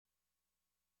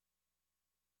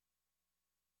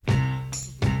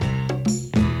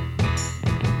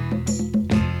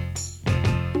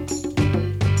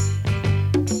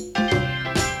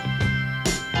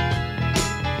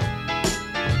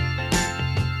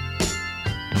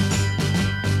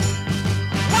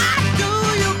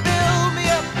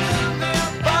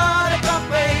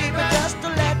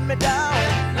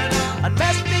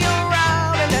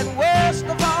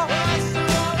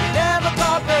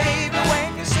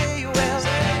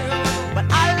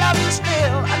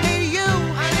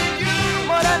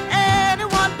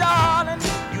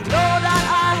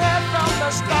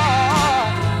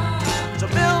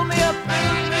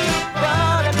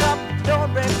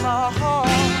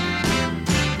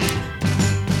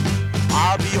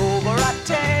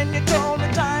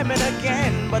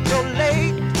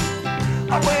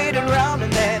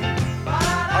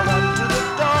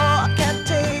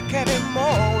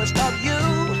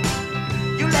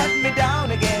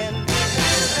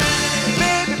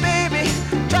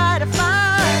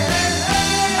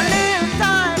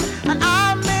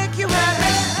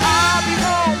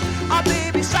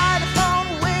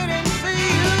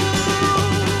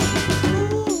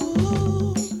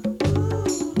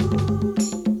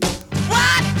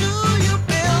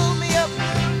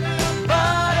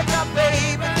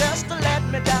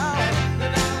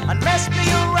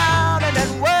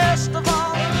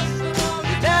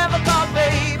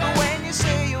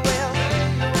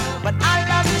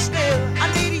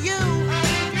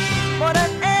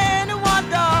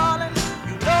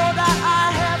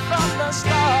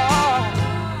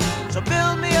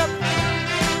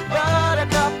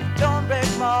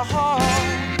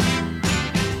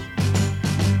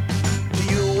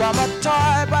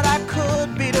toy, but I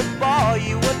could be the boy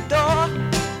you adore.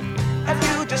 If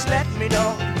you just let me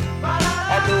know.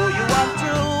 Although you are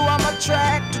true, I'm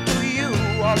attracted to you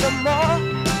all the more.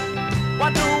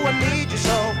 Why do I need you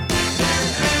so?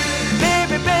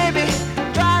 Baby, baby,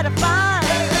 try to find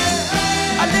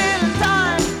a little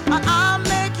time. I'll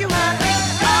make you happy.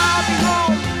 I'll be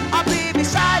home. I'll be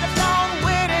beside the phone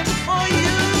waiting for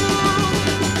you.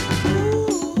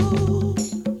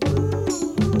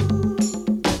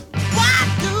 Why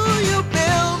do you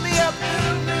build me up,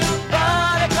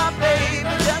 buttercup baby,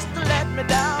 just to let me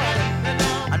down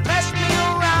and mess me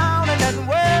around? And then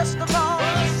worst of all,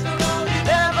 you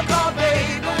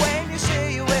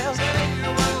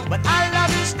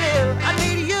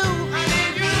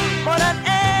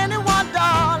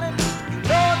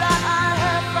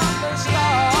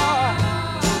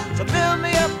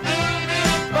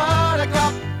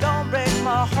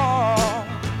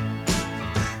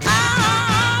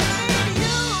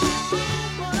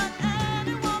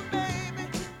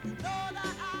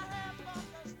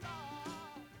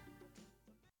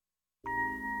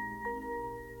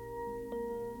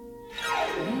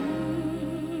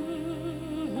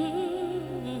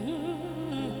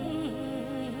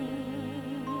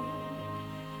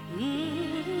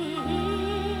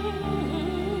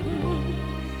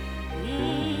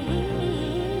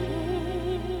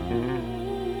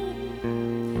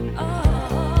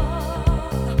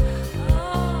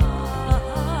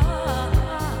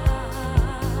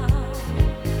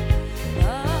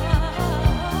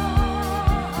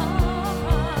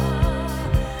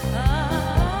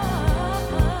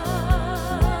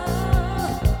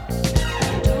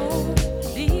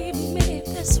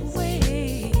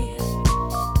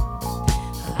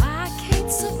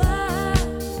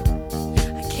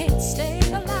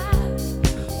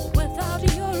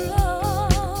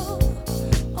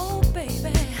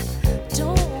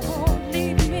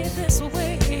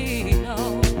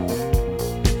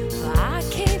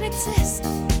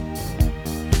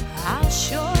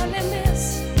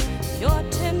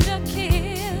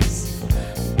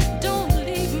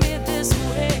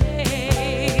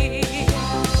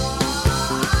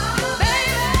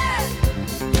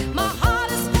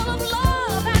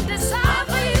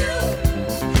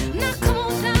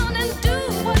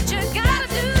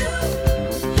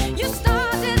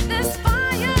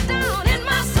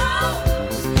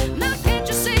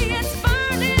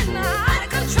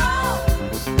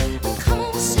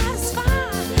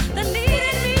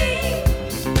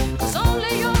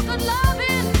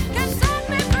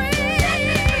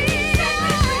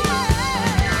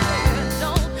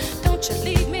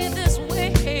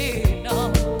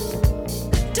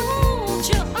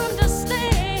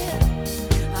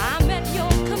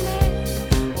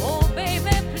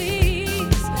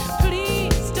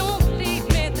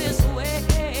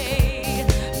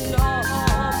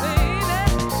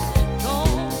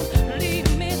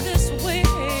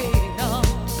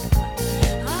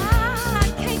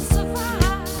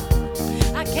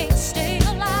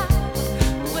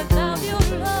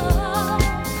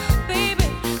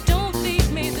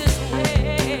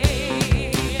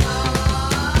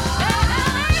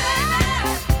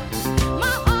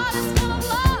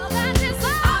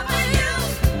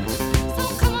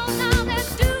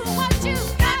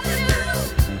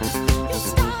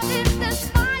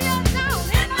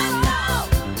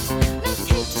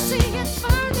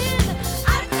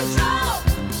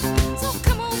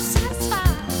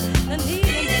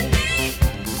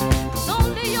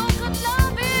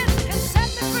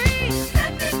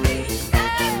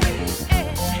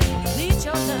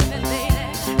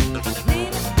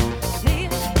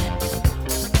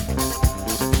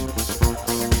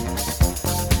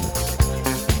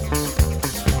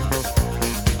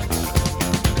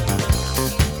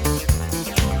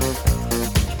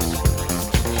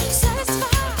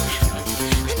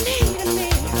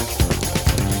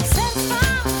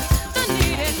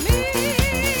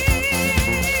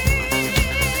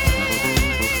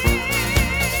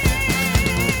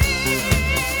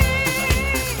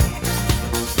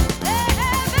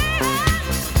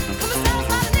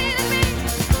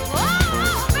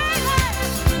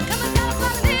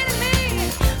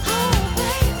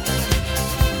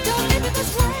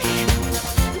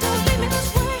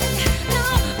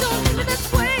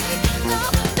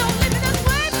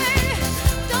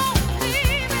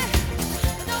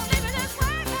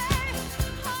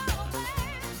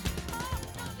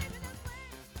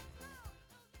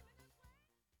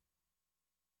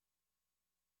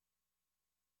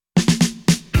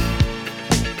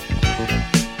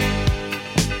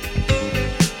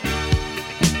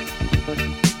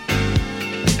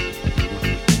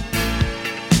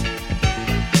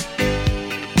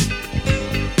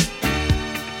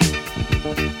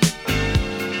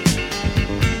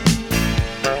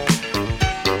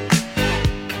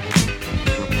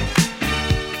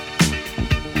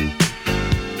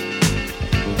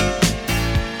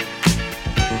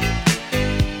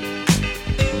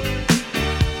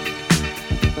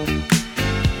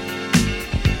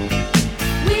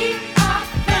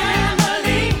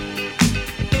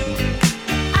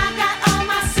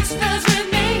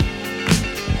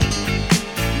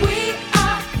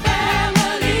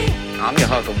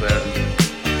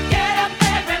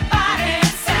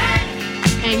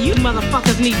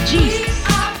doctors need Jesus.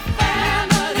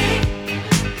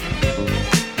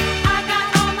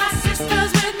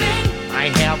 I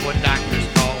have what doctors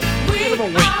call a bit of a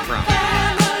weight problem.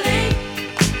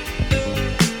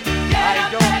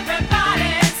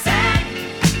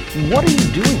 What are you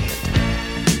doing here?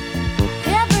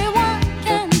 Everyone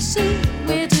can see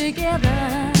we're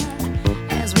together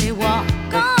as we walk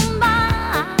on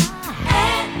by,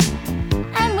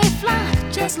 and we fly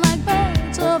just like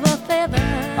birds of a feather.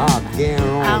 I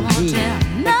I won't guarantee. tell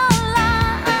no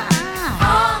lie.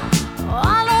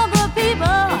 All of the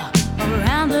people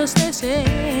around us, they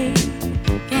say,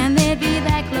 can they be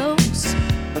that close?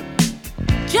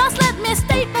 Just let me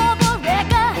state for the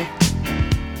record,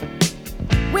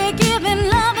 we're giving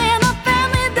love in a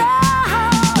family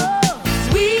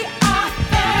dose. We are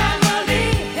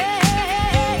family.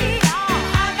 Hey,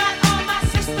 I got all my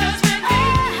sisters with me.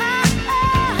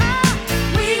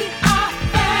 We are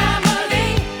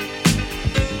family.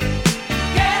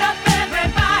 Get up,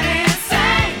 everybody, and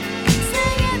sing.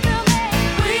 Sing it to me.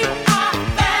 We are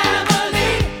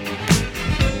family.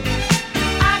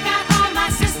 I got all my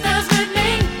sisters with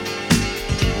me.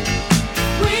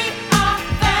 We are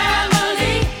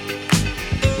family.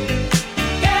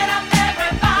 Get up,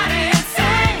 everybody, and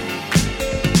sing.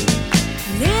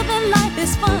 Living life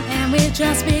is fun, and we've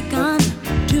just begun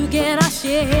to get our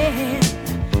share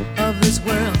of this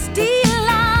world's delight.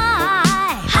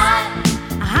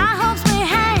 High hopes we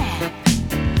have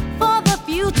for the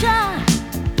future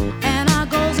and our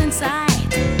goals in sight.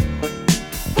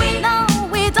 We know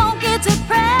we don't get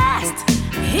depressed.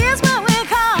 Here's what we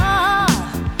call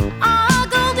our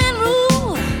golden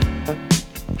rule.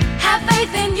 Have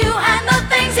faith in you and the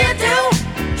things you do.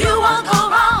 You won't go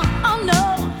wrong. Oh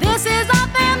no, this is our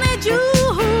family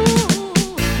jewel.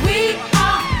 We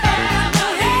are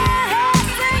family.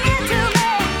 Sing it to me.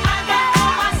 I got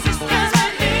all my sisters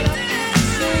with me.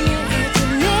 Sing it to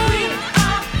me. We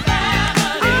are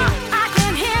family. I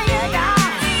can hear you,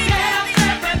 guys. Get up,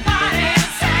 everybody, and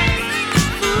sing.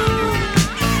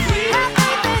 We have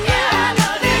faith in you and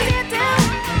the things you do.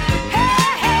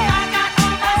 Hey, hey. I got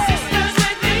all my sisters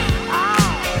with me.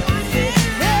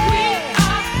 We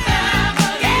are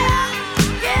family.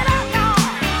 Get up, y'all.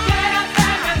 Get up,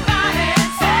 everybody,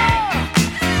 and sing.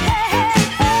 Hey,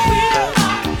 we are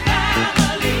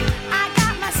family. I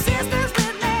got my sisters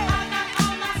with me. I got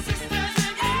all my sisters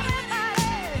with me. Everybody,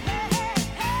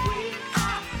 we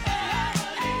are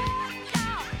family.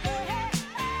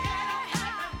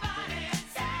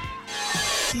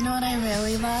 You know what I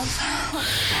really love?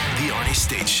 The Arnie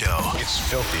State Show. It's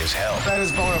filthy as hell. That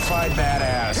is bona fide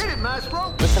badass.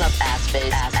 Listen up, ass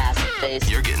face, ass face.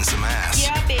 You're getting some ass.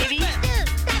 Yeah, baby.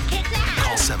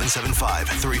 Call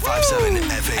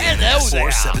 775-357-FAN Hello there.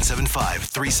 or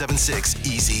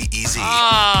 775-376-EASY-EASY.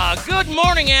 Good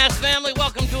morning, ass family.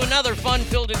 Welcome to another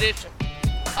fun-filled edition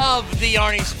of the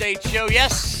Arnie State Show.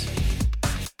 Yes,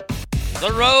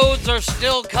 the roads are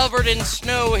still covered in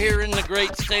snow here in the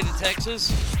great state of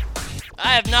Texas.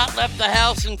 I have not left the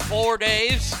house in 4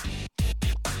 days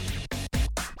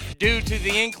due to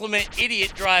the inclement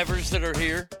idiot drivers that are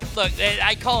here. Look,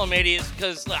 I call them idiots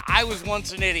because I was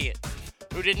once an idiot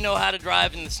who didn't know how to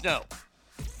drive in the snow.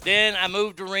 Then I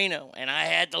moved to Reno, and I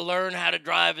had to learn how to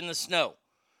drive in the snow.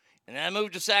 And then I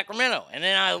moved to Sacramento, and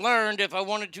then I learned if I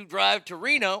wanted to drive to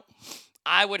Reno,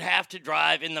 I would have to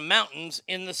drive in the mountains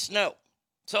in the snow.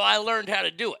 So I learned how to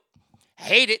do it.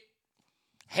 Hate it.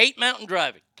 Hate mountain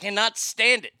driving. Cannot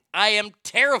stand it. I am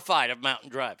terrified of mountain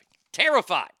driving.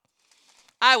 Terrified.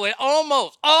 I would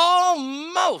almost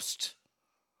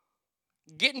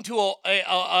get into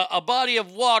a body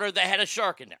of water that had a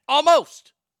shark in there.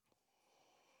 Almost.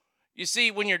 You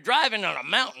see, when you're driving on a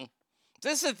mountain,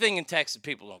 this is the thing in Texas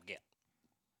people don't get.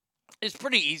 It's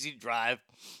pretty easy to drive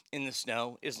in the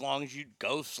snow as long as you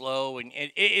go slow, and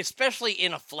especially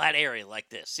in a flat area like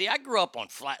this. See, I grew up on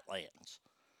flatlands.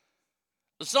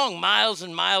 The song Miles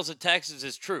and Miles of Texas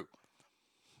is true.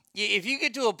 If you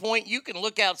get to a point, you can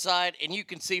look outside and you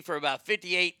can see for about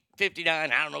 58,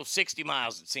 59, 60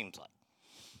 miles it seems like.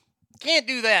 Can't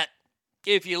do that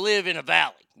if you live in a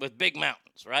valley with big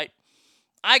mountains, right?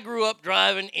 I grew up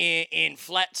driving in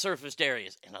flat surfaced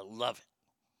areas, and I love it.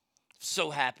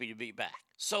 So happy to be back.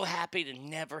 So happy to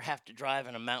never have to drive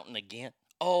in a mountain again.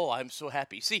 Oh, I'm so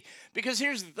happy. See, because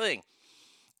here's the thing.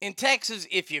 In Texas,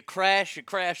 if you crash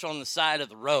on the side of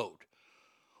the road.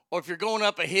 Or if you're going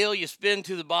up a hill, you spin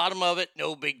to the bottom of it,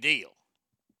 no big deal.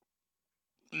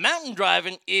 Mountain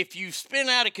driving, if you spin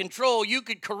out of control, you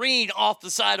could careen off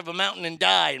the side of a mountain and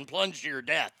die and plunge to your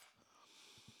death.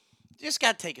 Just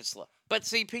got to take it slow. But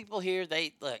see, people here,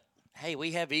 hey,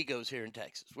 we have egos here in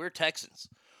Texas. We're Texans.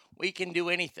 We can do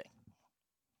anything.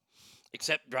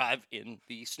 except drive in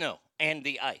the snow and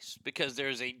the ice because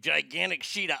there's a gigantic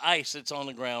sheet of ice that's on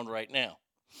the ground right now.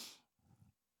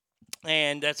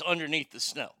 And that's underneath the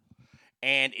snow.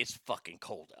 And it's fucking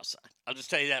cold outside. I'll just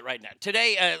tell you that right now.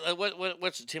 Today,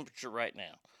 what's the temperature right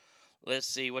now? Let's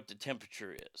see what the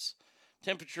temperature is.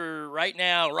 Temperature right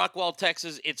now, Rockwall,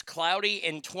 Texas, it's cloudy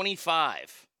and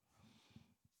 25.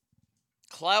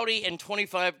 Cloudy and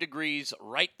 25 degrees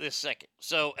right this second.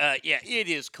 So, yeah, it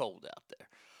is cold out there.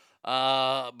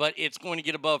 But it's going to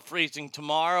get above freezing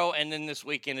tomorrow, and then this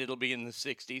weekend it'll be in the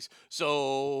 60s.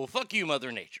 So, fuck you,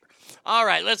 Mother Nature. All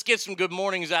right, let's get some good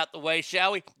mornings out the way,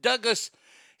 shall we? Douglas,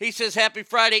 he says, Happy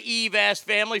Friday Eve, ass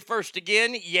family. First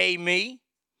again, yay me.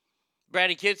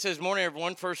 Brady Kid says, morning,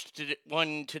 everyone. First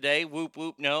one today. Whoop,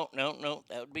 whoop. No.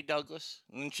 That would be Douglas.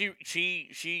 And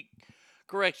she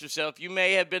corrects herself. You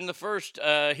may have been the first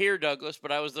here, Douglas,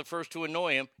 but I was the first to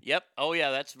annoy him. Yep. Oh,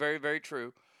 yeah, that's very, very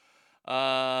true.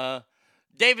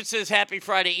 David says, Happy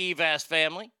Friday Eve, ass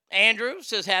family. Andrew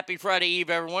says, Happy Friday Eve,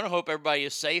 everyone. I hope everybody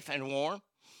is safe and warm.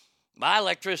 My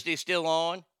electricity is still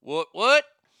on. What?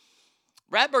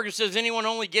 Ratburger says, anyone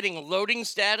only getting loading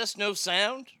status, no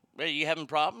sound? Are you having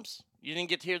problems? You didn't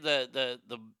get to hear the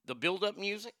build-up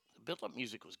music? The build-up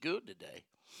music was good today.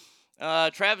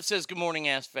 Travis says, good morning,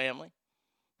 ass family.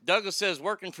 Douglas says,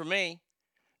 working for me.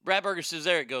 Bradburger says,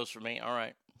 there it goes for me. All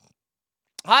right.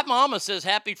 Hot Mama says,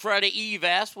 happy Friday Eve,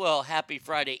 ass. Well, happy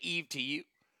Friday Eve to you.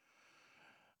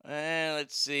 And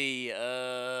let's see.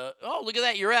 Oh, look at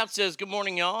that. You're out says, good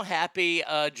morning, y'all. Happy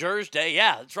Jersey Day.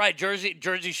 Yeah, that's right.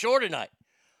 Jersey Shore tonight.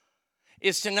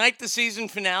 Is tonight the season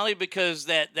finale because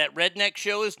that redneck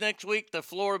show is next week? The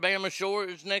Floribama Shore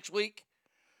is next week?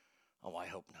 Oh, I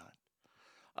hope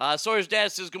not. Sawyer's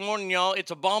dad says, good morning, y'all. It's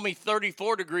a balmy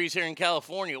 34 degrees here in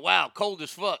California. Wow, cold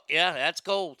as fuck. Yeah, that's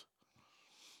cold.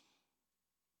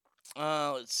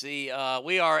 Let's see.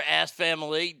 We are Ass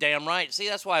Family. Damn right. See,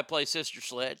 that's why I play Sister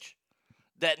Sledge.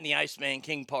 That and the Iceman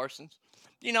King Parsons.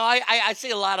 You know, I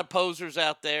see a lot of posers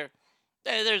out there.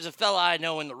 There's a fella I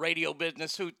know in the radio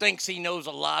business who thinks he knows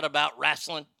a lot about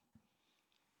wrestling.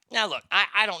 Now, look,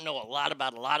 I don't know a lot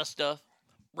about a lot of stuff.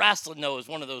 Wrestling, though, is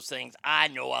one of those things I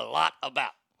know a lot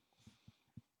about.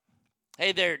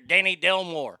 Hey there, Danny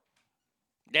Delmore,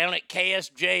 down at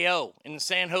KSJO in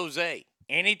San Jose.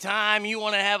 Anytime you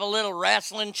want to have a little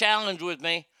wrestling challenge with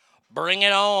me, bring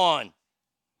it on.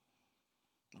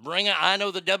 Bring it. I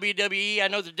know the WWE. I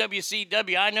know the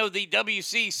WCW. I know the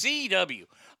WCCW.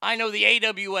 I know the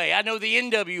AWA. I know the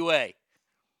NWA.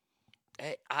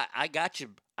 Hey, I got you.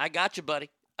 I got you, buddy.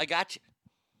 I got you.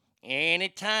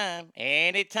 Anytime.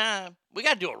 We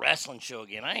got to do a wrestling show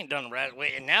again. I ain't done a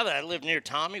wrestling. And now that I live near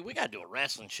Tommy, we got to do a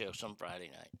wrestling show some Friday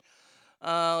night.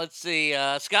 Let's see.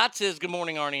 Scott says, good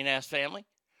morning, Arnie and Ass Family.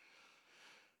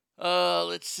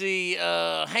 Let's see.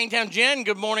 Hangtown Jen,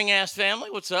 good morning, Ass Family.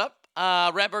 What's up?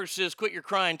 Ratberg says, quit your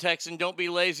crying, Texan. Don't be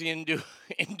lazy and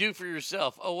do for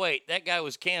yourself. Oh, wait. That guy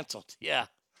was canceled. Yeah.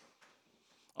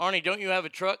 Arnie, don't you have a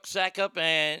truck? Sack up,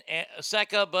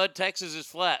 bud. Texas is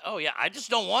flat. Oh, yeah. I just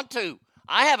don't want to.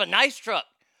 I have a nice truck.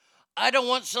 I don't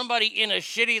want somebody in a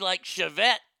shitty, like,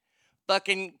 Chevette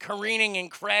fucking careening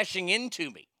and crashing into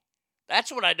me.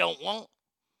 That's what I don't want.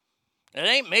 It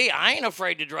ain't me. I ain't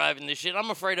afraid to drive in this shit. I'm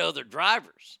afraid of other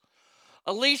drivers.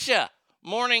 Alicia,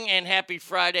 morning and happy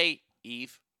Friday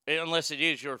Eve. Unless it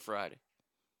is your Friday.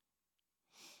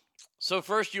 So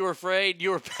first you were afraid,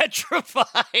 you were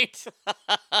petrified.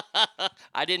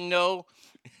 I didn't know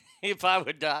if I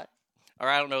would die. Or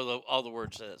I don't know all the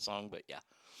words to that song, but yeah.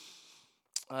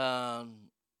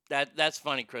 That's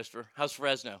funny, Christopher. How's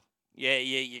Fresno? Yeah,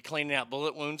 you cleaning out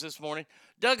bullet wounds this morning?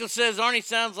 Douglas says, Arnie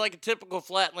sounds like a typical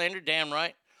Flatlander. Damn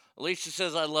right. Alicia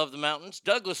says, I love the mountains.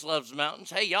 Douglas loves the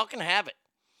mountains. Hey, y'all can have it.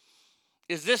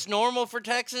 Is this normal for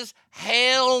Texas?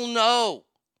 Hell no.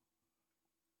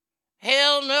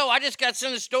 Hell no. I just got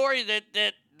sent a story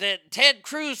that Ted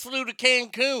Cruz flew to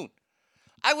Cancun.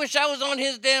 I wish I was on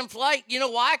his damn flight. You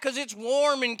know why? Because it's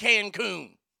warm in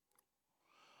Cancun.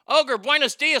 Ogre,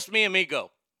 buenos dias, mi amigo.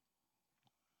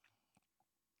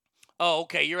 Oh,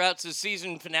 okay. You're out. The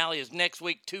season finale is next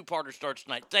week. Two-parter starts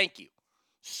tonight. Thank you.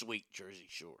 Sweet Jersey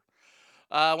Shore.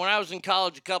 When I was in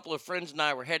college, a couple of friends and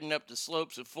I were heading up the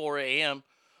slopes at 4 a.m.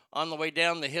 On the way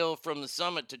down the hill from the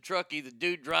summit to Truckee, the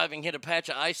dude driving hit a patch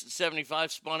of ice at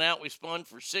 75, spun out. We spun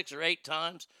for 6 or 8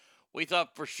 times. We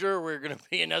thought for sure we were going to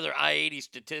be another I-80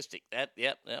 statistic.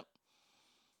 Yep.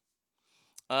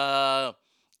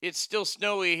 It's still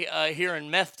snowy here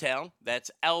in Meth Town. That's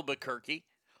Albuquerque.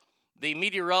 The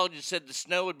meteorologist said the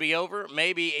snow would be over,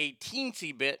 maybe a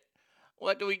teensy bit.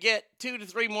 What do we get? 2 to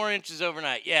 3 more inches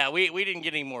overnight. Yeah, we didn't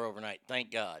get any more overnight,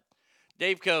 thank God.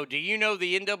 Dave Coe, do you know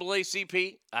the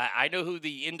NAACP? I know who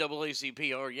the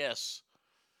NAACP are, yes.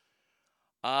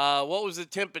 What was the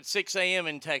temp at 6 a.m.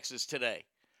 in Texas today?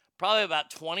 Probably about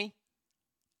 20.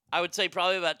 I would say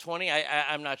probably about 20.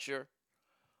 I'm not sure.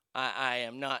 I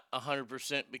am not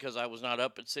 100% because I was not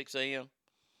up at 6 a.m.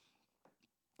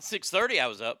 6:30 I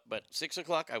was up, but 6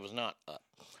 o'clock I was not up.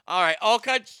 All right, all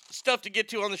kinds of stuff to get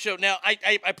to on the show. Now,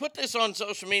 I put this on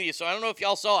social media, so I don't know if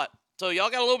y'all saw it. So y'all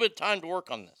got a little bit of time to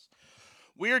work on this.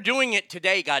 We are doing it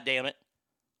today, goddammit.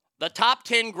 The top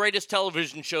 10 greatest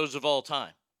television shows of all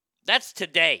time. That's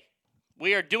today.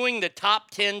 We are doing the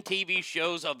top 10 TV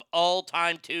shows of all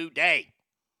time today.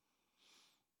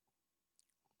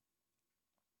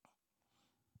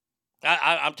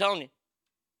 I'm telling you.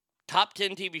 Top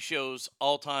 10 TV shows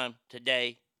all time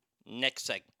today. Next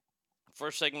segment.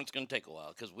 First segment's going to take a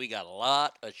while because we got a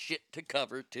lot of shit to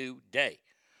cover today.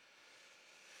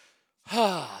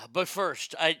 But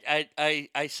first,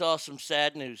 I saw some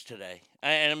sad news today.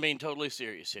 And I'm being totally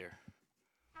serious here.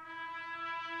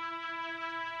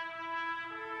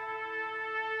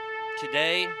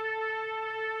 Today,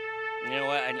 you know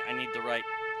what? I need the right.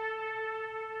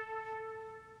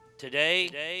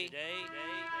 Today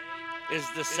is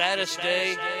the saddest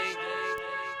day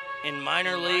in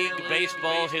minor league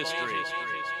baseball history.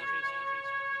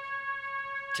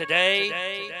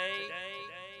 Today,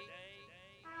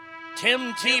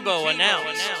 Tim Tebow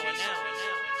announced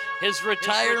his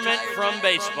retirement from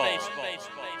baseball.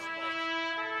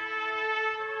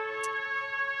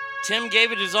 Tim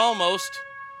gave it his almost.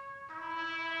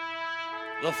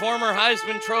 The former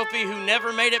Heisman Trophy who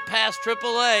never made it past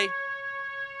AAA.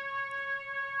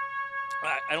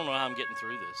 I don't know how I'm getting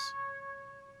through this.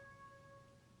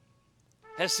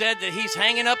 Has said that he's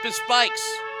hanging up his spikes.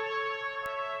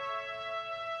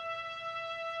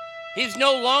 He's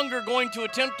no longer going to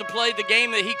attempt to play the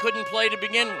game that he couldn't play to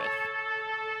begin with.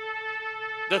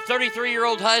 The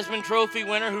 33-year-old Heisman Trophy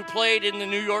winner who played in the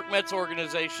New York Mets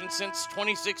organization since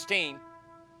 2016,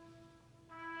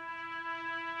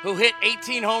 who hit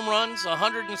 18 home runs,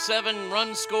 107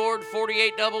 runs scored,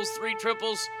 48 doubles, 3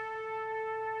 triples,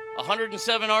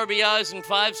 107 RBIs, and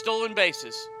 5 stolen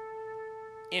bases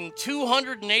in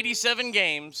 287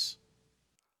 games,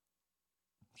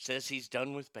 says he's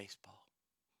done with baseball.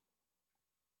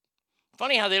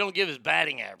 Funny how they don't give his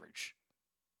batting average.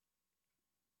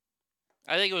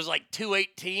 I think it was like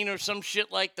 218 or some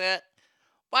shit like that.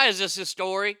 Why is this a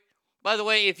story? By the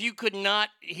way, if you could not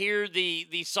hear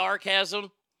the sarcasm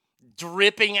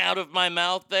dripping out of my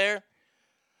mouth there,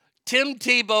 Tim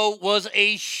Tebow was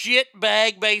a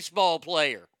shitbag baseball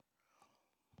player.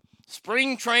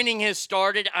 Spring training has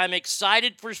started. I'm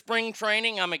excited for spring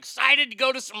training. I'm excited to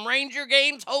go to some Ranger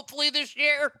games, hopefully this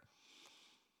year.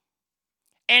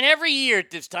 And every year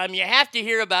at this time, you have to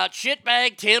hear about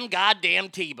shitbag Tim goddamn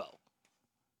Tebow.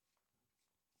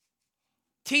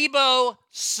 Tebow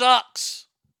sucks.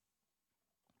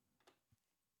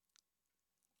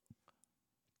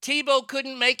 Tebow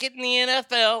couldn't make it in the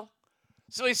NFL.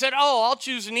 So he said, I'll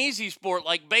choose an easy sport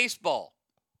like baseball.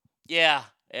 Yeah,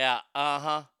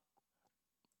 uh-huh.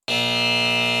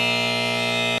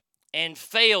 And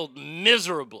failed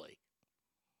miserably.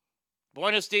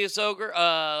 Buenos dias, Ogre.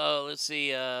 Let's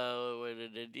see.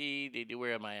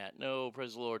 Where am I at? No,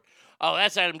 praise the Lord. Oh,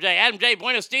 that's Adam J. Adam J.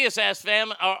 Buenos dias, ass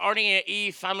fam. Arnie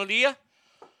y familia.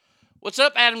 What's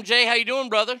up, Adam J.? How you doing,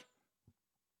 brother?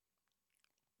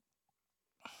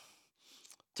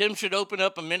 Tim should open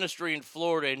up a ministry in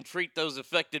Florida and treat those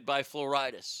affected by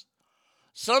fluoritis.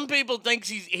 Some people think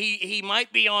he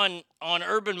might be on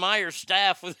Urban Meyer's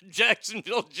staff with the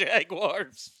Jacksonville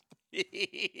Jaguars.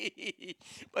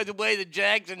 By the way, the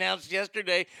Jags announced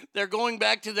yesterday they're going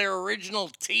back to their original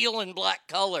teal and black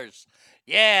colors.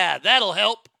 Yeah, that'll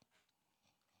help.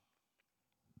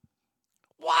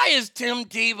 Why is Tim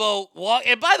Tebow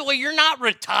and by the way, you're not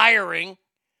retiring.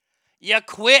 You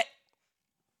quit.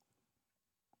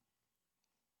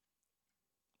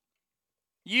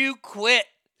 You quit.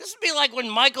 This would be like when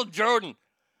Michael Jordan.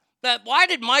 Why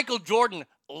did Michael Jordan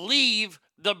leave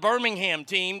the Birmingham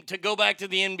team to go back to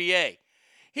the NBA?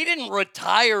 He didn't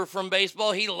retire from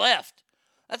baseball. He left.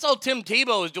 That's all Tim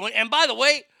Tebow is doing. And by the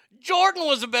way, Jordan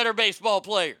was a better baseball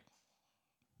player.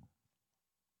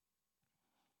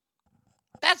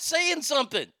 That's saying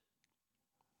something.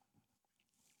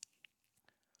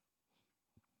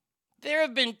 There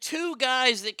have been 2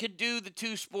 guys that could do the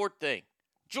 2-sport thing.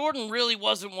 Jordan really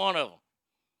wasn't one of them.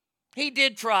 He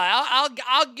did try.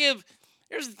 I'll give.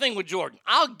 Here's the thing with Jordan.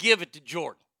 I'll give it to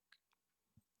Jordan.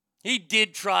 He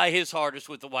did try his hardest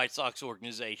with the White Sox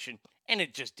organization, and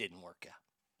it just didn't work out.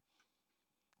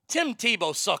 Tim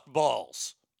Tebow sucked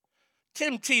balls.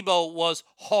 Tim Tebow was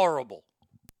horrible.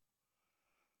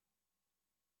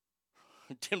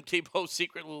 Tim Tebow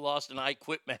secretly lost an I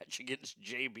Quit match against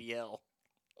JBL.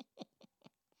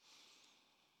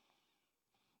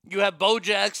 You have Bo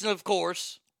Jackson, of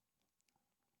course.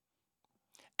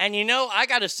 And I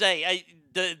got to say,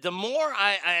 the more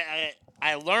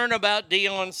I learn about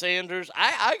Deion Sanders,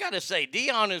 I got to say,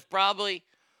 Deion is probably,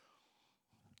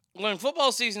 when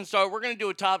football season starts, we're going to do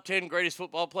a top 10 greatest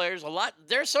football players.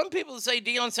 There's some people that say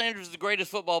Deion Sanders is the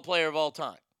greatest football player of all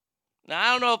time. Now,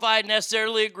 I don't know if I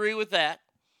necessarily agree with that.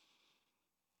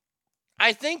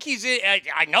 I think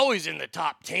I know he's in the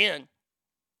top 10.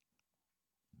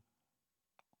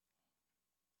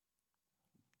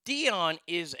 Deion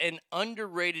is an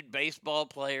underrated baseball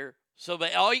player. So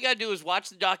all you got to do is watch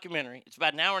the documentary. It's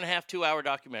about an hour and a half, 2-hour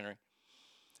documentary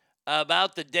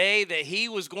about the day that he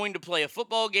was going to play a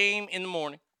football game in the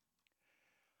morning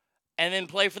and then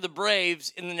play for the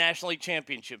Braves in the National League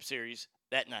Championship Series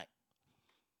that night.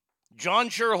 John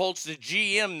Schuerholz, the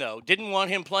GM, though, didn't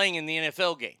want him playing in the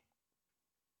NFL game.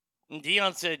 And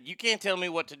Deion said, "You can't tell me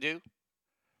what to do."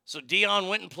 So Deion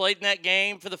went and played in that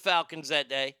game for the Falcons that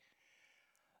day.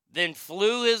 Then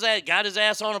got his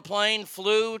ass on a plane,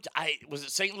 was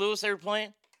it St. Louis they were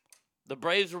playing? The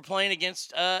Braves were playing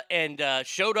against, and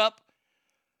showed up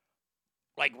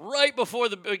like right before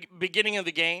the beginning of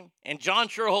the game. And John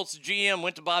Schuerholz, the GM,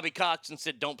 went to Bobby Cox and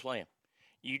said, "Don't play him.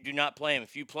 You do not play him.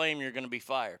 If you play him, you're going to be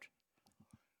fired."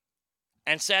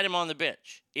 And sat him on the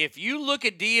bench. If you look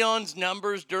at Deion's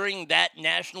numbers during that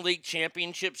National League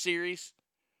Championship Series,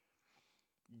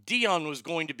 Deion was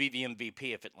going to be the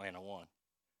MVP if Atlanta won.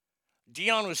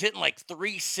 Deion was hitting like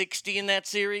 360 in that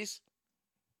series.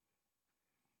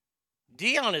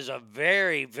 Deion is a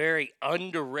very, very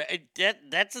underrated.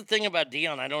 That's the thing about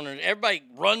Deion. I don't know. Everybody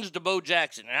runs to Bo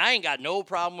Jackson, and I ain't got no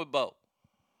problem with Bo.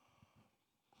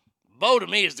 Bo, to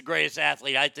me, is the greatest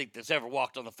athlete I think that's ever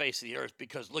walked on the face of the earth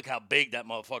because look how big that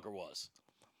motherfucker was.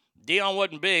 Deion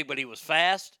wasn't big, but he was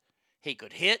fast. He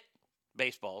could hit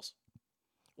baseballs.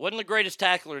 Wasn't the greatest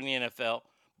tackler in the NFL,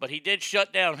 but he did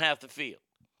shut down half the field.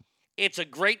 It's a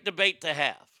great debate to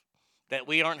have that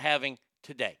we aren't having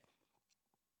today.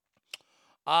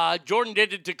 Jordan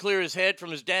did it to clear his head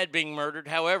from his dad being murdered.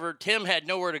 However, Tim had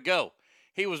nowhere to go.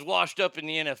 He was washed up in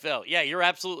the NFL. Yeah, you're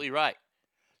absolutely right.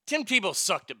 Tim Tebow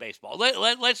sucked at baseball.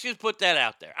 Let's just put that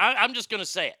out there. I'm just going to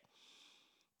say it.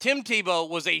 Tim Tebow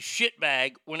was a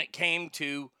shitbag when it came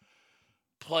to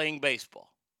playing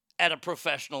baseball at a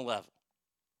professional level.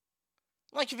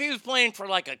 Like if he was playing for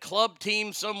like a club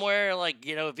team somewhere, like,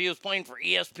 if he was playing for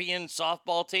ESPN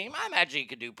softball team, I imagine he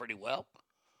could do pretty well.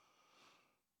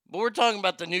 But we're talking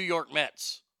about the New York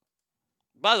Mets.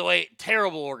 By the way,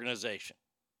 terrible organization.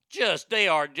 They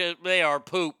are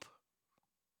poop.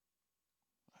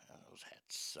 Those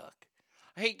hats suck.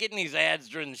 I hate getting these ads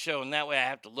during the show, and that way I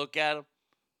have to look at them.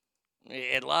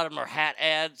 And a lot of them are hat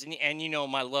ads, and you know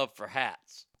my love for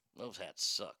hats. Those hats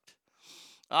sucked.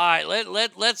 All right,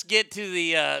 let's get to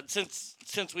the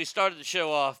since we started the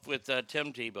show off with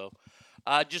Tim Tebow,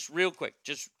 just real quick.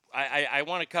 I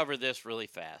want to cover this really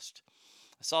fast.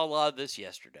 I saw a lot of this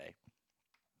yesterday.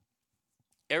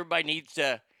 Everybody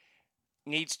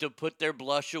needs to put their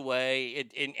blush away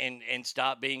and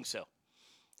stop being so.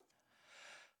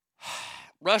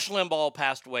 Rush Limbaugh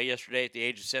passed away yesterday at the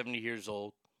age of 70 years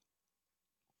old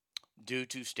due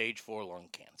to stage 4 lung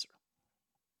cancer.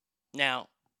 Now,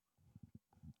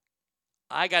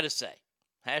 I got to say,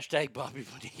 hashtag Bobby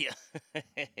Bonilla.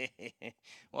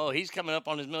 Well, he's coming up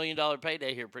on his $1 million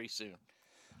payday here pretty soon.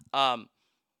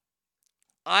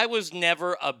 I was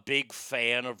never a big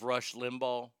fan of Rush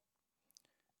Limbaugh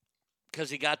because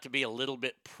he got to be a little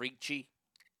bit preachy.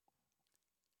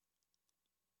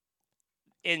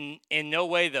 In no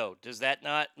way, though, does that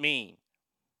not mean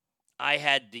I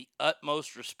had the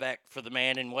utmost respect for the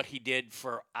man and what he did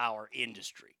for our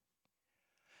industry.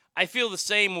 I feel the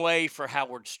same way for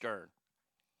Howard Stern.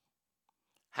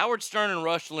 Howard Stern and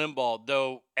Rush Limbaugh,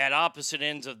 though at opposite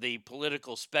ends of the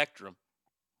political spectrum,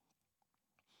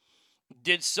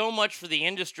 did so much for the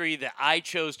industry that I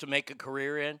chose to make a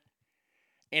career in.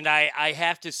 And I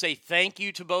have to say thank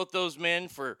you to both those men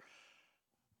for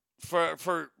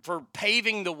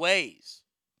paving the ways.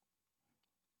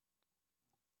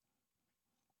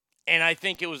 And I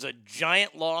think it was a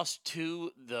giant loss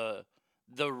to the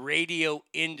radio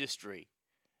industry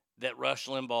that Rush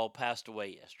Limbaugh passed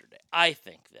away yesterday. I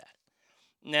think that.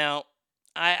 Now,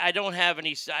 I don't have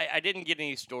any, I didn't get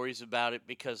any stories about it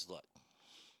because, look,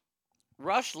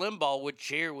 Rush Limbaugh would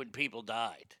cheer when people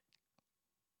died.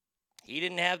 He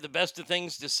didn't have the best of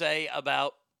things to say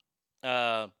about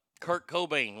Kurt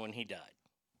Cobain when he died.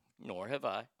 Nor have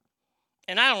I.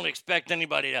 And I don't expect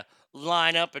anybody to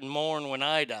line up and mourn when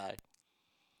I die.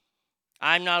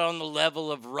 I'm not on the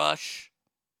level of Rush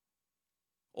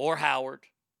or Howard.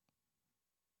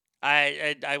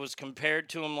 I was compared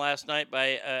to him last night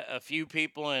by a few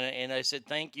people, and I said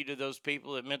thank you to those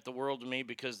people. It meant the world to me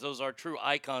because those are true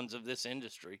icons of this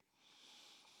industry.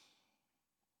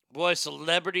 Boy,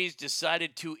 celebrities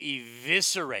decided to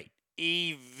eviscerate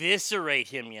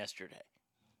him yesterday.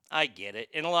 I get it.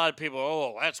 And a lot of people,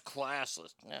 oh, that's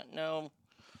classless. No.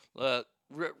 Look,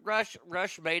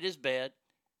 Rush made his bed.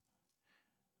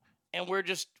 And we're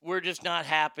just not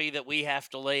happy that we have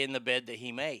to lay in the bed that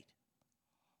he made.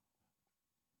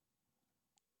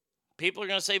 People are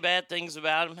going to say bad things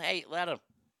about him. Hey, let him.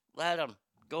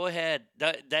 Go ahead.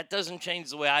 That doesn't change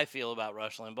the way I feel about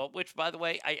Rush Limbaugh, which, by the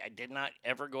way, I did not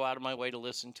ever go out of my way to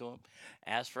listen to him.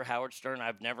 As for Howard Stern,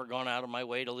 I've never gone out of my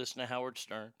way to listen to Howard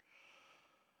Stern.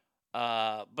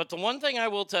 But the one thing I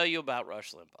will tell you about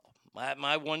Rush Limbaugh,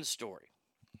 my one story,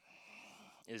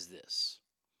 is this.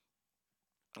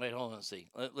 Wait, hold on.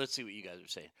 Let's see what you guys are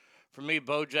saying. For me,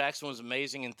 Bo Jackson was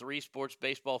amazing in 3 sports,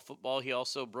 baseball, football. He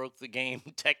also broke the game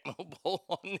Tecmo Bowl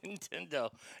on Nintendo.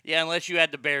 Yeah, unless you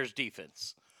had the Bears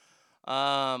defense.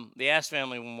 The Ass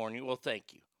family will warn you. Well,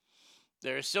 thank you.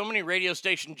 There are so many radio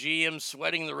station GMs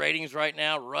sweating the ratings right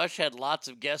now. Rush had lots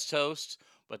of guest hosts,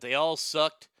 but they all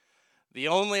sucked. The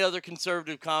only other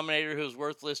conservative commentator who's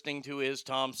worth listening to is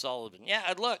Tom Sullivan.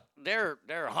 Yeah, look, there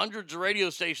are hundreds of radio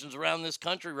stations around this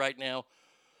country right now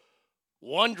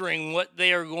wondering what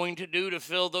they are going to do to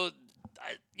fill those.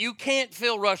 You can't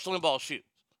fill Rush Limbaugh's shoes.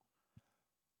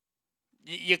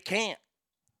 You can't.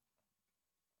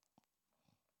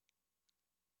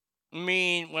 I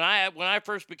mean, when I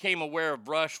first became aware of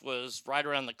Rush was right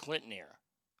around the Clinton era.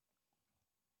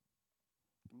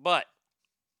 But,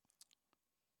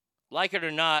 like it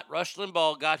or not, Rush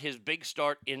Limbaugh got his big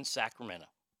start in Sacramento.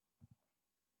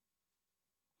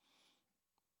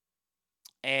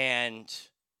 And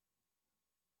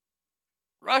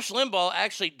Rush Limbaugh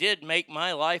actually did make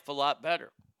my life a lot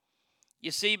better.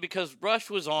 You see, because Rush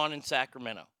was on in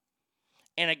Sacramento.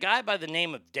 And a guy by the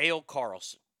name of Dale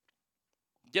Carlson.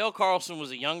 Dale Carlson was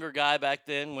a younger guy back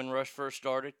then when Rush first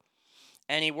started.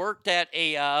 And he worked at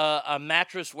a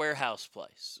mattress warehouse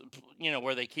place. You know,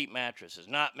 where they keep mattresses.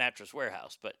 Not mattress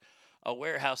warehouse, but a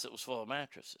warehouse that was full of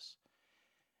mattresses.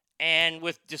 And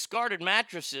with discarded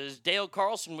mattresses, Dale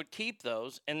Carlson would keep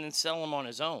those and then sell them on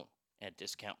his own at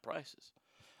discount prices.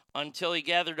 Until he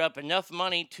gathered up enough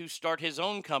money to start his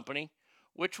own company,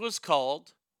 which was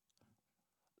called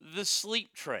The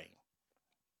Sleep Train.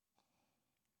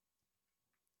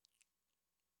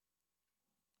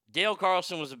 Dale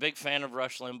Carlson was a big fan of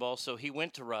Rush Limbaugh, so he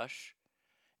went to Rush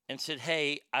and said,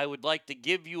 hey, I would like to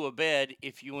give you a bed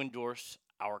if you endorse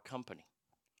our company.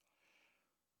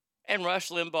 And Rush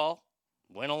Limbaugh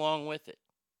went along with it.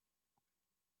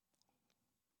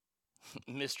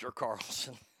 Mr.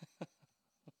 Carlson.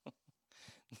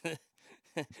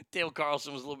 Dale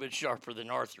Carlson was a little bit sharper than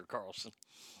Arthur Carlson.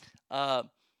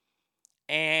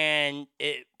 And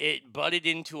it butted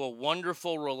into a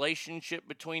wonderful relationship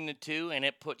between the two, and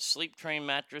it put Sleep Train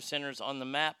Mattress Centers on the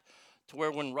map to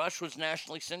where when Rush was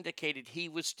nationally syndicated, he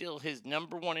was still, his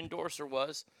number one endorser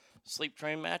was Sleep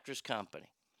Train Mattress Company.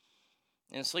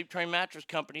 And Sleep Train Mattress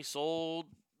Company sold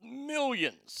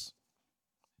millions.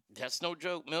 That's no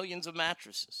joke, millions of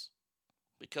mattresses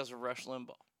because of Rush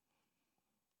Limbaugh.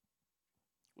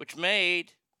 Which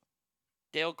made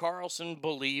Dale Carlson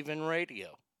believe in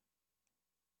radio.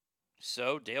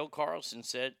 So Dale Carlson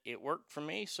said, it worked for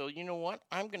me, so you know what?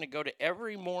 I'm going to go to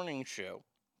every morning show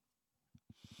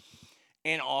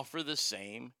and offer the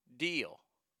same deal.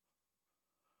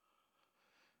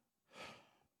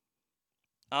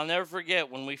 I'll never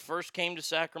forget when we first came to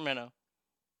Sacramento,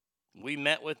 we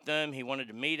met with them. He wanted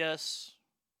to meet us.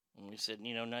 And we said,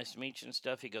 you know, nice to meet you and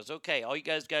stuff. He goes, okay, all you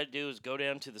guys got to do is go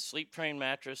down to the Sleep Train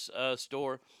mattress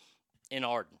store in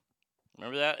Arden.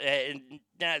 Remember that? And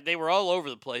they were all over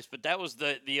the place, but that was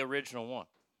the original one.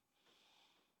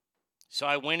 So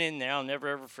I went in there. I'll never,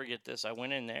 ever forget this. I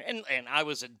went in there, and I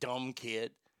was a dumb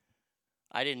kid.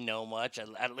 I didn't know much.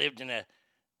 I lived in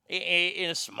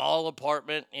a small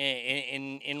apartment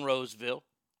in Roseville.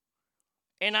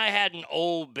 And I had an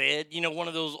old bed, you know, one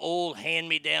of those old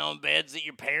hand-me-down beds that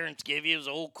your parents give you. It was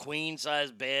an old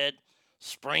queen-size bed,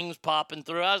 springs popping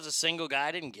through. I was a single guy.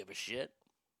 I didn't give a shit.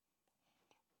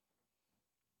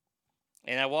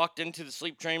 And I walked into the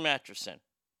Sleep Train Mattress Center.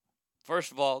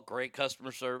 First of all, great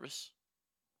customer service.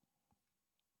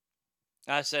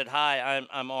 I said, hi,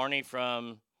 I'm Arnie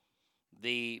from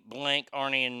the Blank,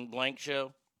 Arnie and Blank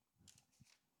show.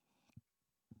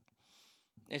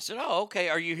 They said, oh, okay,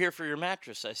 are you here for your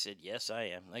mattress? I said, yes, I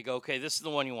am. They go, okay, this is the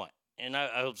one you want. And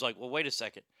I was like, well, wait a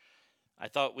second. I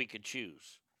thought we could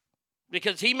choose.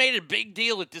 Because he made a big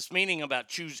deal at this meeting about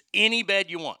choose any bed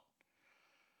you want.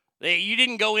 You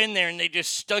didn't go in there and they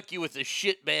just stuck you with a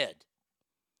shit bed.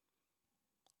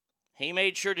 He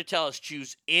made sure to tell us,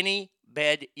 choose any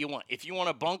bed you want. If you want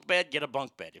a bunk bed, get a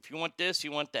bunk bed. If you want this,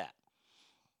 you want that.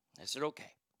 I said,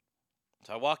 okay.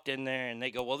 So I walked in there, and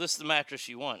they go, well, this is the mattress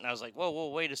you want. And I was like, whoa,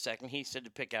 wait a second. He said to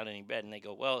pick out any bed. And they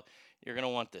go, well, you're going to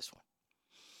want this one.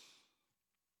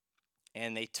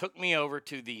 And they took me over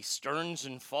to the Stearns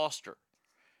 & Foster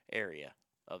area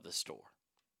of the store.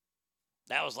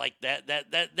 That was like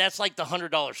that's like the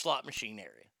 $100 slot machine area.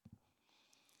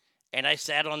 And I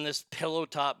sat on this pillow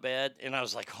top bed, and I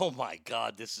was like, oh, my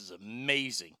God, this is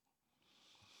amazing.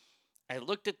 I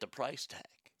looked at the price tag.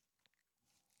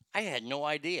 I had no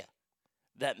idea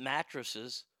that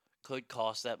mattresses could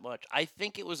cost that much. I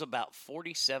think it was about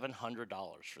 $4,700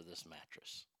 for this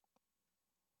mattress.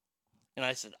 And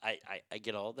I said, I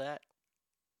get all that?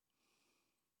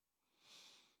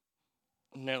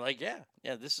 And they're like, yeah,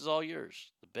 this is all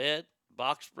yours. The bed,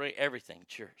 box spring, everything,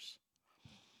 it's yours.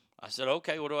 I said,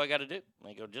 okay, what do I got to do? And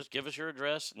they go, just give us your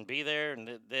address and be there.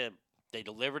 And they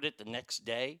delivered it the next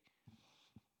day.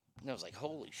 And I was like,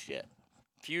 holy shit.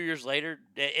 A few years later,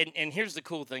 and here's the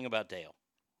cool thing about Dale.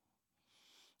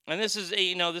 And this is,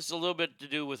 this is a little bit to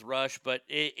do with Rush, but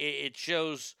it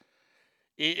shows,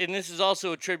 and this is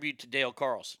also a tribute to Dale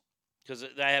Carlson, because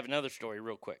I have another story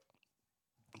real quick.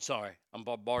 I'm sorry, I'm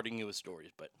bombarding you with stories,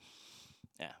 but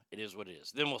yeah, it is what it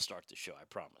is. Then we'll start the show, I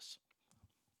promise.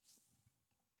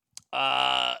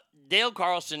 Dale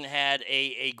Carlson had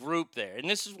a group there, and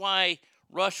this is why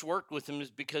Rush worked with him,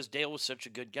 is because Dale was such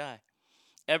a good guy.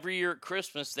 Every year at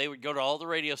Christmas, they would go to all the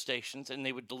radio stations, and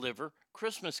they would deliver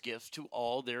Christmas gifts to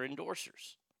all their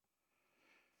endorsers.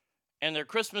 And their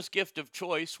Christmas gift of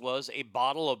choice was a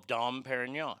bottle of Dom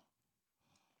Perignon.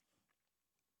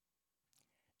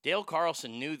 Dale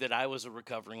Carlson knew that I was a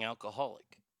recovering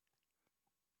alcoholic.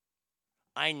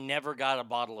 I never got a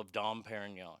bottle of Dom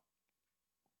Perignon.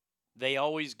 They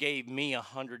always gave me a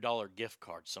 $100 gift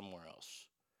card somewhere else.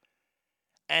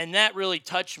 And that really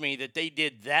touched me that they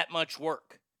did that much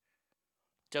work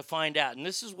to find out. And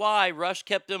this is why Rush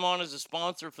kept them on as a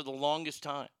sponsor for the longest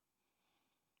time.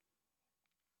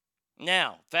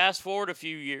 Now, fast forward a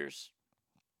few years.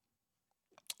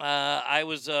 I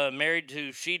was married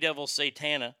to She-Devil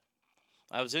Satana.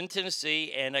 I was in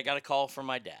Tennessee, and I got a call from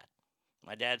my dad.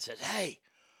 My dad said, hey,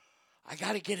 I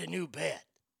got to get a new bed.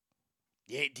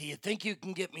 Do you think you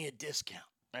can get me a discount?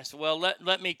 And I said, well,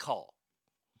 let me call.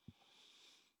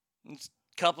 It's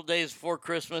a couple days before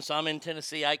Christmas, I'm in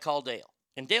Tennessee, I call Dale.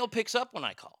 And Dale picks up when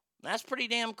I call. That's pretty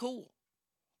damn cool.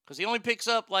 Because he only picks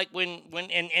up like when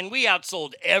we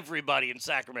outsold everybody in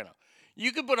Sacramento.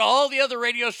 You could put all the other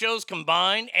radio shows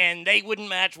combined, and they wouldn't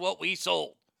match what we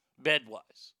sold,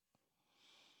 bed-wise.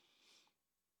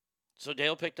 So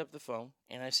Dale picked up the phone,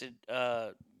 and I said,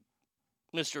 I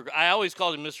always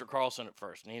called him Mr. Carlson at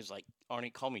first. And he was like,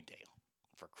 Arnie, call me Dale,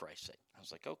 for Christ's sake. I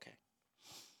was like, okay.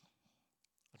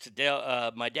 I said,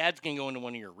 Dale, my dad's going to go into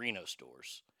one of your Reno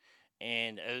stores.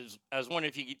 And I was wondering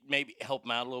if you could maybe help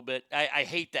him out a little bit. I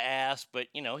hate to ask, but,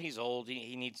 he's old.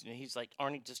 He needs, he's like,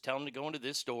 Arnie, just tell him to go into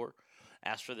this store,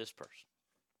 ask for this person.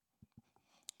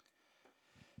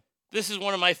 This is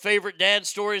one of my favorite dad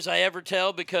stories I ever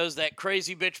tell, because that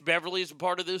crazy bitch Beverly is a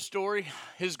part of this story,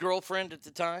 his girlfriend at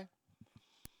the time.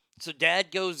 So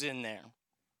Dad goes in there.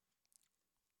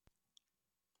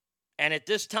 And at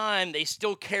this time, they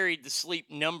still carried the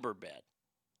Sleep Number bed.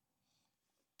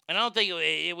 And I don't think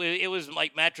it was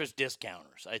like Mattress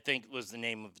Discounters, I think was the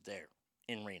name of it there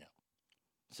in Reno.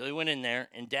 So they went in there,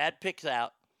 and Dad picks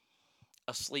out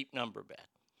a Sleep Number bed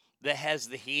that has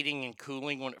the heating and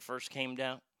cooling when it first came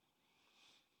down.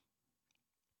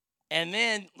 And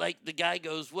then, the guy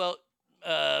goes, well,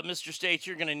 Mr. States,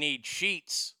 you're going to need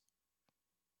sheets.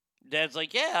 Dad's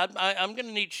like, yeah, I'm going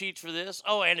to need sheets for this.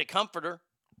 Oh, and a comforter.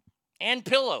 And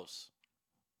pillows.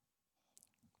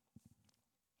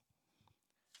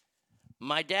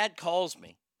 My dad calls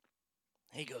me.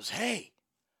 He goes, hey,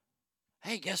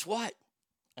 guess what?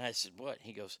 And I said, what?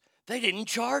 He goes, they didn't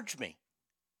charge me.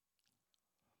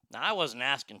 Now, I wasn't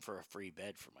asking for a free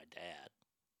bed for my dad.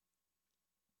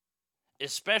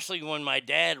 Especially when my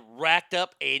dad racked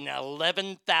up an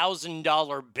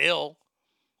 $11,000 bill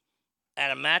at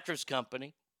a mattress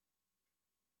company.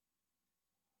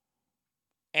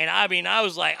 And I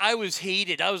was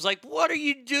heated. I was like, what are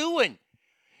you doing?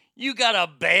 You got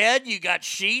a bed, you got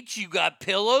sheets, you got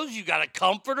pillows, you got a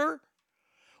comforter.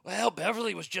 Well,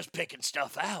 Beverly was just picking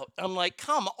stuff out. I'm like,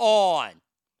 come on.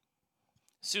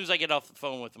 As soon as I get off the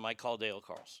phone with him, I call Dale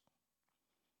Carlson.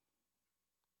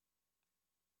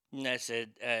 And I said,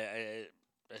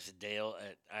 Dale,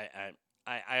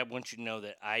 I want you to know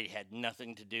that I had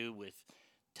nothing to do with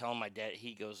telling my dad.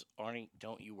 He goes, Arnie,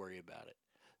 don't you worry about it.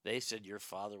 They said your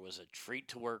father was a treat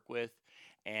to work with,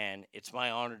 and it's my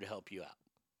honor to help you out.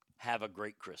 Have a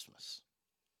great Christmas.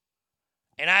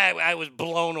 And I was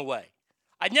blown away.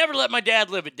 I'd never let my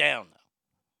dad live it down, though.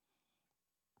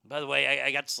 By the way,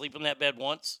 I got to sleep in that bed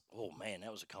once. Oh, man,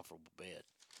 that was a comfortable bed.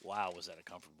 Wow, was that a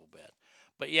comfortable bed.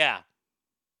 But, yeah.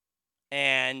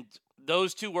 And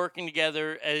those two working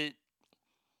together,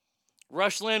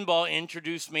 Rush Limbaugh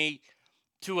introduced me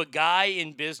to a guy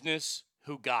in business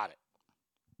who got it.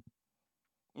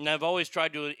 And I've always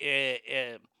tried to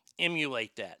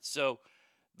emulate that. So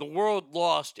the world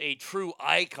lost a true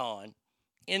icon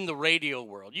in the radio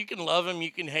world. You can love him,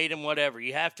 you can hate him, whatever.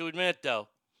 You have to admit, though,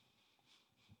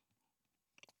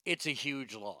 it's a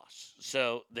huge loss.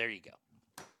 So there you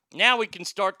go. Now we can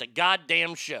start the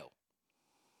goddamn show.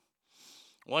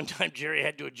 One time Jerry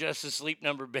had to adjust the Sleep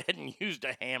Number bed and used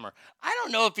a hammer. I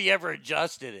don't know if he ever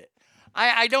adjusted it.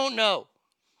 I don't know.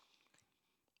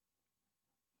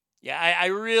 Yeah, I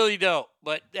really don't.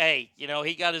 But, hey, you know,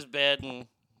 he got his bed and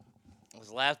it was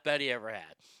the last bed he ever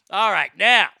had. All right,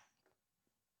 now,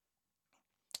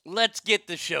 let's get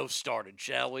the show started,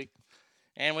 shall we?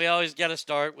 And we always got to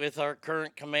start with our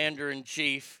current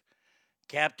commander-in-chief,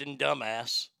 Captain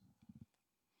Dumbass.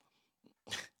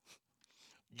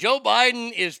 Joe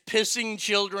Biden is pissing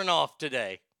children off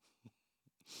today.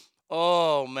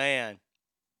 Oh, man.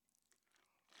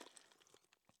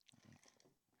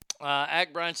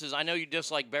 Ag Brian says, I know you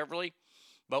dislike Beverly,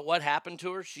 but what happened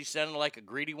to her? She sounded like a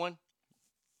greedy one.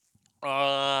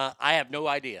 I have no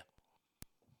idea.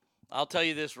 I'll tell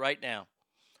you this right now.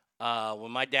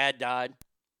 When my dad died,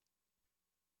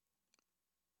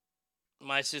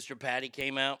 my sister Patty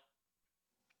came out,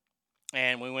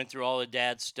 and we went through all the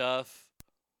dad's stuff.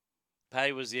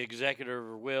 Patty was the executor of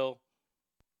her will.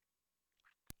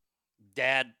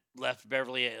 Dad left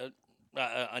Beverly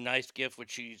a nice gift,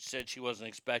 which she said she wasn't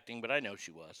expecting, but I know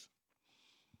she was.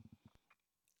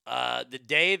 The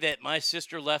day that my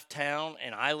sister left town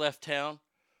and I left town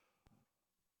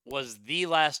was the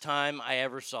last time I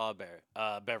ever saw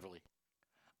Beverly.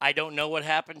 I don't know what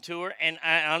happened to her, and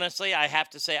honestly, I have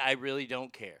to say I really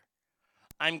don't care.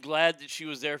 I'm glad that she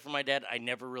was there for my dad. I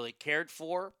never really cared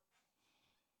for her.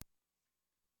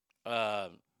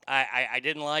 I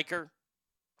didn't like her.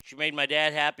 She made my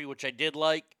dad happy, which I did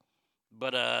like,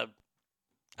 but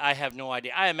I have no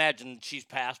idea. I imagine she's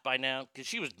passed by now because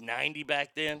she was 90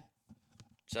 back then.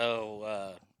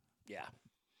 So, yeah.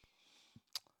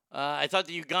 I thought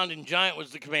the Ugandan giant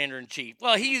was the commander-in-chief.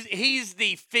 Well, he's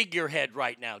the figurehead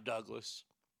right now, Douglas.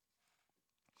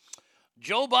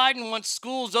 Joe Biden wants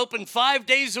schools open 5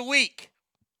 days a week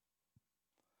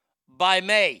by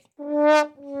May.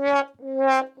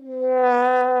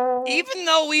 Even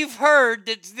though we've heard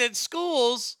that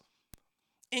schools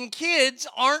and kids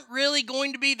aren't really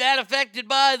going to be that affected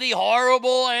by the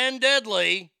horrible and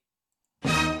deadly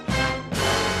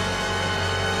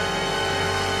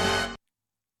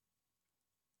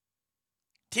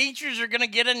teachers are going to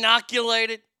get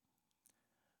inoculated.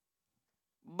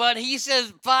 But he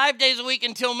says 5 days a week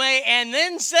until May, and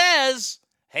then says,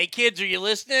 hey, kids, are you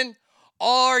listening?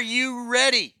 Are you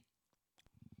ready?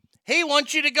 He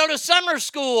wants you to go to summer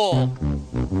school.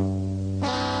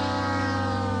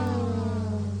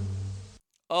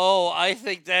 Oh, I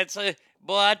think that's a...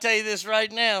 Boy, I'll tell you this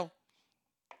right now.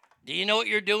 Do you know what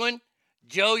you're doing?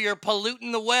 Joe, you're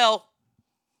polluting the well.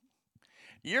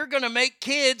 You're going to make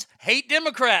kids hate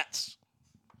Democrats.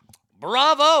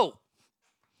 Bravo.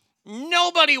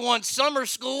 Nobody wants summer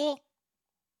school.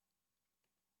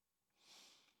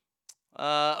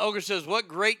 Ogre says, what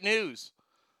great news.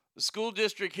 The school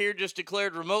district here just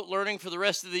declared remote learning for the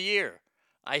rest of the year.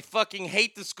 I fucking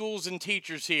hate the schools and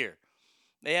teachers here.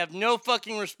 They have no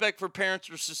fucking respect for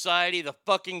parents or society, the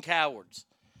fucking cowards.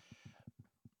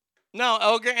 No,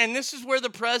 Ogre, and this is where the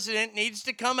president needs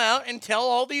to come out and tell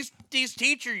all these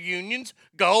teacher unions,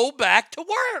 go back to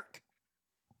work.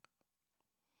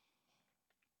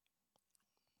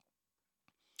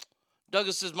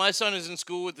 Douglas says, my son is in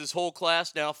school with his whole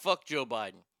class now. Fuck Joe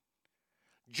Biden.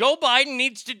 Joe Biden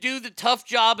needs to do the tough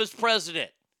job as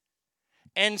president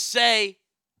and say,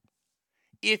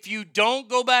 if you don't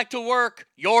go back to work,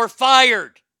 you're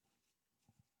fired.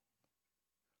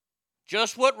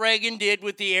 Just what Reagan did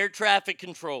with the air traffic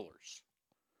controllers.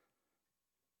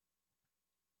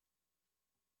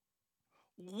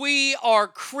 We are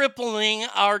crippling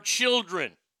our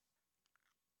children.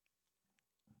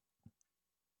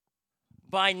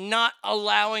 by not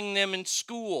allowing them in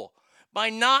school, by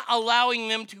not allowing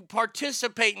them to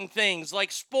participate in things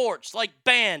like sports, like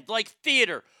band, like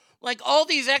theater, like all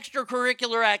these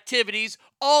extracurricular activities,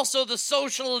 also the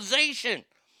socialization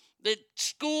that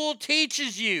school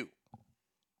teaches you.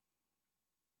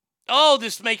 Oh,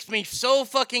 this makes me so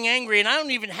fucking angry, and I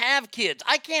don't even have kids.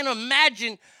 I can't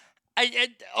imagine,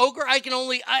 Ogre, I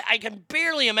can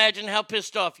barely imagine how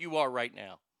pissed off you are right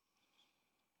now.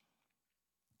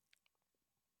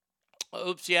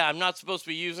 Oops, yeah, I'm not supposed to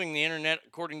be using the internet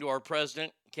according to our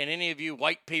president. Can any of you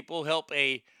white people help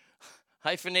a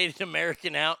hyphenated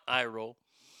American out? I roll.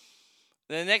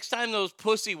 The next time those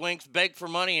pussy winks beg for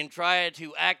money and try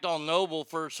to act all noble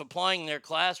for supplying their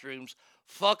classrooms,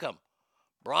 fuck them.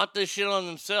 Brought this shit on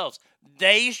themselves.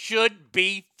 They should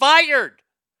be fired.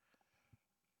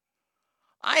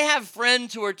 I have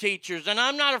friends who are teachers, and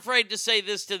I'm not afraid to say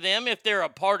this to them if they're a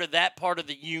part of that part of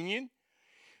the union.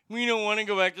 We don't want to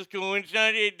go back to school. It's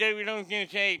not it. We don't get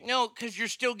paid. No, because you're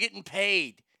still getting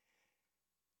paid.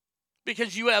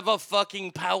 Because you have a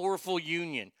fucking powerful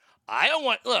union. I don't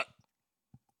want... Look,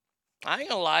 I ain't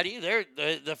going to lie to you.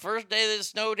 The first day that it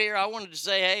snowed here, I wanted to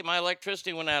say, hey, my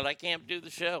electricity went out. I can't do the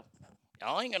show.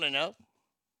 Y'all ain't going to know.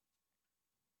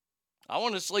 I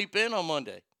want to sleep in on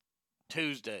Monday,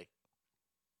 Tuesday.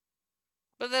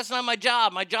 But that's not my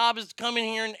job. My job is to come in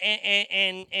here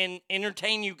and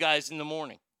entertain you guys in the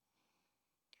morning.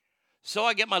 So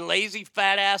I get my lazy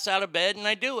fat ass out of bed and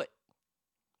I do it.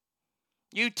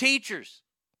 You teachers.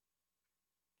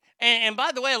 And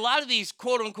by the way, a lot of these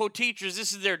quote unquote teachers,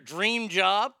 this is their dream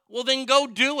job. Well, then go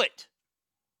do it.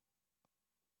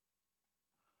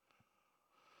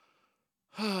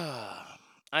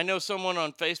 I know someone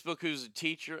on Facebook who's a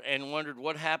teacher and wondered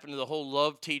what happened to the whole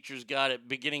love teachers got at the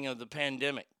beginning of the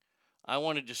pandemic. I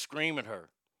wanted to scream at her.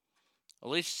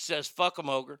 Alicia says, fuck 'em,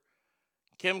 Ogre.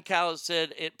 Kim Callis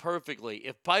said it perfectly.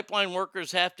 If pipeline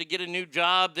workers have to get a new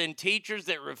job, then teachers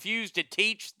that refuse to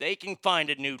teach, they can find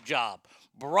a new job.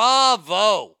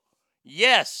 Bravo.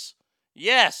 Yes.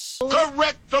 Yes.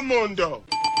 Correctamundo.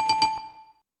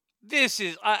 This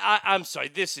is, I'm sorry,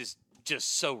 this is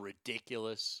just so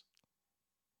ridiculous.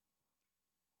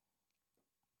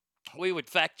 We would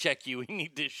fact check you. We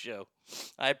need this show.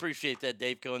 I appreciate that,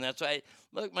 Dave Cohen. That's why,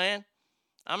 look, man,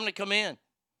 I'm going to come in.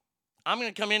 I'm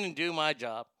going to come in and do my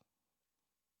job.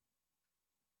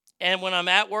 And when I'm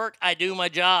at work, I do my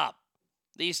job.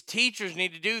 These teachers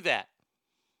need to do that.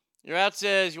 Your out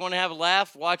says, you want to have a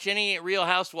laugh? Watch any Real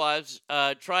Housewives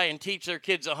try and teach their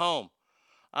kids at home.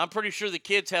 I'm pretty sure the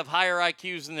kids have higher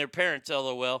IQs than their parents,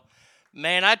 LOL.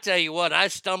 Man, I tell you what, I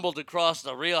stumbled across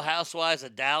the Real Housewives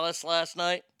of Dallas last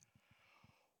night.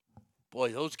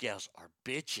 Boy, those gals are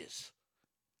bitches.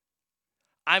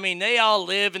 I mean, they all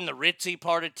live in the ritzy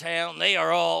part of town. They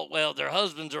are all, well, their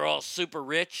husbands are all super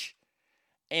rich.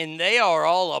 And they are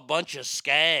all a bunch of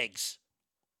skags.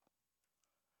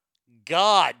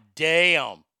 God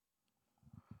damn.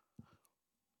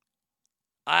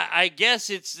 I guess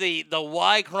it's the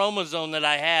Y chromosome that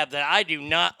I have that I do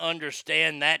not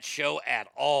understand that show at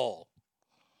all.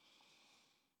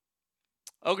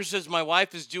 Ogre says, my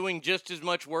wife is doing just as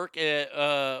much work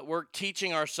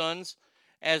teaching our sons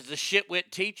as the shitwit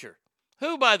teacher,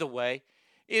 who, by the way,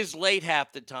 is late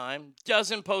half the time,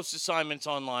 doesn't post assignments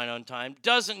online on time,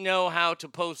 doesn't know how to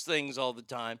post things all the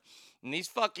time, and these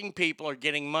fucking people are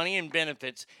getting money and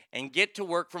benefits and get to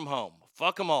work from home.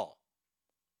 Fuck them all.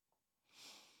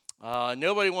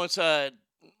 Nobody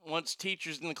wants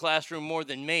teachers in the classroom more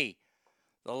than me.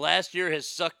 The last year has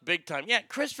sucked big time. Yeah,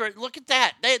 Christopher, look at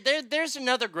that. There's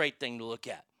another great thing to look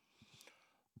at.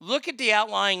 Look at the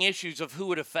outlying issues of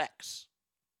who it affects.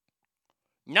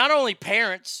 Not only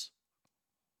parents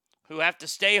who have to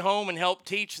stay home and help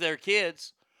teach their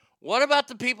kids. What about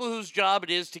the people whose job it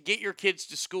is to get your kids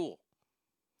to school?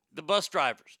 The bus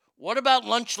drivers. What about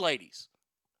lunch ladies?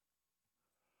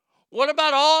 What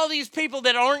about all these people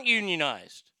that aren't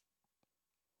unionized?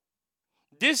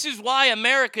 This is why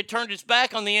America turned its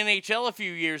back on the NHL a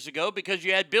few years ago, because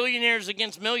you had billionaires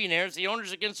against millionaires, the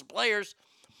owners against the players,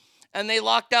 and they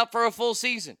locked out for a full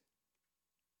season.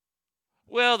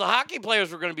 Well, the hockey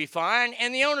players were going to be fine,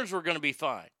 and the owners were going to be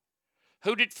fine.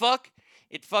 Who did fuck?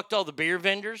 It fucked all the beer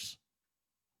vendors,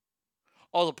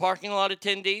 all the parking lot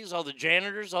attendees, all the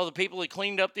janitors, all the people that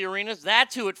cleaned up the arenas.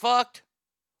 That's who it fucked.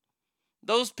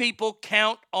 Those people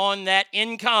count on that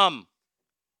income.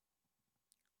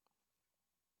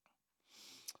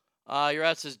 Your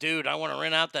out says, dude, I want to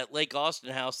rent out that Lake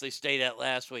Austin house they stayed at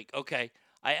last week. Okay.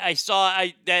 I saw,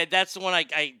 that's the one,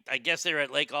 I guess they were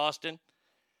at Lake Austin.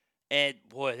 And,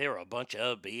 boy, there were a bunch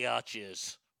of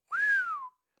biatches.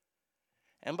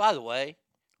 And by the way,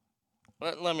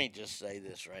 let me just say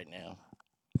this right now.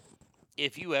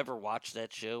 If you ever watch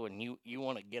that show and you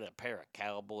want to get a pair of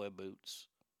cowboy boots,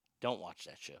 don't watch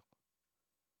that show.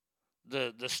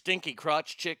 The stinky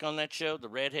crotch chick on that show, the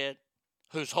redhead,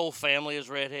 whose whole family is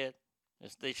redhead,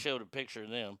 they showed a picture of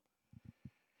them.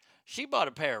 She bought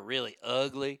a pair of really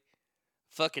ugly,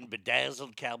 fucking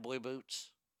bedazzled cowboy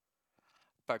boots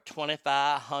for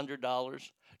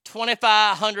 $2,500.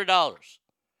 $2,500.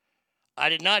 I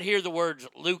did not hear the words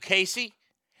Lou Casey,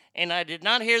 and I did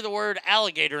not hear the word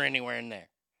alligator anywhere in there.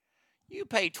 You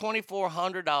pay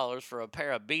 $2,400 for a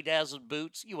pair of bedazzled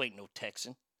boots, you ain't no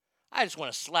Texan. I just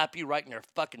want to slap you right in your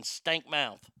fucking stank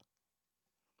mouth.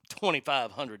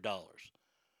 $2,500.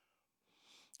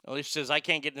 Alicia says, I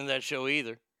can't get into that show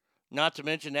either. Not to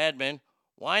mention admin.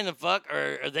 Why in the fuck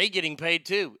are they getting paid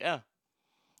too? Yeah.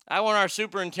 I want our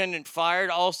superintendent fired,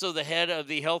 also the head of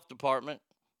the health department.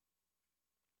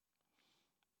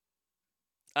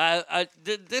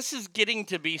 This is getting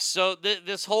to be so,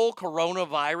 this whole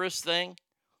coronavirus thing,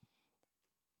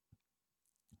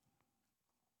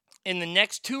 in the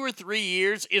next 2 or 3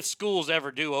 years, if schools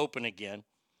ever do open again,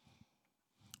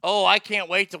 oh, I can't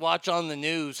wait to watch on the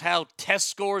news how test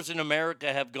scores in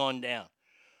America have gone down.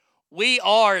 We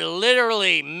are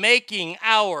literally making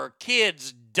our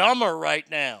kids dumber right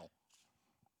now.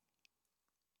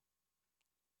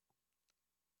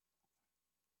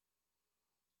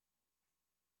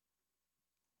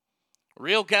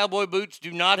 Real cowboy boots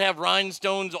do not have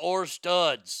rhinestones or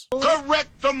studs. Correct,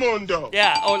 Mundo.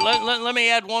 Yeah, oh, let me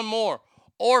add one more.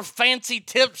 Or fancy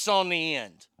tips on the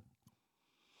end.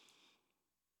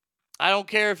 I don't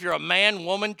care if you're a man,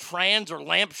 woman, trans, or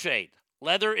lampshade.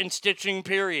 Leather and stitching,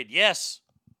 period. Yes.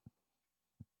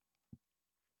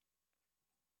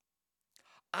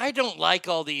 I don't like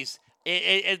all these.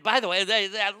 By the way,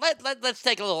 let's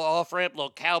take a little off-ramp,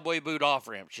 little cowboy boot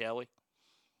off-ramp, shall we?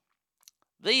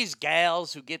 These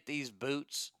gals who get these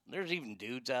boots, there's even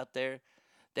dudes out there,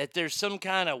 that there's some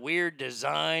kind of weird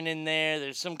design in there.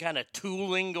 There's some kind of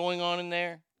tooling going on in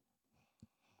there.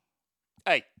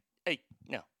 Hey,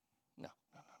 no.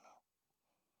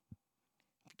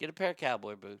 Get a pair of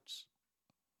cowboy boots.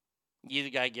 You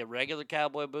either got to get regular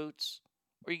cowboy boots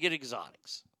or you get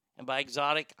exotics. And by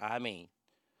exotic, I mean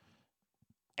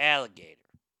alligator,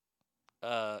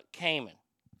 caiman,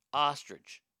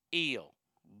 ostrich, eel,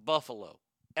 buffalo,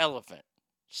 elephant,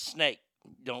 snake.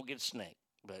 Don't get snake,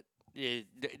 but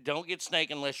don't get snake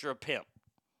unless you're a pimp.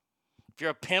 If you're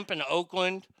a pimp in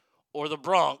Oakland or the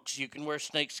Bronx, you can wear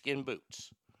snakeskin boots.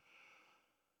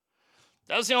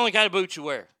 That's the only kind of boots you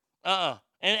wear.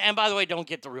 And by the way, don't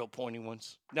get the real pointy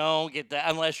ones. Don't get that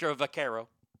unless you're a vaquero.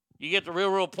 You get the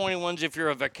real pointy ones if you're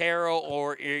a vaquero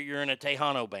or you're in a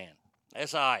Tejano band.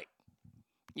 That's all right.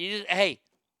 Hey,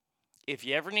 if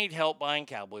you ever need help buying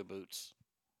cowboy boots,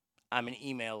 I'm an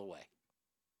email away.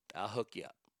 I'll hook you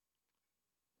up.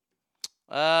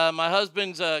 My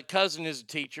husband's cousin is a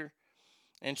teacher,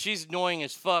 and she's annoying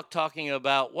as fuck talking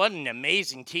about what an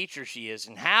amazing teacher she is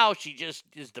and how she just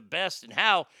is the best and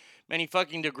how many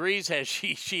fucking degrees has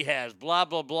she has, blah,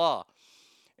 blah, blah.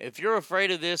 If you're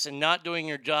afraid of this and not doing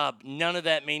your job, none of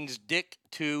that means dick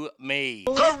to me.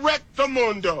 Correct,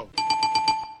 Mundo.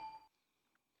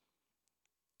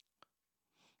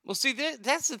 Well, see,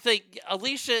 that's the thing.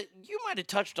 Alicia, you might have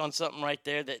touched on something right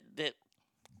there that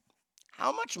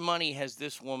how much money has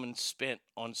this woman spent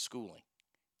on schooling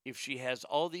if she has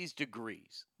all these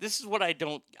degrees? This is what I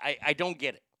don't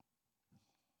get it.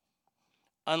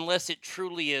 Unless it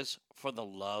truly is for the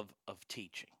love of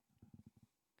teaching.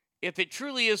 If it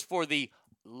truly is for the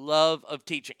love of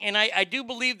teaching, and I do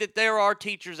believe that there are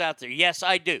teachers out there. Yes,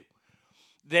 I do.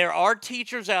 There are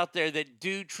teachers out there that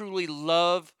do truly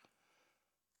love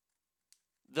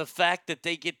the fact that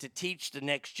they get to teach the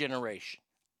next generation.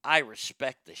 I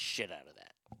respect the shit out of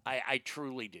that. I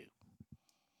truly do.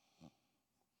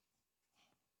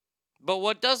 But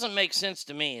what doesn't make sense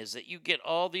to me is that you get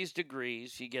all these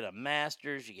degrees, you get a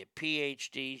master's, you get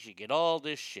PhDs, you get all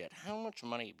this shit. How much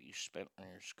money have you spent on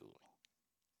your schooling?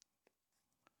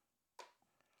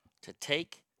 To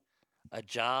take a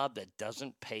job that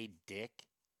doesn't pay dick?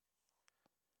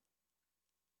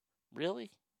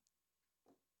 Really?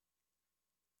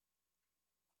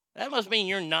 That must mean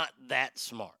you're not that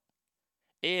smart.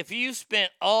 If you spent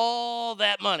all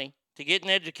that money to get an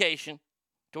education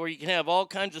to where you can have all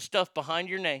kinds of stuff behind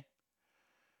your name,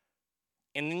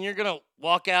 and then you're going to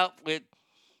walk out with,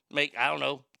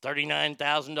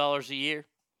 $39,000 a year.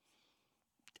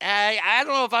 I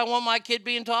don't know if I want my kid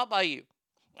being taught by you.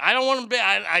 I don't want to be,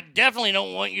 I definitely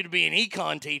don't want you to be an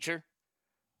econ teacher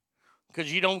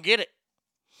because you don't get it.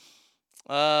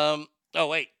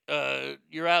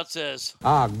 You're out says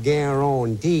I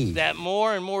guarantee. that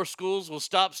more and more schools will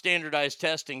stop standardized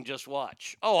testing. Just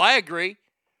watch. Oh, I agree,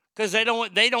 because they don't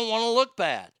want to look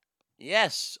bad.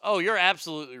 Yes. Oh, you're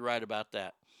absolutely right about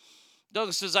that.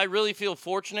 Douglas says, I really feel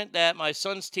fortunate that my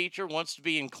son's teacher wants to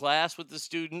be in class with the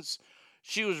students.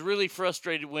 She was really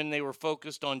frustrated when they were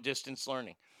focused on distance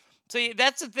learning. See,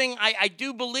 that's the thing. I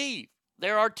do believe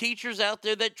there are teachers out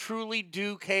there that truly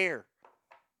do care.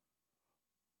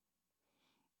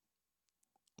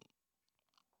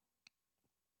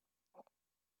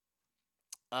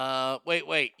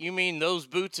 Wait. You mean those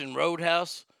boots in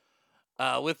Roadhouse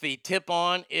with the tip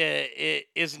on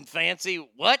isn't fancy?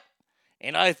 What?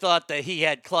 And I thought that he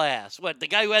had class. What, the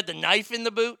guy who had the knife in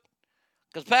the boot?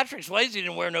 Because Patrick Swayze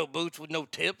didn't wear no boots with no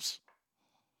tips.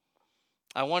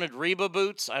 I wanted Reba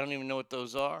boots. I don't even know what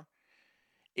those are.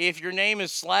 If your name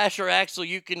is Slash or Axel,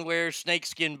 you can wear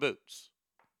snakeskin boots.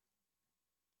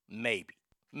 Maybe.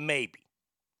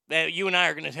 You and I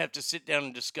are going to have to sit down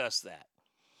and discuss that.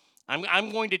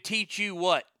 I'm going to teach you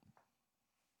what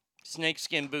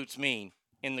snakeskin boots mean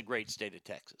in the great state of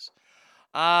Texas.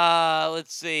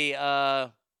 Let's see.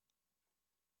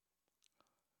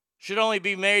 Should only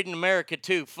be made in America,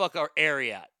 too. Fuck our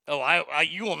Ariat. Oh,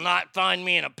 you will not find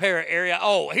me in a pair of Ariat.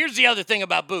 Oh, here's the other thing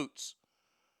about boots.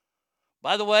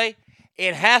 By the way,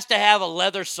 it has to have a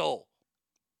leather sole.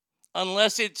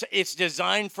 Unless it's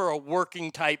designed for a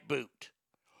working type boot.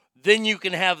 Then you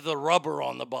can have the rubber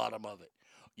on the bottom of it.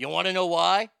 You want to know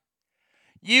why?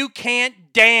 You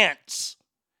can't dance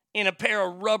in a pair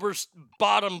of rubber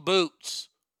bottom boots.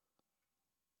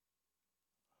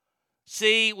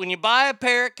 See, when you buy a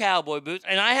pair of cowboy boots,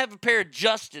 and I have a pair of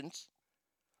Justins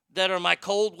that are my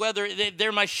cold weather,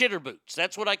 they're my shitter boots.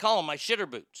 That's what I call them, my shitter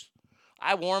boots.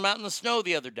 I wore them out in the snow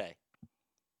the other day.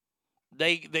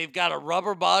 They've got a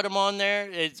rubber bottom on there.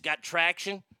 It's got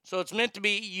traction, so it's meant to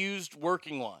be used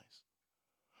working-wise.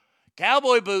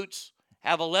 Cowboy boots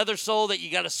have a leather sole that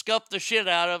you got to scuff the shit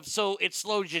out of so it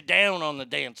slows you down on the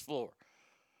dance floor.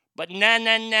 But nah.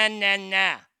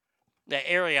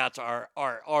 The Ariats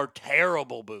are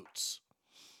terrible boots.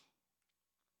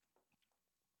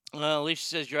 Alicia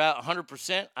says you're out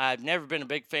 100%. I've never been a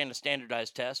big fan of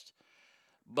standardized tests.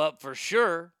 But for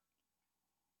sure,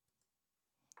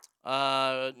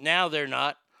 now they're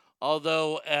not.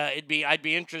 Although I'd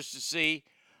be interested to see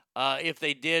if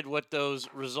they did what those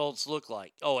results look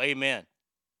like. Oh, amen.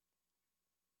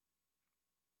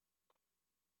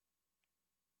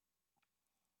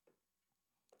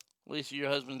 Lisa, your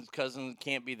husband's cousin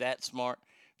can't be that smart.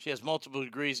 She has multiple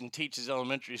degrees and teaches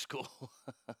elementary school.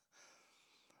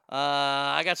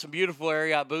 I got some beautiful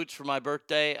Ariat boots for my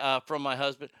birthday from my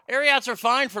husband. Ariats are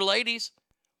fine for ladies.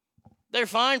 They're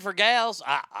fine for gals.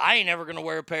 I ain't never going to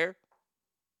wear a pair.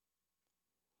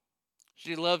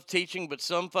 She loves teaching, but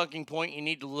some fucking point you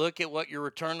need to look at what your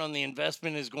return on the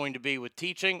investment is going to be with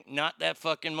teaching. Not that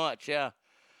fucking much, yeah.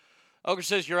 Ogre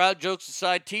says, you're out, jokes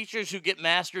aside. Teachers who get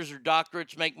masters or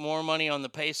doctorates make more money on the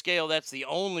pay scale. That's the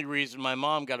only reason my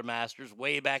mom got a master's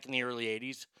way back in the early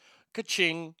 80s.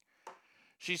 Ka-ching.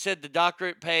 She said the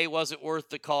doctorate pay wasn't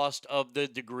worth the cost of the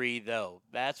degree, though.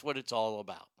 That's what it's all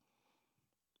about.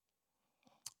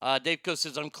 Dave Co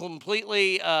says, I'm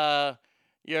completely,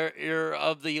 you're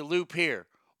of the loop here.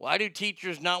 Why do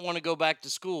teachers not want to go back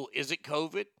to school? Is it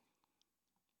COVID?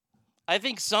 I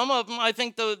think some of them, I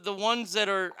think the ones that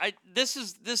are, this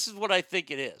is what I think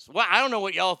it is. Well, I don't know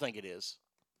what y'all think it is.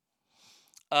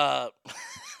 I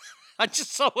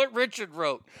just saw what Richard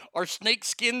wrote. Are snake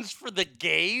skins for the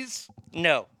gays?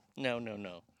 No.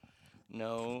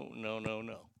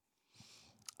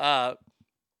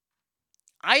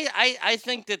 I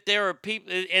think that there are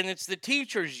people, and it's the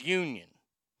teachers' union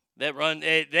that run,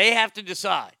 they have to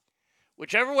decide.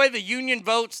 Whichever way the union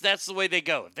votes, that's the way they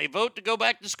go. If they vote to go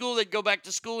back to school, they'd go back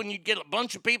to school, and you'd get a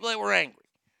bunch of people that were angry.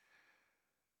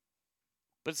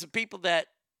 But it's the people that,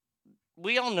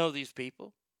 we all know these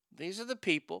people. These are the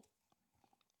people.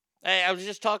 Hey, I was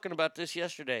just talking about this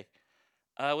yesterday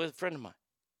with a friend of mine.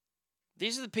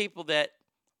 These are the people that,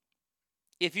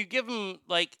 if you give them,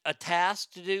 like, a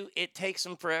task to do, it takes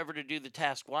them forever to do the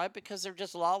task. Why? Because they're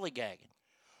just lollygagging.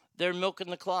 They're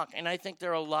milking the clock. And I think there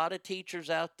are a lot of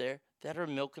teachers out there that are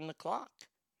milking the clock.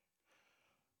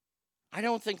 I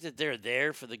don't think that they're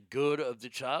there for the good of the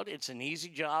child. It's an easy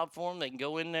job for them. They can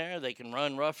go in there, they can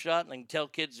run roughshod, and they can tell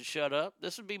kids to shut up.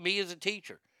 This would be me as a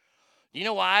teacher. You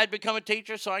know why I'd become a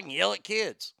teacher? So I can yell at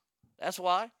kids. That's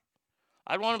why.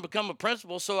 I'd want to become a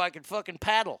principal so I could fucking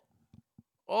paddle.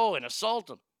 Oh, and assault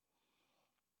them.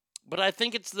 But I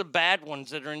think it's the bad ones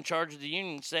that are in charge of the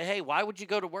union. Say, hey, why would you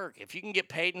go to work? If you can get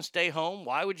paid and stay home,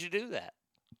 why would you do that?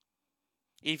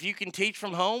 If you can teach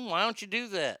from home, why don't you do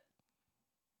that?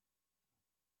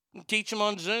 Teach them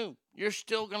on Zoom. You're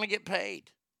still going to get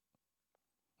paid.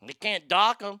 They can't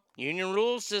dock them. Union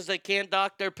rules says they can't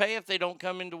dock their pay if they don't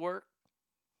come into work.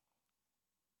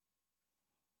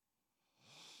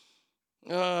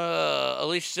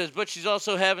 Alicia says, but she's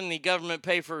also having the government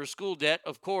pay for her school debt,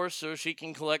 of course, so she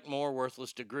can collect more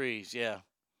worthless degrees. Yeah.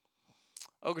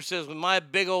 Ogre says, with my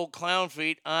big old clown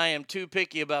feet, I am too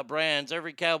picky about brands.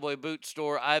 Every cowboy boot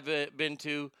store I've been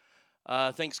to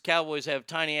thinks cowboys have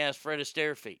tiny-ass Fred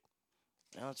Astaire feet.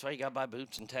 Well, that's why you got to buy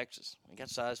boots in Texas. We got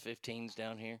size 15s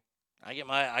down here. I get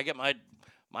my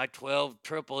 12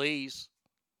 triple E's.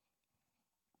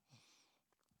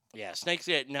 Yeah, snakes,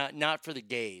 not for the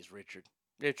gays, Richard.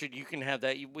 Richard, you can have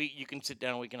that. You can sit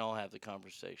down. We can all have the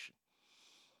conversation.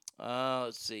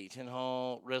 Let's see. Tin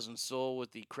Hall, Resin Soul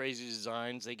with the crazy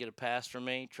designs. They get a pass from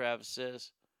me, Travis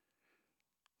says.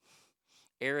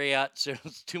 Ariat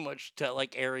sounds too much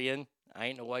like Aryan. I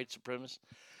ain't no white supremacist.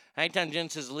 Hangtown Jen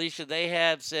says, Alicia, they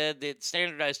have said that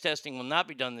standardized testing will not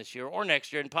be done this year or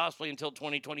next year and possibly until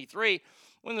 2023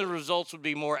 when the results would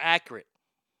be more accurate.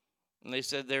 And they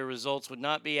said their results would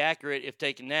not be accurate if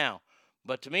taken now.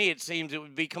 But to me, it seems it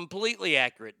would be completely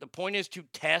accurate. The point is to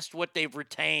test what they've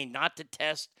retained, not to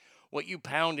test what you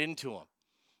pound into them.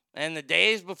 And the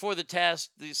days before the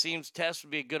test, it seems tests would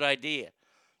be a good idea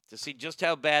to see just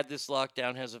how bad this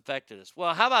lockdown has affected us.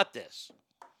 Well, how about this?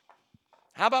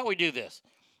 How about we do this?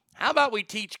 How about we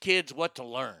teach kids what to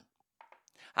learn?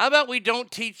 How about we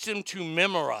don't teach them to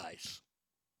memorize?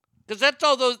 Because that's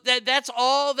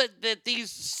all that these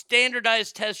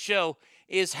standardized tests show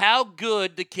is how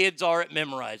good the kids are at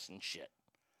memorizing shit.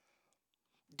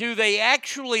 Do they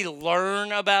actually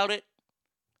learn about it?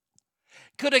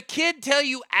 Could a kid tell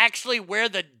you actually where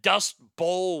the Dust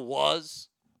Bowl was?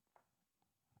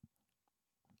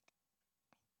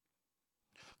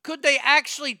 Could they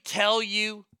actually tell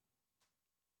you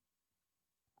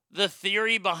the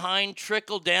theory behind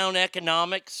trickle-down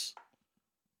economics?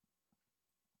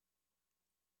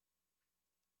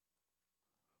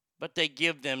 But they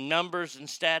give them numbers and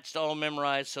stats to all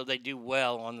memorize so they do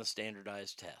well on the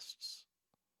standardized tests.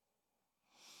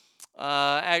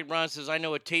 Agbron says, I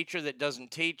know a teacher that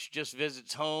doesn't teach, just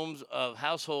visits homes of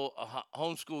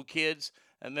homeschool kids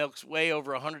and milks way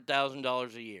over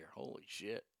 $100,000 a year. Holy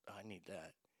shit, I need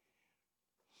that.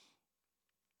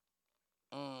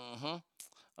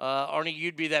 Arnie,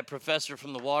 you'd be that professor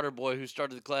from The Water Boy who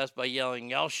started the class by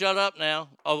yelling, y'all shut up now.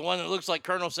 Oh, the one that looks like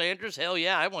Colonel Sanders? Hell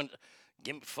yeah, I want...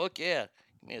 Fuck yeah.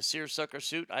 Give me a seersucker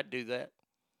suit. I'd do that.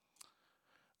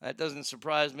 That doesn't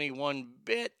surprise me one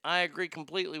bit. I agree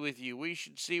completely with you. We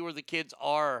should see where the kids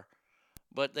are,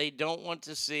 but they don't want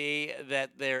to see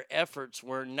that their efforts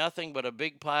were nothing but a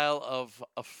big pile of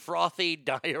frothy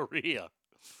diarrhea.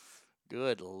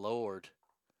 Good Lord.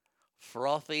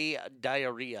 Frothy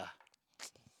diarrhea.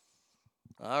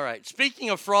 All right. Speaking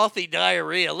of frothy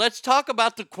diarrhea, let's talk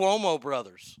about the Cuomo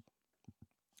brothers.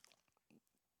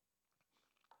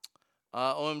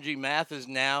 OMG, math is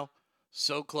now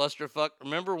so clusterfuck.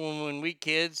 Remember when we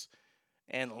kids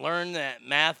and learned that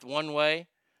math one way,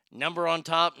 number on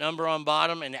top, number on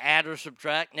bottom, and add or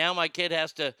subtract? Now my kid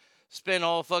has to spend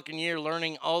all fucking year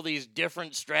learning all these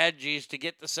different strategies to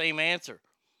get the same answer.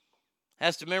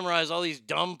 Has to memorize all these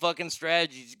dumb fucking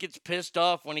strategies. Gets pissed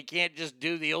off when he can't just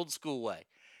do the old school way.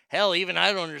 Hell, even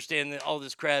I don't understand all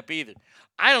this crap either.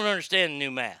 I don't understand the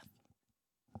new math.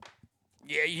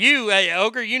 Yeah,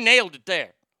 Ogre, you nailed it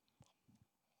there.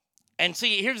 And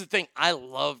see, here's the thing. I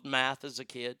loved math as a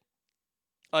kid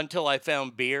until I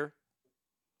found beer.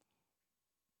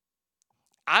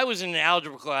 I was in an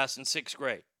algebra class in 6th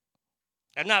grade.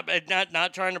 I'm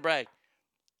not trying to brag.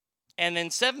 And then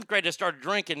 7th grade, I started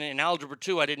drinking. In Algebra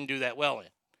 2, I didn't do that well in.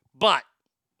 But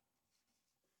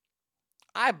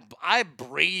I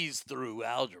breezed through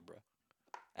algebra.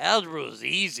 Algebra was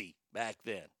easy back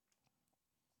then.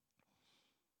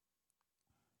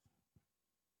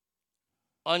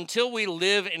 Until we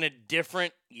live in a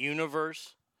different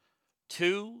universe,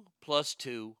 2 plus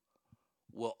 2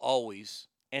 will always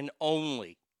and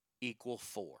only equal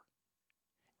 4.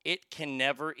 It can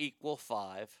never equal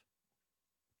 5.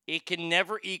 It can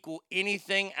never equal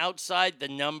anything outside the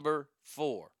number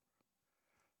 4.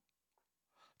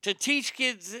 To teach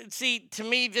kids, see, to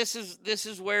me, this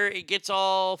is where it gets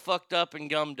all fucked up and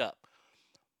gummed up.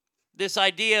 This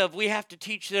idea of we have to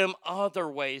teach them other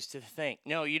ways to think.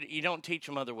 No, you don't teach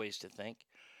them other ways to think.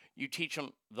 You teach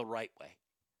them the right way.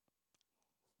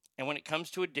 And when it comes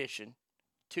to addition,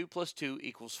 2 plus 2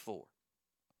 equals 4.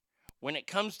 When it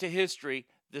comes to history,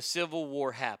 the Civil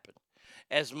War happened.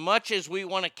 As much as we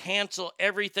want to cancel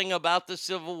everything about the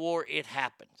Civil War, it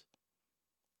happened.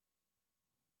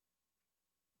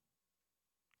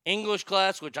 English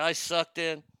class, which I sucked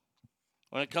in,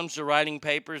 when it comes to writing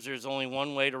papers, there's only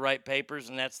one way to write papers,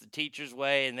 and that's the teacher's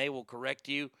way, and they will correct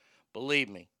you. Believe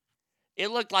me.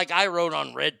 It looked like I wrote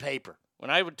on red paper. When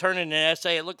I would turn in an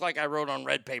essay, it looked like I wrote on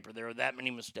red paper. There were that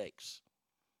many mistakes.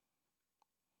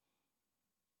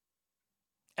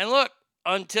 And look,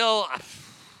 until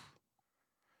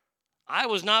I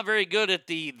was not very good at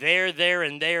the there,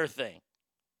 and there thing.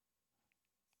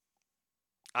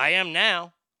 I am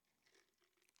now.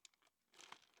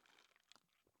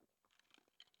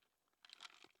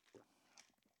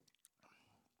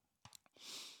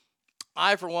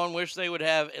 I, for one, wish they would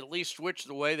have at least switched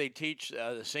the way they teach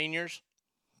the seniors.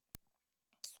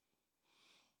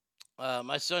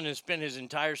 My son has spent his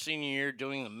entire senior year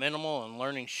doing the minimal and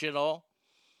learning shit all.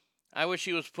 I wish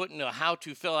he was put into a how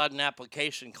to fill out an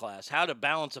application class, how to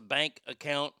balance a bank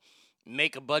account,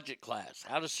 make a budget class,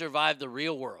 how to survive the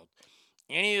real world.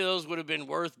 Any of those would have been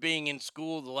worth being in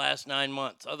school the last 9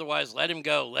 months. Otherwise, let him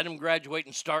go. Let him graduate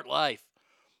and start life.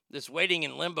 This waiting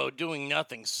in limbo doing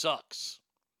nothing sucks.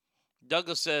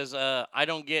 Douglas says, I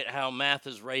don't get how math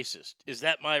is racist. Is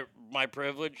that my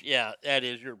privilege? Yeah, that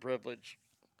is your privilege.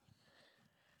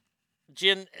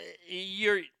 Jen,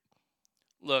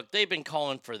 look, they've been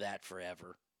calling for that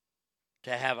forever.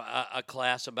 To have a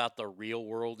class about the real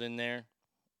world in there.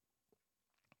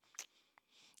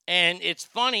 And it's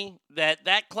funny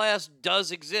that class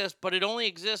does exist, but it only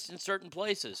exists in certain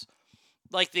places.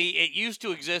 Like it used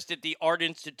to exist at the Art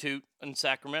Institute in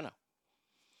Sacramento.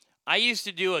 I used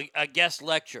to do a guest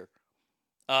lecture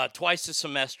twice a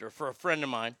semester for a friend of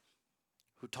mine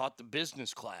who taught the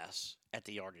business class at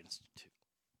the Art Institute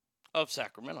of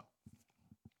Sacramento.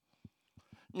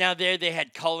 Now, there they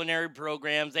had culinary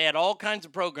programs. They had all kinds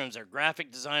of programs there,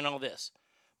 graphic design, all this.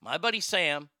 My buddy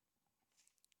Sam,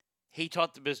 he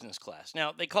taught the business class.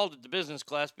 Now, they called it the business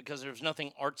class because there was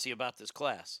nothing artsy about this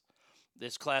class.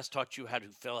 This class taught you how to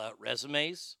fill out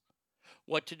resumes,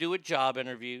 what to do at job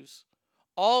interviews,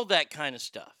 all that kind of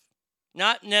stuff.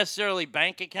 Not necessarily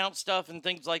bank account stuff and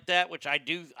things like that, which I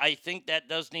think that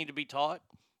does need to be taught.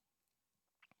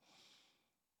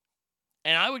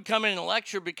 And I would come in and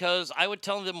lecture because I would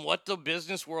tell them what the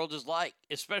business world is like,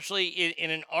 especially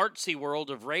in an artsy world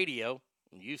of radio,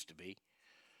 it used to be,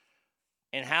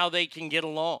 and how they can get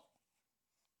along.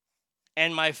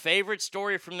 And my favorite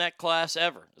story from that class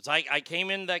ever is I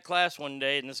came into that class one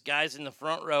day, and this guy's in the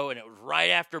front row, and it was right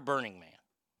after Burning Man.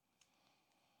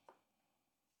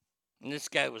 And this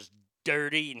guy was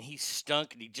dirty, and he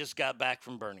stunk, and he just got back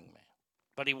from Burning Man.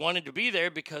 But he wanted to be there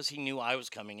because he knew I was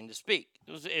coming in to speak.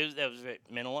 That was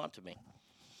meant a lot to me.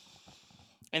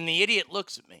 And the idiot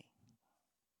looks at me.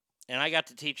 And I got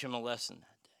to teach him a lesson that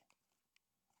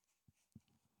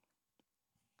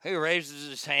day. He raises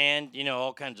his hand.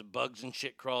 All kinds of bugs and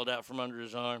shit crawled out from under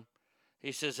his arm.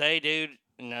 He says, "Hey, dude."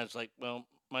 And I was like, "Well,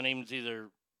 my name's either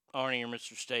Arnie or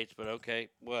Mr. States, but okay,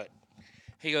 what?"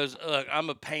 He goes, "Look, I'm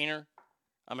a painter.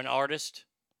 I'm an artist.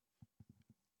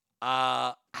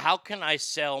 How can I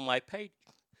sell my painting?"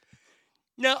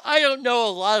 Now, I don't know a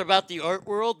lot about the art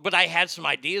world, but I had some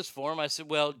ideas for him. I said,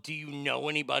 "Well, do you know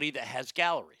anybody that has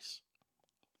galleries?"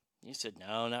 He said,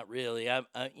 "No, not really. I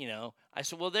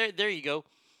said, "Well, there you go.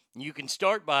 You can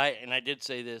start by," and I did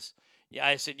say this. Yeah,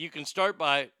 I said, "You can start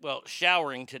by,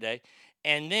 showering today,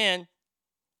 and then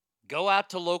go out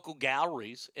to local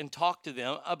galleries and talk to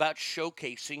them about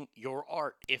showcasing your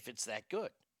art if it's that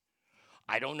good.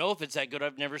 I don't know if it's that good.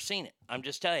 I've never seen it. I'm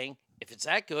just saying, if it's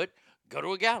that good, go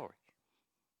to a gallery."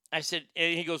 I said,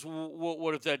 and he goes, "Well,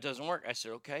 what if that doesn't work?" I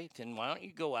said, "Okay, then why don't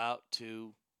you go out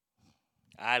to,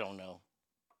 I don't know.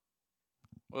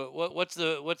 What's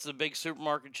the big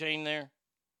supermarket chain there?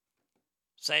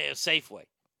 Say Safeway."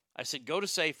 I said, "Go to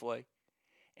Safeway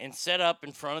and set up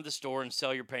in front of the store and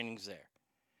sell your paintings there."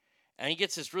 And he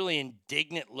gets this really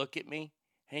indignant look at me,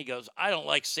 and he goes, "I don't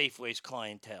like Safeway's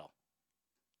clientele."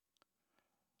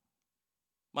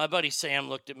 My buddy Sam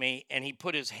looked at me, and he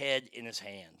put his head in his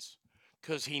hands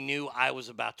because he knew I was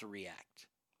about to react.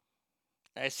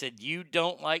 I said, "You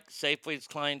don't like Safeway's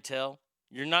clientele?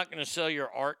 You're not going to sell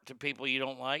your art to people you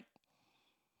don't like?"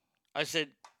 I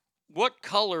said, "What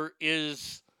color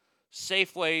is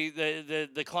Safeway,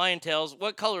 the clientele's,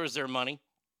 what color is their money?"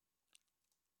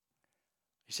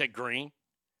 He said, "Green."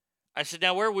 I said,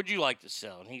 "Now, where would you like to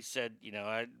sell?" And he said,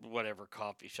 whatever,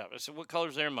 coffee shop. I said, "What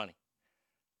color's their money?"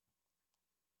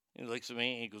 He looks at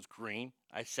me and he goes, "Green."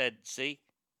 I said, "See,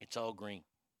 it's all green.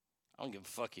 I don't give a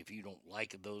fuck if you don't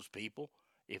like those people.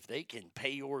 If they can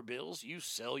pay your bills, you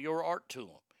sell your art to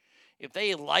them. If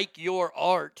they like your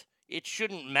art, it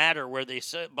shouldn't matter where they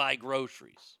buy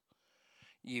groceries.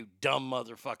 You dumb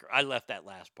motherfucker. I left that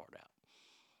last part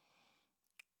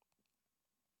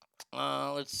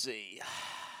out. Let's see.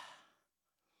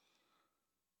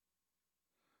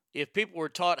 If people were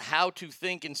taught how to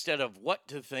think instead of what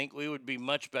to think, we would be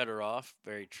much better off.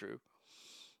 Very true.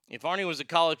 If Arnie was a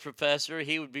college professor,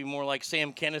 he would be more like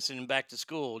Sam Kinison in Back to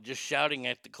School, just shouting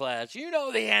at the class, "You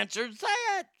know the answer. Say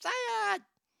it. Say it."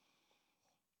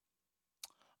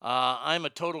 I'm a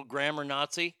total grammar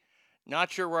Nazi.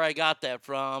 Not sure where I got that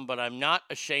from, but I'm not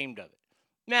ashamed of it.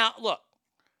 Now, look.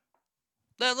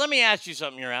 Let me ask you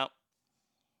something, you're out.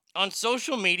 On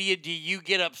social media, do you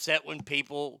get upset when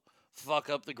people fuck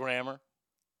up the grammar?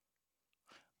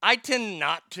 I tend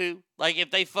not to. Like, if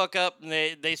they fuck up and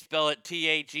they spell it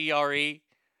T-H-E-R-E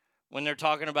when they're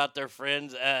talking about their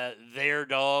friends, their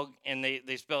dog, and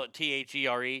they spell it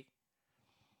T-H-E-R-E.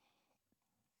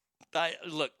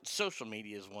 Look, social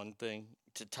media is one thing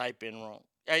to type in wrong.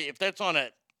 If that's on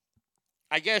it,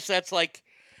 I guess that's like,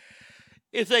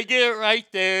 if they get it right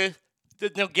there,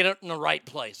 then they'll get it in the right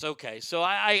place. Okay, so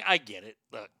I get it.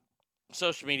 Look.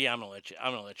 Social media, I'm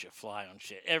gonna let you fly on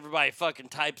shit. Everybody fucking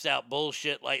types out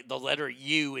bullshit like the letter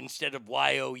U instead of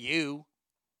Y-O-U.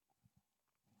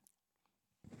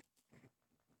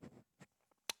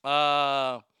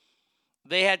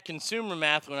 They had consumer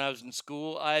math when I was in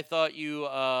school. I thought you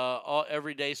all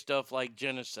everyday stuff like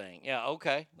Jen is saying. Yeah,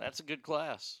 okay, that's a good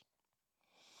class.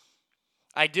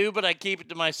 I do, but I keep it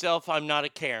to myself. I'm not a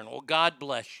Karen. Well, God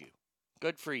bless you.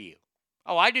 Good for you.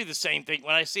 Oh, I do the same thing.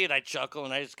 When I see it, I chuckle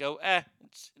and I just go,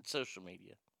 it's social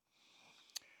media.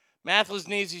 Math was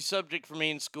an easy subject for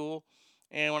me in school.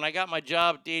 And when I got my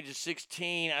job at the age of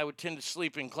 16, I would tend to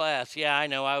sleep in class. Yeah, I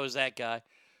know, I was that guy.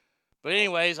 But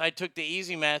anyways, I took the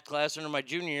easy math class under my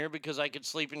junior year because I could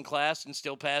sleep in class and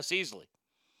still pass easily.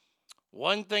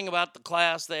 One thing about the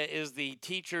class that is the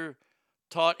teacher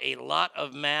taught a lot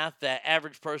of math that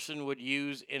average person would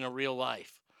use in a real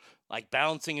life, like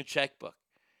balancing a checkbook.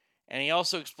 And he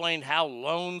also explained how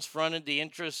loans fronted the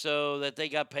interest so that they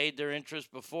got paid their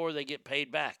interest before they get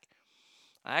paid back.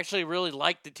 I actually really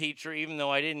liked the teacher, even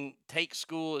though I didn't take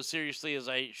school as seriously as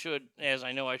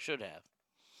I know I should have.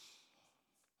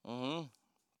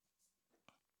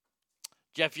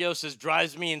 Jeff Yo says,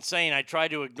 drives me insane. I try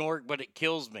to ignore it, but it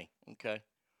kills me. Okay.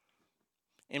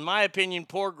 In my opinion,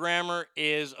 poor grammar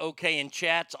is okay in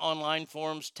chats, online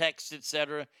forums, texts,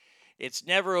 etc. It's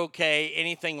never okay.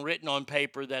 Anything written on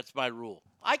paper, that's my rule.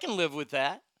 I can live with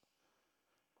that.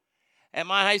 At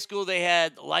my high school, they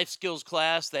had life skills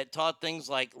class that taught things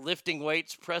like lifting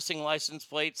weights, pressing license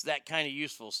plates, that kind of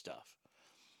useful stuff.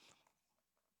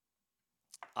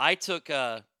 I took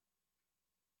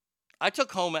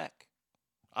home ec.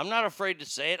 I'm not afraid to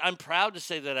say it. I'm proud to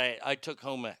say that I took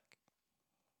home ec.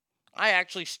 I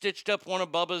actually stitched up one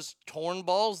of Bubba's torn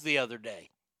balls the other day.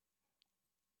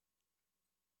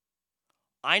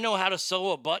 I know how to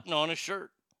sew a button on a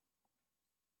shirt.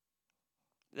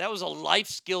 That was a life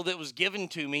skill that was given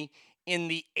to me in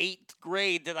the 8th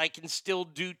grade that I can still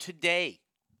do today.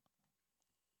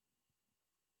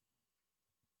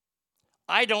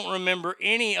 I don't remember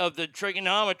any of the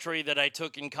trigonometry that I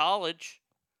took in college.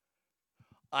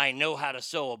 I know how to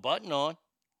sew a button on.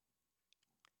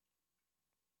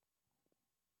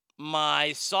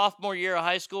 My sophomore year of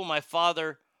high school, my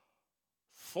father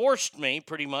forced me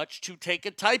pretty much to take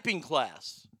a typing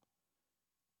class.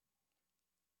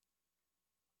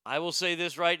 I will say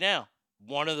this right now.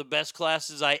 One of the best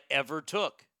classes I ever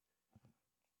took.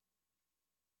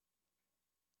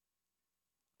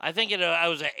 I think I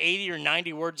was at 80 or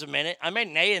 90 words a minute. I made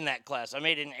an A in that class. I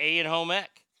made an A in home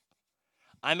ec.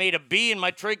 I made a B in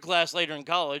my trig class later in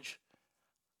college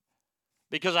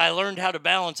because I learned how to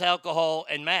balance alcohol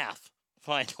and math,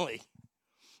 finally.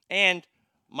 And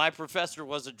my professor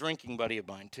was a drinking buddy of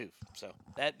mine, too. So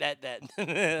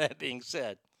that being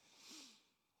said,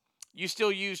 you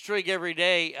still use trig every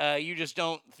day. You just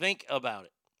don't think about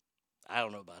it. I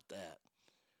don't know about that.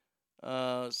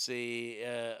 Let's see.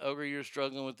 Ogre, you're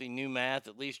struggling with the new math.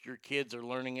 At least your kids are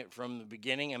learning it from the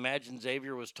beginning. Imagine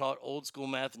Xavier was taught old school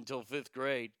math until 5th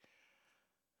grade.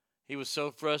 He was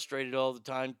so frustrated all the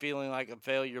time, feeling like a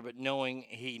failure, but knowing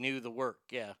he knew the work.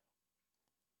 Yeah.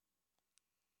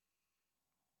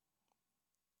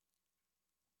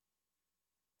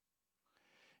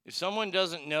 If someone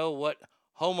doesn't know what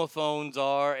homophones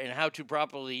are and how to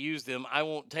properly use them, I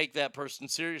won't take that person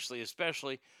seriously,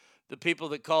 especially the people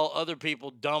that call other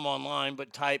people dumb online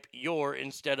but type your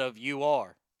instead of you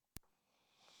are.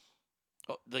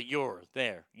 Oh, the your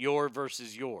there. Your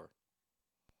versus your.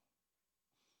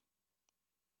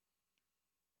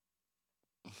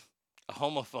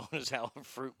 homophone is how a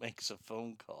fruit makes a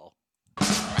phone call.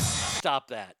 Stop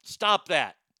that. Stop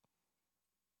that.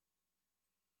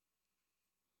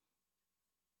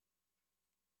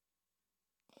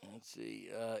 Let's see.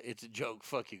 It's a joke.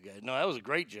 Fuck you guys. No, that was a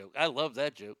great joke. I love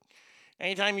that joke.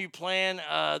 Anytime you plan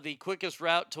the quickest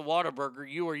route to Whataburger,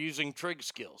 you are using trig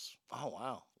skills. Oh,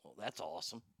 wow. Well, that's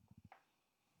awesome.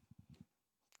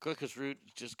 Quickest route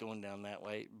is just going down that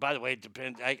way. By the way, it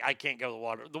depends. I can't go to the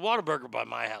Water. The Whataburger by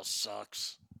my house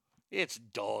sucks. It's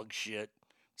dog shit.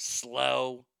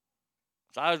 Slow.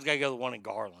 So I always got to go to the one in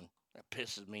Garland. That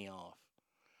pisses me off.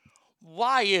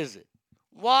 Why is it?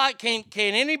 Why can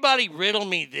anybody riddle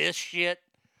me this shit?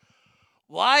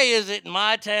 Why is it in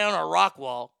my town or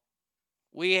Rockwall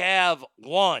we have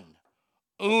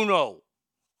uno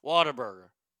Whataburger?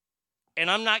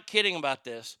 And I'm not kidding about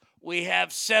this. We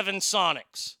have 7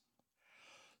 Sonics.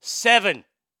 7.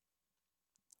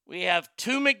 We have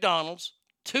 2 McDonald's,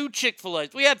 2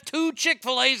 Chick-fil-A's. We have 2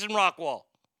 Chick-fil-A's in Rockwall.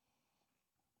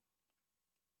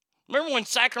 Remember when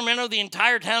Sacramento, the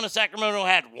entire town of Sacramento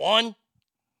had 1?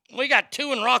 We got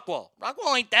 2 in Rockwall.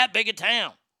 Rockwall ain't that big a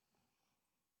town.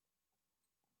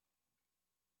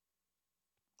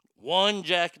 1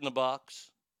 Jack in the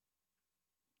Box.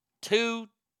 2,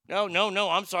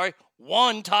 I'm sorry.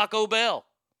 1 Taco Bell.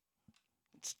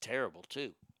 It's terrible,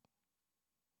 too.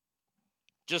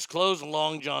 Just closed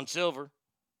Long John Silver.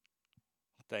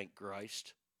 Thank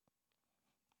Christ.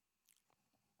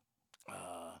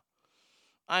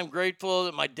 I'm grateful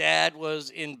that my dad was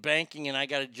in banking and I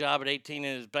got a job at 18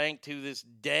 in his bank to this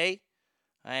day.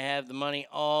 I have the money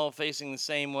all facing the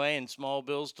same way, in small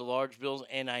bills to large bills,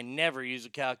 and I never use a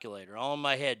calculator. All in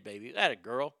my head, baby. That a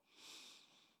girl.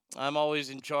 I'm always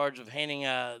in charge of handing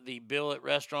the bill at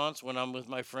restaurants when I'm with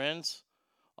my friends.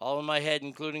 All in my head,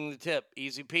 including the tip.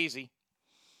 Easy peasy.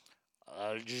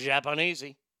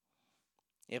 Japanesey.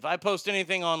 If I post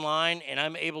anything online and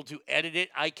I'm able to edit it,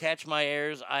 I catch my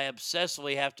errors. I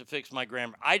obsessively have to fix my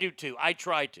grammar. I do too. I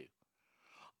try to.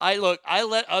 I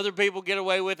let other people get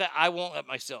away with it. I won't let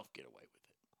myself get away with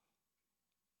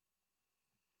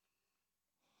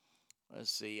it.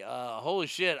 Let's see. Holy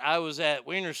shit. I was at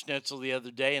Wiener Schnitzel the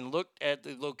other day and looked at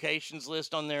the locations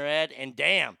list on their ad, and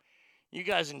damn, you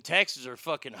guys in Texas are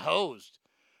fucking hosed.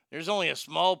 There's only a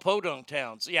small podunk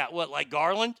town. So yeah, what, like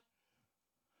Garland?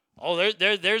 Oh,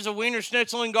 there's a Wiener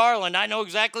Schnitzel in Garland. I know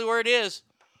exactly where it is.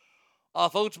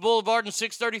 Off Oates Boulevard and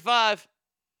 635.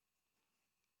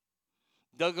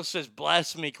 Douglas says,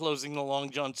 blasphemy closing the Long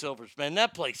John Silver's. Man,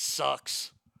 that place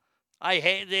sucks. I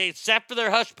hate it, except for their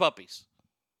hush puppies.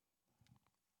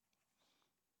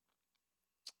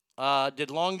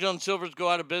 Did Long John Silver's go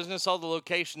out of business? All the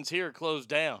locations here are closed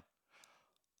down.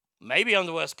 Maybe on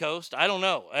the West Coast. I don't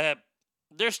know.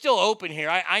 They're still open here.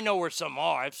 I know where some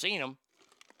are. I've seen them.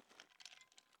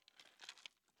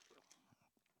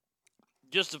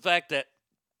 Just the fact that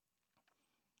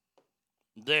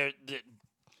there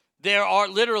are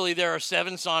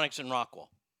 7 Sonics in Rockwall.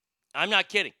 I'm not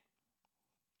kidding.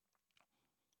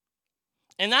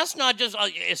 And that's not just,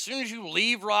 as soon as you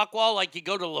leave Rockwall, like you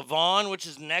go to Lavon, which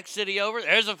is the next city over,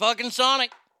 there's a fucking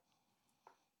Sonic.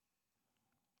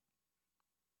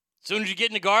 As soon as you get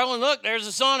into Garland, look, there's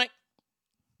a Sonic.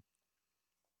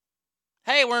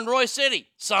 Hey, we're in Roy City.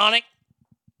 Sonic.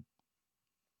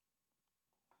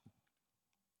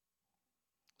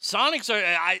 Sonics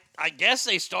are, I guess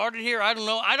they started here. I don't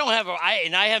know.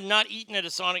 I have not eaten at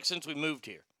a Sonic since we moved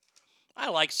here. I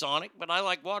like Sonic, but I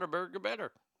like Whataburger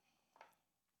better.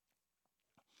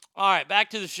 All right, back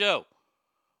to the show.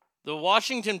 The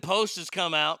Washington Post has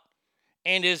come out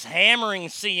and is hammering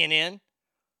CNN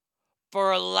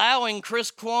for allowing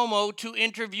Chris Cuomo to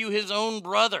interview his own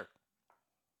brother.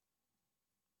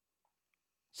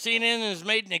 CNN has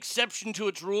made an exception to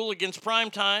its rule against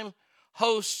primetime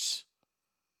hosts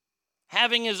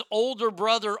having his older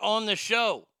brother on the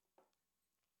show.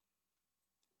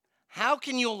 How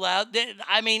can you allow that?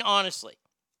 I mean, honestly,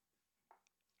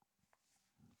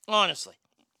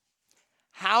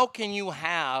 how can you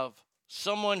have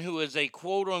someone who is a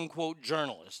quote-unquote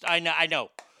journalist? I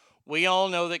know. We all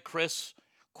know that Chris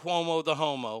Cuomo the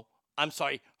homo,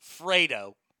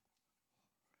 Fredo.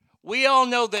 We all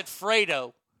know that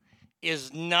Fredo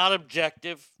is not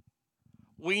objective.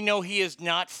 We know he is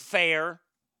not fair.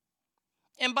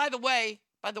 And by the way,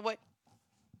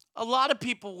 a lot of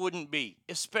people wouldn't be,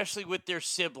 especially with their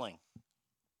sibling.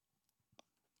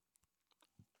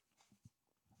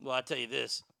 Well, I'll tell you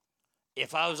this.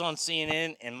 If I was on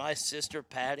CNN and my sister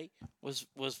Patty was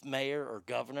mayor or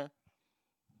governor,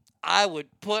 I would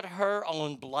put her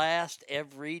on blast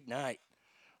every night.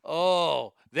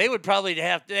 Oh, they would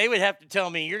have to tell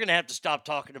me, you're going to have to stop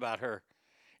talking about her.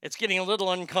 It's getting a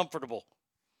little uncomfortable.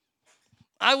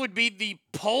 I would be the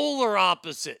polar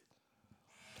opposite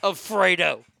of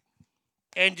Fredo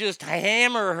and just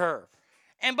hammer her.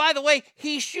 And by the way,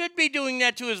 he should be doing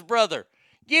that to his brother.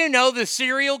 You know, the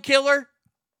serial killer.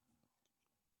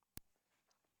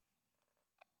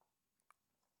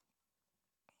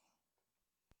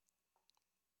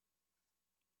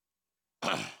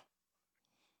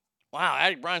 Wow,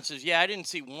 Addie Bryan says, yeah, I didn't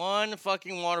see one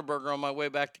fucking Whataburger on my way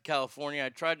back to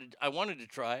California. I wanted to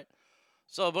try it.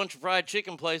 Saw a bunch of fried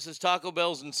chicken places, Taco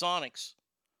Bells, and Sonics.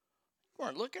 You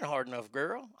weren't looking hard enough,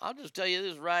 girl. I'll just tell you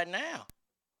this right now.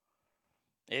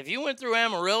 If you went through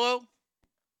Amarillo,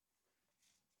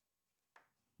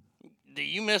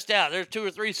 you missed out. There's 2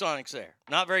 or 3 Sonics there.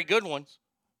 Not very good ones.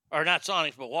 Or not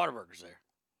Sonics, but Whataburgers there.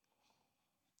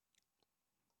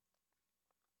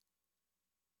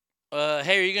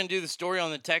 Hey, are you going to do the story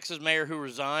on the Texas mayor who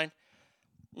resigned?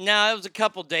 No, it was a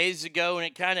couple days ago, and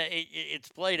it's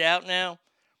played out now.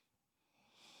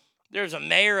 There's a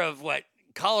mayor of,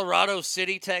 Colorado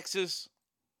City, Texas,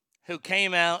 who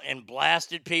came out and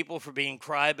blasted people for being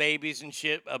crybabies and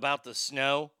shit about the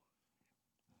snow.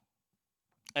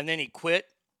 And then he quit.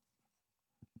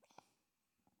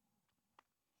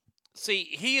 See,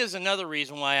 he is another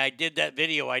reason why I did that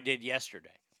video I did yesterday.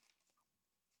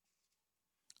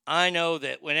 I know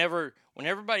that whenever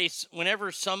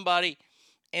somebody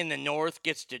in the North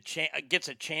gets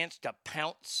a chance to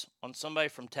pounce on somebody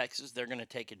from Texas, they're going to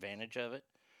take advantage of it.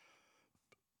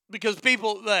 Because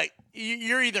people,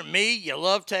 you're either me, you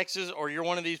love Texas, or you're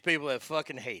one of these people that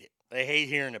fucking hate it. They hate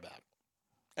hearing about it.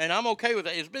 And I'm okay with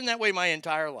it. It's been that way my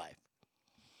entire life.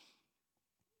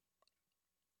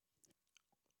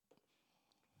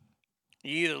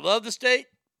 You either love the state,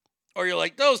 or you're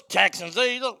like, those Texans,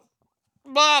 they don't.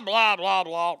 Blah, blah, blah,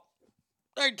 blah.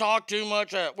 They talk too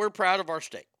much. We're proud of our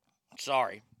state.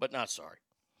 Sorry, but not sorry.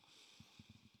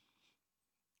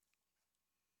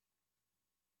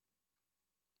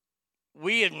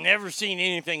 We have never seen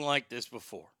anything like this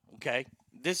before, okay?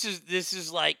 This would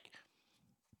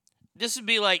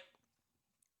be like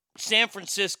San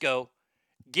Francisco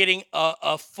getting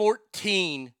a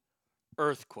 14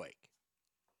 earthquake.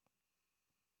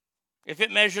 If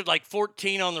it measured like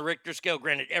 14 on the Richter scale,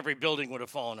 granted, every building would have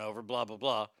fallen over, blah, blah,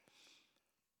 blah.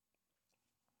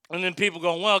 And then people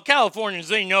going, well, Californians,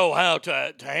 they know how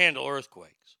to handle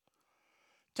earthquakes.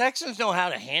 Texans know how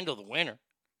to handle the winter.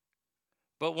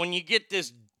 But when you get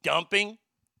this dumping,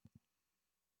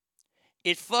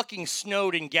 it fucking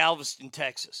snowed in Galveston,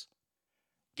 Texas.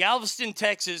 Galveston,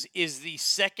 Texas is the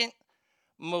second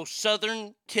most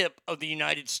southern tip of the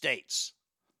United States.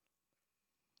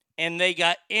 And they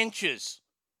got inches,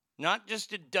 not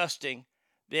just a dusting,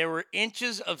 there were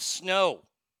inches of snow.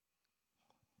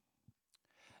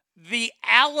 The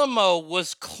Alamo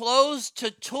was closed to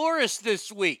tourists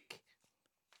this week.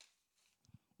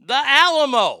 The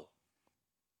Alamo.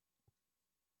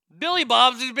 Billy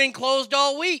Bob's has been closed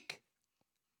all week.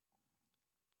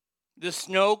 The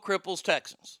snow cripples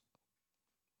Texans.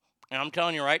 And I'm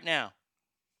telling you right now,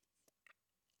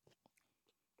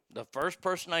 the first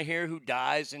person I hear who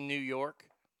dies in New York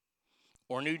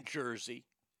or New Jersey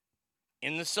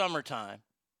in the summertime,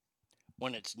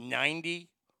 when it's 90,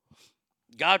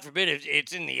 God forbid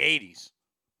it's in the 80s.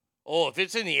 Oh, if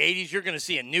it's in the 80s, you're going to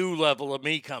see a new level of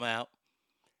me come out.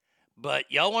 But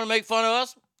y'all want to make fun of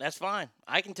us? That's fine.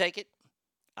 I can take it.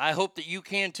 I hope that you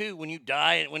can too when you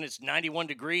die when it's 91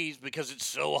 degrees because it's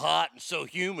so hot and so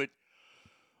humid.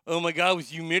 Oh my God, with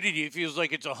humidity, it feels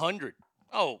like it's 100.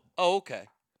 Oh, okay.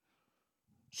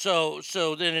 So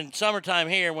then in summertime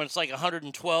here, when it's like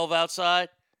 112 outside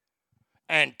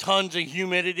and tons of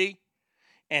humidity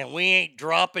and we ain't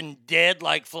dropping dead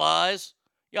like flies,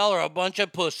 y'all are a bunch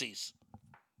of pussies.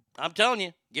 I'm telling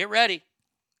you, get ready.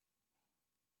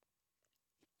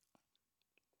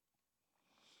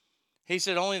 He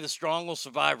said only the strong will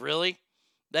survive. Really?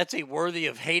 That's a worthy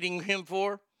of hating him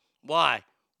for? Why?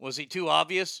 Was he too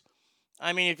obvious?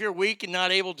 I mean, if you're weak and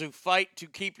not able to fight to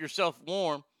keep yourself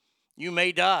warm, you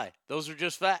may die. Those are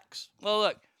just facts. Well,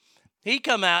 look, he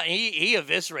come out and he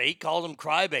eviscerated. He called them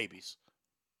crybabies.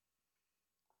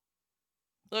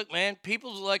 Look, man,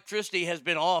 people's electricity has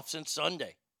been off since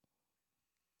Sunday.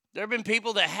 There have been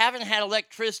people that haven't had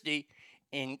electricity,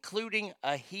 including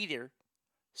a heater,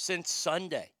 since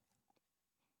Sunday.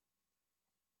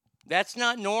 That's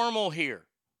not normal here.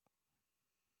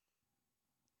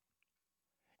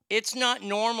 It's not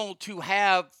normal to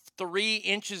have 3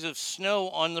 inches of snow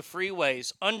on the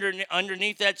freeways.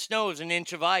 Underneath that snow is an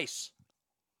inch of ice.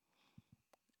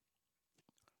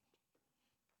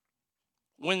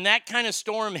 When that kind of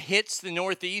storm hits the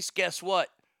Northeast, guess what?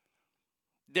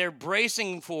 They're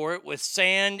bracing for it with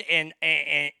sand and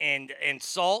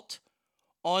salt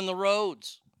on the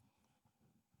roads.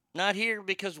 Not here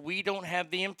because we don't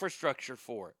have the infrastructure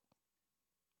for it.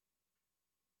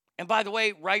 And by the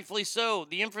way, rightfully so.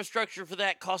 The infrastructure for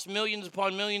that costs millions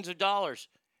upon millions of dollars.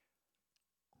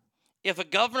 If a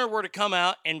governor were to come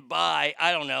out and buy,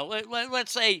 I don't know,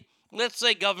 let's say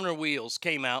Governor Wheels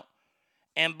came out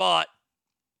and bought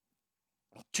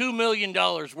 $2 million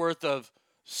worth of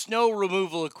snow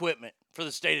removal equipment for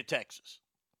the state of Texas.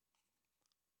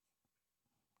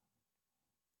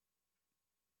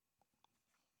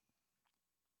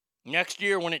 Next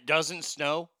year when it doesn't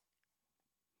snow,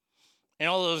 and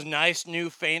all those nice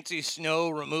new fancy snow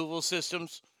removal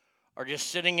systems are just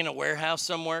sitting in a warehouse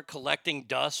somewhere collecting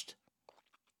dust,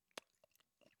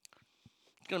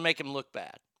 it's going to make him look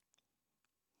bad.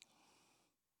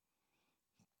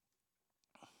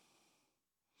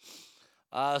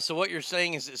 So what you're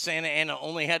saying is that Santa Ana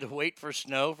only had to wait for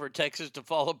snow for Texas to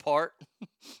fall apart?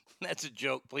 That's a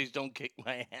joke. Please don't kick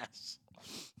my ass.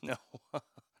 No,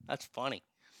 that's funny.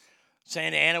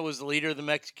 Santa Ana was the leader of the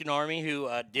Mexican army who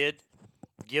did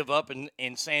give up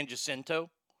in San Jacinto.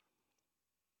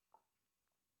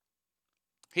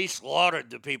 He slaughtered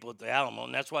the people at the Alamo,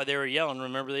 and that's why they were yelling,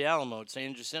 remember the Alamo at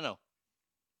San Jacinto.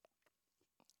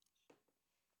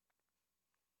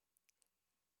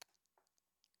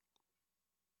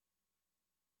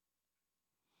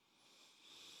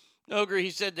 Ogre, he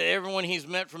said that everyone he's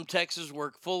met from Texas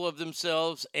were full of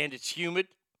themselves and it's humid.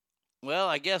 Well,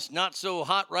 I guess not so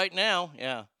hot right now.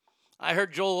 Yeah. I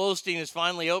heard Joel Osteen is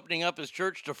finally opening up his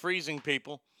church to freezing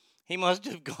people. He must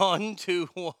have gone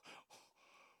to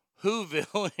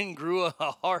Whoville and grew a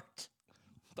heart.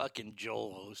 Fucking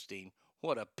Joel Osteen.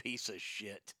 What a piece of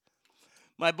shit.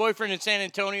 My boyfriend in San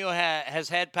Antonio has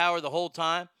had power the whole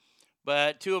time,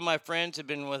 but two of my friends have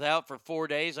been without for 4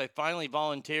 days. I finally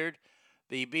volunteered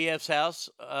the BF's house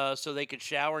so they could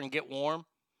shower and get warm.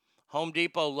 Home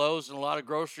Depot, Lowe's, and a lot of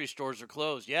grocery stores are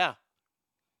closed. Yeah.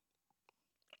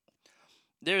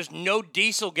 There's no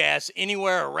diesel gas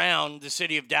anywhere around the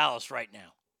city of Dallas right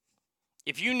now.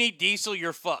 If you need diesel,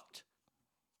 you're fucked.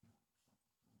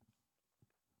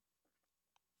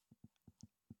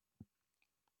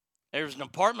 There's an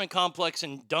apartment complex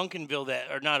in Duncanville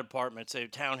that, or not apartments, they're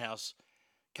townhouse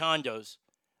condos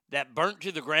that burnt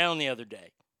to the ground the other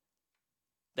day.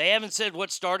 They haven't said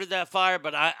what started that fire,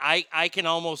 but I can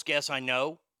almost guess I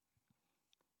know.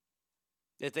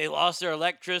 That they lost their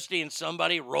electricity and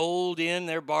somebody rolled in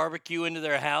their barbecue into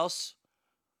their house,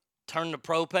 turned the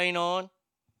propane on.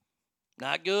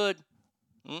 Not good.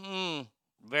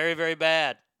 Very, very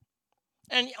bad.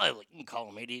 And you can call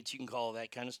them idiots. You can call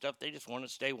that kind of stuff. They just want to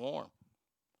stay warm.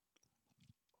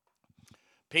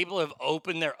 People have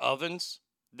opened their ovens,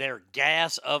 their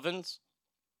gas ovens,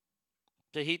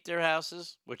 to heat their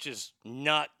houses, which is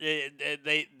not,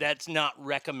 that's not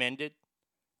recommended.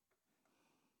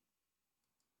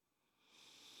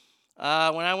 When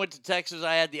I went to Texas,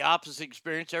 I had the opposite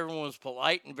experience. Everyone was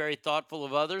polite and very thoughtful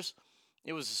of others.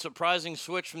 It was a surprising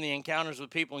switch from the encounters with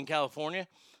people in California.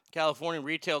 California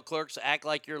retail clerks act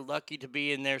like you're lucky to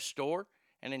be in their store.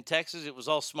 And in Texas, it was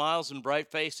all smiles and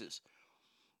bright faces.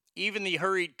 Even the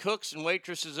hurried cooks and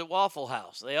waitresses at Waffle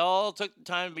House, they all took the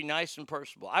time to be nice and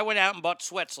personable. I went out and bought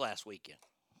sweats last weekend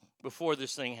before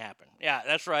this thing happened. Yeah,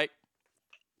 that's right.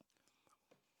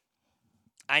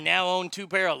 I now own 2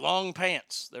 pair of long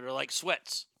pants that are like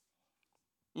sweats.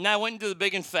 And I went into the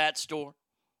Big and Fat store.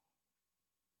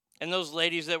 And those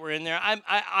ladies that were in there,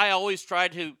 I always try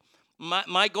to,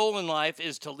 my goal in life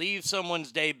is to leave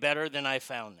someone's day better than I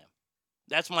found them.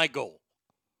 That's my goal.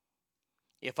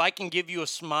 If I can give you a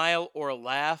smile or a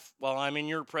laugh while I'm in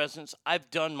your presence,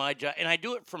 I've done my job. And I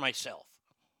do it for myself.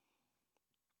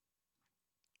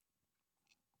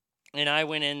 And I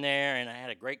went in there and I had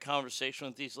a great conversation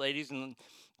with these ladies. And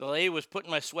the lady was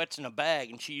putting my sweats in a bag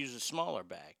and she used a smaller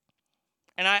bag.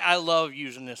 And I love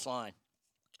using this line.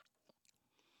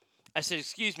 I said,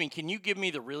 excuse me, can you give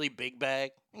me the really big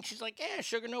bag? And she's like, yeah,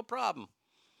 sugar, no problem.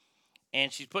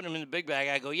 And she's putting them in the big bag.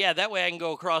 I go, yeah, that way I can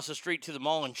go across the street to the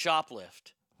mall and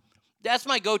shoplift. That's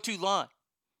my go-to line.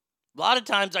 A lot of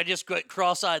times I just get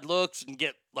cross-eyed looks and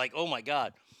get like, oh, my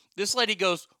God. This lady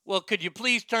goes, well, could you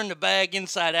please turn the bag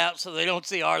inside out so they don't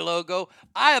see our logo?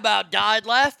 I about died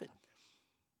laughing.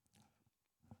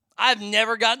 I've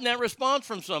never gotten that response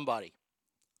from somebody.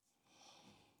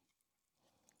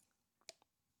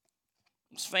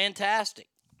 It's fantastic.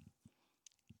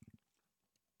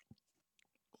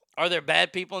 Are there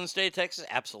bad people in the state of Texas?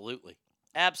 Absolutely.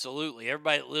 Absolutely.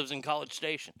 Everybody that lives in College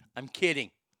Station. I'm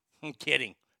kidding. I'm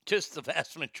kidding. Just the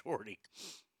vast majority.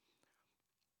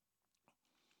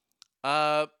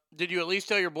 Did you at least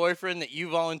tell your boyfriend that you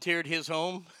volunteered his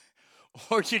home?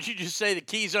 Or did you just say the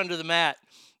key's under the mat?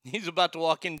 He's about to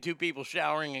walk into two people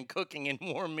showering and cooking a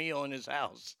warm meal in his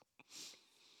house.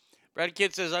 Brad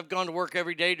Kid says, I've gone to work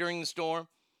every day during the storm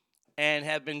and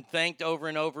have been thanked over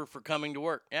and over for coming to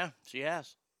work. Yeah, she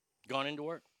has. Gone into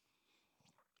work.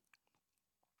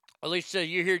 Alicia,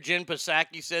 you hear Jen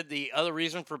Psaki said the other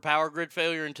reason for power grid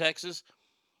failure in Texas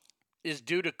is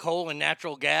due to coal and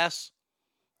natural gas.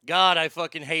 God, I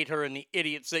fucking hate her and the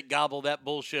idiots that gobble that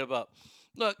bullshit up.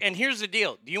 Look, and here's the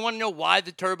deal. Do you want to know why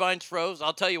the turbines froze?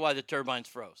 I'll tell you why the turbines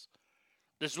froze.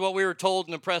 This is what we were told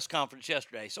in the press conference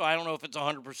yesterday, so I don't know if it's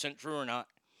 100% true or not.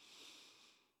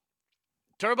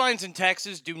 Turbines in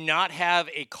Texas do not have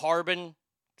a carbon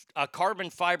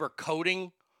fiber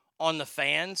coating on the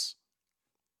fans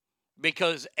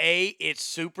because A, it's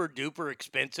super duper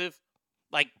expensive,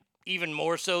 like even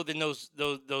more so than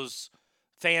those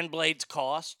fan blades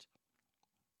cost.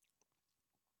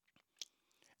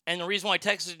 And the reason why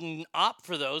Texas didn't opt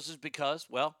for those is because,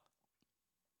 well,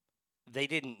 they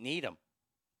didn't need them.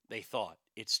 They thought,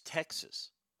 it's Texas.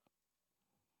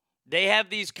 They have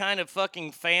these kind of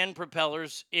fucking fan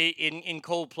propellers in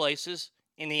cold places,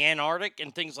 in the Antarctic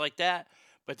and things like that,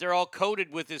 but they're all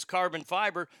coated with this carbon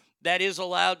fiber that is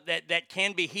allowed, that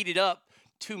can be heated up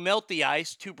to melt the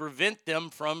ice to prevent them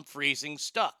from freezing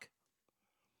stuck.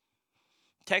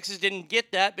 Texas didn't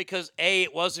get that because A,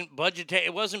 it wasn't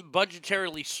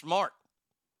budgetarily smart.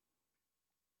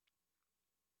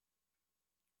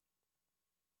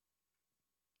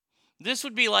 This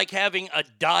would be like having a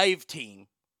dive team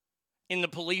in the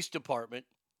police department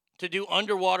to do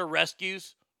underwater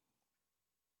rescues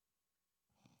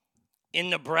in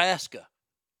Nebraska.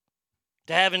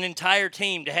 To have an entire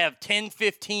team, to have 10,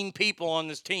 15 people on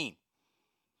this team.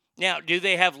 Now, do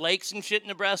they have lakes and shit in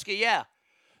Nebraska? Yeah.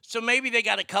 So maybe they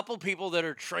got a couple people that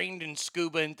are trained in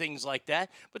scuba and things like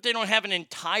that, but they don't have an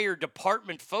entire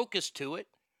department focused to it.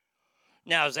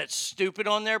 Now, is that stupid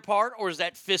on their part, or is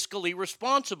that fiscally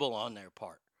responsible on their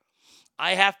part?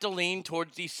 I have to lean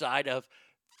towards the side of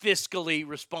fiscally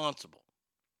responsible.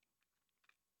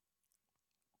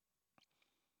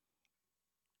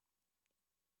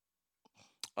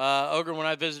 Ogre, when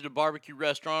I visited a barbecue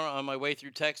restaurant on my way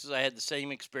through Texas, I had the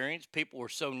same experience. People were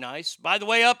so nice. By the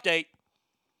way, update.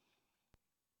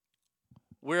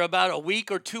 We're about a week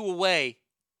or two away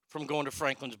from going to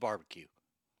Franklin's Barbecue.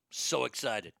 So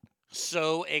excited.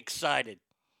 So excited.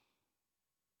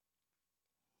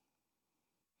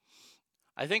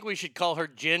 I think we should call her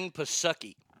Jen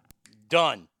Psaki.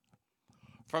 Done.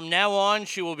 From now on,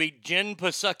 she will be Jen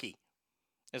Psaki.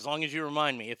 As long as you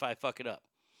remind me if I fuck it up.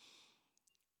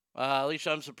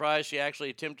 Alicia, I'm surprised she actually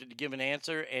attempted to give an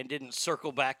answer and didn't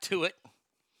circle back to it.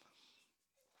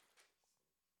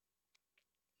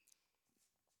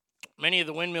 Many of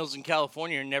the windmills in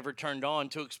California are never turned on,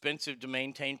 too expensive to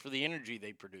maintain for the energy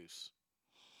they produce.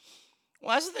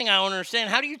 Well, that's the thing I don't understand.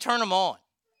 How do you turn them on?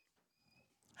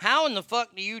 How in the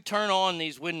fuck do you turn on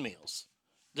these windmills?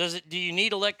 Do you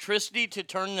need electricity to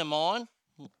turn them on?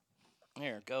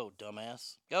 There, go,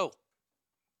 dumbass. Go.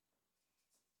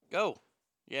 Go.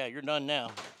 Yeah, you're done now.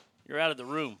 You're out of the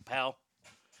room, pal.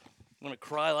 You want to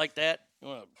cry like that? You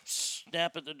want to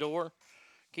snap at the door?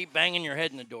 Keep banging your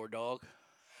head in the door, dog.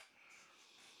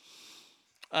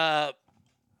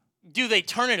 Do they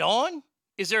turn it on?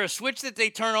 Is there a switch that they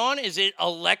turn on? Is it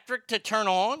electric to turn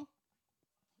on?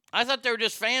 I thought they were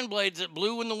just fan blades that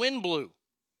blew when the wind blew.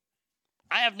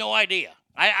 I have no idea.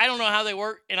 I don't know how they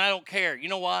work, and I don't care. You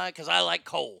know why? Because I like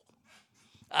coal.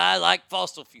 I like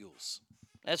fossil fuels.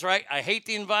 That's right. I hate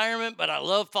the environment, but I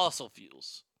love fossil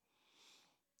fuels.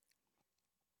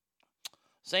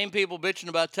 Same people bitching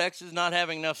about Texas not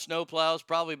having enough snow plows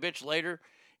probably bitch later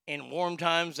in warm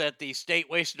times that the state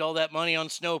wasted all that money on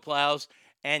snow plows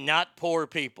and not poor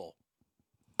people.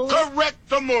 Correct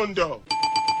the mundo.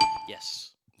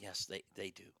 Yes. Yes, they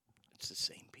do. It's the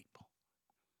same people.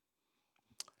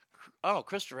 Oh,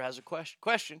 Christopher has a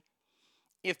question.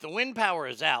 If the wind power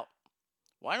is out,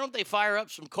 why don't they fire up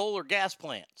some coal or gas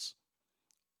plants?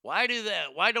 Why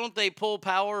don't they pull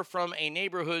power from a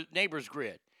neighbor's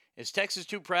grid? Is Texas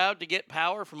too proud to get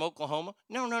power from Oklahoma?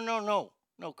 No.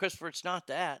 No, Christopher, it's not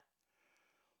that.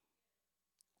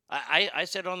 I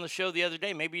said on the show the other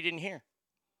day, maybe you didn't hear.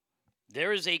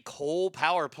 There is a coal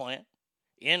power plant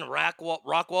in Rockwall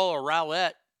or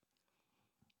Rowlett,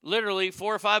 literally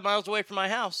 4 or 5 miles away from my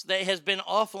house, that has been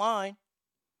offline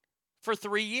for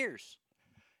 3 years.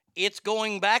 It's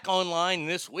going back online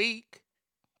this week.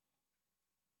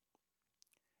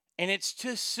 And it's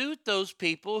to suit those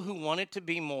people who want it to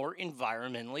be more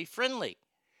environmentally friendly.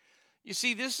 You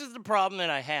see, this is the problem that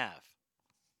I have.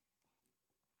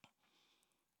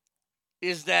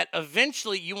 is that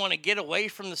eventually you want to get away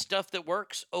from the stuff that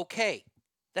works. Okay,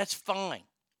 that's fine.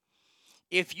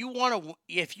 If you want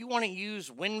to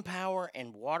use wind power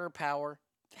and water power,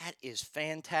 that is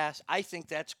fantastic. I think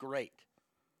that's great.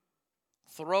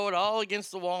 Throw it all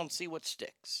against the wall and see what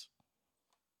sticks.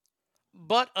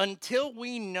 But until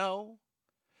we know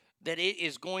that it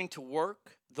is going to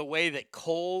work the way that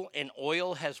coal and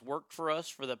oil has worked for us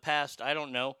for the past, I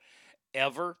don't know,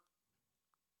 ever,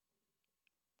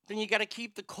 then you got to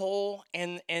keep the coal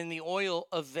and the oil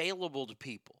available to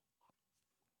people.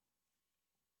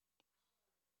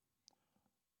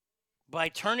 By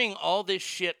turning all this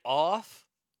shit off,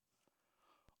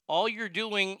 all you're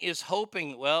doing is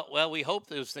hoping, well, we hope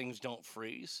those things don't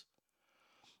freeze.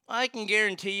 I can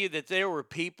guarantee you that there were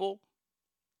people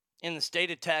in the state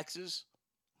of Texas,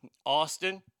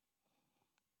 Austin,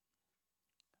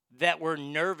 that were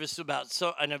nervous about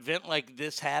an event like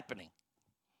this happening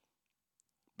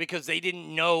because they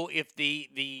didn't know if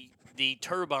the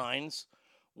turbines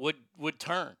would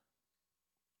turn.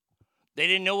 They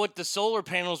didn't know what the solar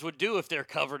panels would do if they're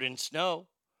covered in snow.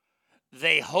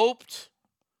 They hoped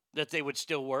that they would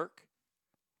still work,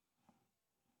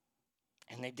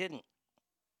 and they didn't.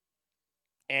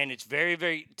 And it's very,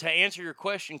 very, to answer your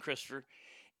question, Christopher,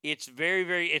 it's very,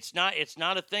 very, it's not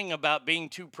a thing about being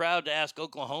too proud to ask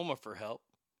Oklahoma for help.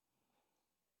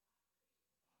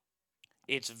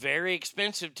 It's very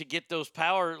expensive to get those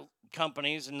power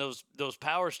companies and those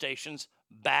power stations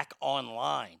back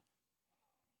online.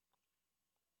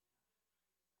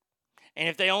 And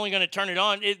if they're only going to turn it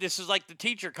on, this is like the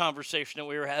teacher conversation that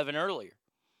we were having earlier.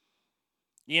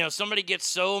 You know, somebody gets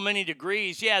so many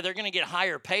degrees, yeah, they're going to get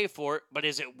higher pay for it, but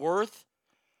is it worth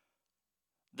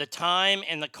the time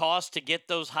and the cost to get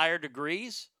those higher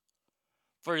degrees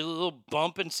for a little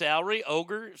bump in salary?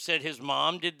 Ogre said his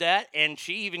mom did that, and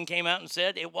she even came out and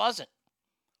said it wasn't.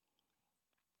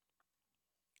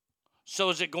 So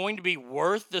is it going to be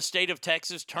worth the state of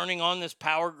Texas turning on this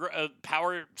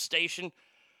power station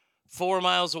 4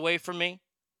 miles away from me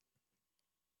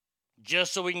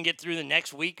just so we can get through the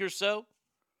next week or so?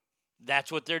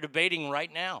 That's what they're debating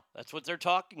right now. That's what they're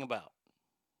talking about.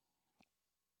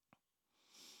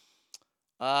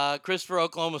 Christopher,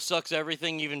 Oklahoma sucks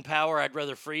everything, even power. I'd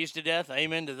rather freeze to death.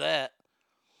 Amen to that.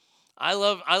 I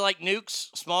like nukes,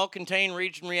 small contained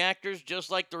region reactors, just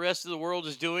like the rest of the world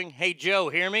is doing. Hey, Joe,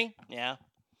 hear me? Yeah.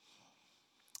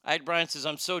 Brian says,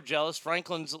 I'm so jealous.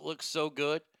 Franklin's looks so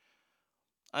good.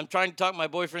 I'm trying to talk my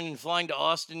boyfriend into flying to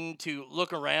Austin to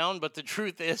look around, but the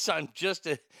truth is I'm just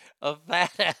a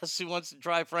fat ass who wants to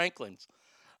try Franklin's.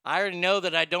 I already know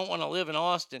that I don't want to live in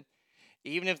Austin,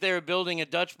 even if they were building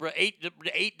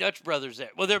eight Dutch Brothers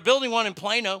there. Well, they're building one in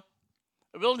Plano.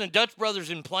 They're building a Dutch Brothers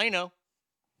in Plano.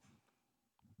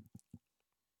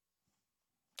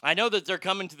 I know that they're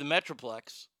coming to the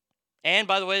Metroplex. And,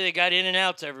 by the way, they got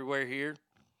In-N-Outs everywhere here.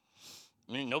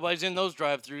 I mean, nobody's in those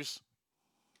drive-thrus.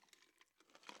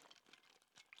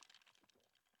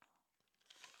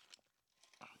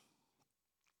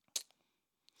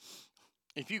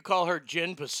 If you call her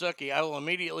Jen Pasuki, I will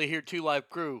immediately hear Two Live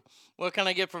Crew. What can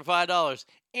I get for $5?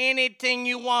 Anything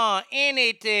you want.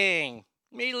 Anything.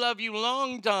 Me love you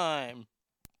long time.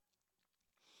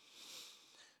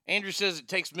 Andrew says it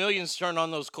takes millions to turn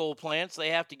on those coal plants.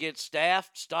 They have to get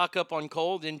staffed, stock up on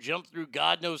coal, then jump through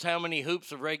God knows how many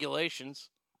hoops of regulations.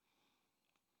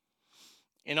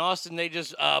 In Austin, they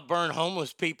just burn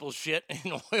homeless people's shit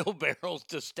in oil barrels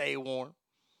to stay warm.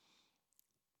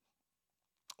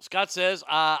 Scott says,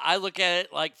 I look at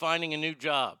it like finding a new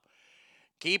job.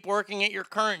 Keep working at your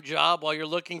current job while you're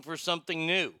looking for something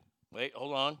new. Wait,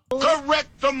 hold on.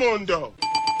 Correctamundo.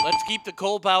 Let's keep the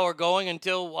coal power going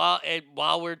until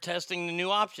while we're testing the new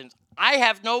options. I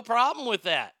have no problem with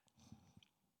that.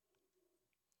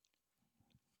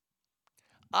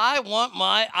 I want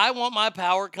my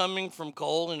power coming from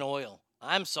coal and oil.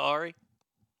 I'm sorry.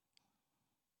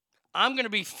 I'm going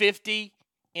to be 50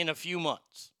 in a few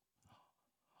months.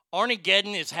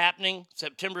 Armageddon is happening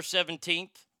September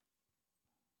 17th,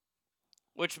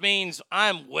 which means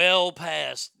I'm well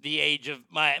past the age of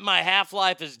my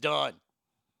half-life is done.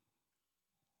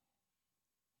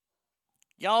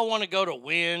 Y'all want to go to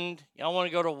wind, y'all want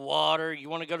to go to water, you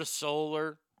want to go to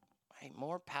solar. Hey,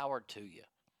 more power to you.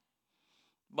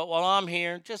 But while I'm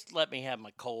here, just let me have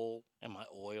my coal and my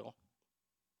oil.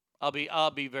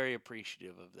 I'll be very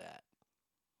appreciative of that.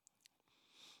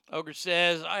 Ogre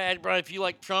says, Brian, if you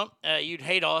like Trump, you'd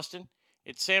hate Austin.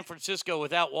 It's San Francisco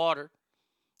without water.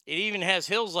 It even has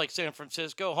hills like San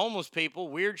Francisco, homeless people,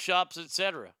 weird shops,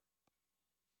 etc.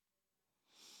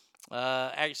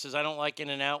 Aggie says, I don't like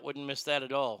In-N-Out. Wouldn't miss that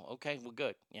at all. Okay, well,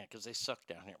 good. Yeah, because they suck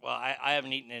down here. Well, I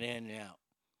haven't eaten an In-N-Out.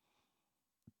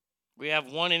 We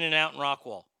have one In-N-Out in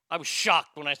Rockwall. I was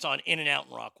shocked when I saw an In-N-Out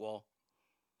in Rockwall.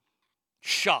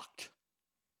 Shocked.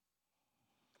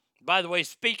 By the way,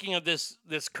 speaking of this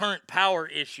current power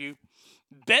issue,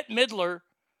 Bette Midler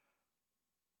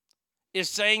is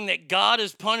saying that God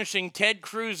is punishing Ted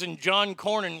Cruz and John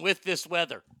Cornyn with this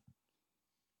weather.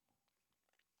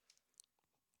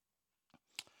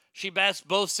 She bashed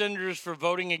both senators for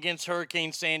voting against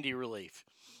Hurricane Sandy relief.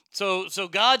 So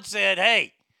God said,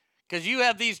 hey, because you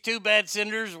have these two bad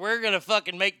senators, we're going to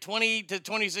fucking make 20 to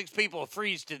 26 people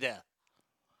freeze to death.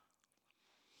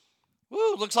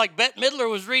 Woo, looks like Bette Midler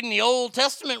was reading the Old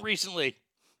Testament recently,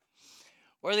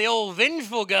 where the old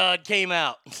vengeful God came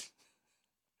out.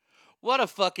 What a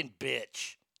fucking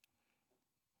bitch.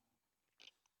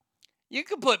 You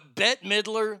could put Bette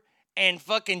Midler and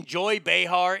fucking Joy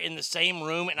Behar in the same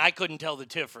room, and I couldn't tell the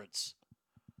difference.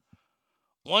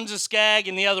 One's a skag,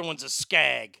 and the other one's a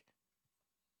skag.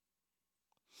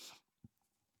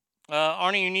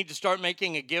 Arnie, you need to start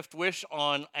making a gift wish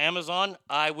on Amazon.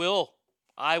 I will.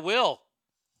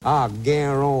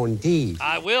 Guarantee.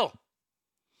 I will.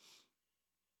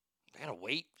 I gotta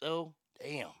wait, though.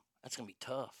 Damn, that's gonna be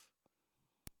tough.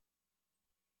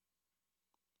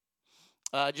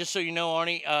 Just so you know,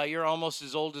 Arnie, you're almost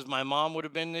as old as my mom would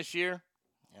have been this year.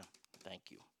 Yeah, thank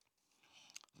you.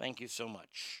 Thank you so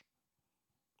much.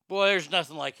 Boy, there's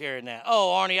nothing like hearing that.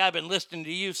 Oh, Arnie, I've been listening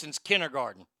to you since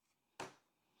kindergarten.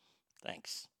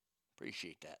 Thanks.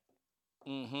 Appreciate that.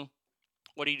 Mm-hmm.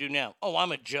 What do you do now? Oh,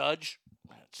 I'm a judge.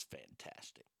 That's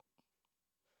fantastic.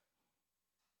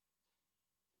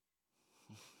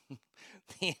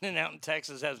 The In-N-Out in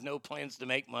Texas has no plans to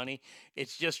make money.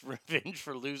 It's just revenge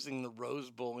for losing the Rose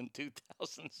Bowl in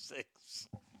 2006.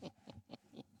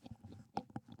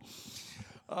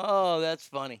 Oh, that's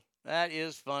funny. That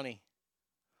is funny.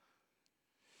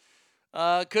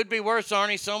 Could be worse,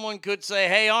 Arnie. Someone could say,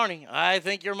 hey, Arnie, I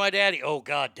think you're my daddy. Oh,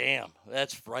 God damn.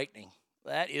 That's frightening.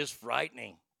 That is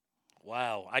frightening.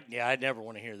 Wow. I never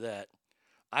want to hear that.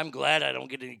 I'm glad I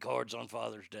don't get any cards on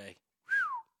Father's Day.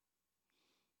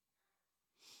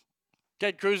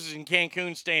 Ted Cruz is in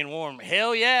Cancun staying warm.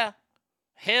 Hell yeah.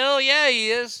 Hell yeah, he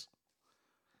is.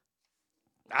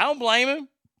 I don't blame him.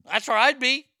 That's where I'd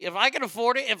be. If I could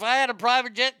afford it, if I had a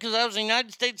private jet because I was a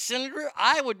United States Senator,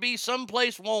 I would be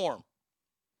someplace warm.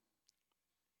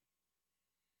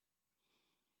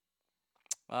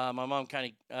 My mom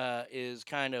is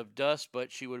kind of dust,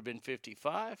 but she would have been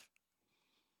 55.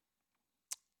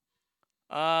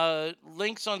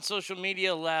 Links on social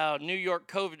media allow New York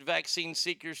COVID vaccine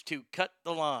seekers to cut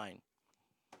the line.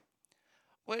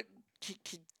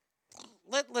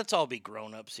 Let's all be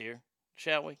grown-ups here,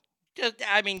 shall we?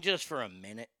 Just for a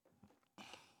minute.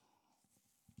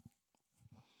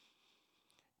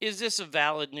 Is this a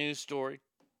valid news story?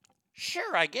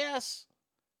 Sure, I guess.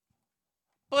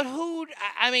 But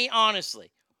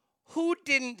honestly, who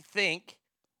didn't think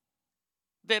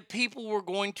that people were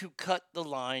going to cut the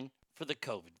line for the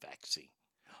COVID vaccine?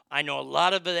 I know a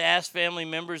lot of the Ass family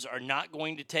members are not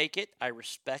going to take it. I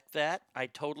respect that. I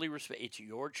totally respect. It's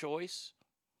your choice.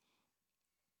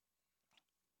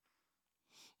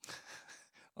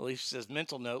 Alicia says,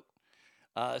 mental note,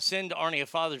 send Arnie a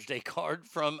Father's Day card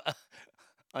from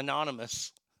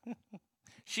Anonymous.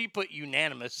 She put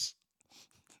unanimous.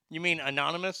 You mean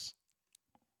anonymous?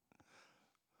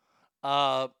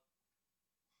 That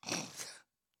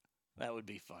would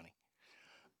be funny.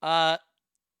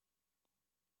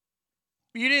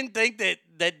 You didn't think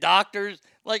that doctors,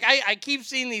 like I keep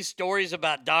seeing these stories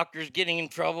about doctors getting in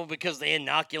trouble because they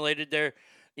inoculated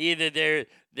either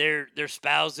their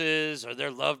spouses or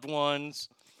their loved ones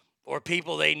or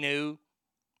people they knew.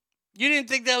 You didn't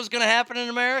think that was going to happen in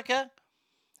America?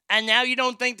 And now you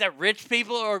don't think that rich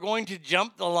people are going to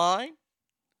jump the line?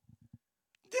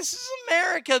 This is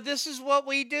America. This is what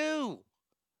we do.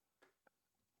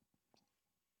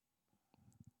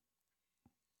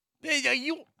 Do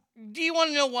you want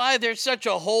to know why there's such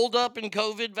a holdup in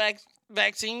COVID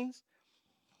vaccines?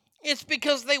 It's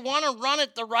because they want to run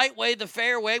it the right way, the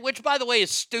fair way, which, by the way,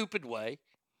 is stupid way.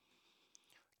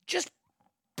 Just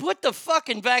put the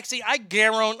fucking vaccine.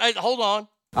 Hold on.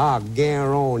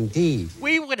 Guarantee.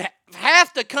 We would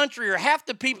half the country or half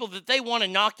the people that they want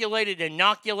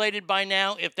inoculated by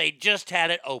now if they just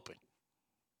had it open.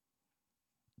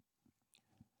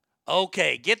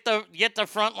 Okay, get the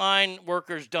frontline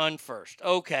workers done first.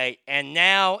 Okay, and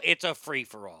now it's a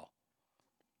free-for-all.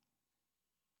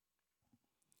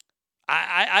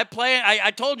 I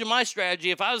told you my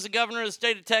strategy. If I was the governor of the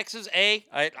state of Texas,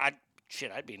 I'd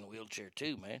be in a wheelchair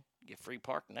too, man. Get free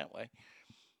parking that way.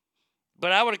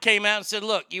 But I would have came out and said,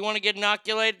 look, you want to get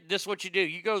inoculated? This is what you do.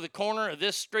 You go to the corner of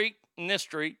this street and this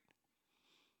street,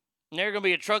 and there's going to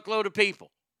be a truckload of people.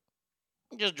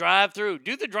 Just drive through.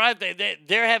 Do the drive.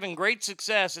 They're having great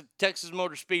success at Texas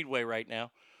Motor Speedway right now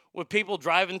with people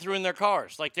driving through in their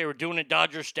cars like they were doing at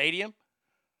Dodger Stadium.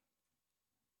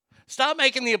 Stop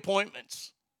making the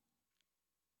appointments.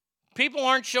 People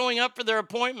aren't showing up for their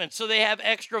appointments, so they have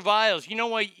extra vials. You know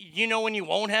what? You know when you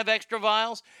won't have extra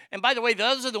vials? And by the way,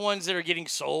 those are the ones that are getting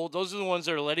sold. Those are the ones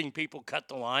that are letting people cut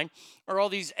the line, are all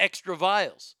these extra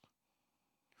vials.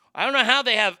 I don't know how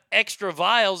they have extra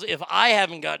vials if I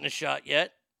haven't gotten a shot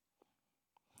yet.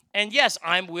 And yes,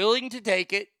 I'm willing to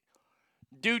take it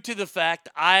due to the fact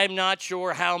I'm not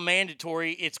sure how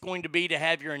mandatory it's going to be to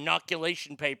have your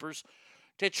inoculation papers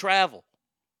to travel.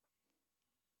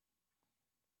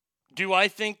 Do I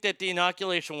think that the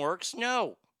inoculation works?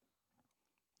 No.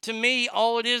 To me,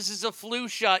 all it is a flu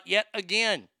shot yet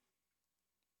again.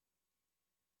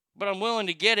 But I'm willing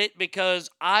to get it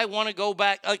because I want to go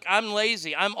back. Like, I'm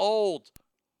lazy. I'm old.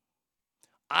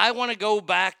 I want to go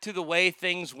back to the way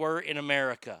things were in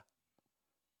America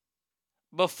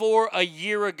before a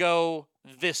year ago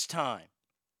this time.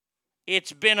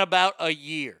 It's been about a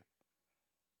year.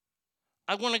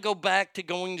 I want to go back to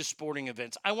going to sporting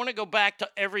events. I want to go back to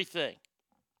everything.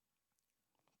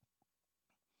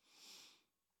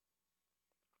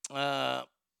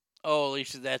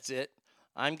 Alicia, that's it.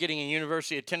 I'm getting a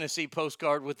University of Tennessee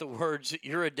postcard with the words,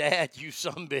 "You're a dad, you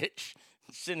sumbitch,"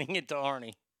 sending it to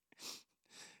Arnie.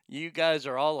 You guys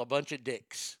are all a bunch of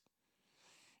dicks.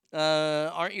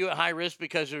 Aren't you at high risk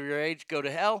because of your age? Go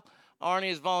to hell.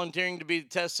 Arnie is volunteering to be the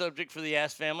test subject for the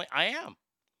Ass family. I am.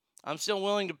 I'm still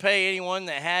willing to pay anyone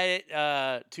that had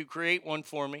it to create one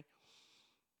for me.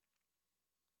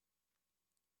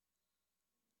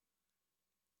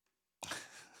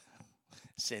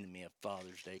 Sending me a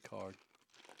Father's Day card.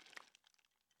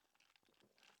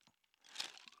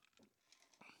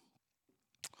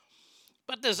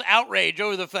 But this outrage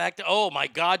over the fact that, oh my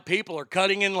God, people are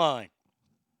cutting in line.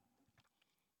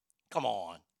 Come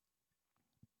on.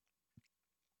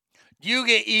 Do you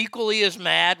get equally as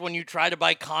mad when you try to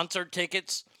buy concert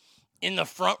tickets in the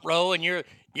front row and you're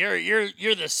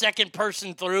the second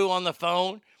person through on the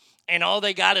phone and all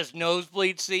they got is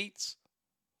nosebleed seats?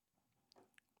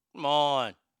 Come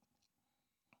on.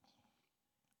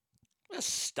 Let's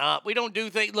stop. We don't do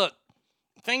things. Look,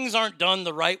 things aren't done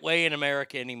the right way in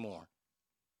America anymore.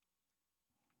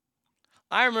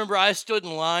 I remember I stood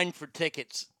in line for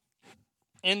tickets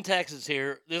in Texas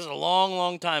here. This is a long,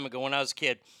 long time ago when I was a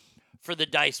kid. For the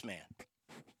Dice Man.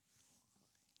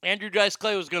 Andrew Dice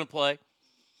Clay was going to play.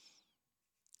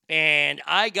 And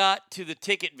I got to the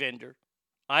ticket vendor.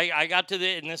 I got to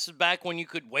and this is back when you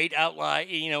could wait out line,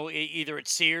 either at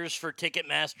Sears for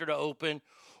Ticketmaster to open,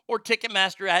 or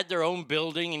Ticketmaster had their own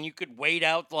building and you could wait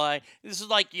out line. This is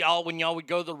like when y'all would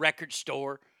go to the record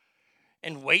store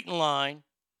and wait in line.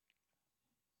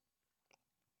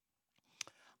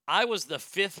 I was the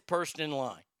fifth person in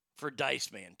line for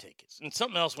Dice Man tickets. And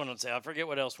something else went on sale. I forget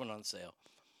what else went on sale.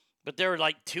 But there were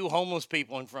like two homeless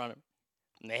people in front of me.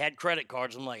 And they had credit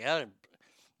cards. I'm like,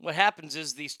 what happens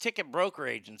is these ticket broker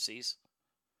agencies,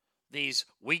 these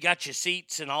We Got You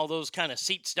Seats and all those kind of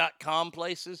seats.com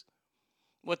places,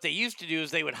 what they used to do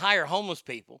is they would hire homeless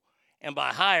people. And by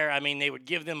hire, I mean they would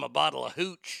give them a bottle of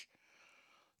hooch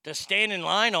to stand in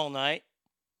line all night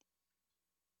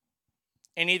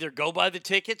and either go buy the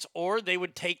tickets or they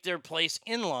would take their place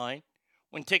in line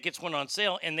when tickets went on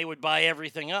sale and they would buy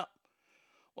everything up.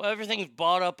 Well, everything's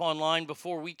bought up online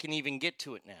before we can even get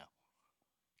to it now,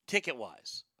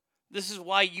 ticket-wise. This is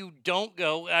why you don't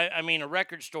go, a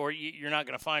record store, you're not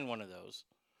going to find one of those.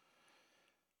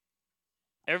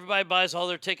 Everybody buys all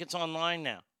their tickets online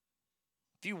now.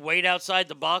 If you wait outside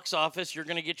the box office, you're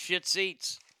going to get shit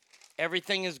seats.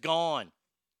 Everything is gone.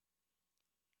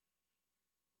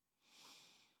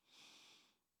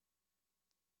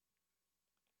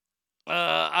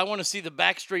 I want to see the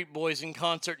Backstreet Boys in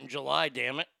concert in July,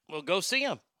 damn it. Well, go see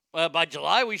them. By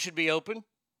July, we should be open.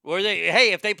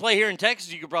 If they play here in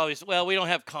Texas, you could probably say, well, we don't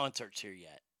have concerts here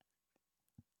yet.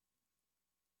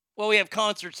 Well, we have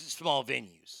concerts at small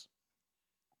venues.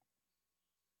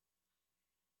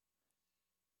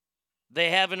 They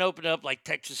haven't opened up like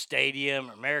Texas Stadium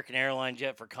or American Airlines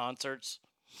yet for concerts.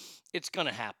 It's going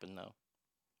to happen, though.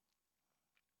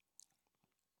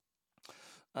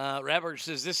 Radberg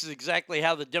says this is exactly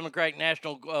how the Democratic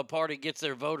National Party gets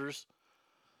their voters.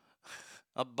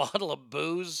 A bottle of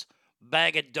booze,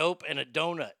 bag of dope, and a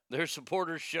donut. Their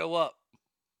supporters show up.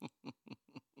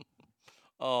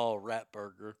 Oh, rat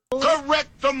burger.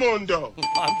 Correctamundo.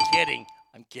 I'm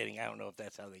kidding. I don't know if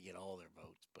that's how they get all their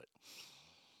votes, but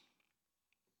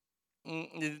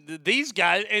these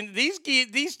guys and these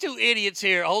two idiots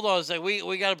here. Hold on a second.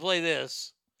 We got to play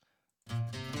this.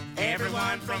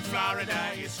 Everyone from Florida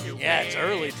is stupid. Yeah, it's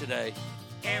early today.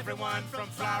 Everyone from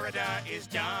Florida is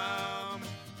dumb.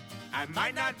 I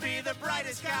might not be the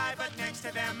brightest guy, but next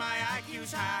to them my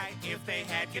IQ's high. If they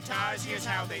had guitars, here's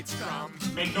how they'd strum.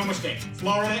 Make no mistake,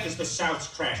 Florida is the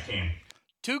South's trash can.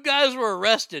 2 guys were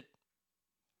arrested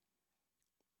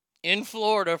in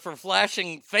Florida for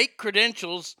flashing fake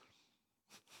credentials.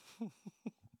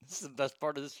 This is the best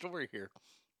part of the story here.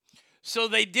 So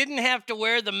they didn't have to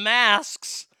wear the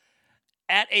masks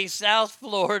at a South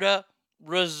Florida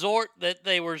resort that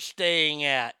they were staying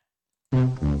at.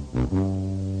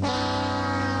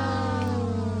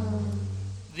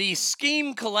 The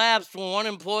scheme collapsed when one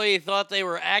employee thought they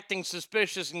were acting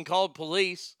suspicious and called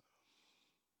police.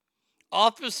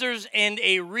 Officers and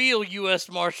a real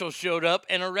U.S. Marshal showed up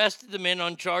and arrested the men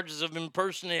on charges of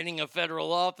impersonating a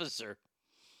federal officer.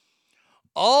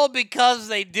 All because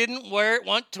they didn't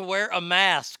want to wear a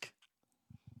mask.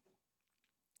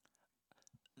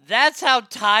 That's how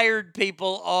tired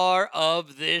people are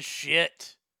of this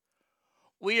shit.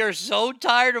 We are so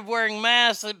tired of wearing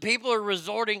masks that people are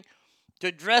resorting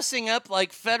to dressing up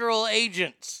like federal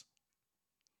agents.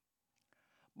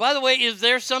 By the way, is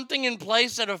there something in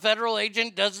place that a federal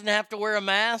agent doesn't have to wear a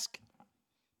mask?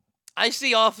 I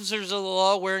see officers of the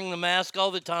law wearing the mask all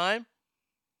the time.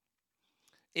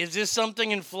 Is this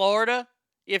something in Florida?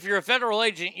 If you're a federal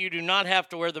agent, you do not have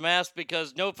to wear the mask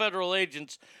because no federal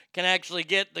agents can actually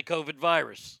get the COVID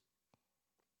virus.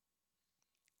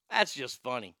 That's just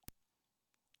funny.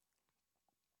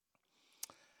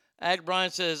 Ag Brian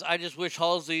says, I just wish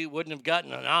Halsey wouldn't have gotten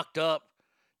knocked up.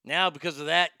 Now, because of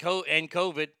that and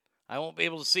COVID, I won't be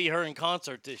able to see her in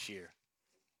concert this year.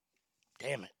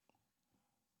 Damn it.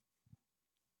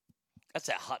 That's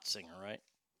that hot singer, right?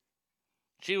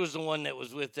 She was the one that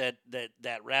was with that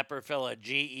rapper fella,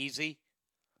 G-Eazy.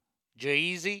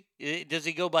 G-Eazy? Does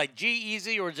he go by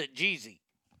G-Eazy or is it Jeezy?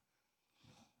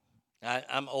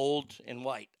 I'm old and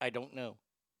white. I don't know.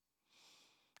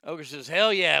 Ogre says,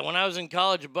 hell yeah. When I was in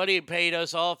college, a buddy had paid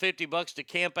us all $50 to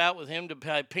camp out with him to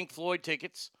buy Pink Floyd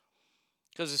tickets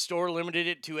because the store limited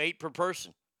it to 8 per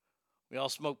person. We all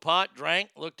smoked pot,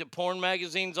 drank, looked at porn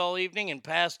magazines all evening, and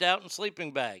passed out in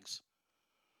sleeping bags.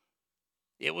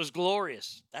 It was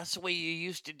glorious. That's the way you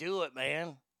used to do it,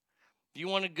 man. If you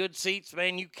wanted good seats,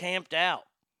 man, you camped out.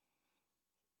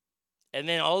 And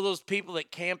then all those people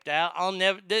that camped out,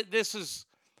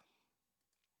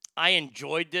 I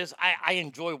enjoyed this. I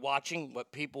enjoy watching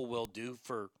what people will do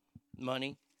for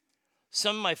money.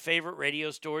 Some of my favorite radio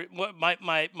stories,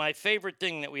 my favorite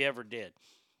thing that we ever did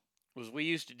was we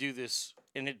used to do this,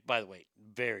 and it, by the way,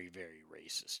 very, very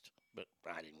racist, but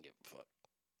I didn't give a fuck.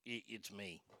 It's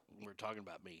me. We're talking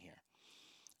about me here.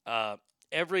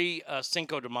 Every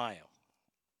Cinco de Mayo,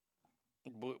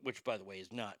 which, by the way,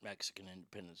 is not Mexican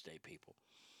Independence Day, people,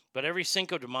 but every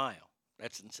Cinco de Mayo,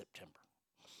 that's in September,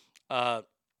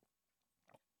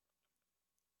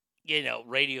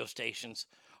 radio stations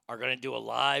are going to do a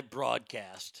live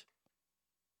broadcast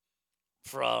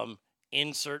from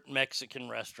insert Mexican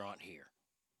restaurant here.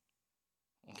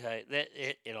 Okay,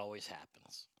 it always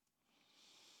happens.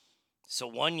 So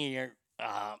one year,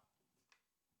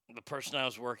 the person I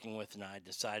was working with and I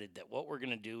decided that what we're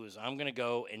going to do is I'm going to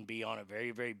go and be on a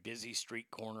very, very busy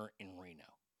street corner in Reno.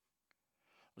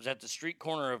 It was at the street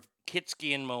corner of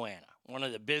Kitsky and Moana, one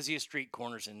of the busiest street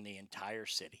corners in the entire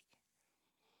city.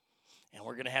 And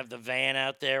we're going to have the van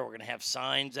out there. We're going to have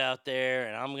signs out there.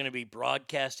 And I'm going to be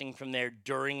broadcasting from there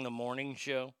during the morning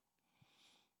show.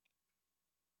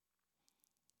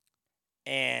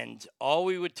 And all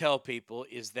we would tell people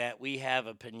is that we have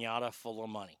a piñata full of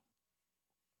money.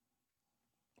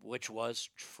 Which was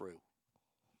true.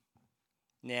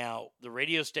 Now, the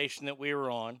radio station that we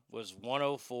were on was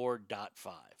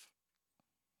 104.5.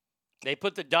 They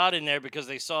put the dot in there because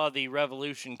they saw the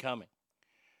revolution coming.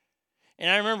 And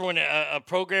I remember when a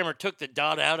programmer took the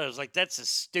dot out, I was like, that's the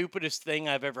stupidest thing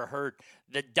I've ever heard.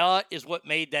 The dot is what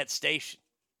made that station.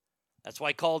 That's why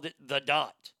I called it the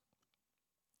dot.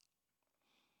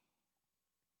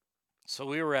 So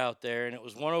we were out there, and it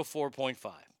was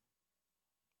 104.5.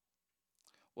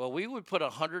 Well, we would put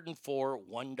 104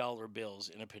 $1 bills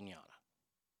in a piñata.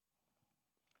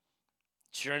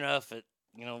 Sure enough,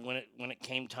 when it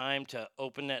came time to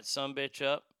open that sumbitch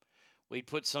up, we'd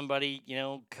put somebody,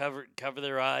 cover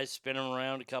their eyes, spin them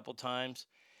around a couple times,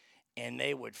 and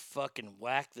they would fucking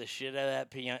whack the shit out of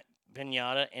that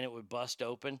piñata, and it would bust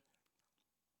open.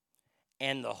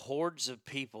 and the hordes of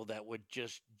people that would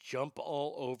just jump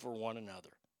all over one another.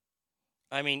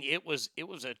 I mean, it was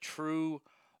a true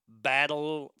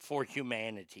battle for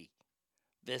humanity.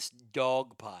 This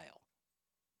dog pile.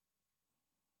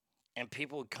 And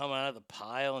people would come out of the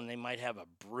pile and they might have a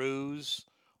bruise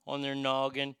on their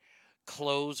noggin.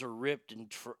 Clothes are ripped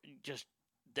and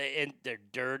they're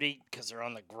dirty because they're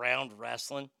on the ground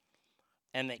wrestling.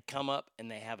 And they come up and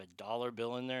they have a dollar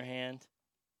bill in their hand.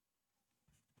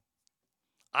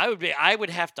 I would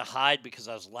have to hide because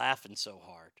I was laughing so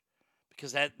hard.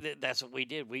 Because that's what we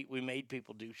did. We made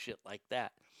people do shit like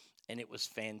that. And it was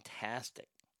fantastic.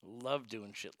 Love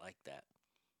doing shit like that.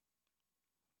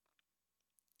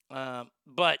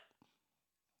 But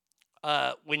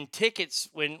when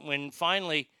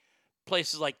finally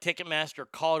places like Ticketmaster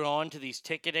caught on to these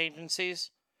ticket agencies,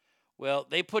 well,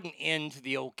 they put an end to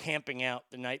the old camping out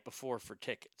the night before for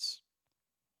tickets.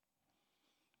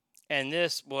 And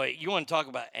this, boy, you want to talk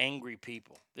about angry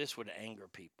people. This would anger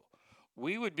people.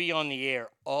 We would be on the air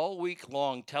all week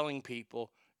long telling people,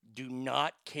 do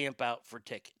not camp out for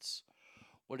tickets.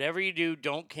 Whatever you do,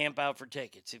 don't camp out for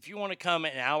tickets. If you want to come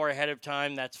an hour ahead of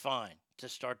time, that's fine. To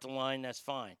start the line, that's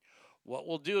fine. What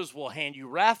we'll do is we'll hand you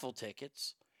raffle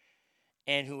tickets,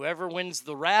 and whoever wins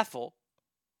the raffle,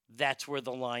 that's where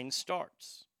the line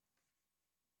starts.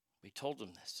 We told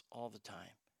them this all the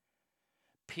time.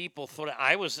 People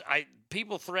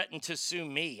threatened to sue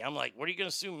me. I'm like, what are you going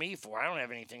to sue me for? I don't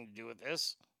have anything to do with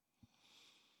this.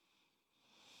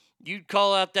 You'd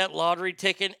call out that lottery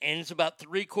ticket, and it's about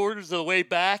 3/4 of the way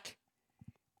back.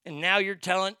 And now you're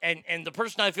telling, and the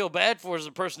person I feel bad for is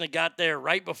the person that got there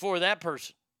right before that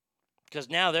person. Because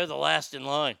now they're the last in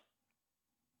line.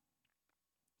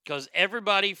 Because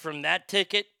everybody from that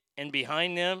ticket and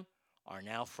behind them are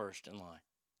now first in line.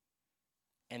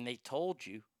 And they told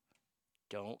you,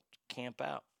 don't camp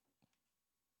out.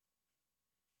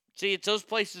 See, it's those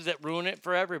places that ruin it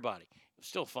for everybody. It was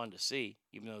still fun to see,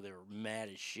 even though they were mad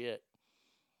as shit.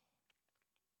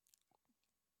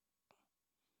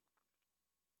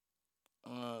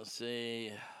 Let's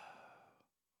see.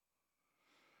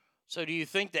 So do you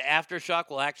think the aftershock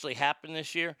will actually happen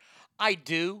this year? I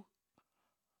do.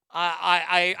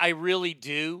 I really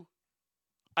do.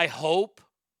 I hope.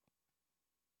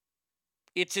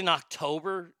 It's in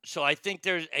October, so I think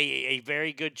there's a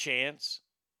very good chance.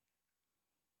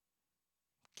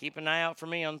 Keep an eye out for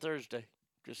me on Thursday.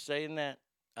 Just saying that.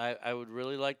 I would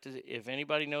really like to, if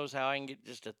anybody knows how I can get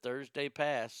just a Thursday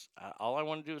pass, all I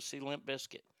want to do is see Limp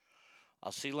Bizkit.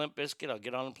 I'll see Limp Bizkit, I'll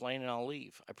get on a plane, and I'll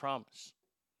leave. I promise.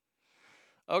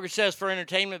 Ogre says, for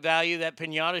entertainment value, that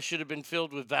pinata should have been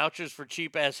filled with vouchers for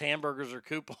cheap-ass hamburgers or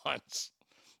coupons.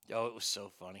 Oh, it was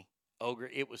so funny. Ogre,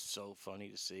 it was so funny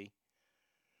to see.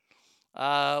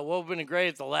 What would have been great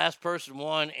if the last person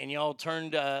won and y'all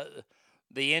turned the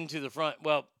end to the front.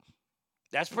 Well,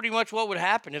 that's pretty much what would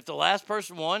happen. If the last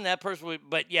person won, that person would,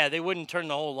 but yeah, they wouldn't turn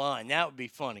the whole line. That would be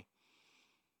funny.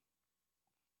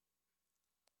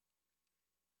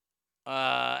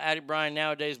 Addie Bryan,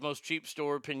 nowadays, most cheap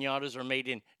store pinatas are made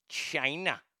in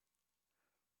China.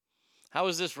 How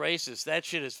is this racist? That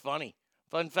shit is funny.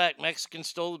 Fun fact, Mexicans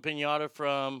stole the pinata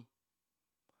from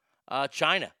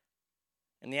China.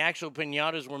 And the actual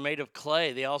pinatas were made of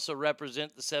clay. They also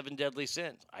represent the 7 deadly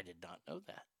sins. I did not know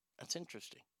that. That's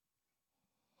interesting.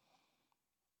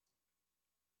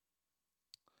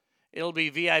 It'll be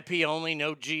VIP only,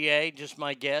 no GA, just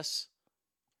my guess.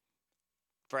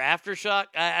 For Aftershock,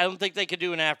 I don't think they could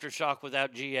do an Aftershock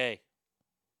without GA.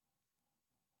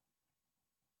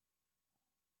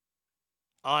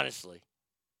 Honestly.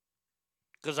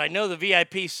 Because I know the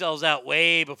VIP sells out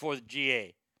way before the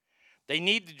GA. They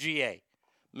need the GA.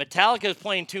 Metallica is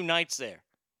playing 2 nights there.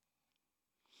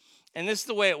 And this is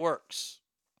the way it works.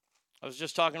 I was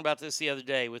just talking about this the other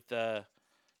day with,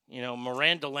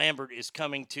 Miranda Lambert is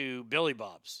coming to Billy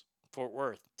Bob's, Fort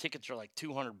Worth. Tickets are like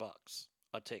 $200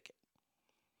 a ticket.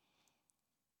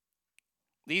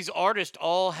 These artists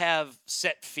all have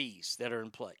set fees that are in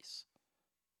place.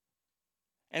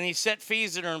 And these set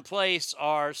fees that are in place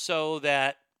are so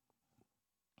that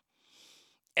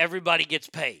everybody gets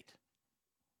paid.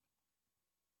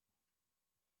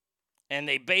 And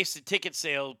they base the ticket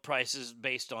sale prices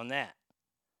based on that.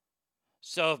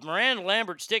 So if Miranda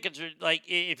Lambert's tickets are, like,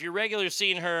 if you're regular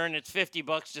seeing her and it's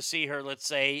 $50 to see her, let's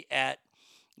say, at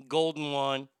Golden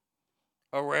One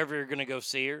or wherever you're going to go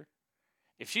see her,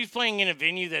 if she's playing in a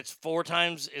venue that's 4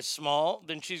 times as small,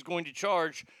 then she's going to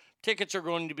charge, tickets are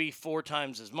going to be 4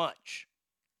 times as much.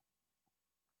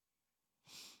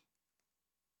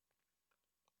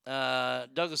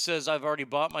 Douglas says, I've already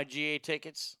bought my GA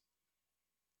tickets.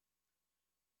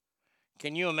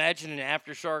 Can you imagine an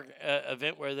Aftershock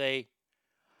event where they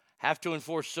have to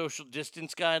enforce social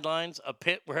distance guidelines, a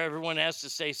pit where everyone has to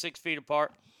stay 6 feet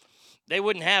apart? They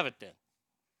wouldn't have it then.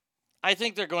 I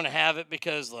think they're going to have it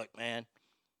because, look, man,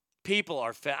 people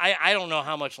are fed. I don't know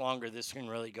how much longer this can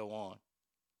really go on,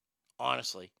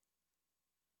 honestly.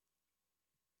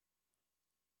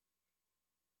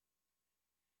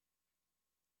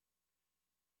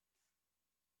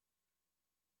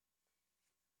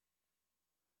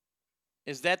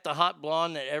 Is that the hot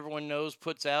blonde that everyone knows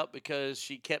puts out because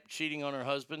she kept cheating on her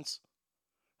husbands?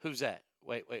 Who's that?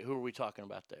 Wait, who are we talking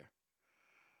about there?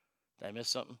 Did I miss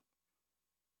something?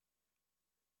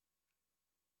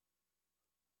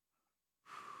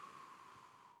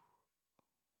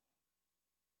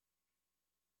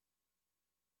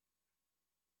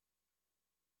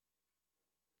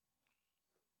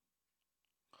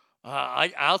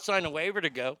 I'll sign a waiver to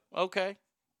go. Okay.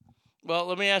 Well,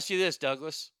 let me ask you this,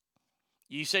 Douglas.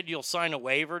 You said you'll sign a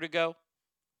waiver to go?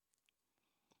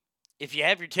 If you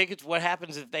have your tickets, what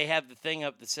happens if they have the thing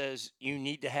up that says you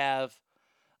need to have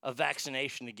a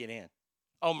vaccination to get in?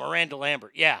 Oh, Miranda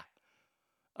Lambert. Yeah.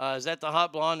 Is that the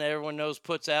hot blonde that everyone knows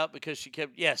puts out because she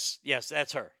kept... Yes,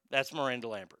 that's her. That's Miranda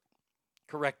Lambert.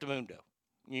 Correctamundo.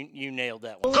 You nailed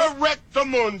that one.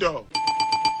 Correctamundo.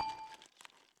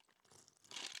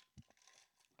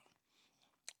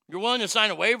 You're willing to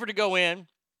sign a waiver to go in?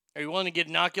 Are you willing to get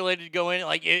inoculated to go in?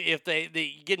 Like if they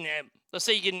get let's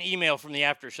say you get an email from the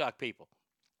Aftershock people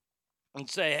and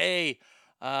say, hey,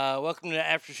 welcome to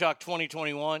Aftershock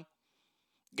 2021.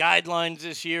 Guidelines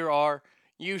this year are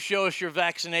you show us your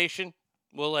vaccination,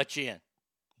 we'll let you in.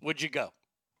 Would you go?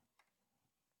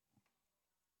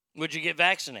 Would you get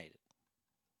vaccinated?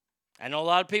 I know a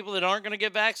lot of people that aren't going to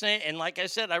get vaccinated, and like I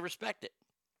said, I respect it.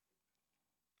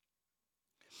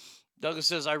 Douglas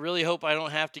says, I really hope I don't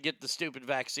have to get the stupid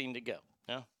vaccine to go.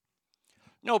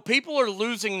 No, people are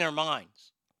losing their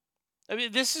minds. I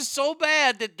mean, this is so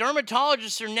bad that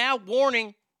dermatologists are now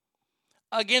warning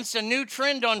against a new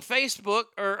trend on Facebook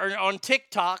or on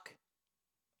TikTok.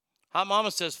 Hot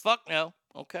Mama says, fuck no.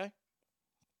 Okay.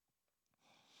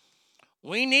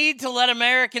 We need to let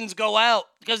Americans go out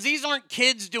because these aren't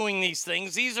kids doing these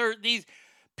things. These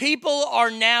people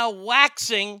are now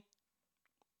waxing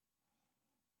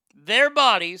their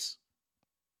bodies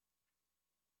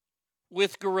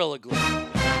with Gorilla Glue.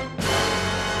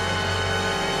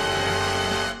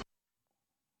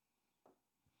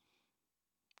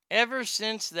 Ever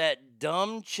since that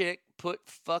dumb chick put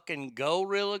fucking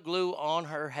Gorilla Glue on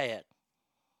her head,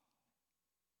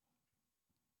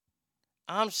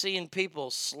 I'm seeing people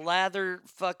slather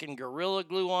fucking Gorilla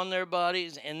Glue on their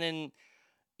bodies and then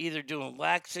either doing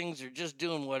waxings or just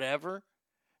doing whatever.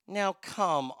 Now,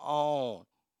 come on.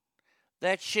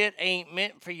 That shit ain't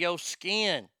meant for your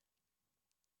skin.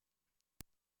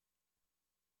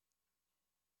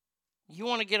 You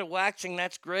want to get a waxing,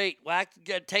 that's great.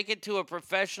 Take it to a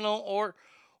professional or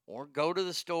go to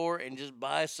the store and just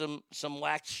buy some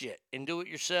wax shit and do it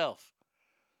yourself.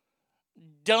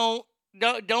 Don't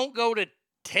go to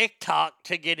TikTok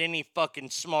to get any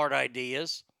fucking smart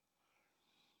ideas.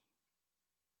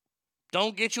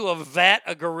 Don't get you a vat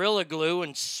of Gorilla Glue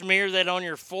and smear that on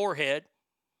your forehead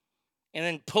and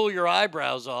then pull your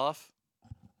eyebrows off.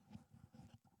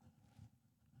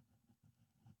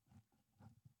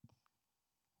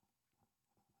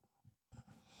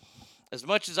 As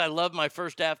much as I love my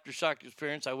first Aftershock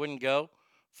experience, I wouldn't go.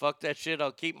 Fuck that shit.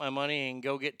 I'll keep my money and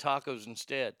go get tacos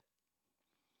instead.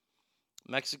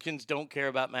 Mexicans don't care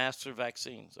about masks or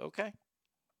vaccines. Okay.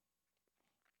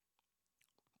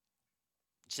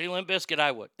 See, Limp Bizkit,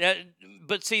 I would.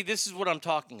 But see, this is what I'm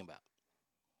talking about.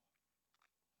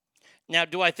 Now,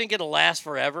 do I think it'll last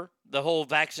forever? The whole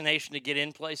vaccination to get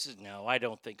in places? No, I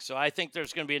don't think so. I think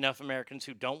there's going to be enough Americans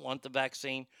who don't want the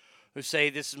vaccine, who say,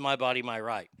 this is my body, my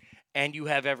right. And you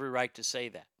have every right to say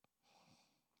that.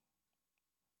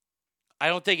 I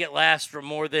don't think it lasts for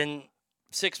more than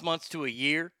 6 months to a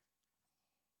year.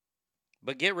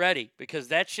 But get ready, because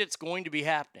that shit's going to be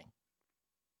happening.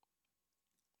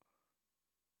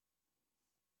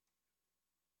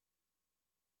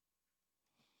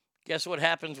 Guess what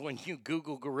happens when you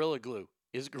Google Gorilla Glue?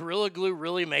 Is Gorilla Glue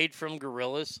really made from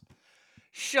gorillas?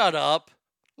 Shut up.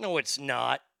 No, it's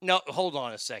not. No, hold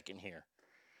on a second here.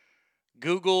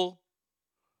 Google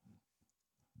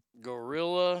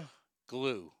Gorilla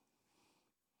Glue.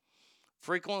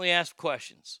 Frequently asked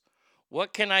questions.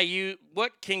 What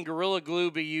can Gorilla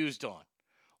Glue be used on?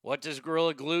 What does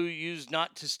Gorilla Glue use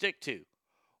not to stick to?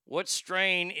 What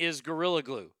strain is Gorilla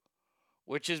Glue?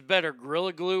 Which is better,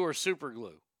 Gorilla Glue or Super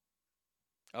Glue?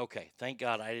 Okay, thank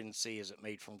God I didn't see is it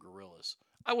made from gorillas.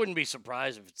 I wouldn't be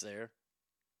surprised if it's there.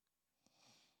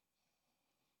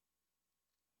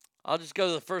 I'll just go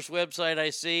to the first website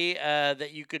I see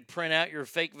that you could print out your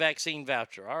fake vaccine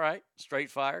voucher. All right,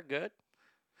 straight fire, good.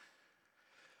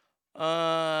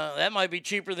 That might be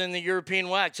cheaper than the European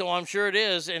wax. So I'm sure it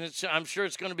is, and I'm sure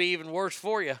it's going to be even worse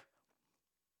for you.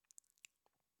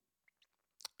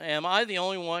 Am I the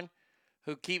only one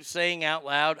who keeps saying out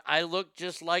loud, I look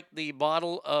just like the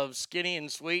bottle of Skinny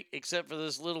and Sweet, except for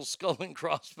this little skull and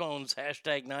crossbones,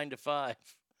 hashtag 9 to 5.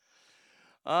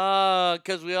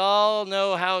 Because we all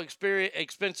know how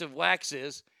expensive wax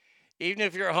is. Even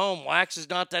if you're at home, wax is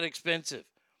not that expensive.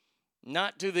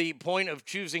 Not to the point of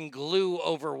choosing glue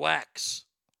over wax.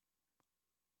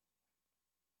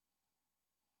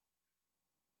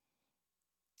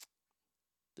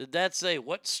 Did that say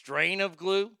what strain of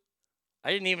glue?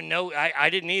 I didn't even know. I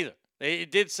didn't either.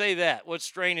 It did say that. What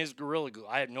strain is Gorilla Glue?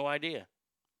 I have no idea.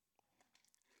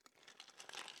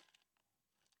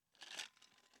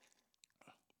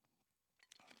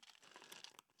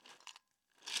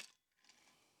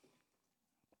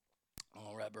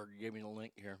 All right, Burger gave me the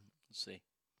link here. Let's see.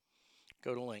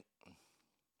 Go to link.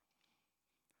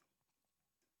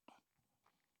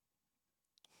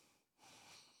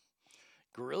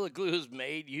 Gorilla Glue is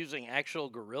made using actual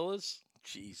gorillas?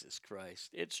 Jesus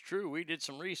Christ. It's true. We did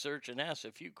some research and asked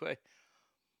a few questions.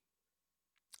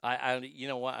 You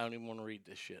know what? I don't even want to read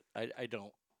this shit. I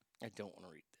don't want to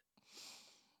read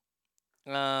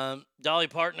that. Dolly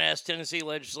Parton asked Tennessee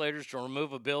legislators to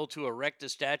remove a bill to erect a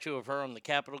statue of her on the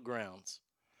Capitol grounds.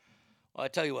 Well, I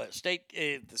tell you what,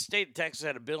 if the state of Texas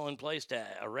had a bill in place to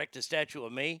erect a statue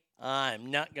of me,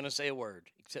 I'm not going to say a word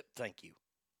except thank you.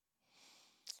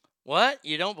 What?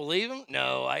 You don't believe him?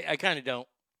 No, I kind of don't.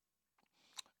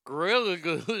 Gorilla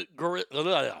Glue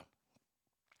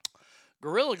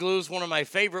is one of my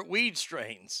favorite weed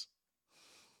strains.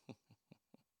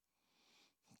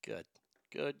 Good.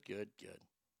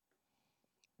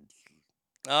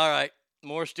 All right.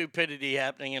 More stupidity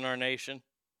happening in our nation.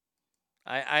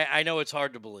 I know it's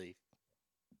hard to believe.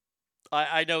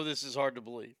 I know this is hard to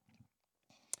believe.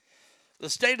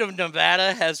 The state of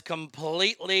Nevada has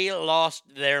completely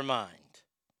lost their mind.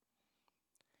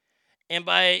 And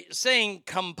by saying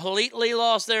completely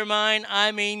lost their mind,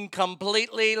 I mean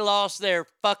completely lost their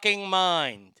fucking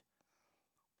mind.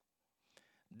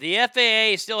 The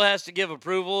FAA still has to give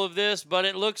approval of this, but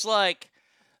it looks like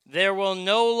there will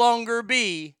no longer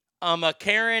be a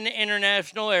McCarran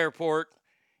International Airport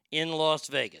in Las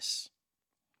Vegas.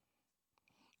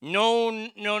 No.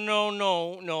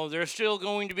 There's still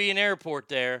going to be an airport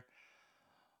there.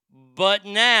 But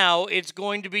now it's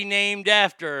going to be named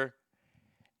after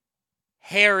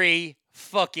Harry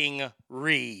fucking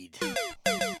Reid.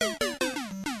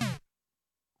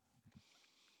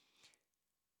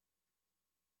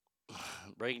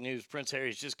 Breaking news, Prince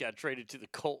Harry's just got traded to the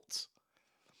Colts.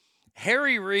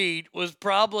 Harry Reid was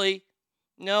probably,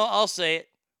 no, I'll say it.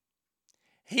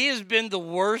 He has been the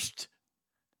worst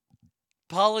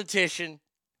politician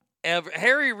ever.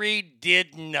 Harry Reid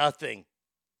did nothing.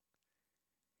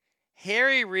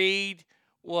 Harry Reid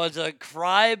was a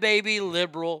crybaby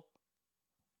liberal.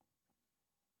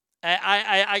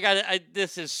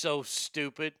 This is so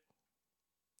stupid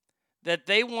that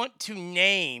they want to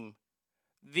name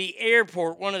the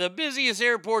airport, one of the busiest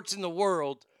airports in the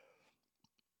world,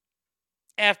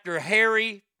 after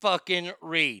Harry fucking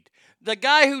Reid. The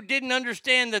guy who didn't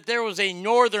understand that there was a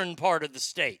northern part of the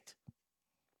state.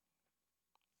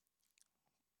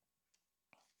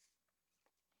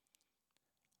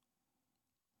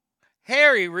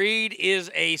 Harry Reid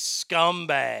is a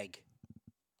scumbag.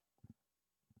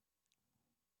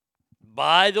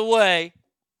 By the way,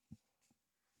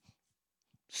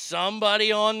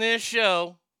 somebody on this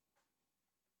show,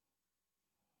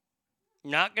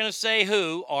 not going to say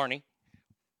who, Arnie,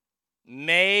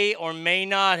 may or may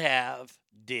not have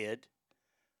did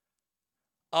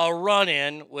a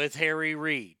run-in with Harry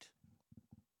Reid.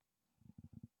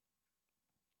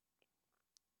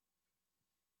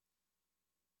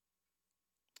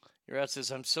 Your out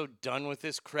says, I'm so done with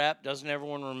this crap. Doesn't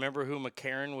everyone remember who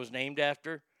McCarran was named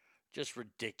after? Just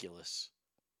ridiculous.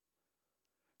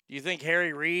 Do you think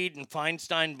Harry Reid and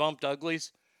Feinstein bumped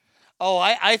uglies? Oh,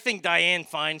 I think Dianne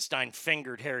Feinstein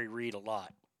fingered Harry Reid a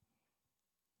lot.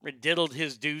 Diddled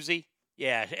his doozy.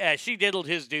 Yeah, she diddled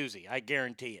his doozy. I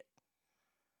guarantee it.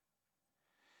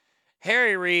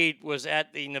 Harry Reid was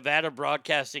at the Nevada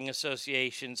Broadcasting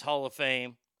Association's Hall of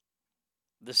Fame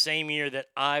the same year that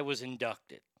I was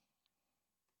inducted.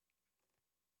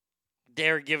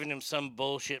 They're giving him some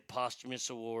bullshit posthumous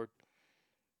award.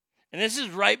 And this is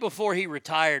right before he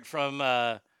retired from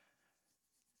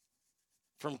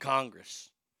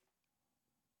Congress.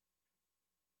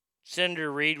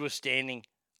 Senator Reid was standing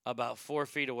about 4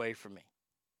 feet away from me.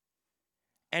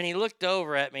 And he looked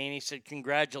over at me and he said,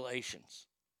 "Congratulations."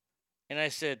 And I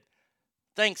said,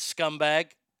 "Thanks,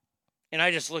 scumbag." And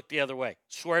I just looked the other way.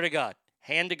 Swear to God.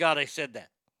 Hand to God, I said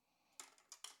that.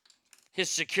 His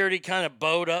security kind of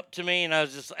bowed up to me, and I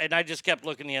just kept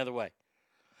looking the other way.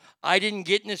 I didn't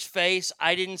get in his face.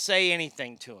 I didn't say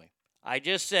anything to him. I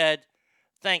just said,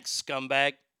 "Thanks,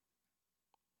 scumbag."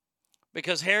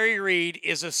 Because Harry Reid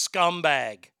is a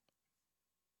scumbag.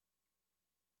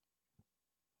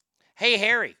 Hey,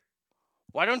 Harry,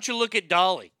 why don't you look at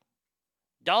Dolly?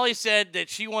 Dolly said that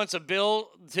she wants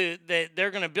that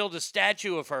they're going to build a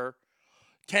statue of her,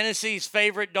 Tennessee's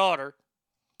favorite daughter.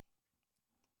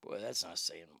 Boy, that's not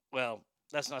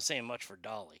saying much for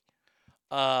Dolly.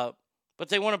 But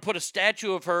they want to put a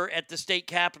statue of her at the state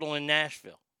capitol in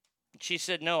Nashville. She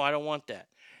said, "No, I don't want that."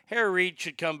 Harry Reid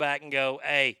should come back and go,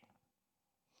 "Hey,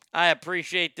 I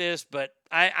appreciate this, but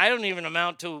I don't even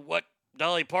amount to what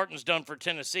Dolly Parton's done for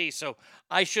Tennessee, so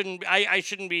I shouldn't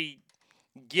be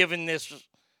giving this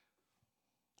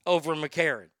over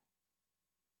McCarran."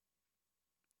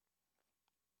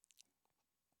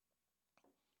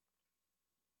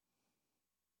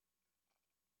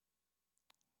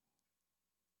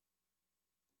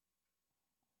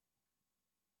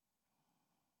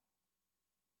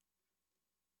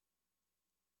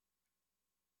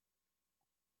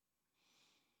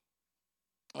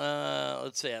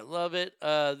 Let's see. I love it.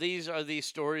 These are these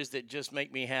stories that just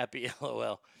make me happy.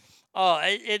 LOL. Oh,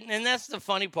 and that's the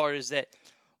funny part is that,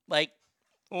 like,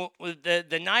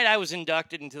 the night I was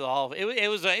inducted into the Hall, it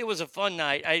was a fun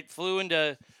night. I flew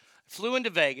into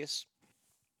Vegas,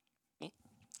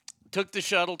 took the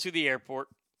shuttle to the airport,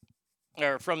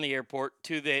 or from the airport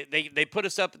to they put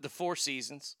us up at the Four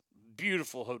Seasons,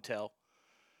 beautiful hotel.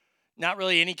 Not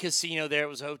really any casino there. It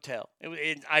was a hotel.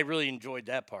 I really enjoyed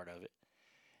that part of it.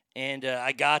 And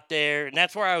I got there, and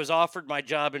that's where I was offered my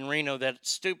job in Reno that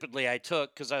stupidly I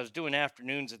took because I was doing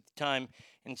afternoons at the time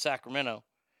in Sacramento.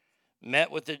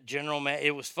 Met with the general manager.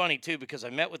 It was funny, too, because I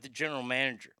met with the general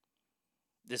manager.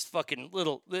 This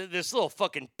little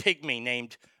fucking pygmy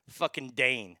named fucking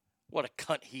Dane. What a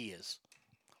cunt he is.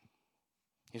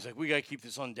 He's like, "We got to keep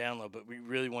this on down low, but we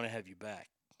really want to have you back."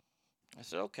 I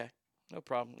said, "Okay, no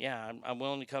problem. Yeah, I'm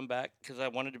willing to come back because I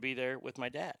wanted to be there with my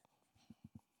dad."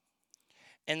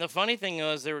 And the funny thing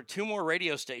was, there were 2 more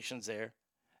radio stations there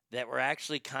that were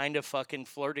actually kind of fucking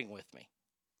flirting with me.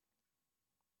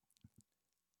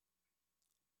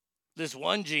 This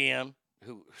one GM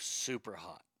who super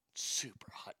hot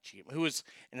GM, who was,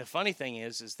 and the funny thing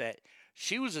is that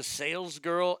she was a sales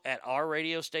girl at our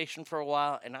radio station for a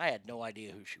while, and I had no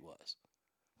idea who she was.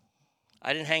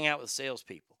 I didn't hang out with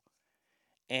salespeople,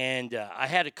 and I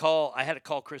had to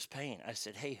call Chris Payne. I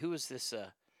said, "Hey, who is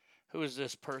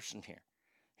this person here?"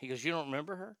 He goes, "You don't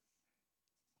remember her?"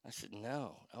 I said,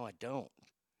 No, I don't."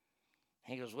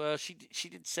 He goes, "Well, she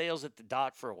did sales at the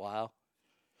dock for a while."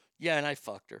 "Yeah, and I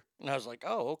fucked her." And I was like,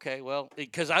 "Oh, okay, well,"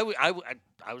 because I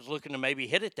was looking to maybe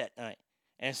hit it that night.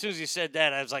 And as soon as he said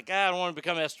that, I was like, "I don't want to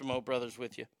become Estremo Brothers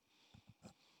with you."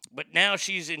 But now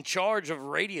she's in charge of a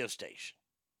radio station.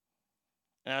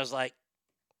 And I was like,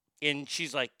 and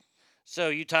she's like, "So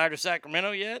you tired of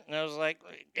Sacramento yet?" And I was like,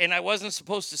 and I wasn't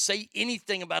supposed to say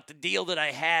anything about the deal that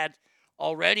I had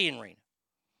already in Reno.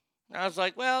 And I was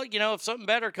like, "Well, if something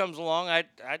better comes along,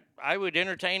 I would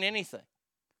entertain anything."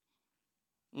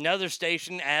 Another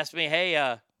station asked me, "Hey,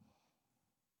 have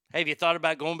you thought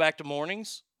about going back to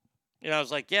mornings?" And I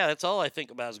was like, "Yeah, that's all I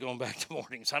think about is going back to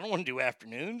mornings. I don't want to do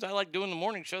afternoons. I like doing the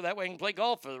morning show. That way I can play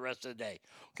golf for the rest of the day."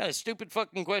 What kind of stupid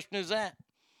fucking question is that?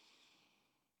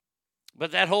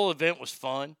 But that whole event was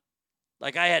fun.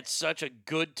 Like, I had such a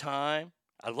good time.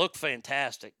 I looked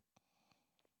fantastic.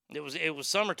 It was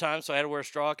summertime, so I had to wear a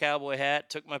straw cowboy hat,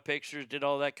 took my pictures, did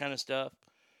all that kind of stuff.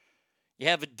 You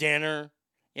have a dinner.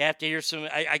 You have to hear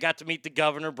I got to meet the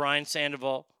governor, Brian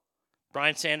Sandoval.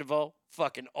 Brian Sandoval,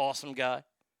 fucking awesome guy.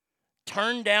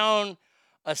 Turned down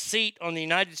a seat on the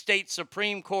United States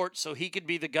Supreme Court so he could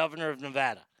be the governor of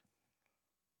Nevada.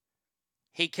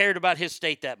 He cared about his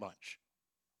state that much.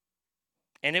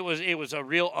 And it was a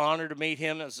real honor to meet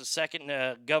him. It was the second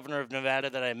governor of Nevada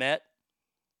that I met.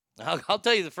 I'll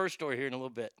tell you the first story here in a little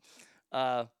bit.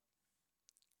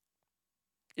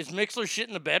 Is Mixler shit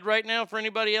in the bed right now for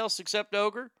anybody else except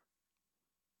Ogre?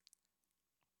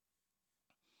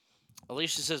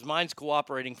 Alicia says mine's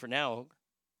cooperating for now, Ogre.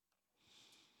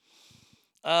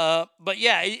 But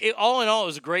yeah, all in all, it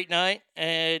was a great night.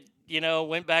 And,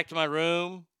 went back to my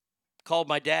room, called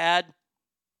my dad.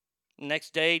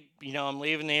 Next day, I'm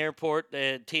leaving the airport.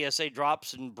 The TSA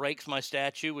drops and breaks my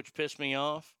statue, which pissed me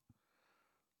off.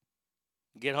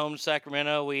 Get home to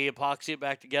Sacramento. We epoxy it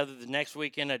back together. The next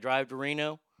weekend, I drive to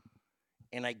Reno,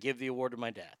 and I give the award to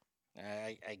my dad.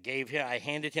 I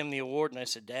handed him the award, and I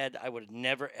said, Dad, I would have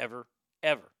never, ever,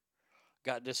 ever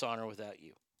got this honor without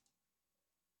you.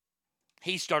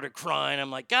 He started crying.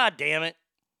 I'm like, God damn it.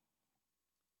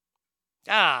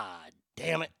 God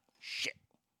damn it. Shit.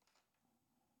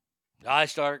 I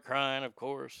started crying, of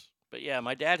course. But yeah,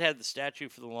 my dad had the statue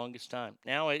for the longest time.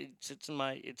 Now it sits in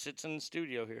the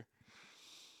studio here.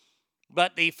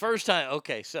 But the first time,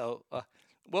 okay, so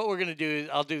what we're going to do is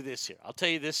I'll do this here. I'll tell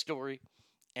you this story,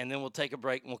 and then we'll take a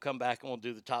break, and we'll come back, and we'll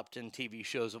do the top 10 TV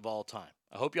shows of all time.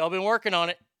 I hope y'all been working on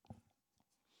it.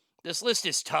 This list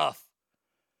is tough.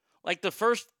 Like the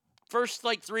first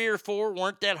like 3 or 4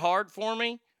 weren't that hard for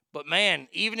me, but man,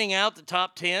 evening out the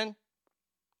top 10.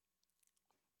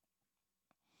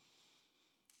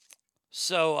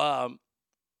 So,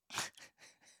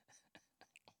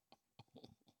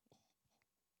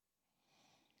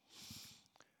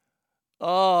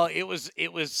 oh, it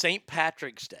was St.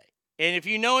 Patrick's Day. And if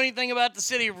you know anything about the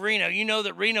city of Reno, you know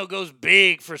that Reno goes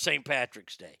big for St.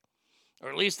 Patrick's Day. Or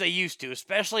at least they used to,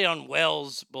 especially on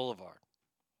Wells Boulevard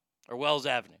or Wells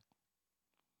Avenue.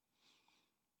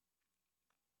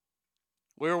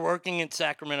 We were working in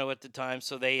Sacramento at the time,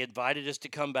 so they invited us to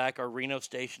come back. Our Reno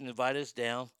station invited us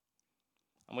down.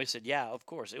 And we said, yeah, of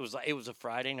course. It was a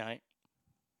Friday night.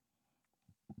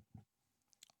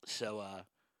 So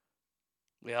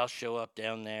we all show up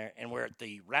down there, and we're at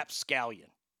the Rapscallion.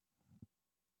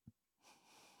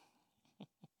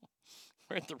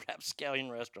 We're at the Rapscallion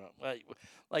restaurant.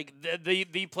 Like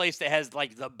the place that has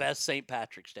like the best St.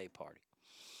 Patrick's Day party.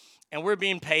 And we're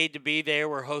being paid to be there.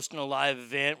 We're hosting a live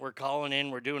event. We're calling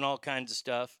in. We're doing all kinds of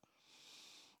stuff.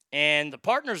 And the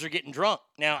partners are getting drunk.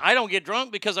 Now, I don't get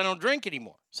drunk because I don't drink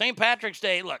anymore. St. Patrick's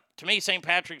Day, look, to me, St.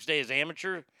 Patrick's Day is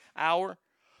amateur hour.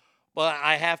 But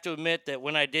I have to admit that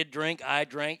when I did drink, I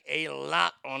drank a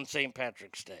lot on St.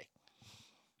 Patrick's Day.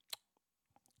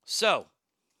 So,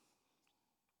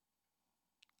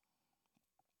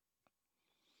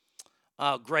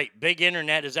 oh, great. Big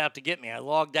internet is out to get me. I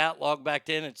logged out, logged back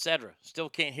in, etc. Still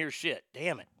can't hear shit.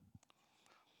 Damn it.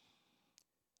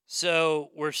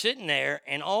 So we're sitting there,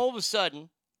 and all of a sudden,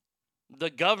 the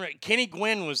governor, Kenny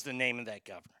Gwynn was the name of that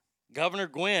governor. Governor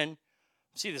Gwynn,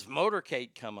 see this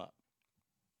motorcade come up.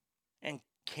 And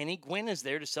Kenny Gwynn is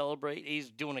there to celebrate. He's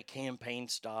doing a campaign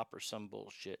stop or some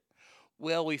bullshit.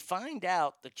 Well, we find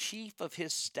out the chief of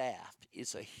his staff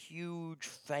is a huge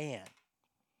fan.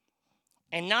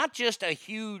 And not just a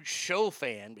huge show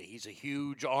fan, but he's a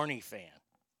huge Arnie fan.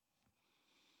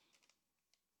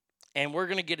 And we're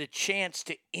going to get a chance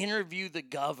to interview the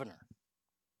governor.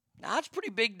 Now, that's pretty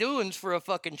big doings for a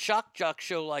fucking shock jock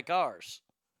show like ours,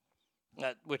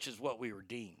 which is what we were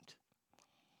deemed.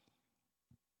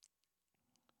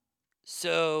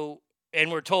 So,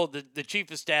 and we're told that the chief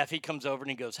of staff, he comes over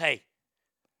and he goes, hey,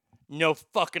 no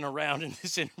fucking around in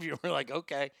this interview. We're like,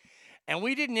 okay. And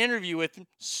we did an interview with him.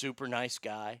 Super nice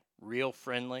guy, real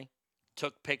friendly,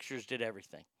 took pictures, did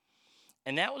everything.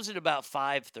 And that was at about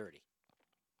 5:30.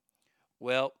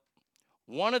 Well,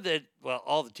 all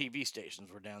the TV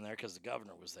stations were down there because the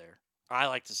governor was there. I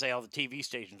like to say all the TV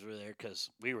stations were there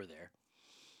because we were there.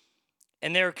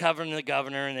 And they were covering the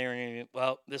governor, and they were,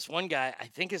 well, this one guy, I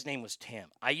think his name was Tim.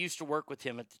 I used to work with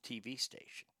him at the TV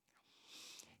station.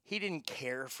 He didn't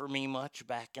care for me much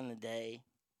back in the day.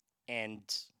 And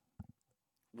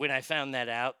when I found that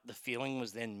out, the feeling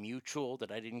was then mutual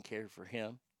that I didn't care for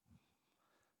him.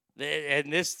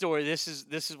 And this story, this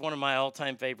is one of my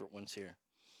all-time favorite ones here.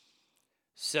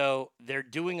 So they're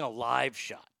doing a live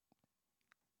shot,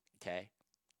 okay,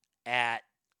 at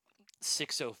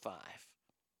 6:05.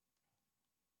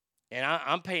 And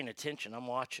I'm paying attention. I'm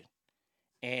watching.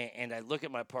 And I look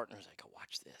at my partners. I go,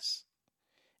 watch this.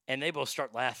 And they both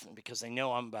start laughing because they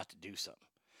know I'm about to do something.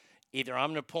 Either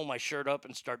I'm going to pull my shirt up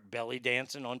and start belly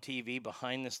dancing on TV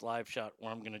behind this live shot, or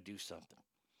I'm going to do something.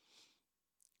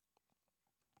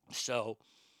 So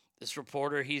this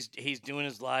reporter, he's doing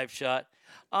his live shot.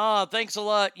 Thanks a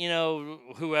lot,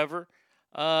 whoever.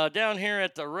 Down here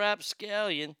at the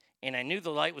Rapscallion. And I knew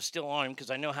the light was still on him because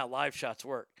I know how live shots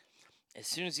work. As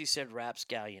soon as he said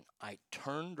Rapscallion, I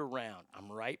turned around.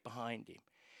 I'm right behind him.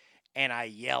 And I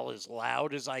yell as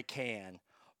loud as I can,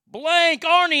 blank,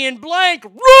 Arnie, and blank,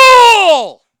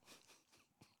 rule!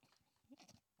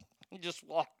 He just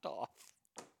walked off.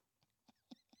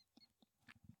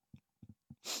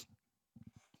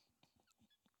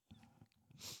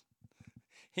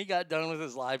 He got done with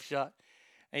his live shot,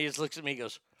 and he just looks at me and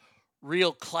goes,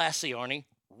 real classy, Arnie,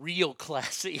 real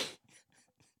classy.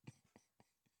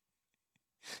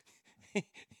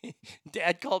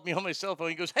 Dad called me on my cell phone.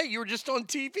 He goes, "Hey, you were just on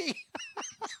TV."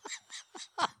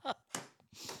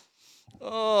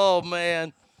 Oh,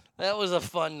 man. That was a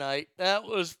fun night. That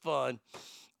was fun.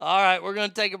 All right, we're going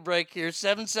to take a break here.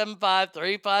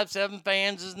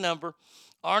 775-357-FANS is the number.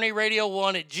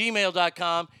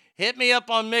 ArnieRadio1@gmail.com. Hit me up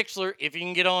on Mixler if you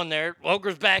can get on there.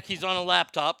 Loger's back. He's on a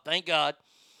laptop. Thank God.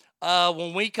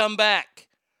 When we come back,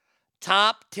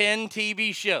 top 10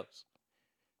 TV shows.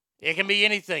 It can be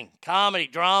anything. Comedy,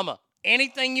 drama,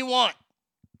 anything you want.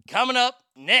 Coming up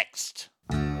next.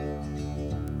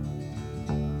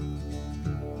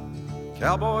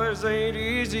 Cowboys ain't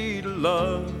easy to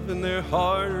love and they're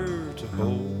harder to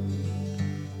hold.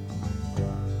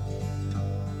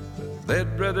 They'd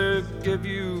rather give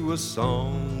you a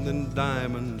song than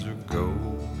diamonds or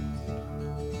gold.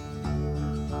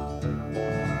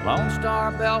 Lone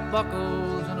Star belt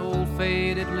buckles and old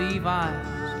faded Levi's,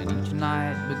 and each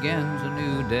night begins a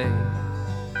new day.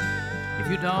 If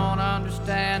you don't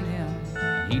understand him,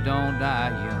 he don't die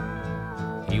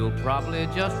young. He'll probably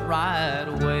just ride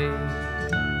away.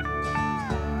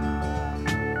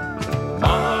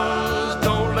 Mamas,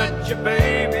 don't let your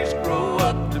babies grow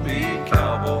up to be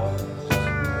cowboys.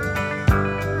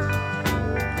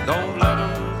 Don't let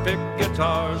them pick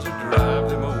guitars or drive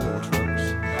them old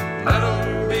trucks. Let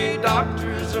them be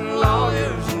doctors and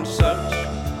lawyers and such.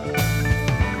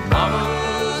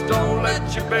 Mamas, don't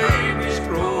let your babies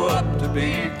grow up to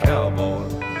be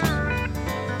cowboys.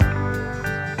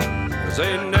 'Cause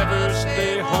they never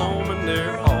stay home and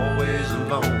they're always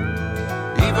alone,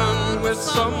 even with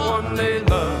someone they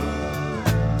love.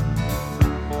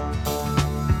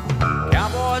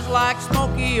 Cowboys like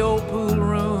smoky old pool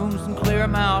rooms and clear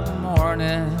mountain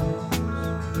mornings.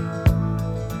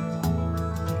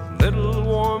 Little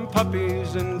warm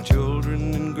puppies and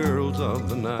children and girls of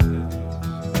the night.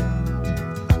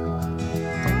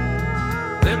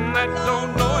 Them that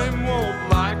don't know him won't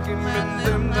like him, and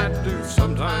them that do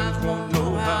sometimes won't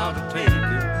know how to take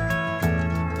it.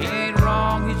 He ain't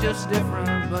wrong, he's just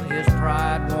different, but his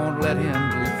pride won't let him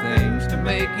do things to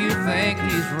make you think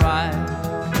he's right.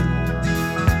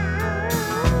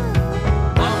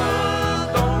 Mamas,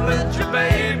 don't let your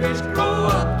babies grow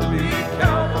up to be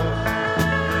cowboys.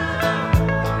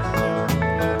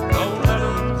 Don't let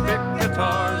them pick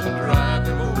guitars and drive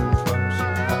them old trucks.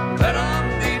 Let them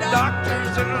be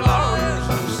doctors and lawyers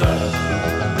and such.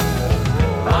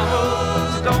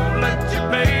 Mamas, don't let your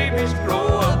babies grow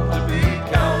up to be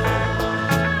cowboys.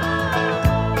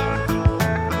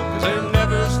 'Cause they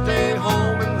never stay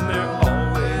home and they're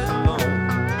always alone,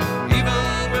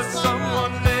 even with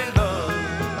someone they love.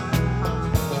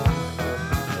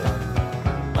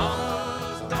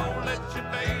 Mamas, don't let your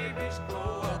babies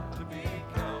grow up to be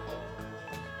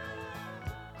cowboys.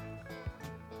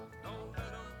 Don't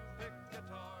let them pick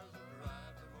guitars and drive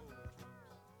them old trucks.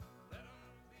 Let them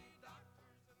be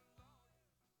doctors and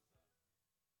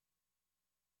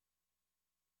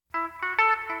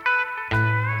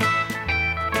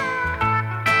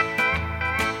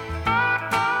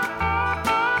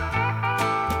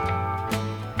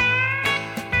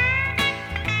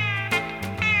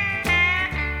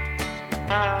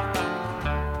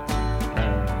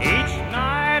Each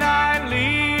night I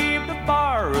leave the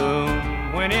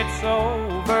barroom when it's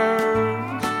over,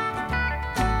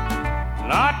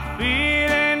 not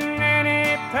feeling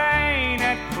any pain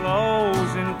at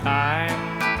closing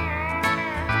time.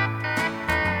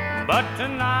 But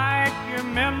tonight your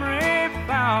memory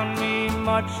found me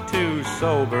much too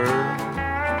sober.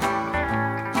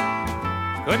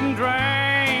 Couldn't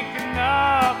drink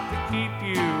enough to keep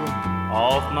you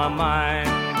off my mind.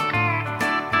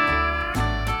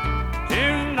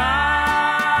 Tonight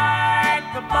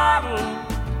the bottle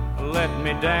let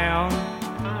me down,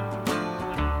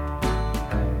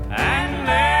 and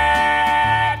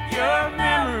let your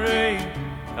memory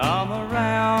come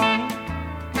around.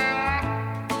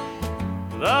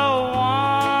 The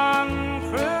one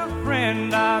true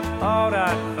friend I thought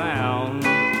I'd found.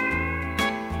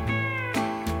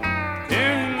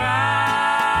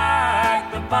 Tonight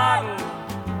the bottle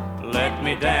let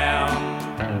me down.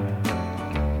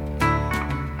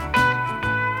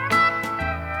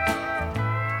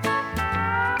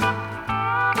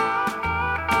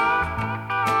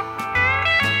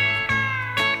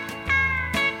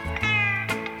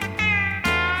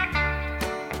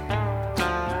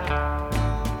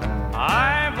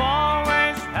 I've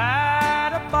always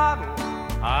had a bottle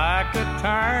I could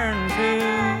turn to,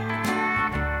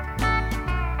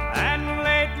 and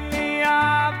lately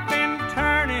I've been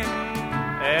turning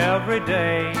every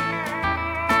day.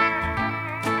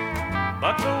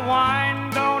 But the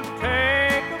wine don't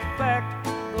take effect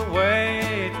the way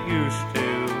it used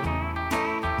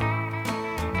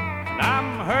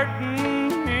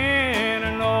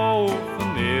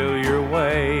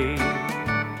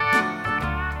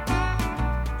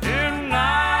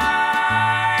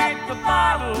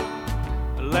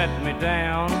let me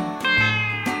down.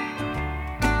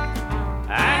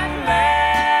 And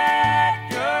let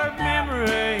your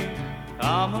memory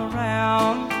come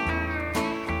around.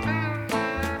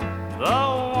 The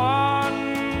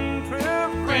one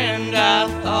true friend I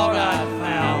thought I'd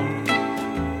found.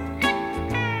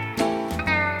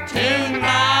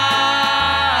 Tonight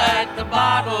the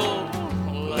bottle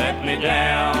let me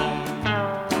down.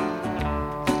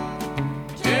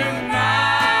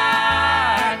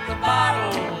 Tonight the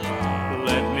bottle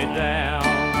let me down.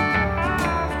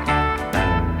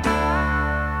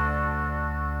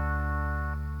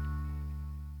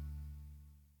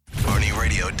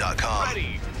 ArnieRadio.com.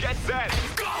 Ready, get set,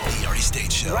 go! The Arnie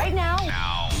State Show. Right now.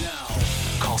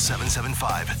 Call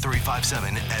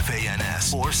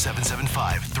 775-357-FANS or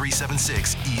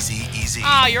 775-376-EASY-EASY.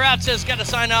 You're out says got to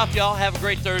sign off, y'all. Have a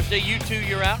great Thursday. You too,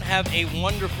 you're out. Have a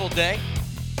wonderful day.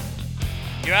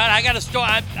 You're out. I got a story.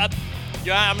 I'm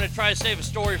going to try to save a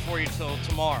story for you till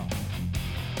tomorrow.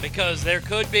 Because there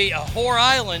could be a whore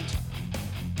island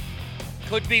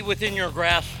could be within your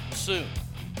grasp soon.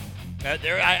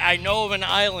 I know of an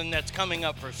island that's coming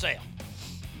up for sale.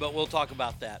 But we'll talk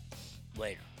about that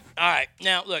later. All right,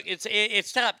 now look,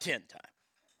 it's top 10 time.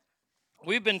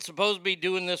 We've been supposed to be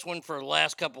doing this one for the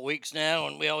last couple weeks now,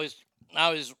 and I always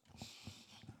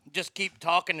just keep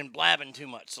talking and blabbing too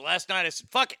much. So last night I said,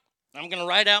 fuck it, I'm going to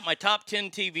write out my top 10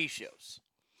 TV shows.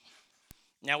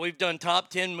 Now we've done top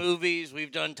 10 movies,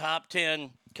 we've done top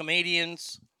 10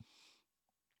 comedians.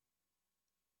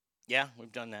 Yeah,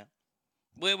 we've done that.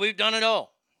 We've done it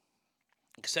all,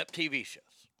 except TV shows.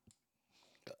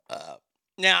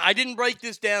 Now, I didn't break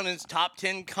this down as top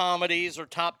 10 comedies or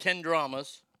top 10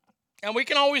 dramas, and we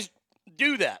can always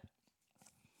do that.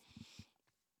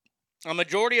 A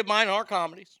majority of mine are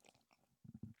comedies,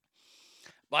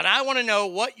 but I want to know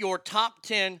what your top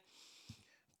 10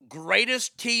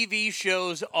 greatest TV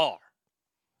shows are.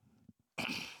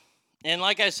 And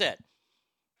like I said,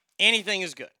 anything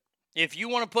is good. If you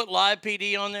want to put Live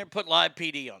PD on there, put Live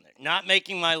PD on there. Not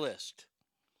making my list.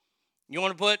 You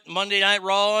want to put Monday Night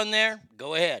Raw on there?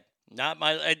 Go ahead.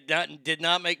 Did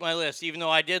not make my list, even though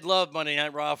I did love Monday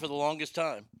Night Raw for the longest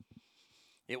time.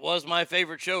 It was my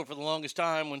favorite show for the longest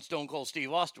time when Stone Cold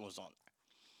Steve Austin was on there.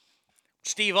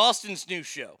 Steve Austin's new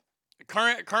show.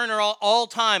 Current or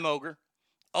all-time, Ogre.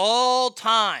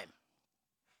 All-time.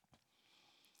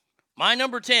 My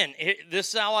number 10,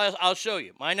 this is how I'll show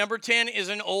you. My number 10 is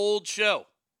an old show.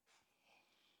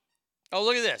 Oh,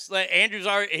 look at this. Andrew's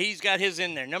already, he's got his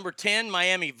in there. Number 10,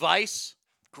 Miami Vice.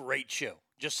 Great show.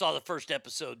 Just saw the first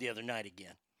episode the other night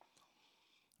again.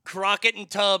 Crockett and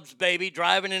Tubbs, baby.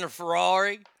 Driving in a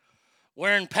Ferrari.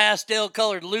 Wearing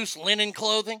pastel-colored loose linen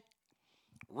clothing.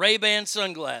 Ray-Ban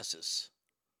sunglasses.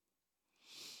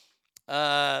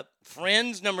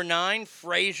 Friends, number 9,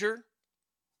 Frasier.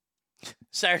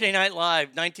 Saturday Night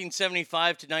Live,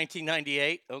 1975 to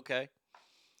 1998. Okay.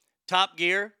 Top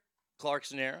Gear,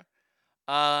 Clarkson era.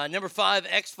 Number 5,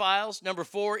 X-Files. Number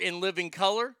 4, In Living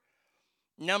Color.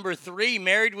 Number 3,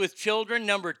 Married with Children.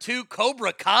 Number 2,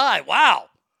 Cobra Kai. Wow.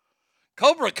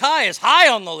 Cobra Kai is high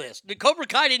on the list. The Cobra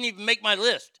Kai didn't even make my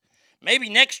list. Maybe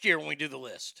next year when we do the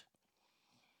list.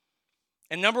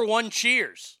 And number 1,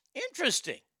 Cheers.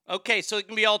 Interesting. Okay, so it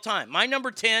can be all time. My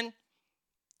number 10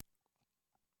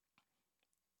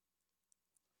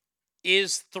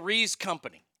 is Three's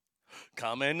Company.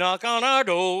 Come and knock on our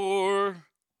door.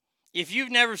 If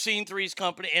you've never seen Three's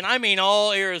Company, and I mean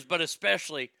all eras, but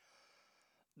especially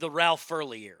the Ralph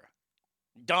Furley era.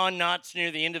 Don Knotts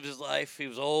near the end of his life. He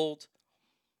was old.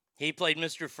 He played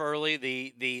Mr. Furley,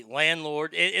 the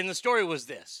landlord. And the story was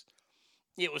this.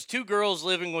 It was 2 girls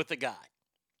living with a guy.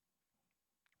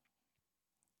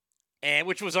 And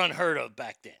which was unheard of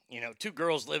back then. 2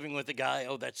 girls living with a guy.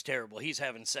 Oh, that's terrible. He's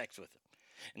having sex with him.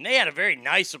 And they had a very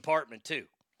nice apartment, too.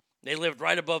 They lived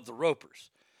right above the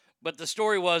Ropers. But the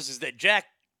story is that Jack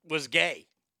was gay.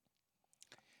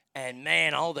 And,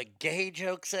 man, all the gay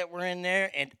jokes that were in there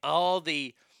and all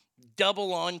the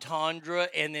double entendre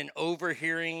and then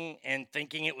overhearing and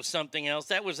thinking it was something else,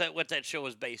 that was what that show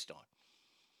was based on.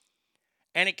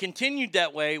 And it continued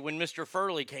that way when Mr.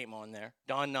 Furley came on there,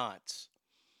 Don Knotts.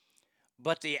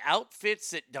 But the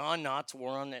outfits that Don Knotts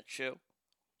wore on that show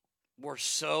were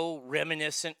so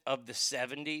reminiscent of the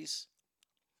 70s.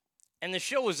 And the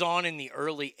show was on in the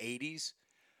early 80s,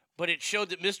 but it showed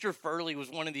that Mr. Furley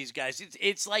was one of these guys.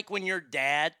 It's like when your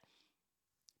dad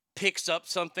picks up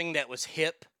something that was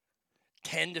hip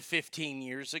 10 to 15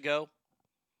 years ago.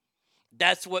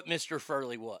 That's what Mr.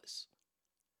 Furley was.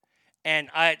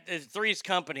 And Three's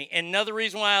Company. And another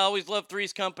reason why I always love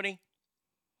Three's Company,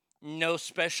 no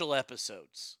special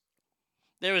episodes.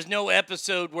 There was no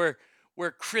episode where where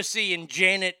Chrissy and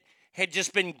Janet had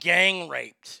just been gang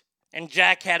raped and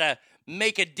Jack had to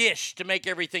make a dish to make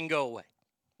everything go away.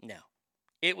 No.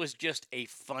 It was just a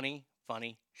funny,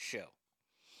 funny show.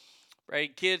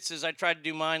 Right? Kid says, I tried to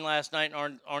do mine last night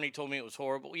and Arnie told me it was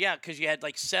horrible. Yeah, because you had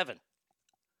like 7.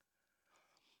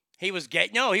 He was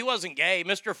gay. No, he wasn't gay.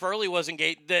 Mr. Furley wasn't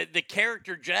gay. The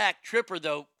character Jack Tripper,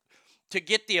 though, to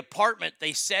get the apartment,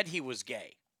 they said he was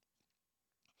gay.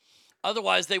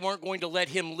 Otherwise, they weren't going to let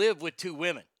him live with 2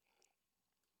 women.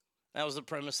 That was the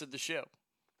premise of the show.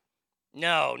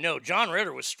 No, John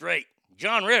Ritter was straight.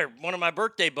 John Ritter, one of my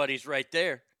birthday buddies right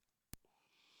there.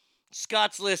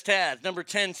 Scott's List has number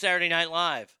 10, Saturday Night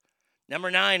Live. Number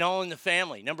 9, All in the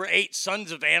Family. Number 8,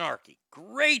 Sons of Anarchy.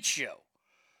 Great show.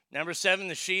 Number 7,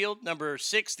 The Shield. Number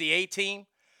 6, The A-Team.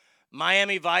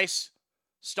 Miami Vice.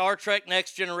 Star Trek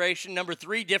Next Generation. Number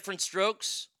 3, Different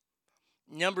Strokes.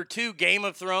 Number 2, Game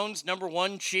of Thrones. Number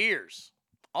 1, Cheers.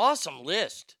 Awesome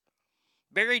list.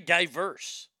 Very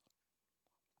diverse.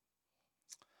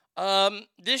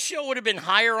 This show would have been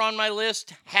higher on my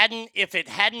list if it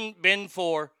hadn't been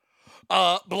for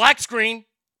black screen,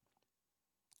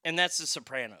 and that's The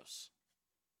Sopranos.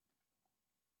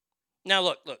 Now,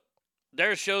 look. There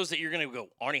are shows that you're going to go,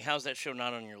 Arnie, how's that show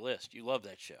not on your list? You love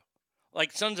that show.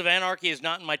 Like Sons of Anarchy is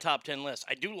not in my top 10 list.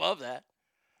 I do love that.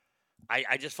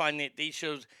 I just find that these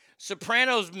shows,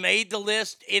 Sopranos made the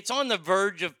list. It's on the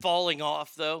verge of falling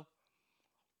off, though,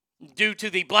 due to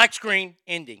the black screen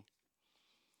ending.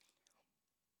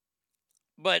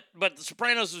 But The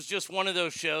Sopranos was just one of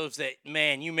those shows that,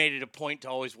 man, you made it a point to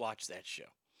always watch that show.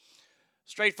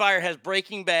 Straight Fire has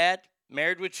Breaking Bad,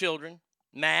 Married with Children,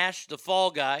 MASH, The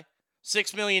Fall Guy,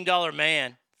 $6 Million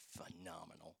Man,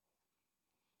 phenomenal.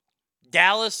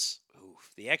 Dallas,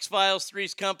 The X-Files,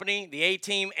 Three's Company, The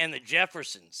A-Team, and The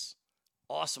Jeffersons.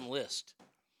 Awesome list.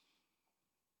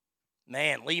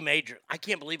 Man, Lee Major. I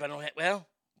can't believe I don't have,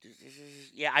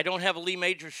 I don't have a Lee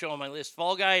Major show on my list.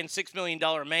 Fall Guy and $6 Million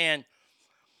Man.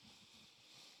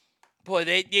 Boy,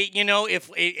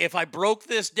 if I broke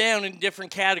this down in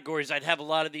different categories, I'd have a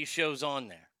lot of these shows on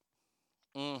there.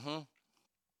 Mm-hmm.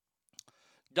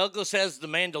 Douglas has The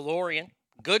Mandalorian.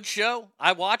 Good show.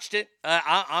 I watched it.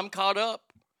 I'm caught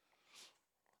up.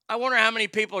 I wonder how many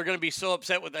people are going to be so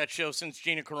upset with that show since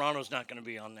Gina Carano's not going to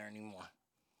be on there anymore.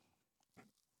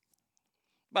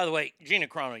 By the way, Gina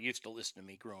Carano used to listen to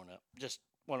me growing up. Just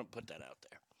want to put that out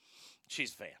there.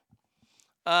 She's a fan.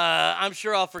 I'm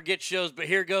sure I'll forget shows, but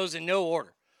here goes in no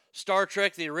order. Star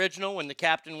Trek, the original, when the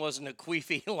captain wasn't a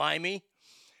queefy limey.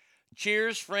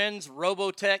 Cheers, Friends,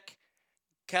 Robotech,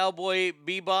 Cowboy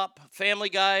Bebop, Family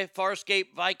Guy,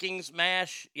 Farscape, Vikings,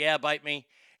 MASH, Yeah, Bite Me,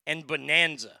 and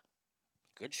Bonanza.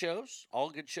 Good shows.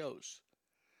 All good shows.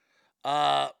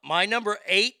 My number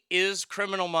 8 is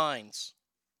Criminal Minds.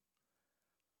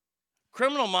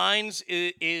 Criminal Minds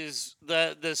is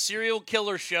the serial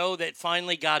killer show that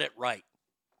finally got it right.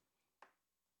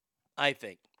 I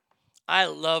think. I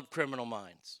love Criminal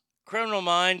Minds. Criminal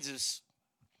Minds is...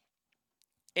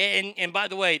 And by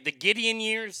the way, the Gideon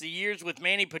years, the years with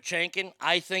Manny Patinkin,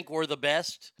 I think were the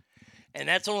best. And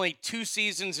that's only 2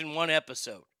 seasons in 1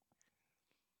 episode.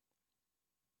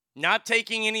 Not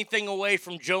taking anything away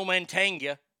from Joe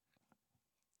Mantegna,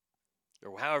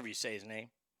 or however you say his name.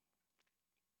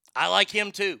 I like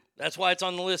him too. That's why it's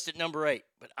on the list at number 8.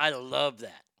 But I love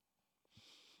that.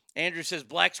 Andrew says,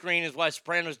 black screen is why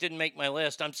Sopranos didn't make my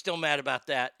list. I'm still mad about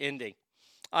that ending.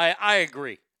 I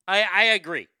agree. I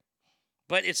agree.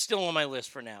 But it's still on my list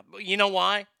for now. But you know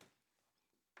why?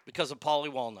 Because of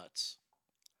Paulie Walnuts.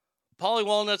 Paulie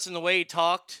Walnuts and the way he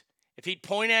talked, if he'd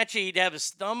point at you, he'd have his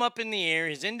thumb up in the air,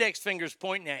 his index finger's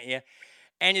pointing at you,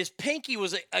 and his pinky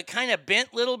was a kind of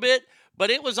bent little bit, but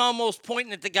it was almost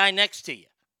pointing at the guy next to you.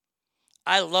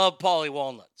 I love Paulie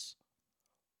Walnuts.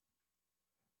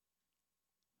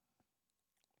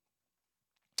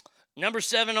 Number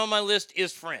 7 on my list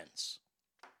is Friends.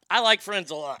 I like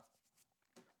Friends a lot.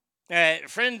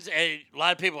 Friends, a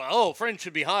lot of people are, Friends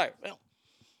should be higher. Well,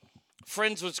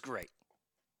 Friends was great.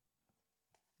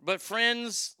 But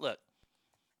Friends, look,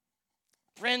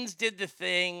 Friends did the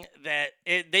thing that,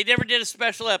 they never did a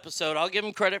special episode. I'll give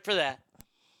them credit for that.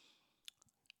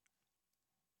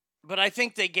 But I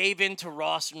think they gave in to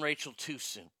Ross and Rachel too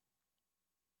soon.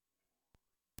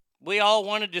 We all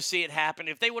wanted to see it happen.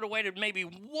 If they would have waited maybe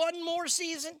 1 more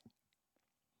season.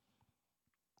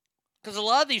 Because a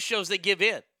lot of these shows, they give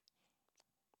in.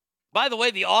 By the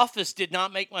way, The Office did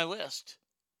not make my list.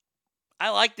 I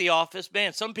like The Office.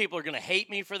 Man, some people are going to hate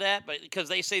me for that, but because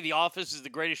they say The Office is the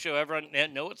greatest show ever.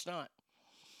 No, it's not.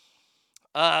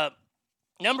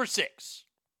 Number 6.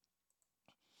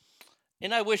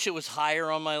 And I wish it was higher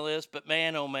on my list, but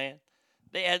man, oh man.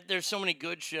 There's so many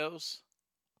good shows.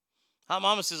 Hot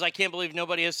Mama says, I can't believe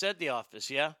nobody has said The Office.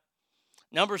 Yeah.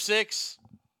 Number 6.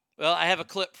 Well, I have a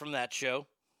clip from that show.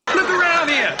 Look around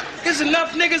here. There's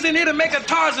enough niggas in here to make a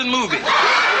Tarzan movie.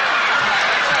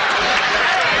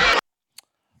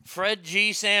 Fred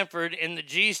G. Sanford, and the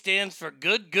G stands for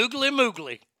Good Googly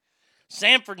Moogly.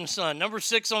 Sanford and Son, number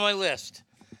 6 on my list.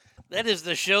 That is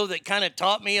the show that kind of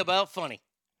taught me about funny.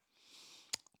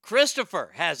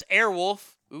 Christopher has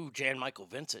Airwolf. Ooh, Jan Michael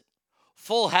Vincent.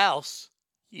 Full House.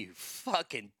 You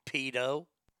fucking pedo.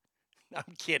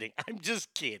 I'm kidding. I'm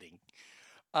just kidding.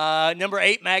 Number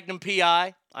 8, Magnum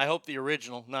P.I. I hope the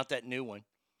original, not that new one.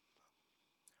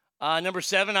 Number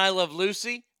 7, I Love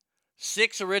Lucy.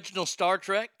 6, original Star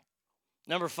Trek.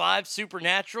 Number 5,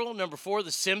 Supernatural. Number 4,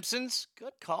 The Simpsons.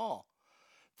 Good call.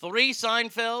 3,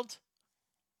 Seinfeld.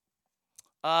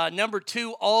 Number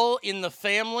 2, All in the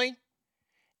Family.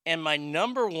 And my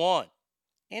number 1,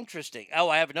 interesting. Oh,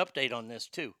 I have an update on this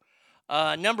too.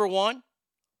 Number 1,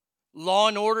 Law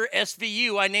and Order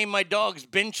SVU. I named my dogs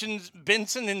Benson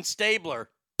and Stabler.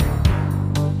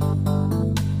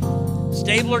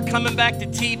 Stabler coming back to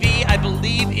TV. I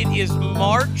believe it is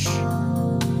March.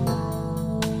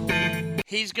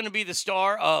 He's going to be the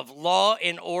star of Law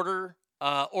and Order,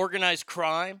 Organized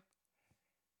Crime.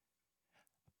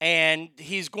 And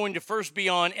he's going to first be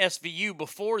on SVU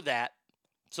before that.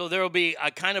 So there will be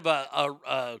a kind of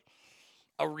a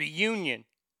reunion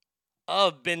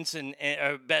of Benson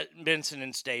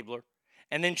and Stabler.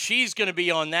 And then she's going to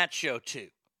be on that show too.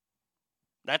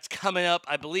 That's coming up.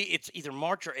 I believe it's either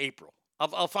March or April.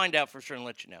 I'll find out for sure and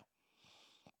let you know.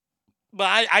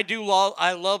 But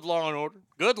I love Law and Order.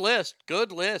 Good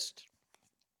list.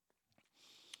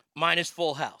 Minus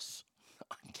Full House.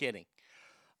 I'm kidding.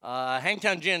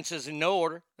 Hangtown Jen says in no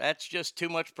order. That's just too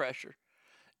much pressure.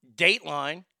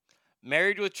 Dateline,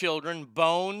 Married with Children,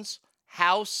 Bones,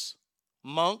 House,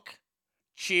 Monk,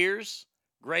 Cheers,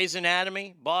 Grey's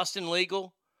Anatomy, Boston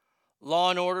Legal, Law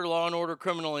and Order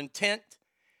Criminal Intent,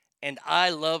 and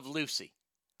I Love Lucy.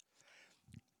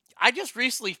 I just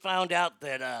recently found out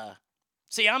that,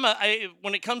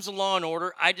 when it comes to Law and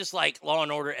Order, I just like Law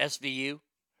and Order SVU.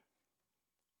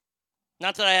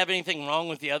 Not that I have anything wrong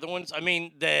with the other ones. I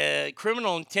mean, the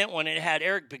Criminal Intent one, it had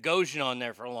Eric Bogosian on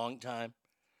there for a long time.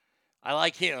 I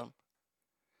like him.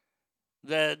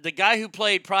 The guy who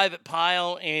played Private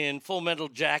Pile in Full Metal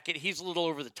Jacket, he's a little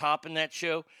over the top in that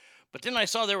show. But then I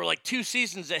saw there were like 2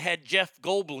 seasons that had Jeff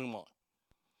Goldblum on.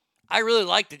 I really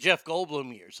like the Jeff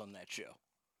Goldblum years on that show.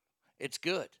 It's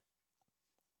good.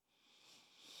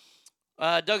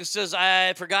 Doug says,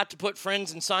 I forgot to put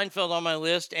Friends and Seinfeld on my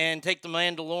list and take The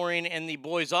Mandalorian and The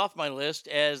Boys off my list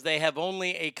as they have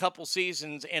only a couple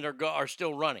seasons and are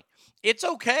still running. It's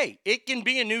okay. It can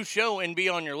be a new show and be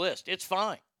on your list. It's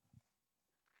fine.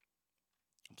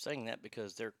 I'm saying that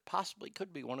because there possibly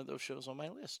could be one of those shows on my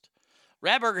list.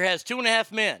 Radburger has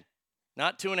 2.5 Men,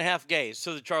 not 2.5 Gays,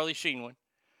 so the Charlie Sheen one.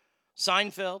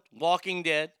 Seinfeld, Walking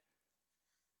Dead,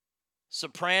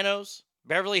 Sopranos,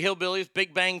 Beverly Hillbillies,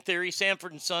 Big Bang Theory,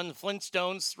 Sanford and Son, The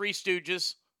Flintstones, Three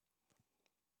Stooges,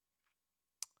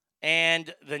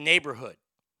 and The Neighborhood.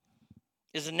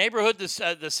 Is The Neighborhood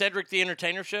the Cedric the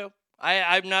Entertainer show?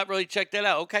 I've not really checked that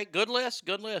out. Okay, good list.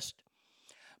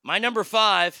 My number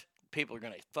 5, people are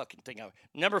going to fucking think of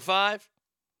it. Number 5,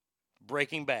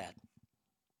 Breaking Bad.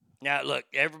 Now, look,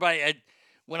 everybody,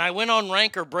 when I went on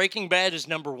Ranker, Breaking Bad is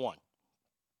number 1.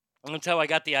 That's how I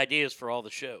got the ideas for all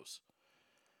the shows.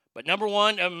 But number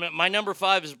 1, my number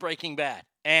 5 is Breaking Bad.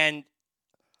 And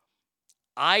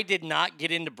I did not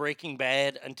get into Breaking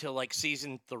Bad until like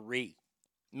season 3.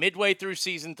 Midway through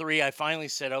season 3, I finally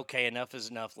said, okay, enough is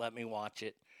enough. Let me watch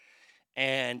it.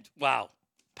 And wow,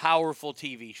 powerful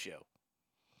TV show.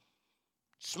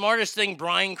 Smartest thing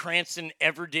Bryan Cranston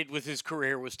ever did with his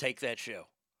career was take that show.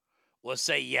 Was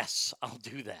say, yes, I'll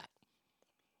do that.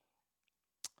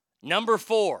 Number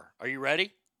 4. Are you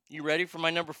ready? You ready for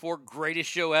my number 4 greatest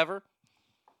show ever?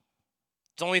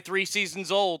 It's only 3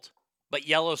 seasons old, but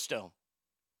Yellowstone.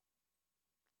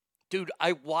 Dude,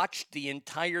 I watched the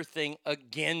entire thing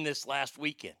again this last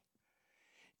weekend.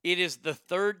 It is the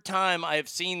 3rd time I have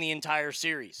seen the entire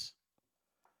series.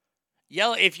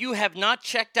 If you have not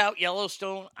checked out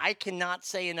Yellowstone, I cannot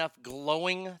say enough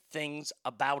glowing things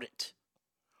about it.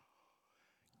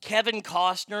 Kevin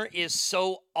Costner is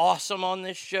so awesome on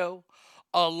this show,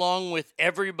 along with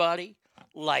everybody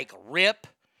like Rip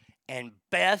and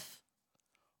Beth.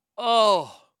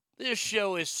 Oh, this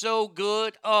show is so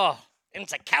good. Oh, and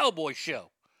it's a cowboy show.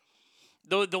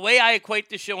 The way I equate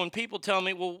this show, when people tell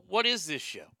me, well, what is this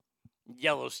show?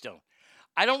 Yellowstone.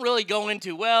 I don't really go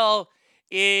into, well,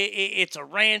 it's a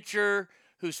rancher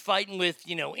who's fighting with,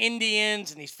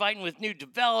 Indians, and he's fighting with new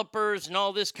developers and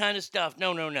all this kind of stuff.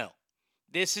 No, no, no.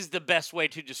 This is the best way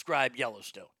to describe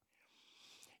Yellowstone.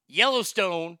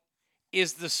 Yellowstone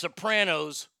is the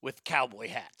Sopranos with cowboy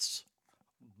hats.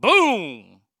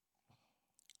 Boom!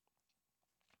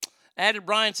 Added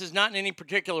Brian says, not in any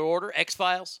particular order.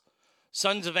 X-Files,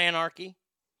 Sons of Anarchy,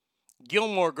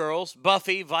 Gilmore Girls,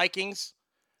 Buffy, Vikings,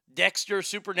 Dexter,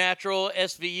 Supernatural,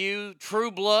 SVU,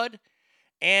 True Blood,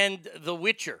 and The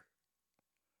Witcher.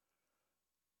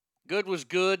 Good was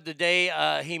good the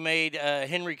day he made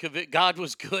Henry Cavill. God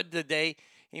was good the day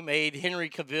he made Henry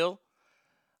Cavill.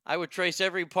 I would trace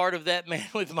every part of that man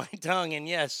with my tongue, and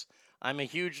yes, I'm a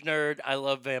huge nerd. I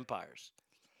love vampires.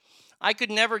 I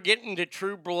could never get into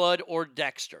True Blood or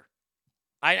Dexter.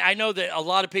 I know that a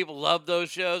lot of people love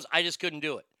those shows. I just couldn't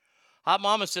do it. Hot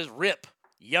Mama says, rip,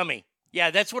 yummy.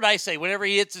 Yeah, that's what I say whenever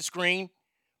he hits the screen.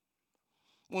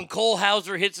 When Cole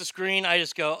Hauser hits the screen, I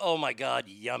just go, oh my God,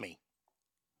 yummy.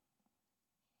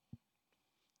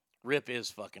 Rip is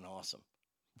fucking awesome.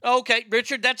 Okay,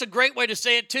 Richard, that's a great way to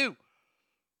say it too.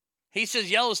 He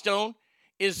says Yellowstone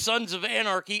is Sons of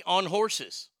Anarchy on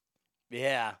horses.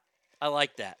 Yeah, I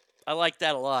like that. I like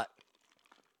that a lot.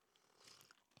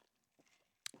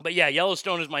 But yeah,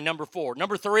 Yellowstone is my number 4.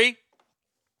 Number 3,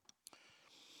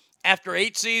 after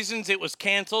 8 seasons, it was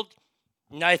canceled.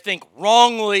 And I think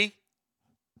wrongly.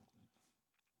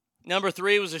 Number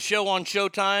 3 was a show on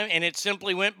Showtime, and it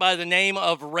simply went by the name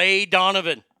of Ray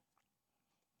Donovan.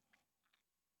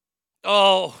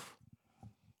 Oh,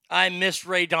 I miss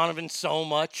Ray Donovan so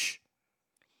much.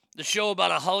 The show about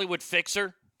a Hollywood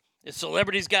fixer. If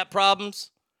celebrities got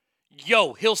problems,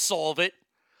 yo, he'll solve it.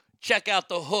 Check out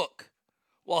The Hook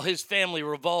while his family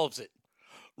revolves it.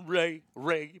 Ray,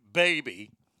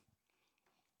 baby.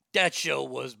 That show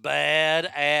was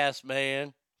badass,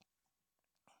 man.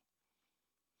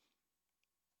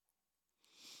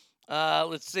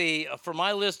 Let's see. For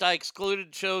my list, I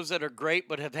excluded shows that are great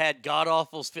but have had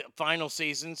god-awful final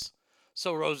seasons.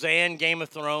 So Roseanne, Game of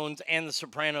Thrones, and The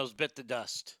Sopranos bit the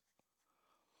dust.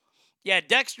 Yeah,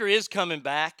 Dexter is coming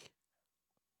back.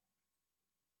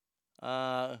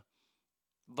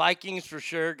 Vikings for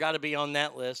sure, got to be on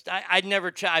that list. I've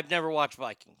never watched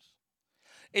Vikings.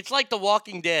 It's like The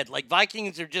Walking Dead. Like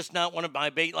Vikings are just not one of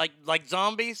my like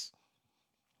zombies.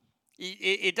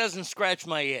 It doesn't scratch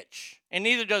my itch, and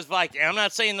neither does Vikings. I'm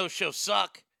not saying those shows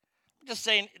suck. I'm just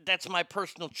saying that's my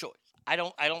personal choice. I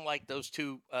don't like those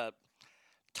two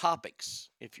topics,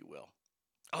 if you will.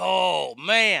 Oh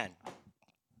man.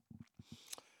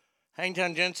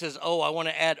 Hangtown Jen says, I want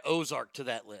to add Ozark to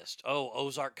that list. Oh,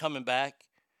 Ozark coming back.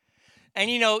 And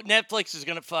Netflix is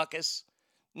going to fuck us.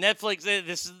 Netflix,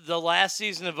 this is the last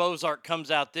season of Ozark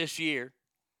comes out this year.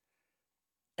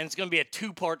 And it's going to be a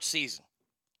 2-part season.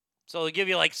 So they'll give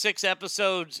you like 6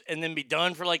 episodes and then be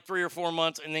done for like 3 or 4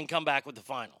 months and then come back with the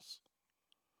finals.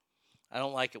 I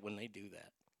don't like it when they do that.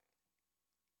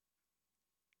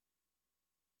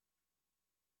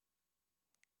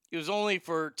 It was only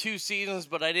for 2 seasons,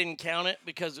 but I didn't count it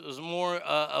because it was more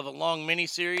of a long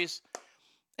miniseries,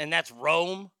 and that's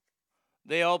Rome.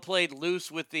 They all played loose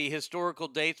with the historical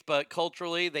dates, but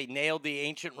culturally, they nailed the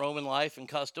ancient Roman life and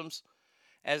customs.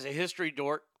 As a history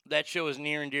dork, that show is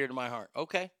near and dear to my heart.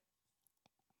 Okay.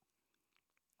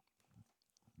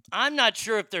 I'm not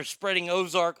sure if they're spreading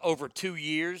Ozark over 2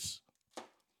 years.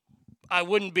 I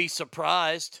wouldn't be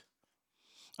surprised.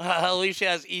 Alicia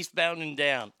has Eastbound and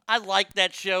Down. I like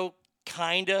that show,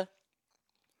 kinda.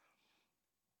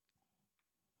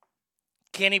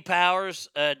 Kenny Powers,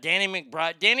 Danny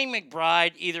McBride. Danny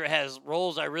McBride either has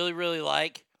roles I really, really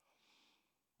like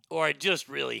or I just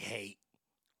really hate.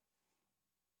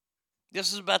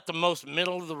 This is about the most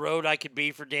middle of the road I could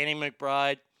be for Danny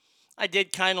McBride. I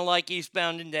did kind of like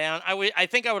Eastbound and Down. I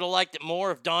think I would have liked it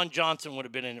more if Don Johnson would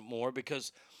have been in it more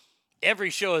because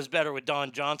every show is better with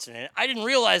Don Johnson in it. I didn't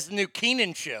realize the new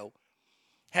Kenan show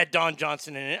had Don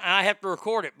Johnson in it. And I have to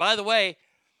record it. By the way,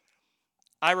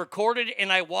 I recorded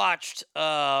and I watched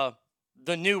the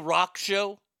new Rock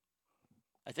show.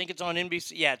 I think it's on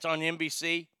NBC. Yeah, it's on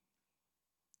NBC.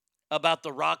 About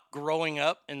The Rock growing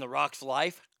up and The Rock's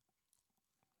life.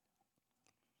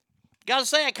 Gotta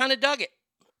say, I kind of dug it.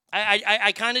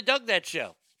 I kind of dug that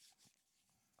show.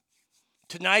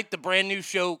 Tonight, the brand new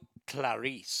show,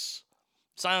 Clarice.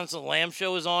 Silence of the Lambs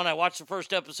show is on. I watched the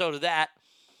first episode of that.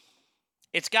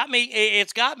 It's got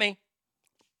me.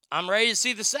 I'm ready to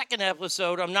see the second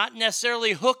episode. I'm not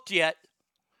necessarily hooked yet,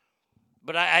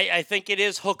 but I think it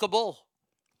is hookable.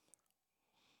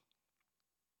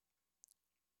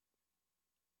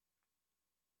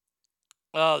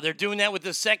 Oh, they're doing that with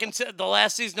the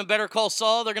last season of Better Call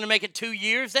Saul. They're going to make it 2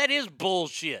 years. That is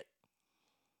bullshit.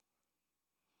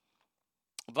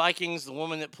 Vikings, the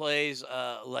woman that plays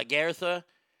Lagertha.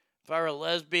 If I were a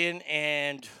lesbian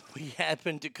and we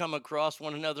happened to come across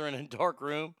one another in a dark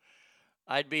room,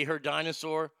 I'd be her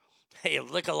dinosaur. Hey,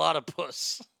 lick a lot of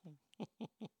puss.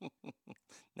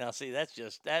 Now, see, that's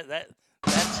just that's funny.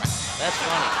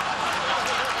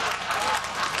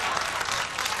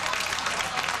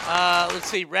 Let's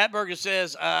see. Ratburger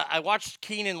says, I watched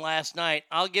Keenan last night.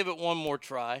 I'll give it one more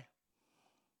try.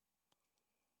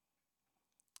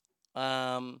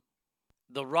 The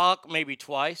Rock maybe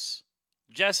twice.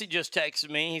 Jesse just texted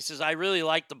me. He says, I really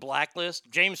like The Blacklist.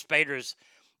 James Spader's,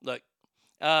 look,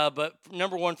 but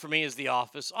number one for me is The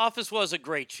Office. Office was a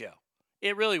great show.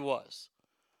 It really was.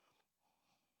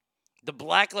 The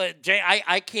Blacklist,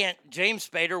 I can't, James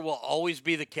Spader will always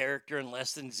be the character in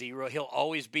Less Than Zero. He'll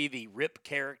always be the Rip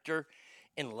character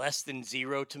in Less Than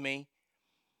Zero to me.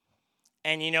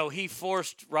 And, you know, he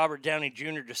forced Robert Downey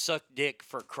Jr. to suck dick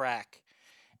for crack.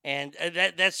 And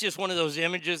that's just one of those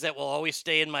images that will always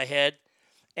stay in my head.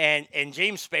 And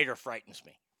James Spader frightens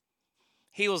me.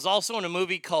 He was also in a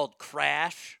movie called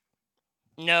Crash.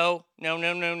 No. Y'all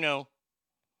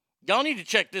need to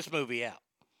check this movie out.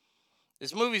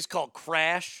 This movie's called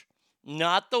Crash,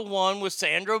 not the one with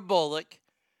Sandra Bullock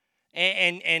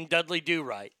and Dudley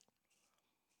Do-Right.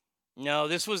 No,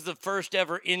 this was the first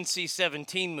ever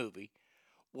NC-17 movie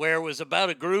where it was about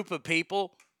a group of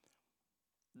people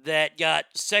that got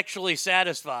sexually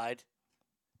satisfied,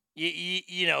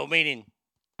 you know, meaning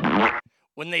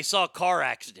when they saw car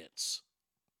accidents.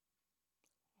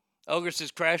 Ogre says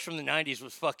Crash from the 90s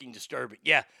was fucking disturbing.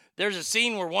 Yeah, there's a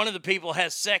scene where one of the people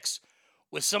has sex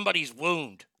with somebody's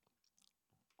wound.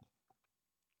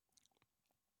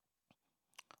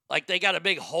 Like they got a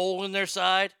big hole in their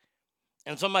side,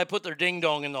 and somebody put their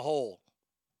ding-dong in the hole.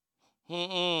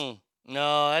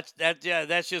 No,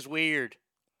 that's just weird.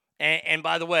 And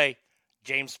by the way,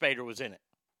 James Spader was in it.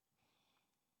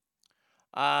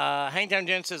 Hangtown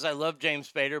Jen says, I love James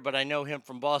Spader, but I know him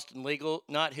from Boston Legal,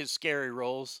 not his scary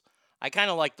roles. I kind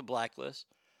of like The Blacklist.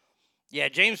 Yeah,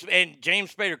 James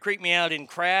Spader creeped me out in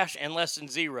Crash and Less Than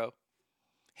Zero.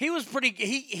 He was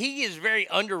he is very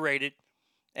underrated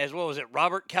as well as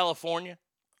Robert California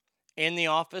in The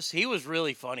Office. He was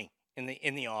really funny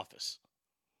in the Office.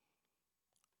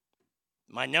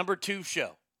 My number 2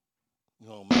 show.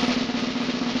 Oh, man.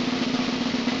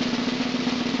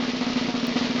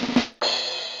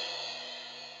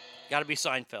 Gotta be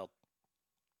Seinfeld.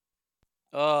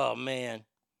 Oh, man.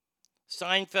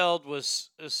 Seinfeld was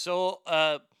so,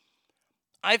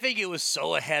 I think it was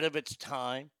so ahead of its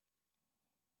time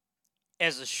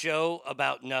as a show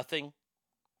about nothing.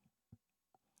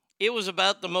 It was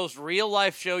about the most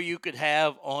real-life show you could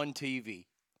have on TV.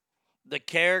 The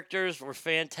characters were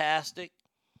fantastic.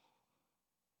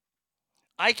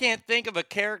 I can't think of a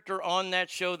character on that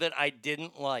show that I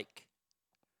didn't like.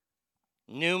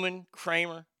 Newman,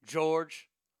 Kramer, George,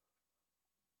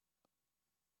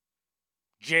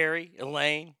 Jerry,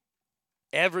 Elaine,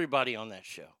 everybody on that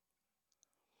show.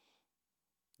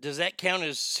 Does that count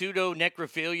as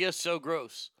pseudo-necrophilia? So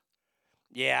gross.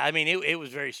 Yeah, I mean, it was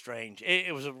very strange.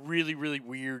 It was a really, really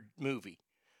weird movie.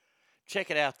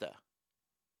 Check it out, though.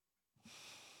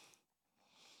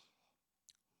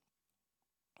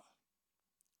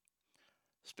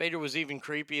 Spader was even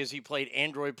creepy as he played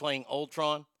Android playing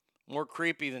Ultron. More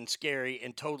creepy than scary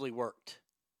and totally worked.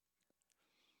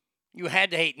 You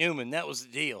had to hate Newman. That was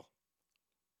the deal.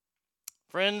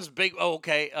 Friends,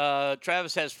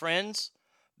 Travis has Friends,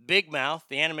 Big Mouth,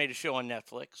 the animated show on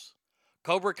Netflix,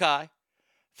 Cobra Kai,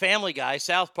 Family Guy,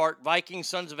 South Park, Vikings,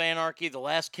 Sons of Anarchy, The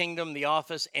Last Kingdom, The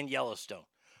Office, and Yellowstone.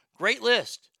 Great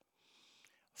list.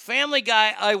 Family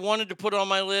Guy I wanted to put on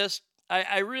my list.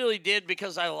 I really did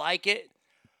because I like it.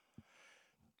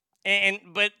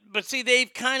 But see,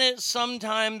 they've kind of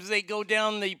sometimes they go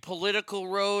down the political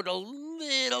road a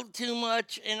little too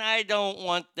much, and I don't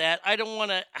want that. I don't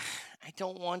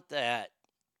want that.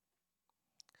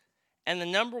 And the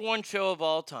number one show of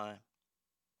all time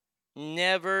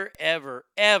never, ever,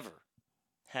 ever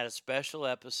had a special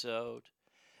episode.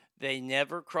 They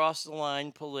never crossed the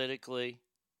line politically.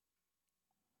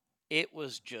 It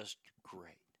was just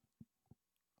great.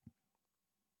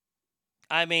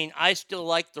 I mean, I still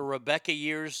like the Rebecca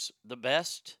years the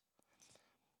best,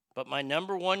 but my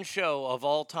number one show of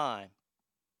all time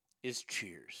is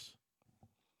Cheers.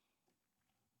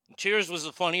 Cheers was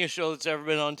the funniest show that's ever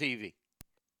been on TV.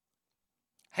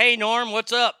 Hey, Norm,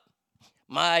 what's up?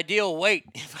 My ideal weight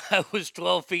if I was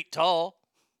 12 feet tall.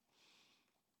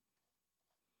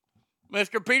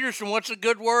 Mr. Peterson, what's a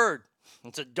good word?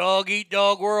 It's a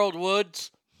dog-eat-dog world,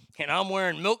 Woods. And I'm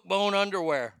wearing milk-bone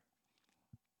underwear.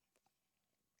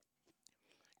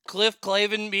 Cliff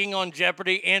Clavin being on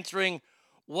Jeopardy answering,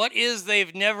 what is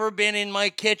they've never been in my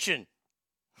kitchen?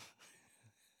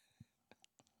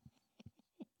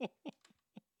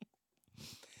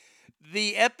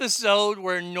 The episode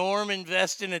where Norm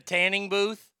invests in a tanning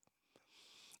booth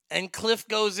and Cliff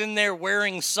goes in there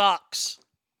wearing socks.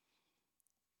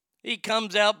 He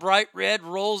comes out bright red,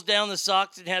 rolls down the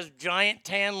socks, and has a giant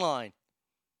tan line.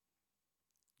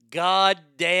 God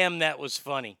damn, that was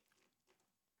funny.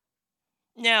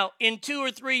 Now, in 2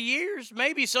 or 3 years,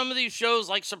 maybe some of these shows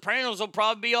like Sopranos will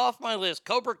probably be off my list.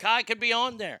 Cobra Kai could be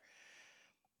on there.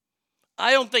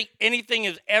 I don't think anything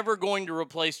is ever going to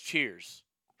replace Cheers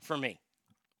for me.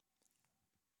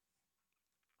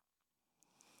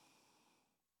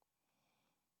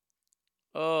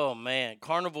 Oh, man.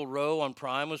 Carnival Row on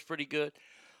Prime was pretty good.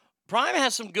 Prime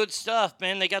has some good stuff,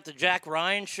 man. They got the Jack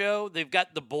Ryan show. They've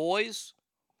got The Boys.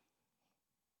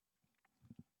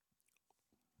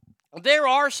 There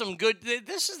are some good...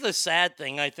 This is the sad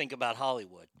thing, I think, about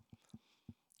Hollywood,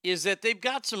 is that they've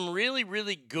got some really,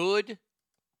 really good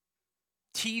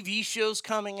TV shows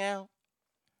coming out.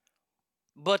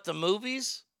 But the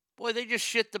movies, boy, they just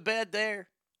shit the bed there.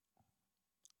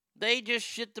 They just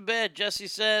shit the bed. Jesse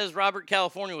says Robert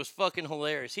California was fucking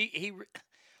hilarious. He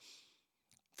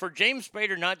for James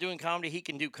Spader not doing comedy, he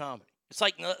can do comedy. It's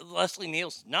like Leslie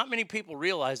Nielsen. Not many people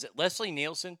realize that Leslie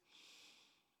Nielsen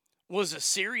was a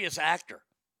serious actor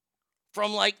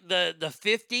from like the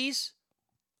 50s,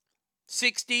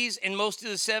 60s, and most of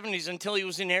the 70s until he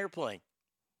was in Airplane.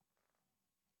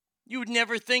 You would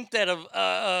never think that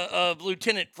of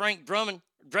Lieutenant Frank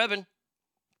Drebin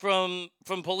from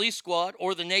Police Squad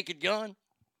or The Naked Gun.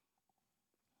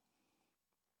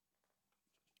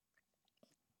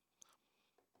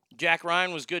 Jack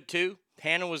Ryan was good too.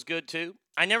 Hannah was good too.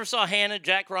 I never saw Hannah.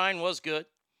 Jack Ryan was good.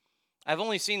 I've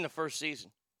only seen the first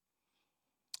season.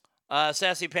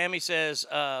 Sassy Pammy says,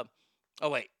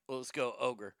 let's go,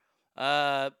 Ogre.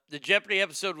 The Jeopardy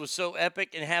episode was so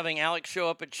epic, and having Alex show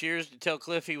up at Cheers to tell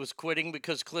Cliff he was quitting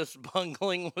because Cliff's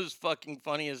bungling was fucking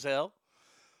funny as hell.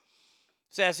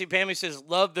 Sassy Pammy says,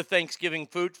 love the Thanksgiving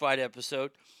food fight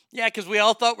episode. Yeah, because we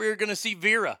all thought we were going to see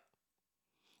Vera.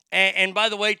 And by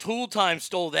the way, Tool Time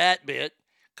stole that bit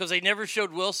because they never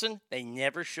showed Wilson. They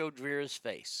never showed Vera's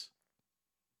face.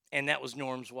 And that was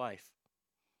Norm's wife.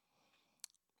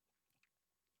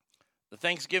 The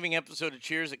Thanksgiving episode of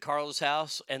Cheers at Carla's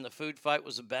house and the food fight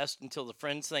was the best until the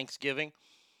Friends Thanksgiving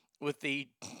with the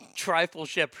trifle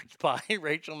shepherd's pie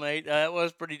Rachel made. That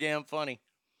was pretty damn funny.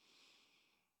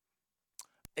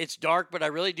 It's dark, but I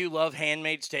really do love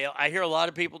Handmaid's Tale. I hear a lot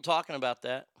of people talking about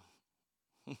that.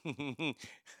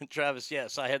 Travis,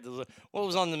 yes, I had the... What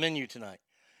was on the menu tonight?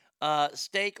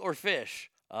 Steak or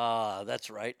fish? That's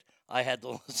right. I had the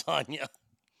lasagna.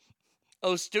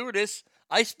 Oh, stewardess,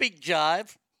 I speak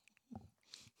jive.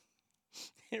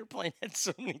 Airplane had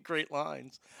so many great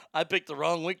lines. I picked the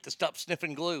wrong week to stop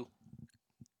sniffing glue.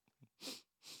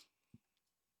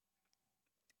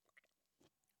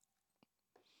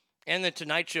 And the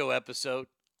Tonight Show episode.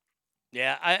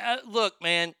 Yeah, I look,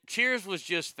 man, Cheers was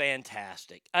just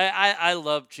fantastic. I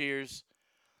love Cheers.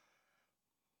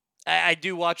 I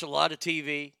do watch a lot of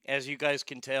TV, as you guys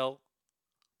can tell.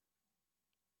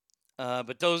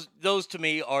 But those to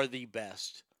me are the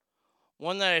best.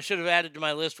 One that I should have added to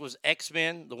my list was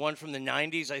X-Men, the one from the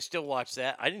 90s. I still watch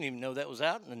that. I didn't even know that was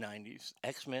out in the 90s.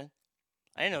 X-Men.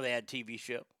 I didn't know they had a TV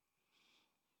show.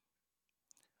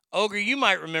 Ogre, you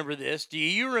might remember this. Do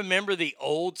you remember the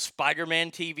old Spider-Man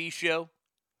TV show?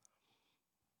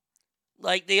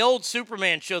 Like the old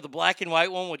Superman show, the black and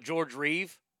white one with George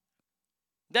Reeve?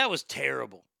 That was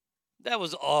terrible. That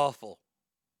was awful.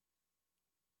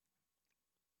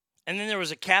 And then there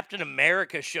was a Captain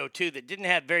America show, too, that didn't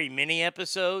have very many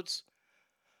episodes.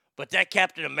 But that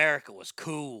Captain America was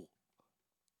cool.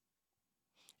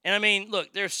 And I mean,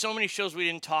 look, there's so many shows we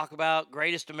didn't talk about.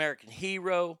 Greatest American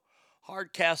Hero,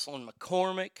 Hardcastle and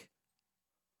McCormick.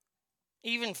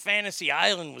 Even Fantasy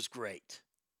Island was great.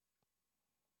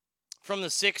 From the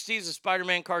 60s, the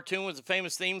Spider-Man cartoon was a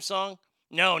famous theme song.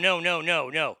 No.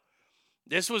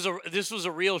 This was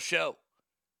a real show.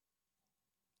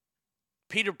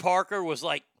 Peter Parker was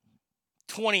like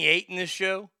 28 in this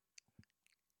show.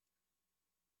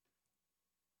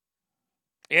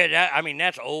 Yeah,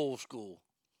 that's old school.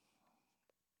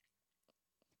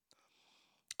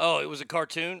 Oh, it was a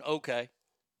cartoon? Okay.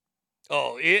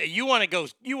 Oh, you want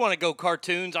to go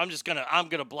cartoons? I'm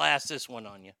gonna blast this one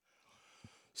on you.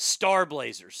 Star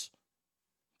Blazers.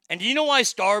 And do you know why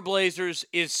Star Blazers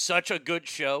is such a good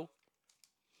show?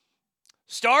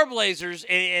 Star Blazers,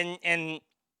 and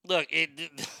look,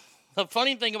 the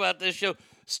funny thing about this show,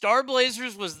 Star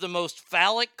Blazers was the most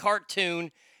phallic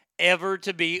cartoon ever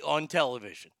to be on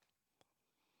television.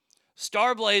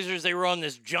 Star Blazers, they were on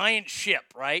this giant ship,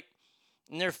 right?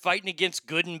 And they're fighting against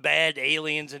good and bad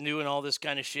aliens and doing all this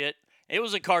kind of shit. It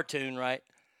was a cartoon, right?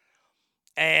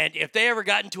 And if they ever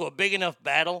got into a big enough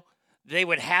battle, they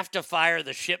would have to fire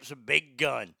the ship's big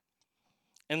gun.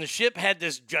 And the ship had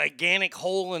this gigantic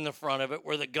hole in the front of it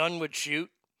where the gun would shoot.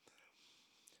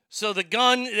 So the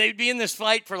gun, they'd be in this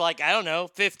fight for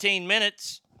 15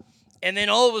 minutes. And then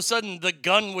all of a sudden, the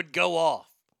gun would go off.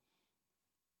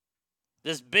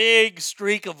 This big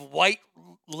streak of white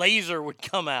laser would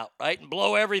come out, right? And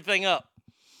blow everything up.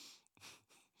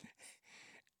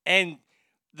 And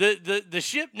the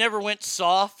ship never went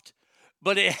soft,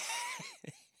 but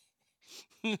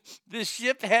the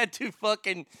ship had to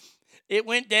it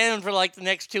went down for the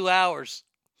next 2 hours.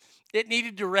 It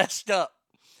needed to rest up.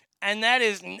 And that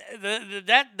is,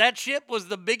 that ship was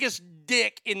the biggest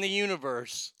dick in the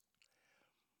universe.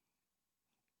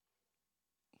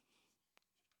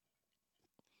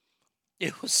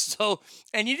 It was so,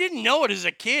 and you didn't know it as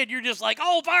a kid. You're just like,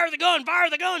 oh, fire the gun, fire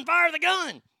the gun, fire the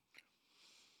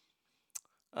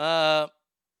gun.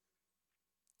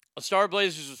 Star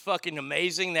Blazers was fucking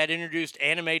amazing. That introduced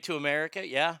anime to America,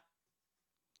 yeah.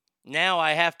 Now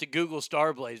I have to Google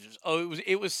Star Blazers. Oh,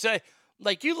 it was so,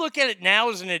 you look at it now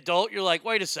as an adult, you're like,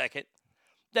 wait a second.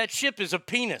 That ship is a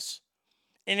penis,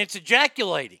 and it's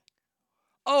ejaculating.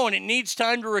 Oh, and it needs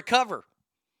time to recover.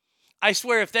 I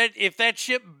swear, if that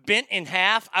ship bent in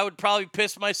half, I would probably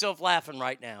piss myself laughing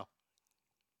right now.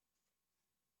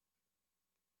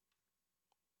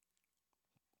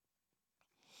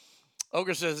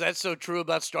 Ogre says, that's so true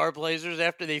about Star Blazers.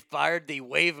 After they fired the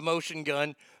wave motion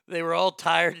gun, they were all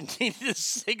tired and needed a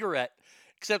cigarette.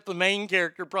 Except the main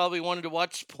character probably wanted to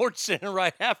watch SportsCenter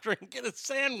right after and get a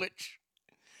sandwich.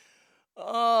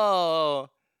 Oh.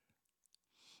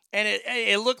 And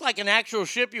it looked like an actual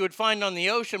ship you would find on the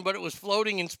ocean, but it was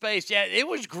floating in space. Yeah, it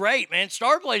was great, man.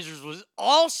 Star Blazers was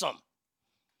awesome.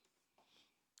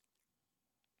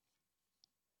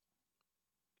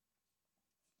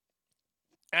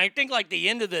 And I think the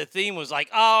end of the theme was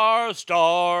our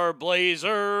Star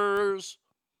Blazers.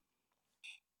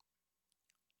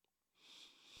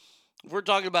 If we're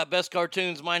talking about best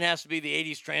cartoons, mine has to be the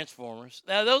 80s Transformers.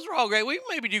 Now, those are all great. We can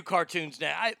maybe do cartoons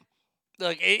now.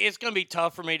 Look, it's going to be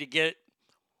tough for me to get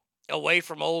away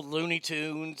from old Looney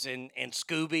Tunes and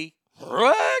Scooby.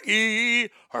 Raggy!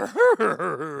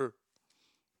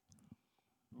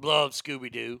 Love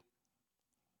Scooby-Doo.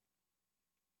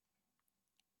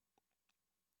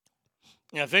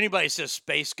 Now, if anybody says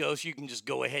Space Ghost, you can just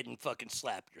go ahead and fucking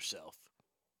slap yourself.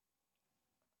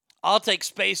 I'll take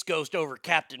Space Ghost over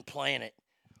Captain Planet.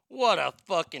 What a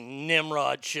fucking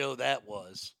Nimrod show that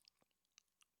was.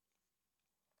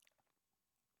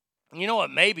 You know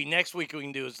what? Maybe next week we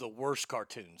can do is the worst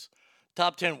cartoons.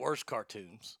 Top 10 worst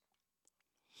cartoons.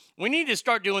 We need to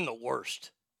start doing the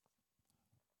worst.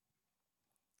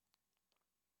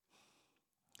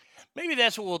 Maybe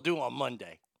that's what we'll do on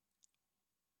Monday.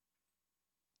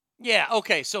 Yeah,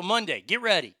 okay, so Monday, get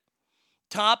ready.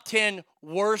 Top 10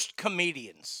 worst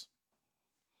comedians.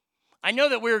 I know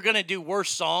that we were going to do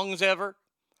worst songs ever.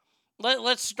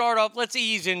 Let's start off, let's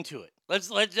ease into it.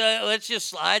 Let's just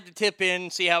slide the tip in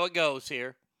and see how it goes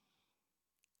here.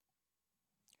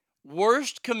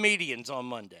 Worst comedians on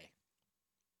Monday.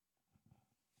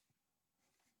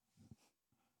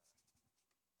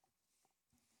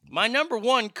 My number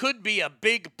one could be a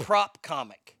big prop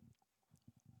comic.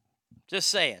 Just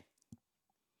saying.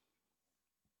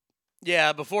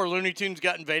 Yeah, before Looney Tunes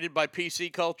got invaded by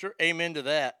PC culture. Amen to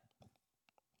that.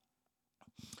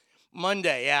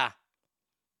 Monday, yeah.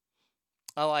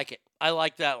 I like it. I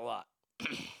like that a lot.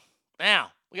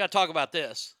 Now, we got to talk about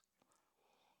this.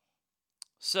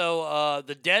 So,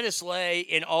 the deadest lay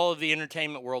in all of the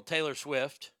entertainment world, Taylor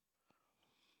Swift,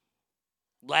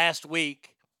 last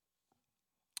week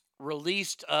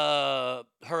released her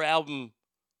album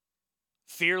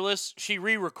Fearless. She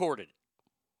re-recorded it.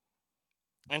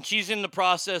 And she's in the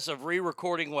process of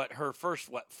re-recording her first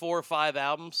 4 or 5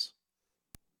 albums.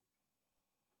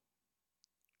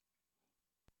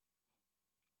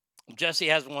 Jesse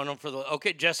has one on for the...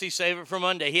 Okay, Jesse, save it for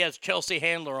Monday. He has Chelsea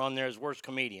Handler on there as worst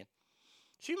comedian.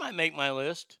 She might make my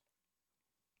list.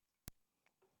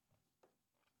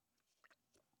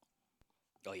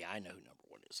 Oh, yeah, I know who number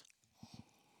one is.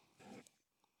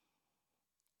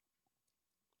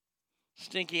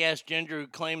 Stinky-ass ginger who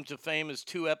claimed to fame as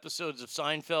 2 episodes of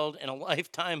Seinfeld and a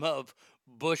lifetime of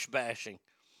bush bashing.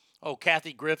 Oh,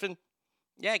 Kathy Griffin?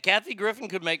 Yeah, Kathy Griffin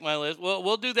could make my list. Well,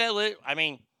 we'll do that list. I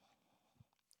mean,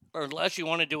 or unless you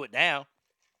want to do it now.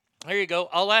 Here you go.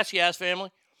 I'll ask you, Ass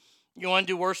Family. You want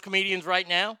to do worst comedians right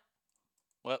now?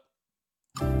 Well.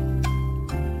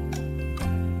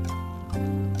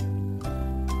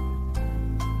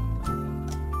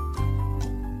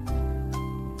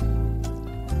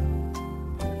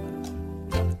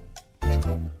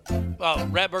 Oh,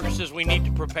 Ratburger says we need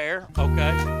to prepare.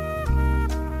 Okay.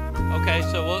 Okay,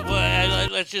 so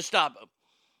let's just stop.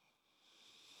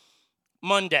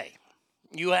 Monday,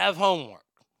 you have homework.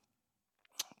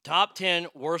 Top 10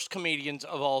 worst comedians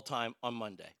of all time on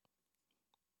Monday.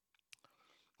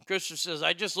 Christopher says,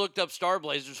 I just looked up Star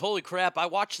Blazers. Holy crap, I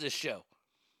watched this show.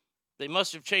 They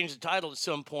must have changed the title at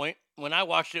some point. When I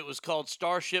watched it, it was called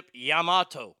Starship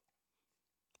Yamato.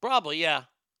 Probably, yeah.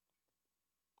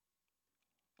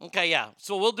 Okay, yeah.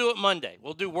 So we'll do it Monday.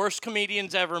 We'll do worst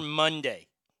comedians ever Monday.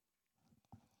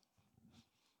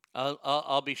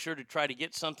 I'll be sure to try to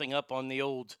get something up on the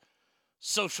old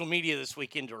social media this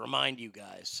weekend to remind you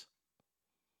guys.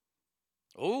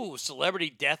 Oh, celebrity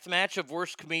death match of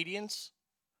worst comedians?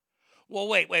 Well,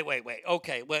 wait.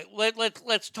 Okay,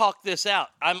 let's talk this out.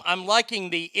 I'm liking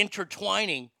the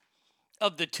intertwining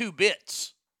of the two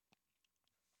bits.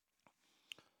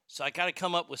 So I got to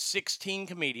come up with 16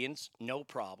 comedians, no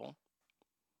problem.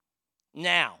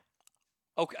 Now,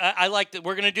 okay, I like that.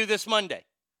 We're going to do this Monday.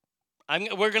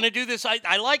 We're going to do this.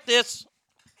 I like this.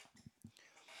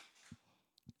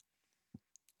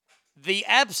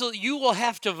 You will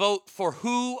have to vote for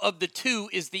who of the two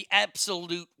is the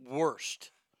absolute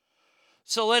worst.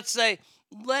 So let's say,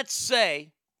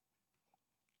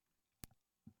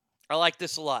 I like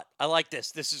this a lot. I like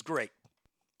this. This is great.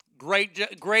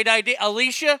 Great idea.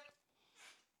 Alicia,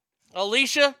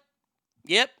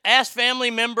 yep, Ass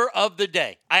Family Member of the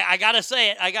Day. I got to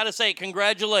say it.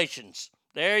 Congratulations.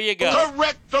 There you go.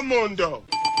 Correctamundo.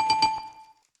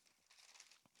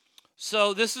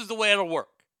 So this is the way it'll work.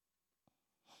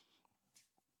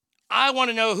 I want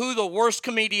to know who the worst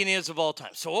comedian is of all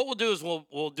time. So what we'll do is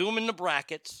we'll do them in the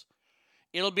brackets.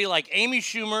 It'll be like Amy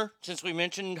Schumer, since we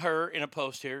mentioned her in a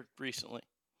post here recently,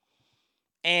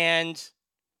 and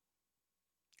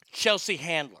Chelsea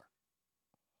Handler.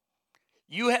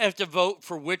 You have to vote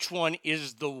for which one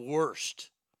is the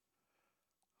worst.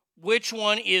 Which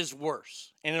one is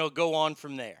worse? And it'll go on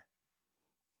from there.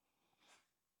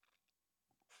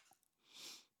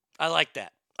 I like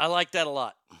that. I like that a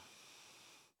lot.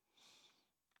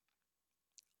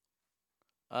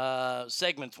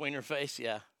 Segments, Wiener Face,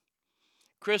 yeah.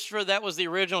 Christopher, that was the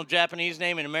original Japanese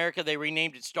name. In America, they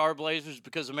renamed it Star Blazers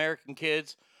because American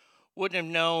kids wouldn't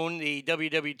have known the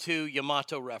WW2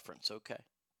 Yamato reference. Okay.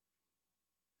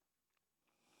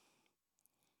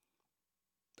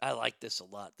 I like this a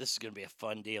lot. This is going to be a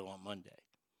fun deal on Monday.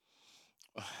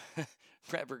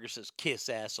 Ratburger says, kiss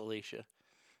ass, Alicia.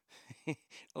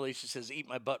 Alicia says, eat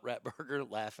my butt, Ratburger,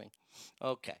 laughing.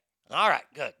 Okay. All right,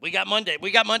 good. We got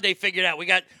Monday figured out.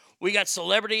 We got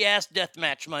celebrity ass death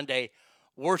match Monday.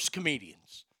 Worst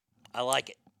comedians. I like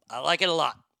it. I like it a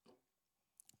lot.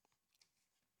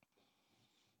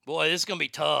 Boy, this is going to be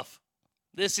tough.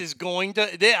 This is going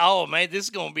to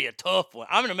be a tough one.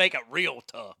 I'm going to make it real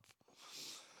tough.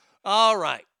 All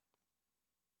right.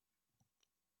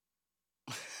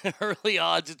 Early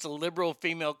odds, it's a liberal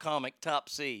female comic, top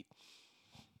seed.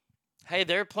 Hey,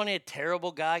 there are plenty of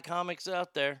terrible guy comics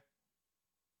out there.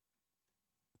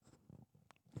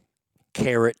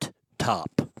 Carrot Top.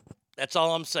 That's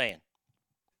all I'm saying.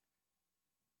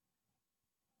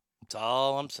 That's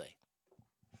all I'm saying.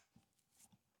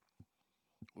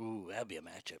 Ooh, that'd be a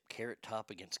matchup. Carrot Top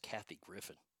against Kathy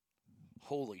Griffin.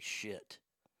 Holy shit.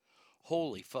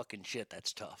 Holy fucking shit,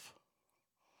 that's tough.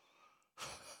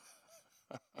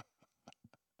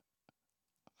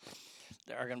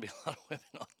 There are going to be a lot of women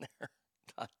on there.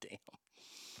 God damn.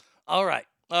 All right.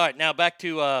 Now back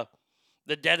to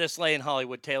the deadest lay in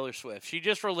Hollywood, Taylor Swift. She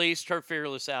just released her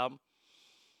Fearless album.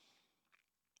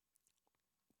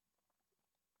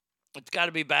 It's got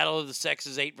to be Battle of the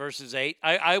Sexes 8 versus 8.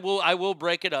 I will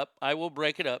break it up. I will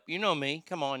break it up. You know me.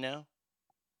 Come on now.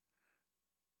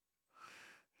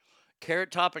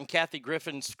 Carrot Top and Kathy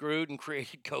Griffin screwed and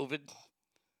created COVID.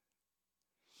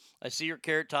 I see your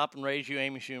Carrot Top and raise you,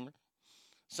 Amy Schumer.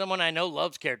 Someone I know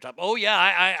loves Carrot Top. Oh,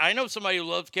 yeah, I know somebody who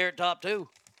loves Carrot Top, too.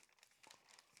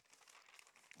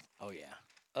 Oh, yeah.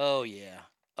 Oh, yeah.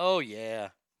 Oh, yeah.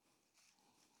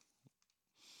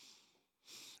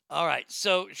 All right,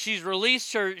 so she's going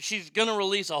to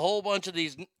release a whole bunch of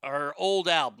her old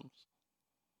albums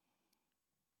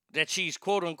that she's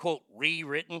quote-unquote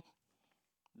rewritten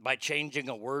by changing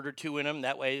a word or two in them.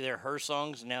 That way they're her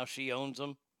songs, and now she owns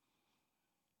them.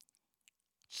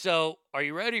 So, are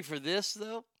you ready for this,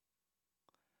 though?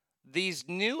 These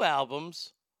new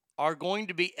albums are going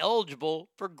to be eligible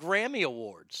for Grammy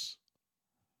Awards.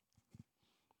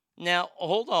 Now,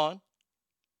 hold on.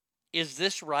 Is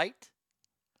this right?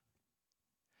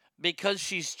 Because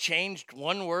she's changed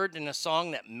one word in a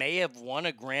song that may have won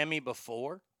a Grammy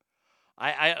before?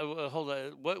 Hold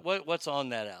on. What's on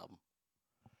that album?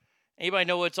 Anybody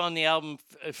know what's on the album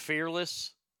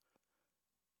Fearless?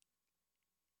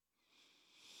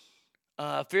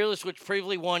 Fearless, which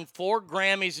previously won 4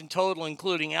 Grammys in total,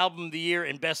 including Album of the Year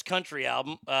and Best Country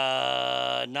Album.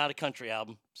 Not a country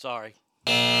album. Sorry.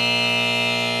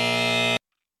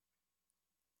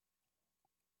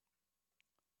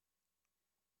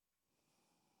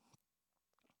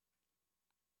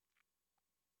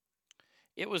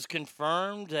 It was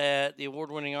confirmed that the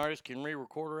award-winning artist can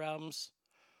re-record her albums.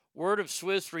 Word of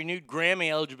Swift's renewed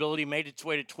Grammy eligibility made its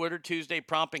way to Twitter Tuesday,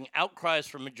 prompting outcries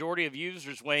from majority of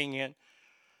users weighing in.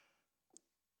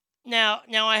 Now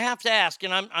I have to ask,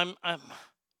 and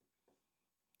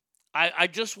I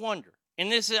just wonder,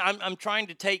 and this is I'm trying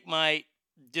to take my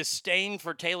disdain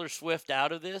for Taylor Swift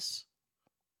out of this.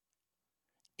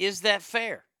 Is that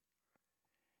fair?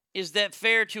 Is that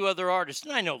fair to other artists?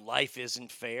 And I know life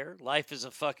isn't fair. Life is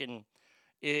a fucking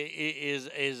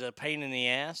is a pain in the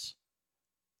ass.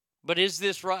 But is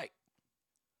this right?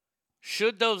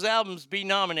 Should those albums be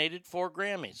nominated for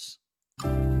Grammys?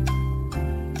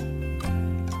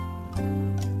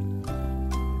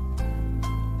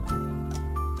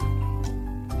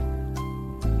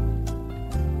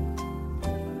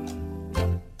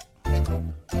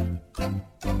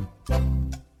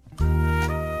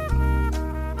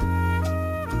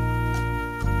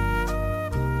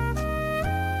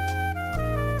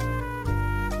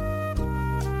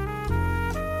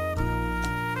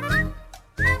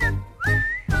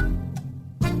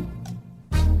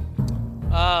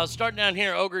 Starting down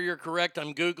here, Ogre, you're correct.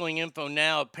 I'm Googling info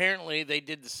now. Apparently, they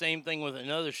did the same thing with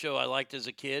another show I liked as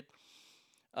a kid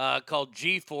called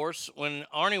G-Force. When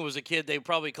Arnie was a kid, they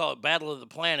probably call it Battle of the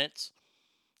Planets.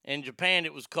 In Japan,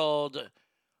 it was called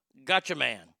Gotcha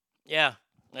Man. Yeah.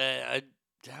 Did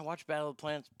I watch Battle of the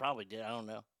Planets? Probably did. I don't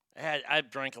know. I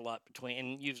drank a lot between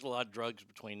and used a lot of drugs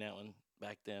between that one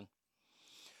back then.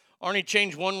 Arnie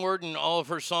changed one word in all of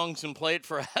her songs and play it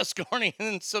for Ask Arnie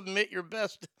and then submit your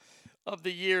best of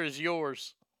the year is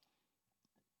yours.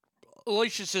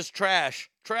 Alicia says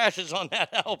trash. Trash is on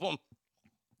that album.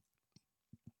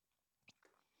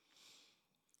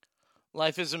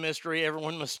 Life is a mystery.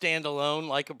 Everyone must stand alone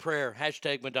like a prayer.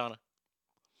 Hashtag Madonna.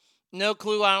 No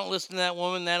clue. I don't listen to that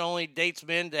woman. That only dates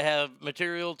men to have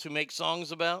material to make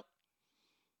songs about.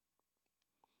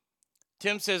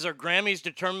 Tim says, are Grammys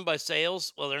determined by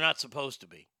sales? Well, they're not supposed to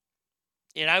be.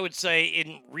 And I would say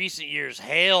in recent years,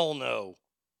 hell no.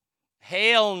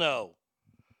 Hell no.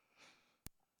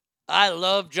 I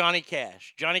love Johnny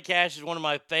Cash. Johnny Cash is one of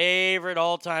my favorite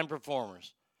all-time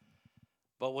performers.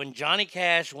 But when Johnny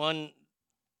Cash won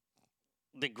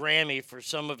the Grammy for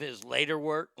some of his later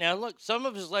work, now look, some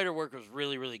of his later work was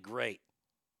really, really great.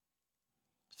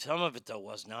 Some of it, though,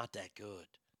 was not that good.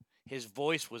 His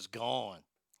voice was gone.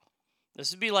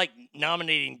 This would be like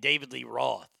nominating David Lee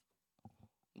Roth,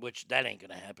 which that ain't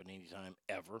going to happen anytime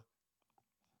ever.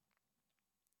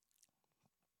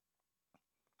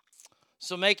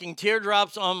 So making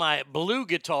teardrops on my blue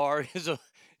guitar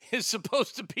is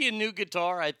supposed to be a new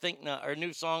guitar. I think not, or a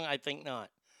new song. I think not.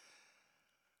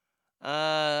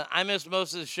 I missed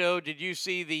most of the show. Did you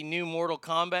see the new Mortal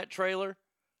Kombat trailer?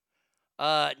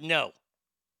 No.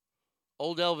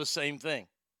 Old Elvis, same thing.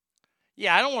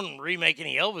 Yeah, I don't want to remake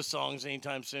any Elvis songs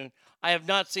anytime soon. I have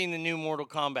not seen the new Mortal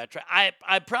Kombat trailer.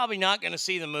 I'm probably not going to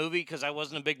see the movie because I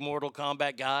wasn't a big Mortal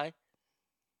Kombat guy.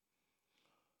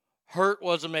 Hurt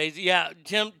was amazing. Yeah,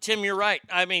 Tim, you're right.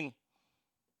 I mean,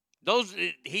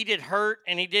 he did Hurt,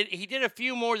 and he did a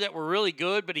few more that were really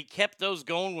good, but he kept those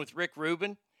going with Rick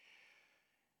Rubin.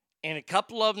 And a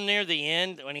couple of them near the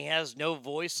end, when he has no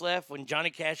voice left, when Johnny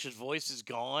Cash's voice is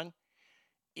gone,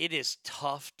 it is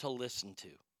tough to listen to.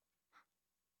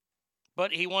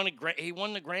 But he won the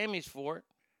Grammys for it.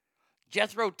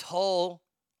 Jethro Tull,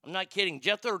 I'm not kidding,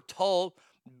 Jethro Tull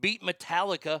beat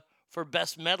Metallica for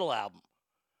Best Metal Album.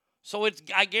 So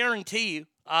I guarantee you,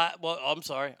 I'm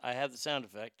sorry, I have the sound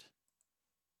effect.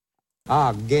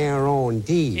 I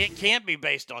guarantee. It can't be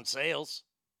based on sales.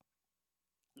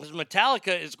 Because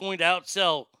Metallica is going to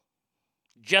outsell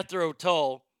Jethro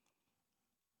Tull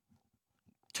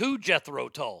to Jethro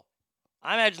Tull.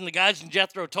 I imagine the guys in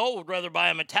Jethro Tull would rather buy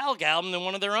a Metallica album than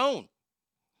one of their own.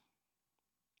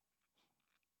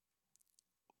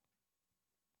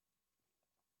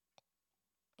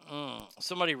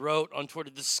 Somebody wrote on Twitter,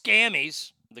 the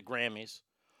Scammies, the Grammys,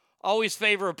 always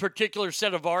favor a particular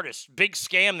set of artists. Big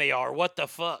scam they are. What the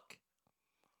fuck?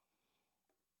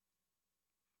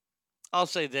 I'll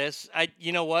say this.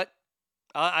 You know what?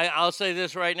 I'll say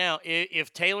this right now.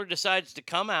 If Taylor decides to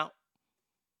come out,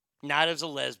 not as a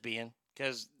lesbian,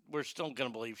 because we're still going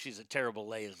to believe she's a terrible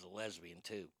lay as a lesbian,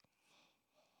 too.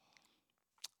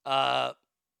 I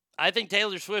think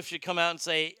Taylor Swift should come out and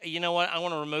say, you know what? I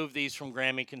want to remove these from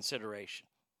Grammy consideration.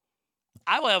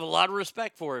 I will have a lot of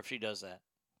respect for her if she does that.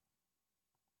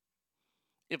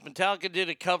 If Metallica did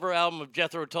a cover album of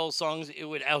Jethro Tull songs, it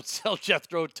would outsell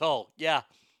Jethro Tull. Yeah,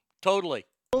 totally.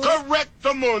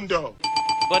 Correctamundo.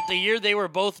 But the year they were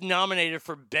both nominated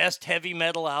for Best Heavy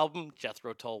Metal Album,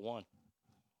 Jethro Tull won.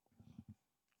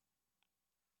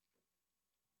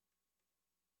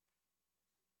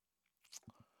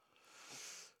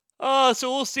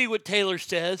 So we'll see what Taylor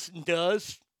says and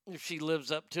does, if she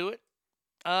lives up to it.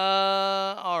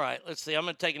 All right, let's see. I'm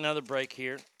going to take another break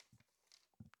here.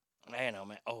 Man, oh,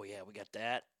 man. Oh, yeah, we got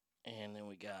that. And then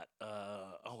we got,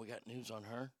 we got news on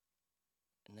her.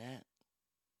 And that.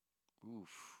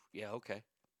 Oof. Yeah, okay.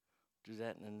 Do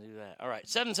that and then do that. All right,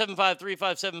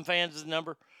 775-357-FANS is the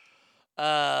number.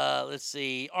 Let's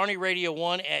see.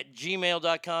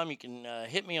 ArnieRadio1@gmail.com. You can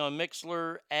hit me on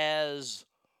Mixlr as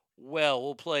well.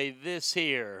 We'll play this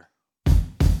here. A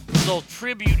little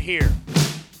tribute here.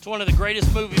 It's one of the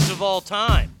greatest movies of all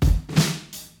time.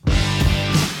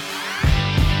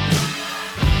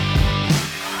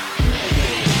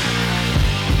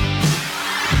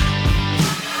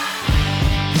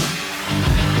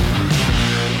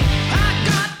 I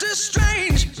got this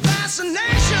strange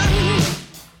fascination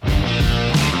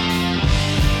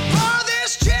for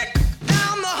this chick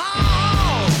down the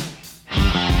hall.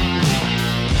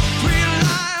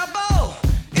 Reliable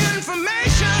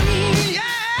information,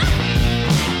 yeah.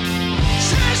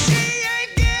 Says she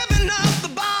ain't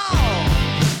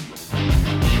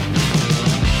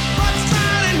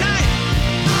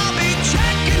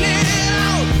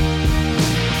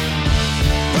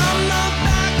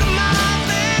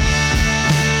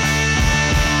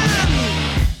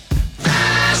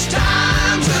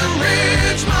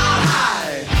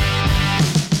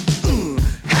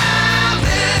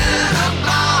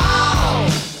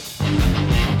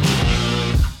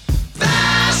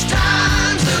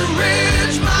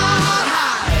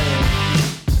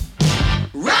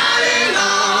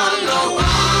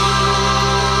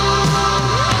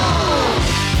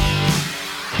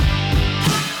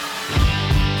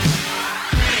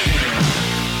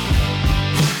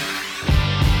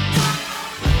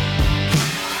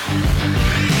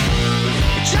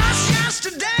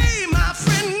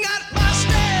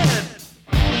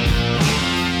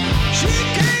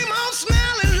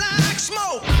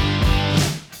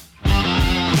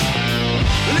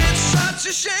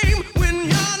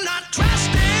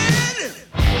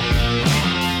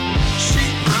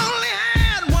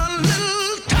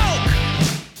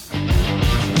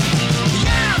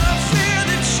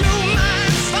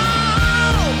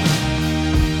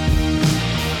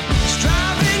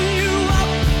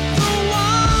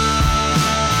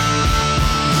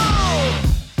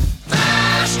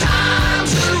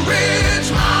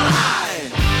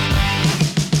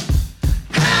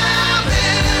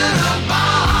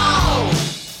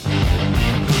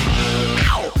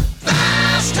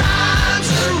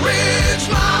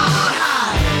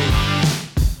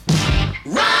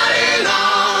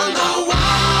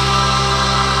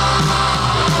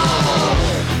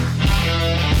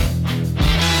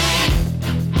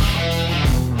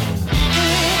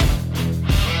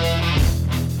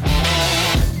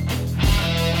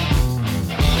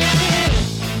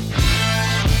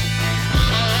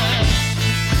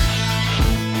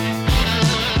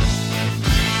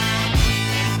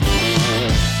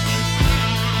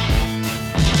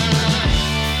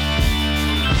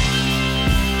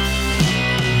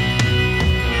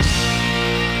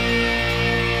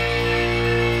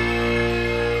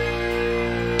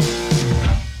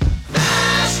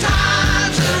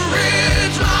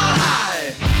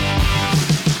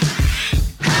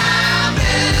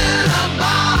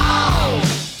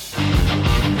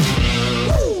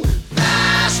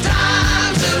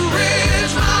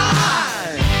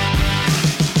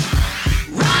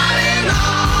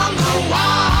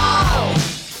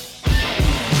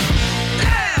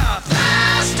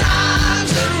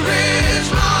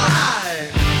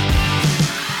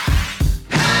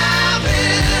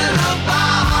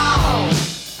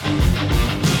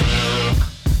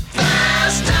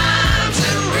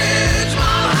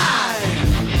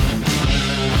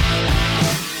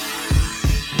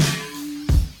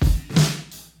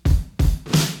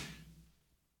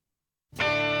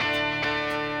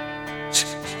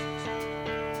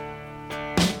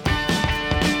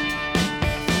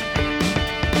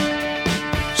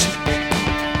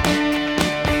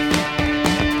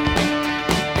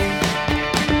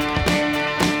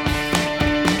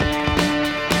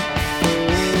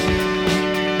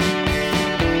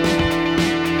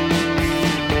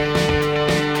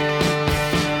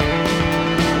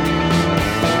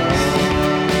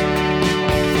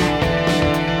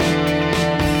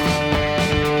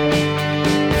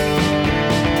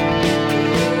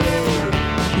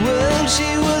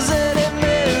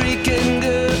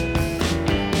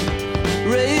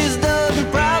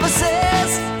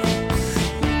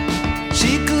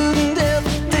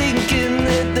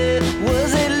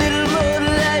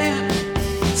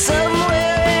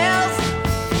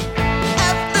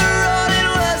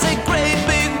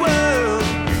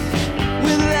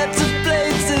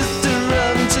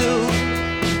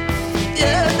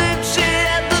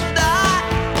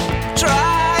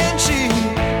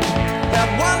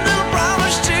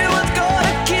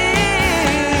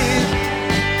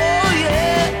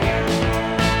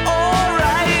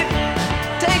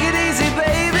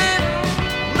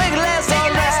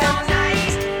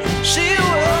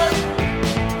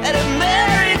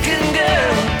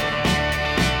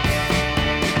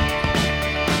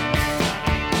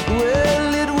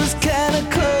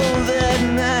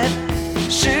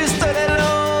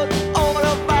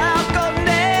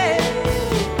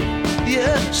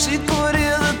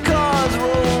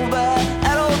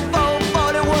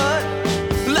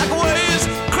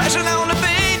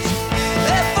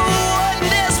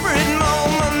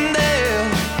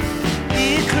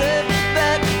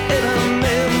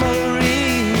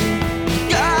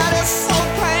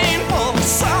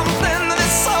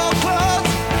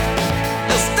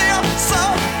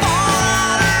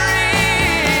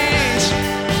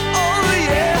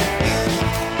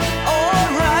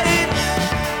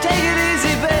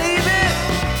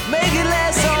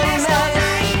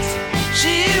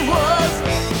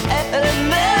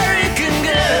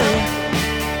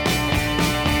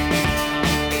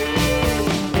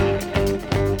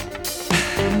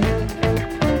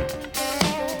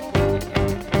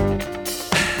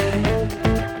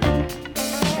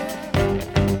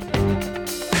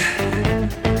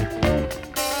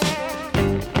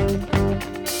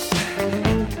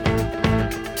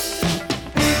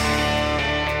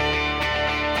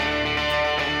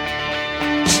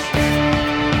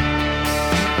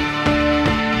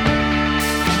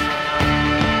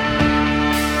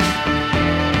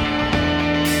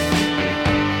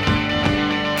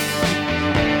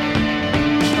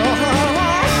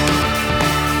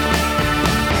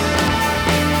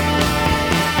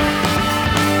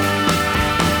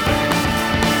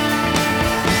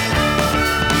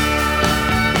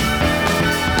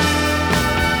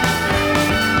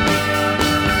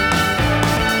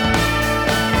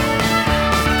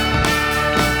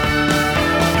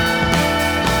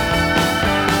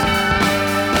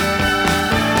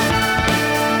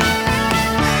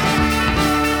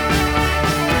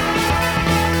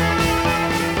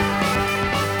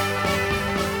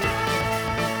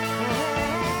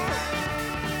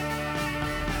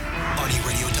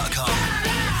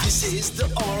This is the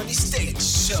Arnie State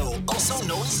Show, also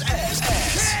known as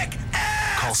Kick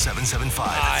Ass. Call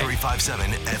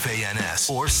 775-357-FANS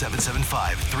or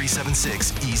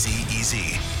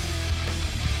 775-376-EASY-EASY.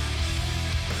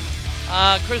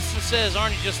 Christopher says,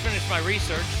 Arnie just finished my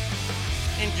research.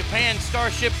 In Japan,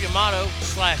 Starship Yamato /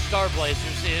 Star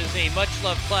Blazers is a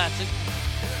much-loved classic.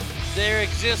 There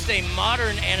exists a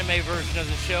modern anime version of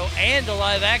the show and a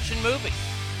live-action movie.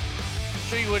 I'm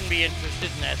sure you wouldn't be interested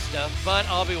in that stuff, but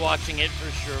I'll be watching it for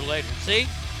sure later. See,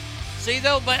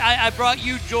 though, but I brought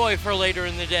you joy for later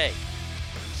in the day.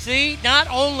 See, not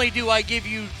only do I give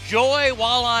you joy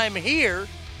while I'm here,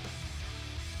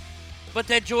 but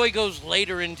that joy goes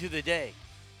later into the day.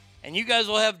 And you guys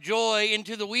will have joy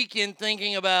into the weekend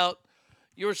thinking about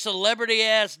your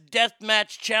celebrity-ass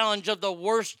deathmatch challenge of the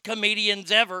worst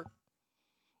comedians ever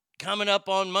coming up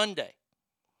on Monday.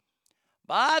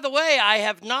 By the way, I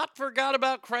have not forgot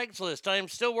about Craigslist. I am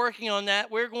still working on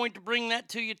that. We're going to bring that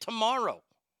to you tomorrow.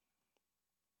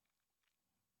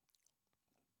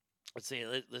 Let's see.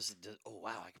 Listen to, oh,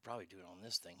 wow. I could probably do it on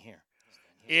this thing here.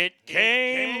 It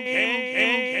came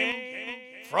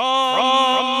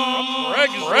from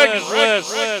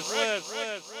Craigslist.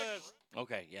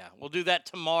 Okay, yeah. We'll do that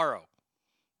tomorrow.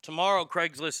 Tomorrow,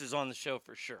 Craigslist is on the show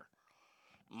for sure.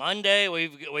 Monday,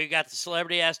 we've got the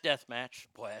Celebrity Ass Death Match.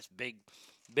 Boy, that's big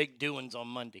doings on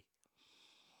Monday.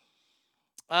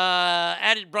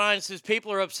 Added Brian says,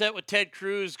 people are upset with Ted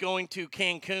Cruz going to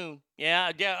Cancun.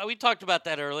 Yeah, we talked about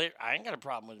that earlier. I ain't got a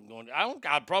problem with him going. I don't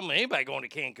got a problem with anybody going to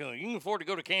Cancun. You can afford to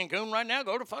go to Cancun right now.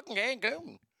 Go to fucking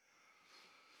Cancun.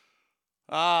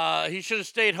 He should have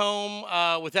stayed home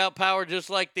without power, just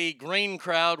like the Green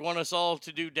crowd want us all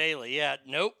to do daily. Yeah,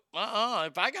 nope.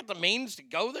 If I got the means to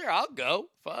go there, I'll go.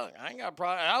 Fuck, I ain't got a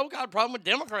problem. I don't got a problem with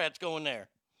Democrats going there.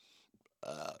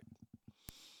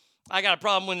 I got a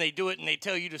problem when they do it and they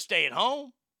tell you to stay at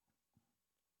home.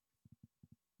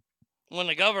 When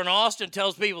the governor of Austin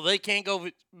tells people they can't go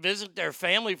visit their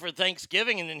family for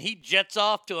Thanksgiving and then he jets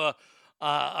off to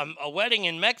a wedding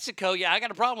in Mexico, yeah, I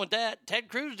got a problem with that. Ted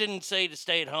Cruz didn't say to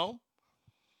stay at home.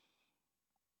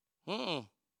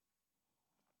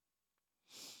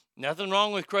 Nothing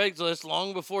wrong with Craigslist.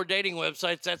 Long before dating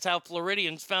websites, that's how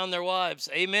Floridians found their wives.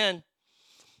 Amen.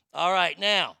 All right,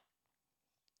 now,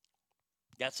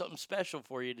 got something special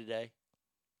for you today.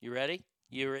 You ready?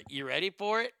 You ready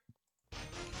for it?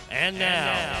 And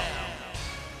now,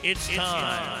 it's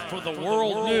time for the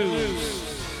World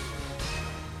News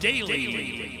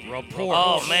Daily Report.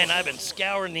 Oh, man, I've been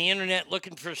scouring the internet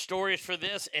looking for stories for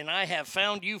this, and I have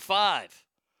found you 5.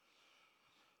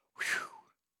 Whew.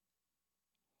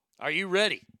 Are you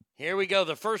ready? Here we go.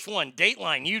 The first one,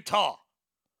 Dateline, Utah.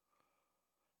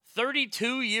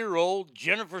 32-year-old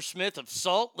Jennifer Smith of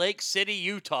Salt Lake City,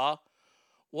 Utah,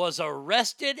 was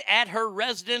arrested at her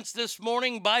residence this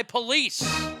morning by police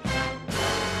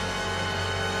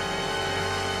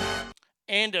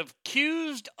and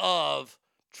accused of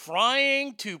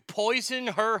trying to poison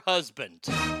her husband.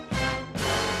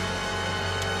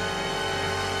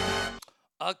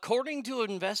 According to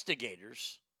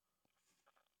investigators,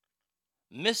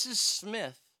 Mrs.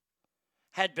 Smith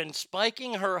had been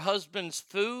spiking her husband's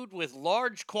food with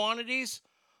large quantities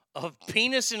of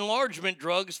penis enlargement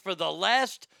drugs for the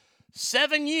last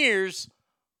 7 years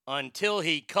until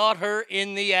he caught her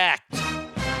in the act.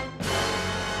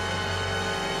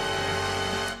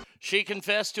 She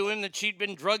confessed to him that she'd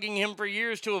been drugging him for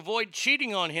years to avoid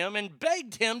cheating on him and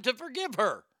begged him to forgive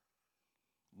her.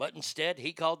 But instead,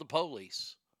 he called the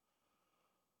police.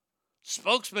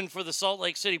 Spokesman for the Salt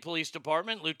Lake City Police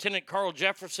Department, Lieutenant Carl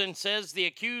Jefferson, says the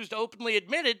accused openly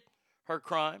admitted her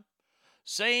crime,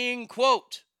 saying,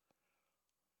 quote,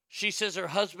 she says her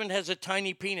husband has a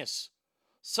tiny penis,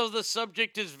 so the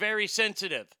subject is very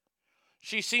sensitive.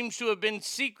 She seems to have been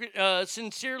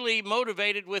sincerely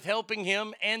motivated with helping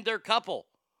him and their couple,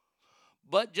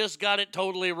 but just got it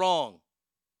totally wrong.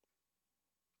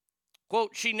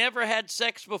 Quote, she never had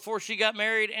sex before she got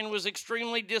married and was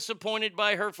extremely disappointed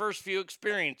by her first few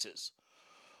experiences.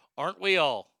 Aren't we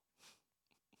all?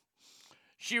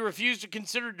 She refused to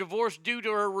consider divorce due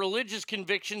to her religious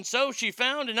conviction, so she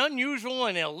found an unusual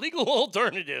and illegal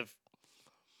alternative.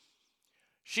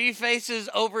 She faces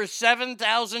over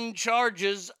 7,000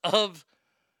 charges of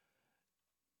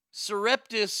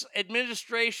surreptitious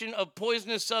administration of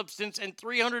poisonous substance and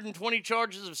 320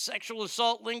 charges of sexual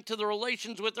assault linked to the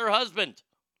relations with her husband.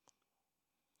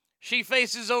 She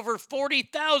faces over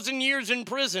 40,000 years in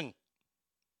prison.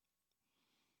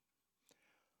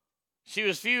 She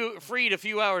was freed a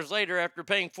few hours later after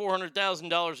paying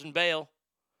 $400,000 in bail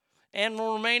and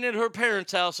will remain at her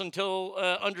parents' house until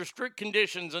under strict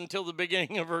conditions until the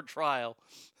beginning of her trial.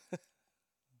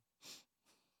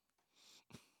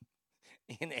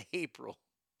 in April.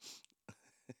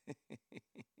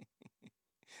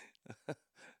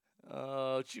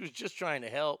 She was just trying to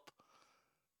help.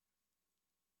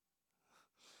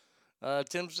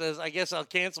 Tim says, I guess I'll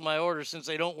cancel my order since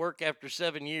they don't work after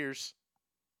 7 years.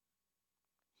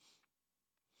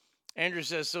 Andrew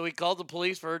says, so he called the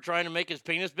police for her trying to make his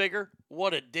penis bigger?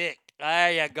 What a dick.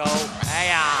 There you go.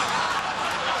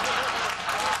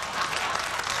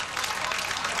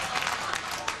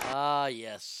 Ah,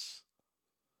 yes.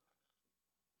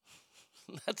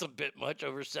 That's a bit much,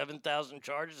 over 7,000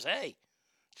 charges. Hey,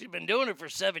 she's been doing it for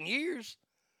 7 years.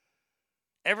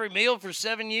 Every meal for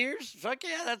 7 years? Fuck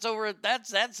yeah, that's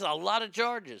a lot of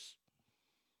charges.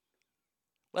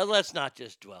 Well, let's not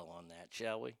just dwell on that,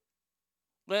 shall we?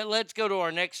 Let's go to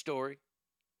our next story.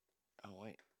 Oh,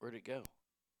 wait, where'd it go?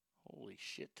 Holy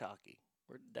shit, Taki.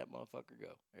 Where did that motherfucker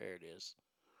go? There it is.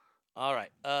 All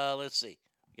right, let's see.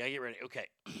 Gotta get ready. Okay.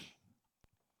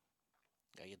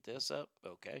 Gotta get this up.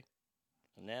 Okay.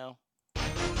 And now.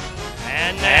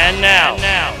 And now.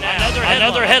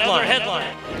 Another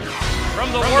headline.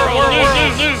 From the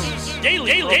World News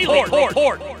Daily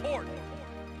Report.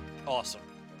 Awesome.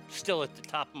 Still at the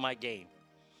top of my game.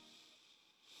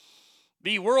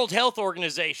 The World Health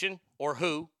Organization, or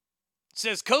WHO,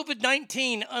 says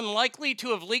COVID-19 unlikely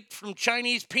to have leaked from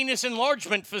Chinese penis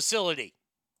enlargement facility.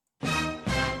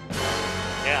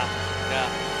 Yeah.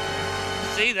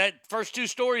 See, that first two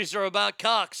stories are about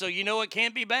cock, so you know it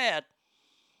can't be bad.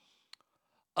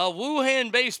 A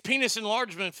Wuhan-based penis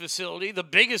enlargement facility, the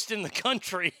biggest in the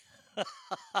country,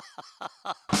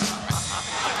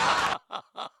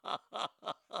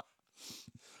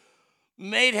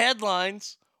 made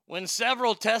headlines when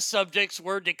several test subjects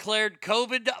were declared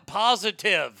COVID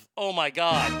positive. Oh my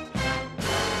God.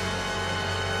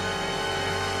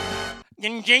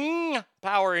 Yinjing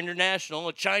Power International,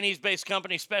 a Chinese-based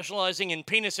company specializing in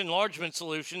penis enlargement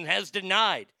solution, has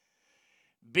denied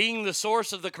being the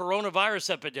source of the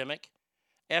coronavirus epidemic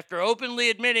after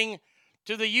openly admitting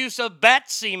to the use of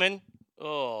bat semen.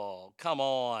 Oh, come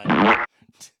on.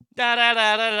 Da da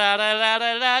da da da da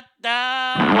da da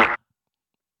da.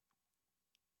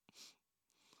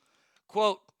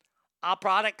 Quote, our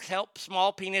products help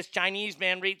small penis Chinese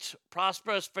men reach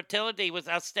prosperous fertility with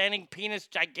outstanding penis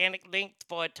gigantic length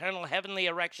for eternal heavenly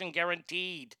erection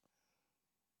guaranteed.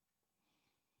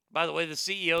 By the way, the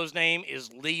CEO's name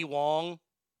is Li Wang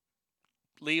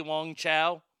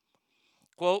Chao.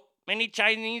 Quote, many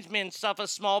Chinese men suffer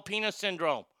small penis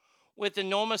syndrome with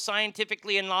enormous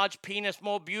scientifically enlarged penis,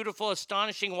 more beautiful,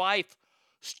 astonishing wife,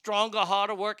 stronger,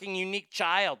 harder working, unique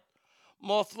child,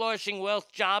 more flourishing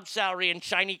wealth, job, salary, and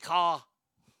shiny car.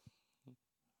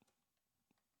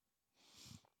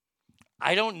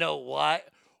 I don't know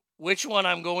which one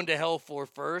I'm going to hell for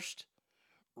first,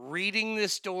 reading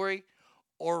this story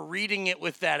or reading it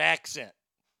with that accent.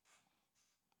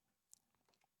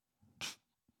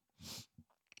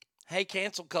 Hey,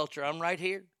 cancel culture, I'm right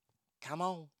here. Come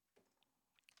on.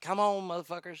 Come on,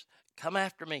 motherfuckers. Come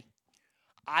after me.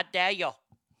 I dare you.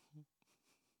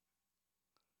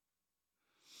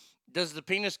 Does the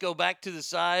penis go back to the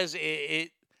size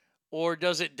or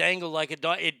does it dangle like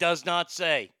it does not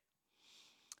say?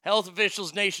 Health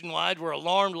officials nationwide were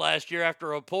alarmed last year after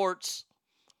reports,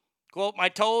 quote, my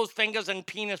toes, fingers, and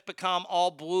penis become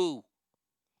all blue.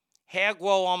 Hair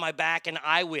grow on my back and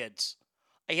eyelids.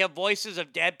 I hear voices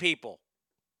of dead people.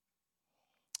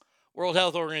 World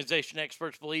Health Organization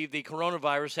experts believe the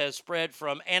coronavirus has spread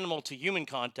from animal to human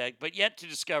contact, but yet to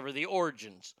discover the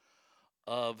origins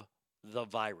of the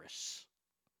virus.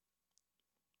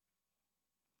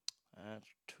 That's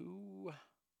two.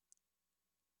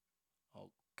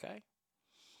 Okay.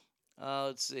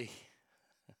 Let's see.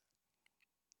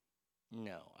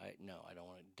 No, I don't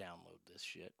want to download this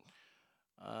shit.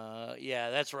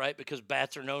 Yeah, that's right, because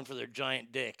bats are known for their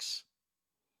giant dicks.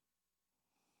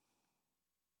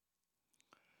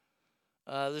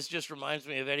 This just reminds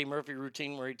me of Eddie Murphy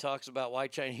routine where he talks about why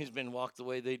Chinese men walk the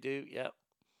way they do. Yep.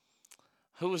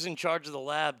 Who was in charge of the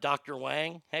lab? Dr.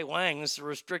 Wang? Hey, Wang, this is a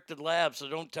restricted lab, so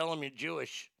don't tell him you're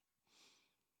Jewish.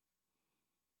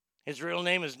 His real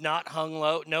name is not Hung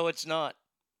Lo. No, it's not.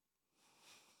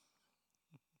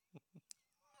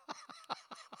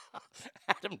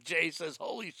 Adam J says,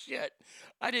 holy shit,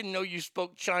 I didn't know you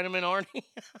spoke Chinaman, Arnie.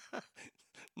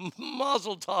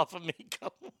 Mazel tov of me.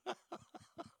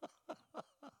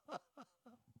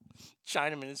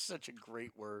 Chinaman is such a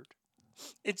great word.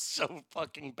 It's so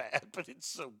fucking bad, but it's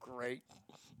so great.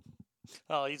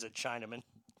 Oh, he's a Chinaman.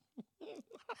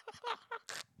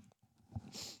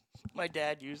 My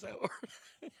dad used that word.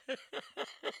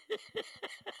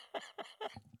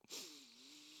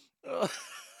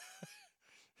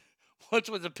 What's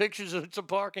with the pictures? It's a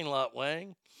parking lot,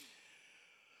 Wang.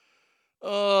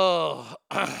 Oh,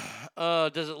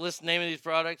 does it list the name of these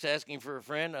products? Asking for a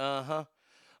friend? Uh-huh.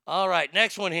 All right,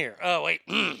 next one here. Oh, wait.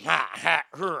 Ha, ha,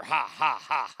 ha, ha,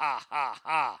 ha, ha,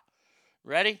 ha.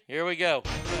 Ready? Here we go.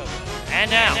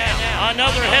 And now,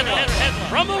 another headline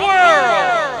from the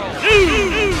World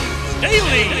News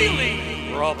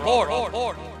Daily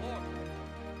Report.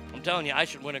 I'm telling you, I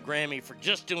should win a Grammy for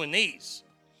just doing these.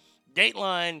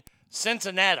 Dateline,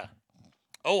 Cincinnati,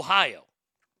 Ohio.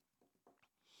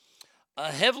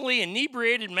 A heavily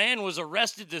inebriated man was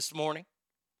arrested this morning.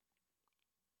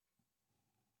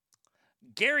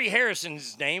 Gary Harrison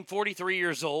is his name, 43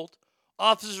 years old.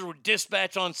 Officers were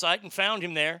dispatched on site and found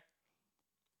him there,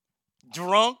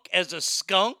 drunk as a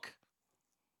skunk,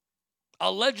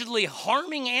 allegedly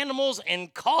harming animals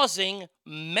and causing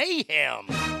mayhem.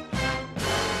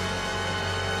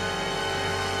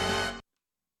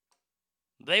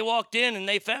 They walked in and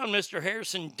they found Mr.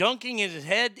 Harrison dunking his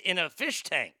head in a fish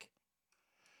tank,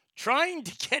 trying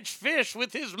to catch fish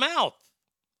with his mouth.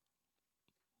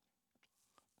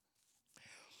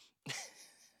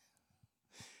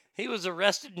 He was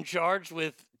arrested and charged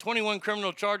with 21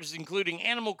 criminal charges, including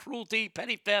animal cruelty,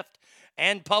 petty theft,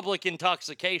 and public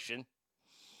intoxication.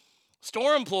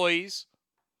 Store employees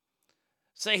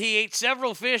say he ate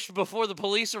several fish before the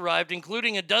police arrived,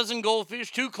 including a dozen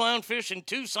goldfish, 2 clownfish, and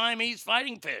 2 Siamese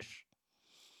fighting fish.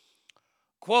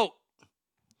 Quote,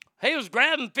 he was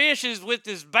grabbing fishes with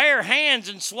his bare hands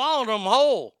and swallowed them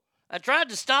whole. I tried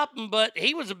to stop him, but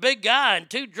he was a big guy and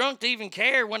too drunk to even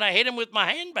care when I hit him with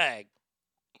my handbag.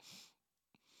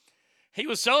 He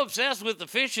was so obsessed with the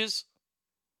fishes.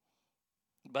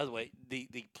 By the way, the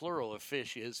plural of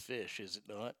fish is fish, is it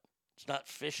not? It's not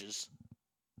fishes.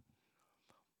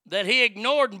 That he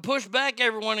ignored and pushed back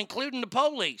everyone, including the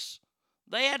police.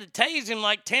 They had to tase him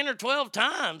like 10 or 12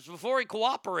 times before he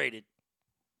cooperated.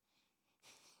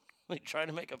 They trying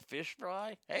to make a fish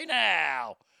fry? Hey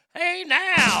now! Hey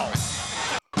now!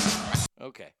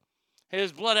 Okay.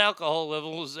 His blood alcohol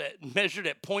level was measured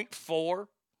at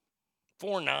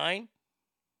 0.449.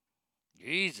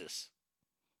 Jesus.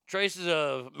 Traces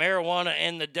of marijuana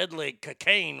and the deadly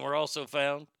cocaine were also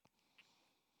found.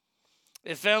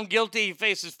 If found guilty, he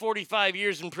faces 45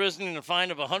 years in prison and a fine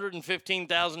of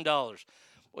 $115,000.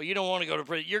 Well, you don't want to go to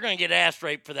prison. You're going to get ass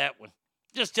raped for that one.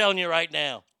 Just telling you right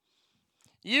now.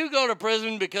 You go to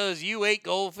prison because you ate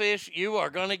goldfish, you are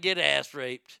going to get ass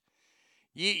raped.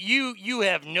 You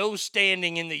have no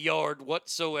standing in the yard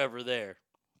whatsoever there.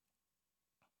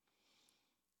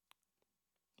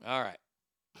 All right.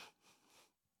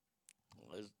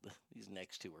 These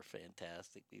next two are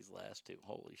fantastic. These last two,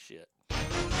 holy shit.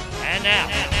 And now,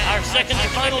 our second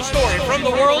and final story from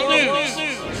the World News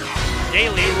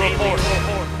Daily Report.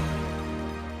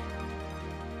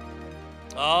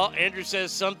 Oh, Andrew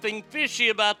says something fishy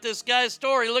about this guy's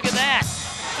story. Look at that.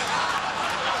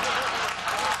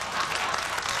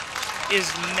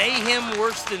 Is mayhem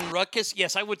worse than ruckus?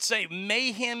 Yes, I would say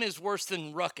mayhem is worse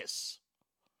than ruckus.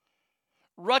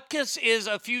 Ruckus is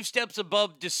a few steps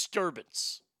above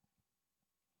disturbance.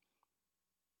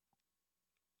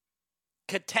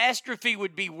 Catastrophe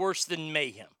would be worse than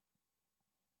mayhem.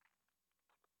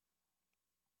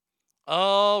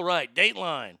 All right,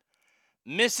 Dateline,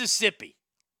 Mississippi.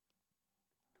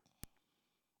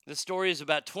 This story is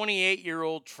about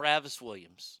 28-year-old Travis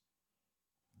Williams.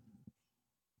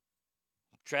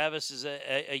 Travis is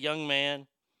a young man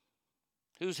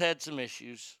who's had some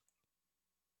issues.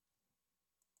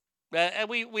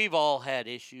 We've all had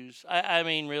issues. I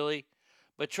mean, really.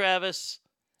 But Travis,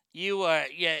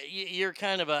 you're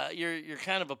kind of a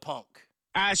punk.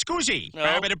 Scusi,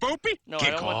 no, a bit of boopy? No, I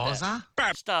don't want that.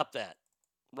 Stop that.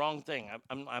 Wrong thing.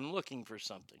 I'm looking for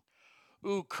something.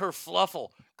 Ooh,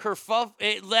 kerfluffle.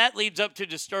 That leads up to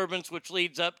disturbance, which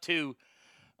leads up to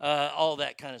all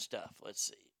that kind of stuff. Let's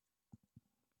see.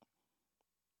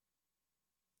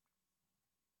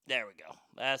 There we go.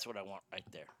 That's what I want right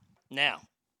there. Now,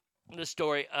 the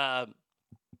story.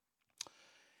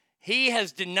 He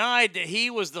has denied that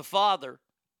he was the father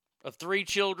of 3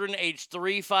 children, aged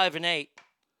 3, 5, and 8.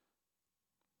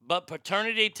 But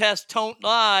paternity tests don't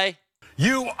lie.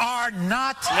 You are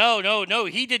not. No.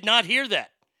 He did not hear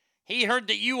that. He heard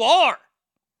that you are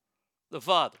the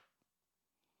father.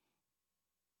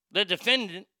 The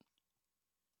defendant,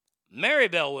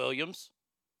 Maribel Williams,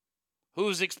 who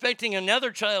is expecting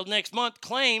another child next month,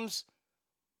 claims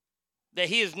that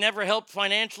he has never helped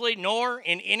financially nor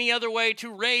in any other way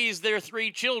to raise their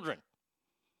 3 children.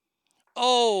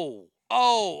 Oh,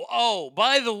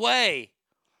 by the way,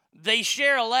 they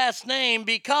share a last name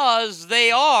because they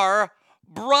are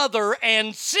brother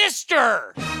and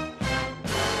sister.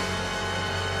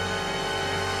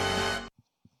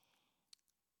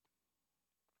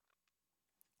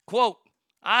 Quote,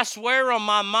 I swear on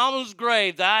my mama's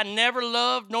grave that I never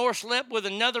loved nor slept with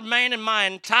another man in my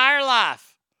entire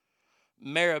life,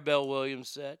 Maribel Williams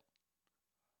said.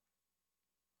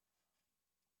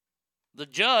 The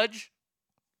judge,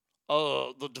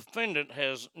 the defendant,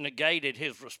 has negated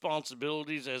his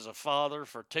responsibilities as a father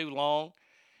for too long,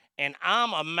 and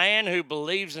I'm a man who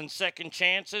believes in second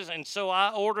chances, and so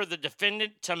I order the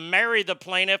defendant to marry the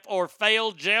plaintiff or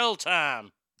fail jail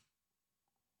time.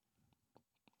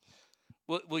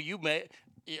 Will you marry?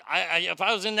 If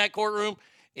I was in that courtroom,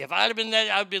 if I'd have been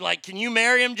that, I'd be like, can you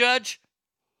marry him, Judge?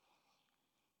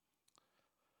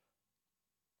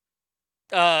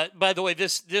 By the way,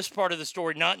 this part of the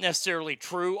story, not necessarily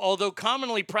true. Although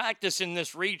commonly practiced in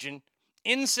this region,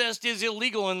 incest is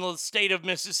illegal in the state of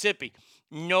Mississippi.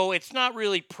 No, it's not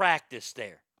really practiced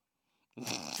there.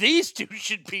 These two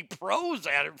should be pros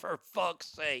at it, for fuck's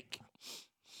sake.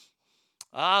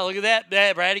 Ah, look at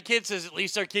that. Bratty Kid says at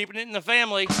least they're keeping it in the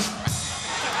family.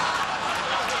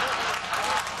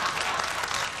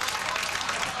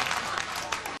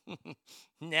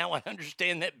 Now I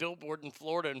understand that billboard in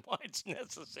Florida and why it's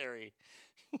necessary.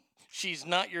 She's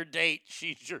not your date.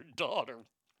 She's your daughter.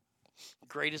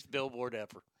 Greatest billboard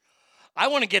ever. I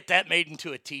want to get that made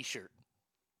into a t-shirt.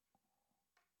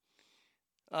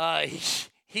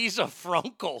 He's a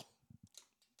frunkle.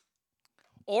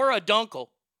 Or a dunkle.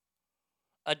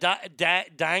 A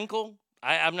dankle?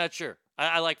 I'm not sure.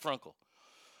 I like frunkle.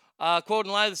 Quote,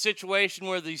 in light of the situation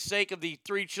where the sake of the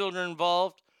 3 children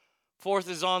involved, fourth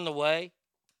is on the way.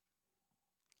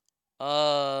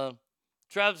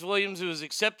 Travis Williams, who has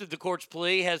accepted the court's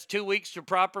plea, has 2 weeks to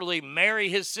properly marry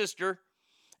his sister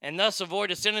and thus avoid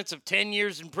a sentence of 10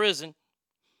 years in prison.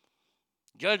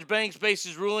 Judge Banks based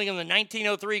his ruling on the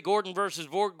 1903 Gordon versus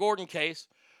Gordon case,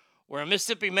 where a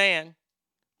Mississippi man,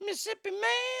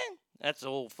 that's the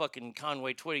old fucking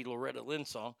Conway Twitty Loretta Lynn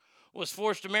song, was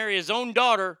forced to marry his own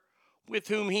daughter, with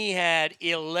whom he had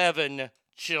 11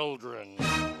 children.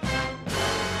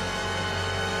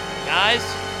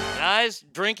 Guys,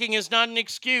 drinking is not an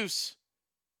excuse.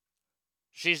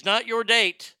 She's not your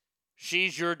date.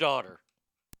 She's your daughter.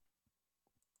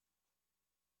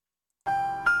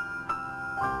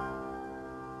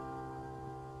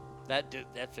 That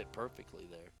fit perfectly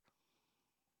there.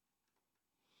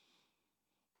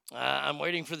 I'm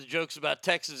waiting for the jokes about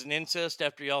Texas and incest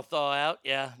after y'all thaw out.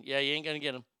 Yeah, you ain't going to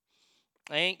get them.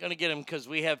 I ain't going to get them because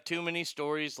we have too many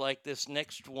stories like this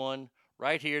next one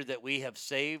right here that we have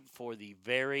saved for the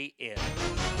very end.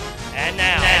 And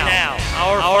now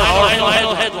our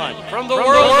final headline from the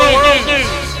World News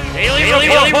Daily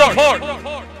Report.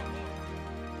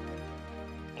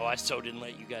 Oh, I so didn't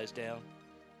let you guys down.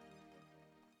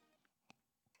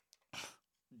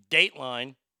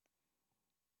 Dateline.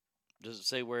 Does it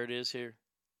say where it is here?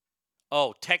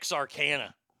 Oh,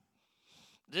 Texarkana.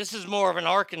 This is more of an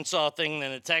Arkansas thing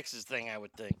than a Texas thing, I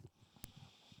would think.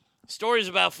 Stories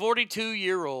about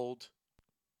 42-year-old,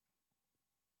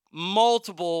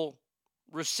 multiple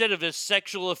recidivist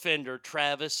sexual offender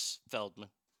Travis Feldman.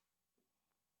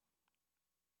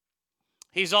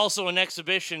 He's also an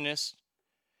exhibitionist.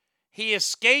 He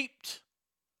escaped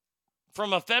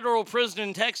from a federal prison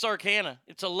in Texarkana.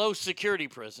 It's a low-security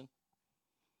prison.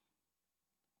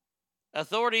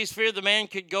 Authorities fear the man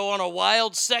could go on a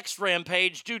wild sex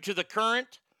rampage due to the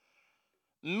current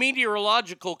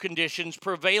meteorological conditions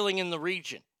prevailing in the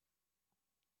region.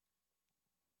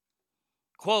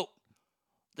 Quote,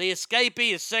 the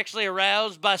escapee is sexually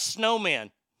aroused by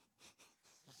snowmen.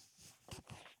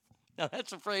 Now,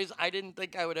 that's a phrase I didn't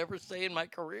think I would ever say in my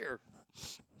career.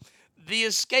 The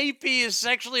escapee is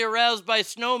sexually aroused by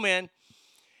snowmen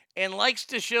and likes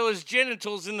to show his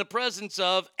genitals in the presence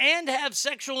of and have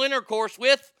sexual intercourse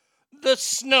with the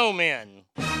snowmen.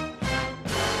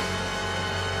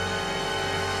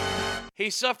 He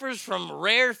suffers from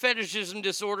rare fetishism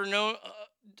disorder known,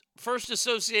 first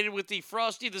associated with the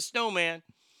Frosty the Snowman,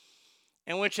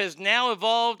 and which has now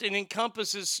evolved and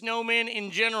encompasses snowmen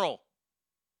in general,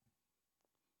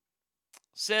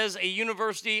 says a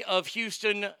University of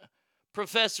Houston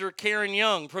Professor Karen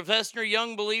Young. Professor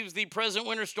Young believes the present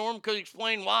winter storm could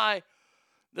explain why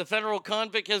the federal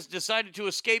convict has decided to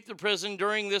escape the prison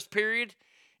during this period,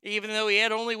 even though he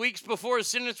had only weeks before his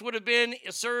sentence would have been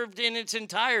served in its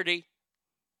entirety.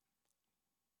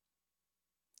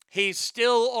 He's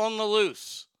still on the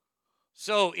loose.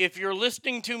 So if you're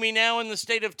listening to me now in the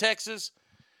state of Texas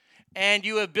and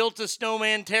you have built a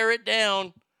snowman, tear it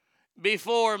down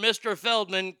before Mr.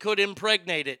 Feldman could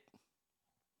impregnate it.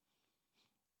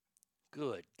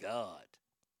 Good God.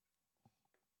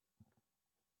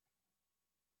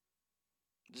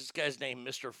 This guy's name,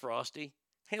 Mr. Frosty.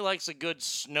 He likes a good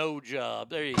snow job.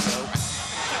 There you go.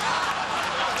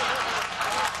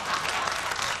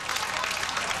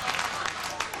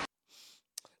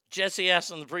 Jesse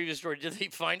asked on the previous story, did they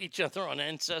find each other on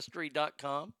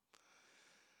Ancestry.com?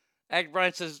 Act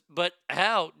Brian says, but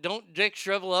how? Don't dicks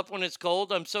shrivel up when it's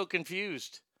cold? I'm so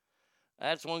confused.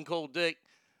 That's one cold dick.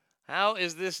 How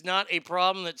is this not a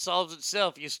problem that solves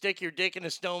itself? You stick your dick in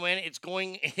a snowman, it's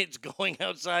going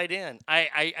outside in.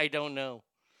 I don't know.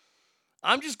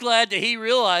 I'm just glad that he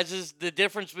realizes the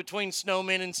difference between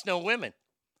snowmen and snowwomen.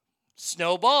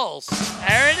 Snowballs.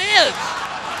 There it is.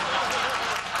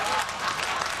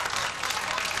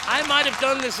 I might have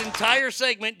done this entire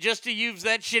segment just to use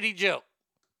that shitty joke.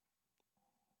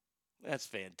 That's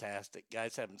fantastic.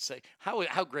 Guys haven't said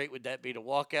how great would that be to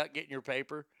walk out getting your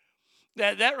paper?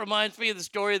 That reminds me of the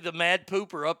story of the mad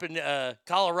pooper up in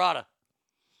Colorado,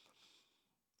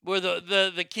 where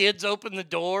the kids open the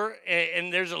door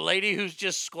and there's a lady who's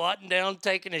just squatting down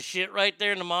taking a shit right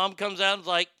there, and the mom comes out and's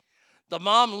like, the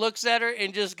mom looks at her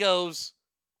and just goes,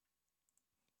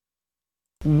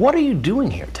 "What are you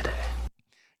doing here today?"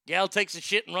 Gal takes a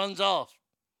shit and runs off.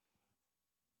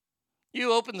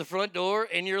 You open the front door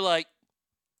and you're like,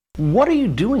 "What are you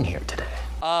doing here today?"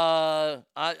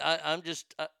 I'm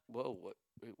just, whoa, what?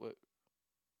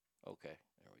 Okay,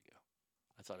 there we go.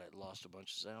 I thought I'd lost a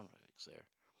bunch of sound effects there.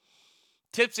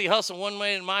 Tipsy Hustle, one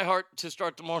way in my heart to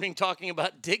start the morning talking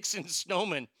about dicks and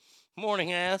snowmen.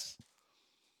 Morning ass.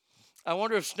 I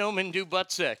wonder if snowmen do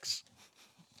butt sex.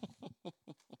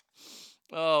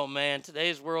 Oh, man,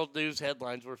 today's world news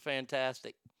headlines were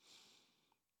fantastic.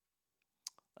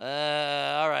 All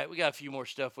right, we got a few more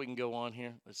stuff we can go on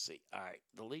here. Let's see. All right,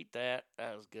 delete that.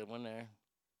 That was a good one there.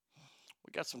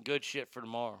 We got some good shit for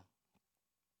tomorrow.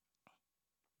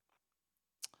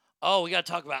 Oh, we got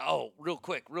to talk about, real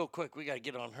quick. We got to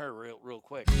get on her real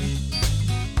quick.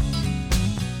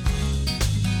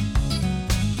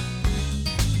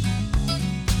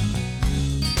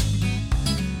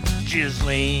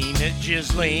 Ghislaine,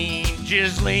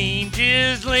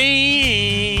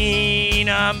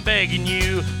 I'm begging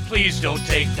you, please don't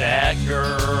take that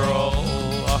girl.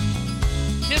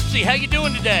 Tipsy, how you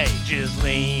doing today?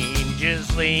 Ghislaine,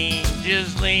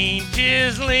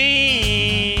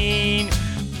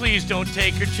 please don't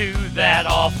take her to that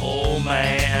awful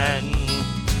man.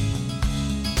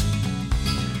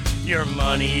 Your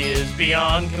money is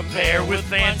beyond compare with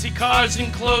fancy cars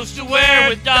and clothes to wear,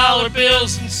 with dollar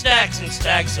bills and stacks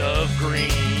of green.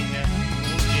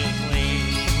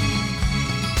 Ghislaine,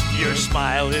 your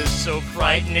smile is so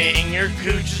frightening, your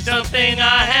cooch is something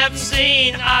I have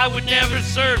seen. I would never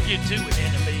serve you to an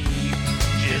enemy,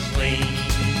 Ghislaine.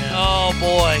 Oh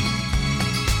boy.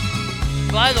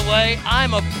 By the way,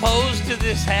 I'm opposed to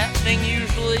this happening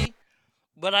usually,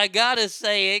 but I gotta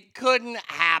say, it couldn't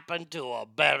happen to a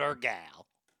better gal.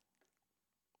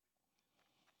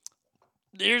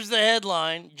 Here's the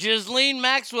headline. Ghislaine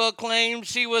Maxwell claims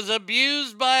she was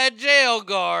abused by a jail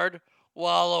guard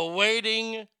while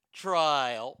awaiting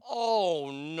trial.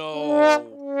 Oh, no.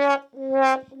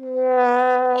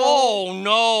 Oh,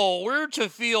 no. We're to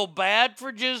feel bad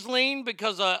for Ghislaine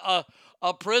because a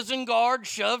prison guard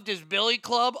shoved his billy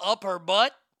club up her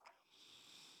butt?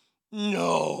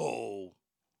 No.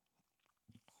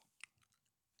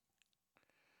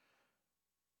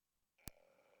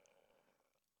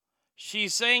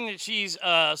 She's saying that she's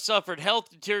suffered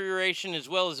health deterioration as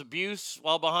well as abuse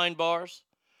while behind bars.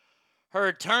 Her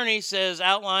attorney says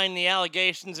outlined the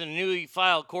allegations in a newly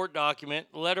filed court document.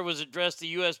 The letter was addressed to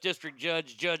U.S. District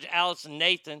Judge Allison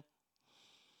Nathan.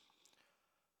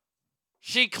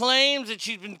 She claims that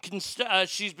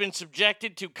she's been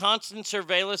subjected to constant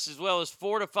surveillance as well as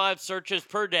 4 to 5 searches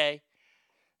per day.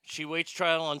 She waits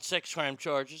trial on sex crime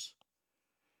charges.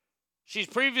 She's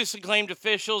previously claimed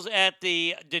officials at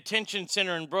the detention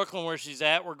center in Brooklyn where she's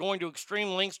at were going to extreme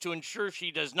lengths to ensure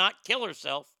she does not kill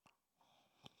herself.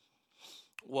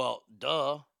 Well,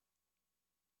 duh.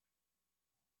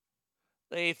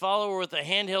 They follow her with a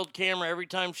handheld camera every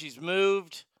time she's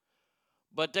moved.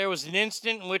 But there was an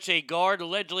incident in which a guard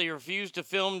allegedly refused to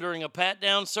film during a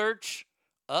pat-down search.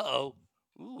 Uh-oh.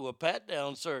 Ooh, a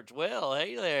pat-down search. Well,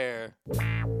 hey there.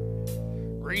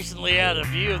 Recently out of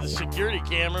view of the security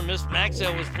camera, Miss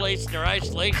Maxwell was placed in her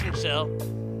isolation cell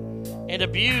and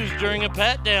abused during a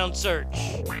pat-down search.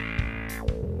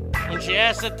 When she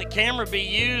asked that the camera be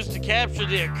used to capture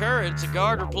the occurrence, the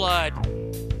guard replied,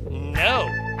 no.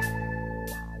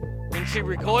 When she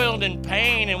recoiled in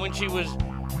pain and when she was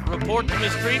reported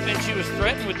mistreatment, she was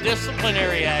threatened with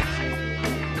disciplinary action.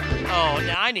 Oh,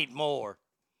 now I need more.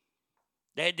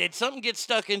 Did something get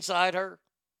stuck inside her?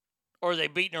 Or are they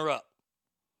beating her up?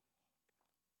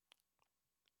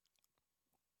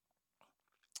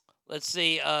 Let's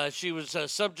see. She was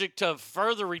subject to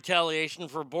further retaliation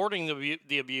for aborting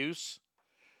the abuse.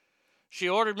 She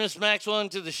ordered Miss Maxwell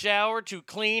into the shower to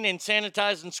clean and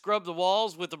sanitize and scrub the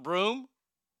walls with a broom.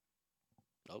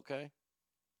 Okay.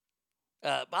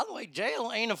 By the way, jail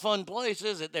ain't a fun place,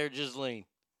 is it there, Ghislaine?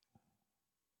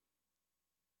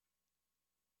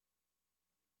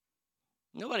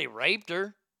 Nobody raped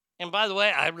her. And by the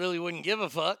way, I really wouldn't give a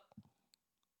fuck.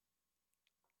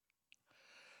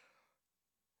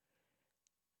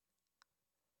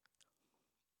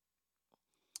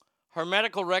 Her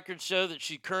medical records show that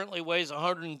she currently weighs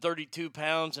 132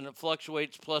 pounds and it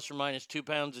fluctuates plus or minus 2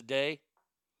 pounds a day.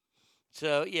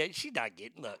 So, yeah, she's not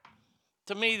getting, look,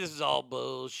 to me, this is all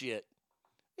bullshit.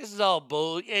 This is all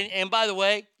bull. And by the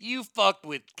way, you fucked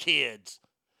with kids.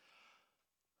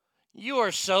 You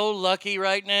are so lucky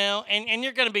right now, and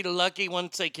you're going to be lucky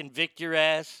once they convict your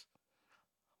ass.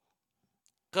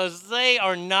 Because they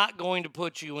are not going to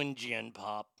put you in Gen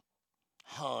Pop.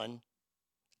 Hun.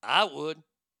 I would.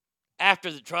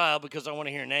 After the trial, because I want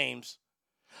to hear names.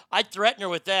 I'd threaten her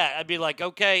with that. I'd be like,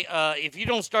 okay, if you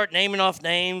don't start naming off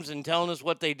names and telling us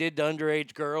what they did to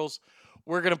underage girls,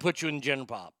 we're going to put you in Gen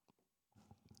Pop.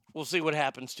 We'll see what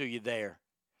happens to you there,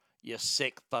 you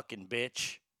sick fucking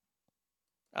bitch.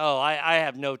 Oh, I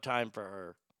have no time for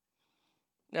her.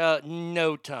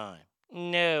 No time.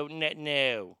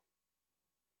 No.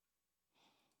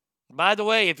 By the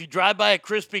way, if you drive by a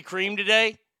Krispy Kreme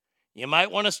today, you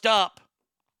might want to stop.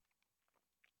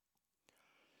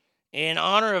 In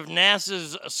honor of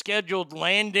NASA's scheduled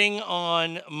landing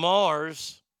on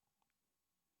Mars,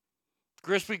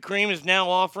 Krispy Kreme is now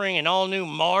offering an all-new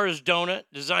Mars donut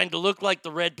designed to look like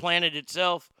the red planet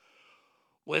itself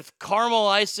with caramel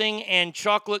icing and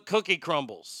chocolate cookie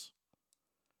crumbles.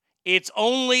 It's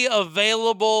only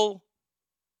available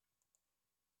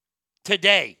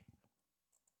today.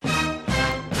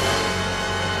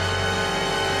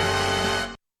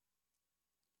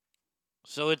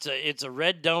 So it's a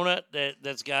red donut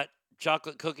that's got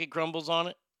chocolate cookie crumbles on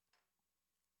it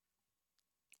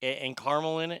and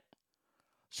caramel in it.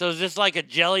 So is this like a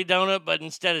jelly donut, but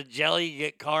instead of jelly, you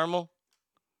get caramel?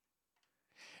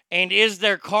 And is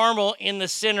there caramel in the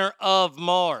center of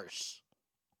Mars?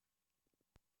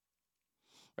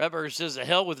 Ratburger says, the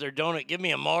hell with their donut. Give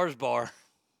me a Mars bar.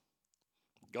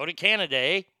 Go to Canada,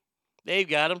 eh? They've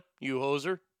got them, you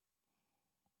hoser.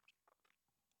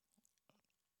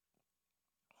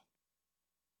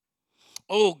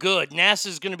 Oh, good.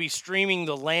 NASA's going to be streaming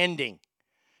the landing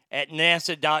at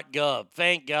nasa.gov.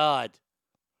 Thank God.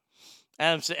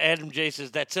 Adam J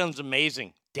says, that sounds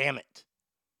amazing. Damn it.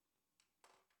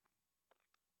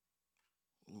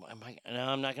 No,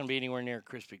 I'm not going to be anywhere near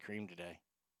Krispy Kreme today.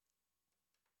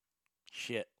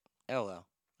 Shit. Oh, well.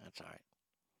 That's all right.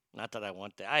 Not that I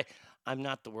want that. I'm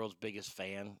not the world's biggest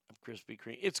fan of Krispy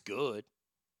Kreme. It's good.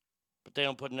 But they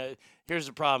don't put enough. Here's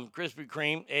the problem. Krispy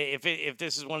Kreme, if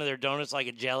this is one of their donuts like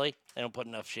a jelly, they don't put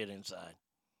enough shit inside.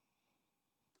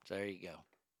 So there you go.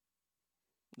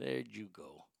 There you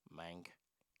go, Mang.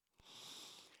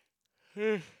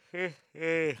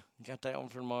 Got that one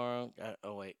for tomorrow.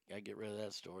 Oh, wait. Got to get rid of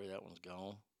that story. That one's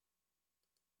gone.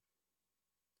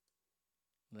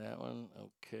 That one.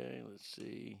 Okay, let's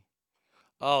see.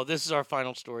 Oh, this is our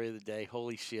final story of the day.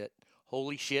 Holy shit.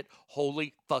 Holy shit.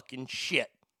 Holy fucking shit.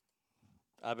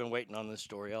 I've been waiting on this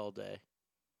story all day.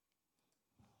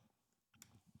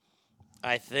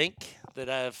 I think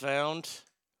that I have found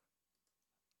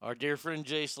our dear friend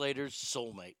Jay Slater's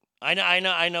soulmate.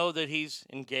 I know that he's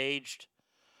engaged,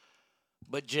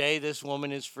 but Jay, this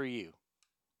woman is for you.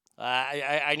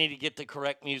 I need to get the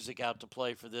correct music out to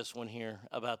play for this one here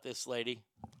about this lady.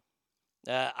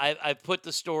 I put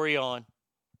the story on.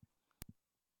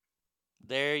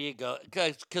 There you go,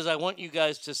 because I want you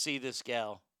guys to see this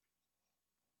gal.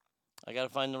 I got to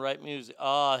find the right music.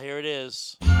 Here it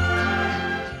is.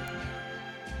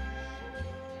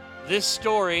 This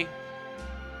story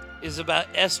is about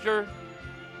Esther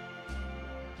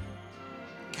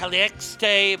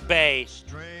Calixte Bay.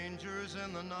 Strangers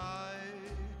in the night,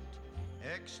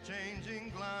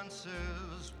 exchanging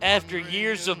glances. After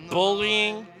years of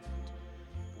bullying,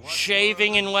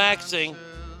 shaving, and waxing,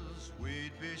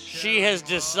 she has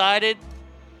decided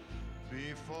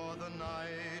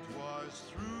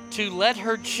to let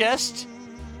her chest,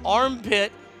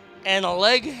 armpit, and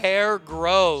leg hair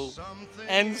grow,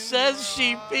 and says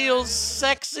she feels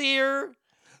sexier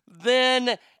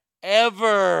than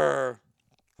ever.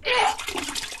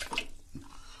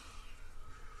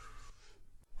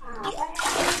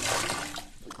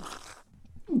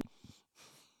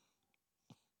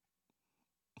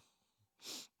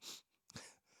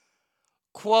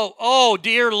 Quote, oh,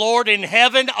 dear Lord in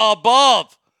heaven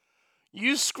above.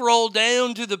 You scroll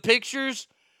down to the pictures.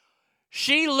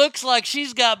 She looks like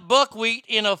she's got buckwheat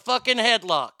in a fucking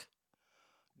headlock.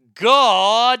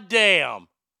 God damn.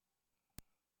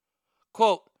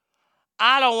 Quote,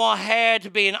 I don't want hair to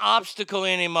be an obstacle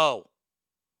anymore.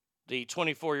 The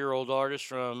 24-year-old artist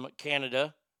from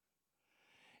Canada.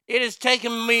 It has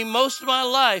taken me most of my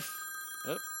life.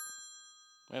 Oh,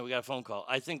 man, we got a phone call.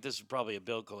 I think this is probably a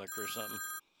bill collector or something.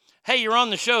 Hey, you're on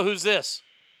the show. Who's this?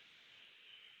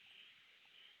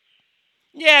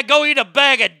 Yeah, go eat a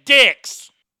bag of dicks.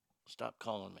 Stop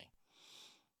calling me.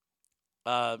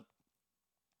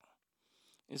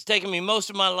 It's taken me most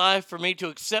of my life for me to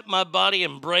accept my body,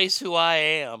 embrace who I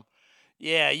am.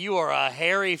 Yeah, you are a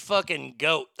hairy fucking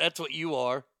goat. That's what you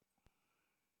are.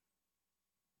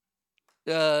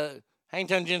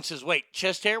 Hangtown Jen says, wait,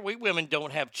 chest hair? We women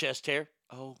don't have chest hair.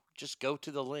 Oh, just go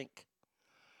to the link.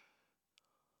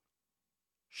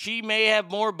 She may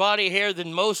have more body hair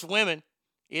than most women.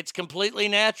 It's completely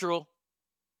natural.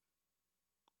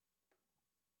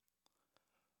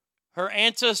 Her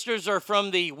ancestors are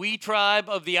from the Wee tribe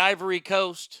of the Ivory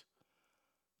Coast.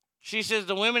 She says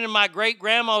the women in my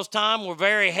great-grandma's time were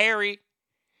very hairy,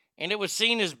 and it was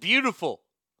seen as beautiful.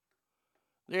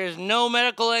 There's no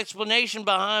medical explanation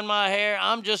behind my hair.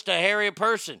 I'm just a hairy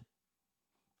person.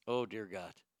 Oh, dear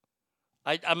God.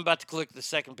 I'm about to click the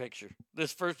second picture.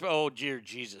 This first, oh, dear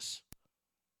Jesus.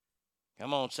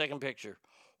 Come on, second picture.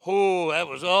 Oh, that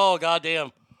was, oh,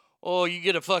 goddamn. Oh, you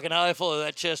get a fucking eyeful of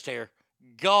that chest hair.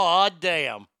 God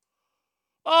damn.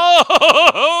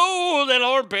 Oh, that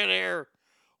armpit hair.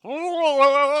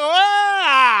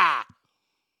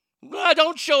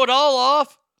 Don't show it all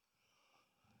off.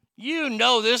 You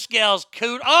know this gal's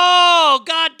coot. Oh,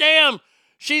 goddamn.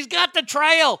 She's got the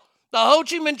trail. The Ho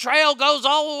Chi Minh Trail goes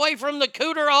all the way from the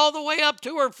cooter all the way up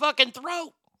to her fucking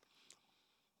throat.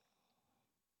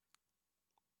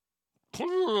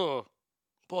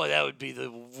 Boy, that would be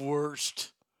the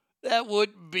worst. That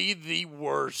would be the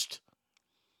worst.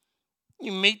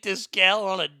 You meet this gal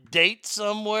on a date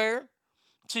somewhere.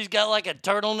 She's got like a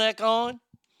turtleneck on.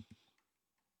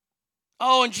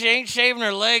 Oh, and she ain't shaving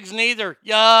her legs neither.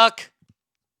 Yuck.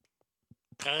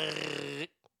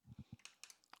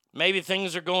 Maybe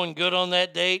things are going good on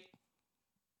that date.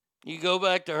 You go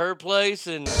back to her place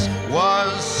and...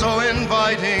 Was so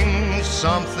inviting,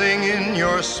 something in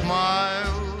your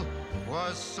smile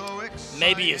was so exciting.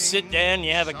 Maybe you sit down,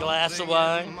 you have a glass of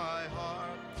wine.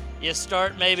 You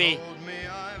start maybe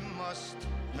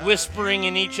whispering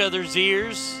in each other's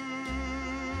ears.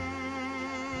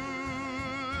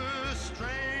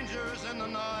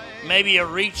 Maybe you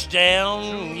reach down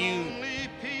and you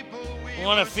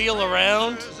want to feel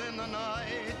around.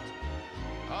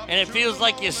 And it feels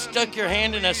like you stuck your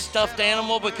hand in a stuffed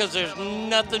animal because there's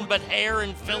nothing but hair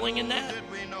and filling in that.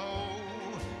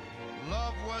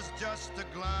 Love was just a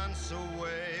glance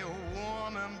away, a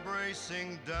warm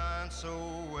embracing dance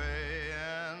away.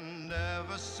 And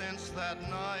ever since that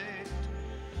night,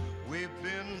 we've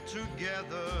been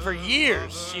together. For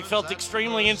years, she felt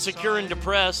extremely insecure and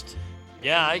depressed.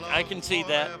 Yeah, I can see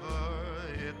that.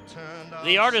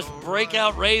 The artist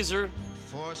Breakout Razor,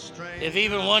 if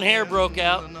even one hair broke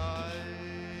out.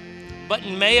 But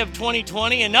in May of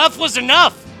 2020, enough was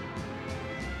enough.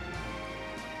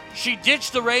 She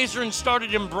ditched the razor and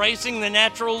started embracing the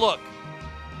natural look.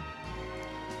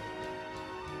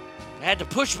 I had to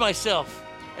push myself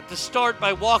at the start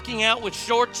by walking out with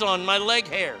shorts on my leg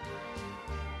hair.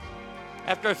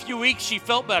 After a few weeks, she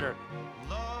felt better.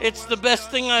 It's the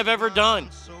best thing I've ever done,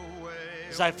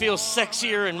 as I feel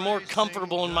sexier and more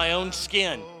comfortable in my own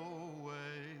skin.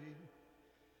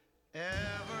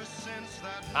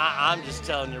 I'm just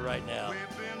telling you right now.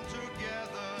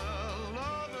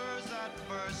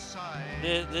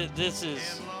 This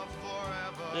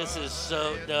is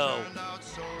so, no.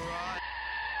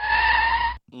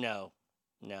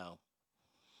 No.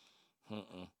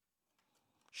 Mm-mm.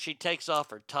 She takes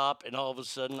off her top, and all of a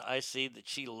sudden I see that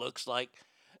she looks like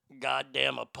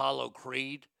goddamn Apollo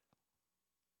Creed,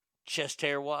 chest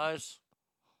hair wise.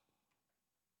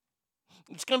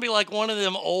 It's gonna be like one of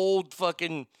them old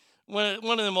fucking one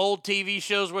of them old TV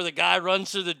shows where the guy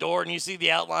runs through the door and you see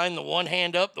the outline, the one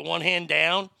hand up, the one hand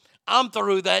down. I'm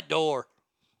through that door.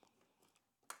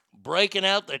 Breaking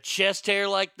out the chest hair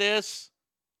like this.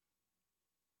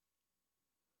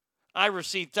 I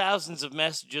received thousands of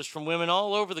messages from women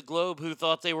all over the globe who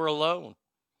thought they were alone.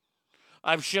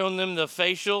 I've shown them the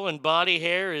facial and body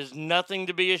hair is nothing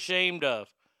to be ashamed of.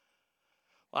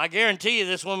 Well, I guarantee you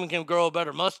this woman can grow a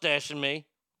better mustache than me.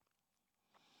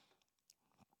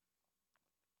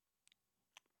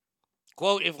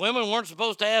 Quote, if women weren't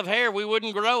supposed to have hair, we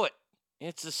wouldn't grow it.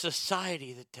 It's a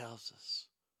society that tells us.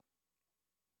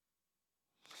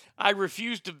 I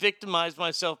refuse to victimize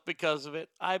myself because of it.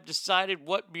 I've decided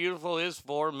what beautiful is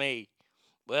for me.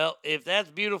 Well, if that's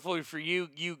beautiful for you,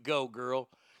 you go, girl.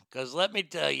 Because let me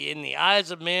tell you, in the eyes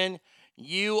of men,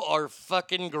 you are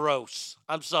fucking gross.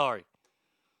 I'm sorry.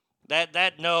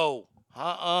 No.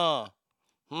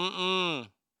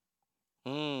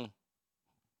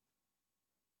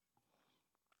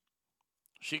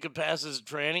 She could pass as a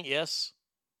tranny, yes.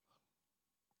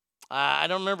 I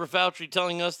don't remember Fauci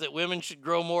telling us that women should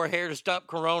grow more hair to stop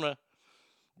corona.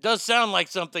 Does sound like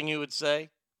something he would say.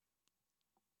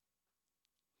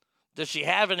 Does she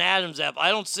have an Adam's apple? I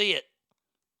don't see it.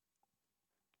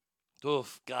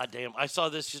 Oof, goddamn. I saw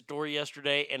this story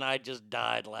yesterday and I just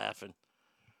died laughing.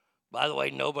 By the way,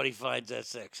 nobody finds that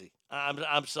sexy.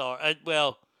 I'm sorry.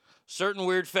 Well, certain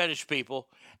weird fetish people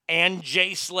and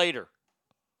Jay Slater.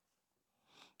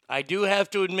 I do have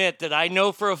to admit that I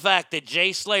know for a fact that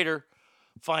Jay Slater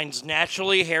finds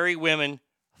naturally hairy women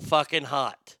fucking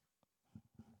hot.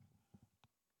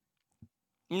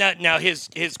 Now his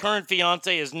current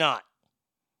fiance is not.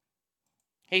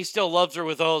 He still loves her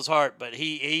with all his heart, but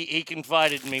he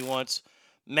confided in me once,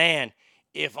 man,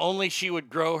 if only she would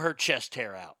grow her chest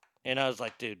hair out. And I was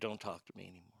like, dude, don't talk to me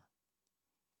anymore.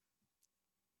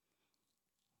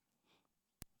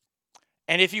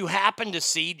 And if you happen to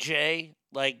see Jay,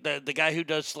 like the guy who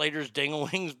does Slater's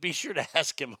Dinglewings, be sure to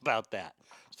ask him about that.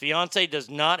 His fiance does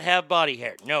not have body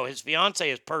hair. No, his fiance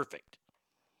is perfect.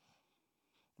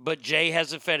 But Jay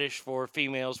has a fetish for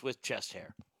females with chest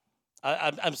hair.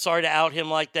 I'm sorry to out him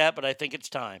like that, but I think it's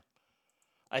time.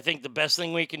 I think the best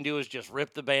thing we can do is just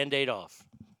rip the Band-Aid off.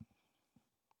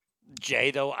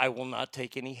 Jay, though, I will not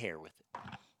take any hair with it.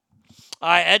 All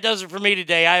right, that does it for me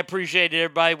today. I appreciate it,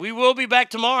 everybody. We will be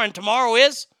back tomorrow, and tomorrow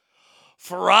is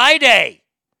Friday.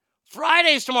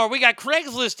 Friday's tomorrow. We got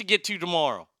Craigslist to get to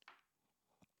tomorrow.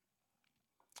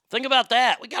 Think about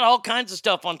that. We got all kinds of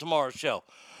stuff on tomorrow's show.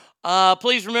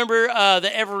 Please remember that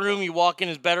every room you walk in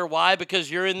is better. Why? Because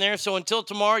you're in there. So until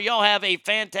tomorrow, y'all have a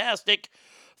fantastic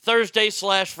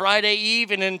Thursday/Friday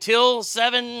Eve. And until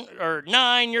 7 or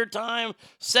 9 your time,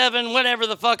 7, whatever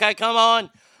the fuck I come on.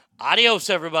 Adios,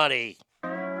 everybody.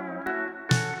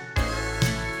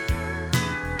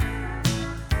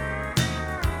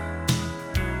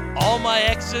 All my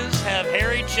exes have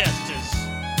hairy chestes.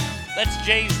 That's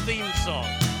Jay's theme song.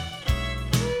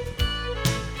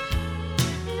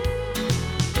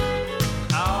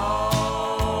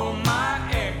 All my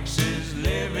exes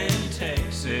live in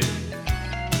Texas,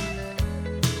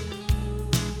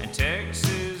 and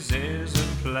Texas is a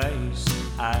place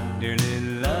I dearly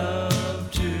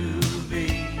love to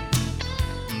be.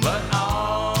 But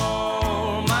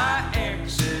all my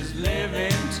exes live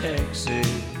in Texas,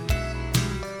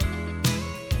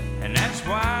 and that's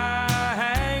why I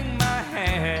hang my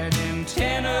hat in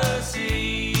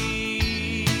Tennessee.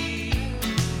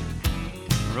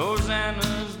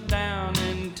 Rosanna's down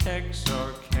in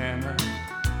Texarkana,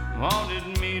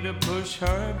 wanted me to push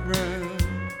her broom.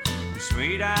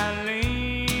 Sweet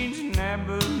Eileen's in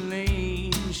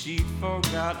Abilene, she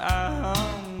forgot I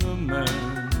hung the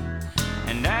moon.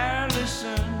 And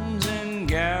Allison's in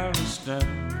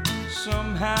Galveston,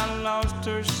 somehow lost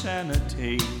her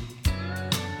sanity.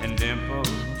 And Dimples,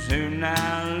 who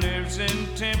now lives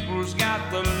in Temple's, got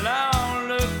the law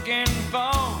looking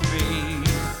for me.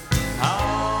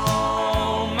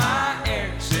 All my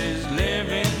exes live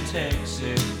in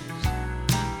Texas,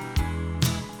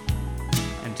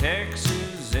 and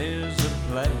Texas is a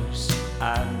place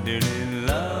I dearly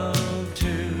love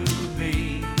to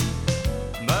be.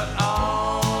 But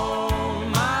all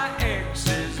my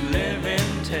exes live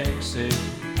in Texas,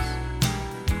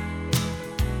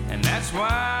 and that's why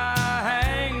I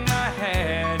hang my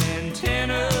hat in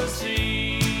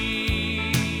Tennessee.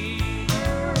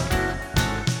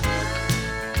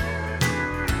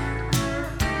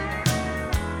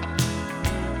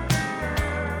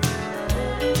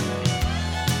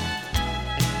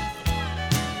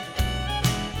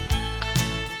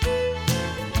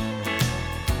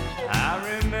 I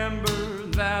remember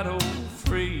that old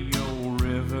Frio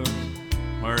River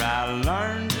where I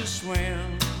learned to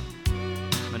swim,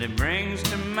 but it brings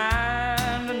to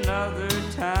mind another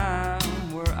time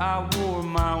where I wore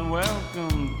my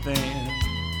welcome thin.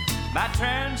 By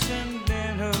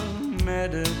transcendental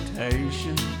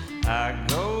meditation, I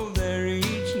go there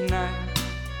each night,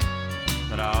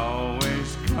 but I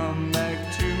always come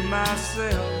back to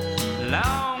myself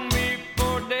long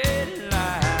before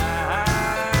daylight.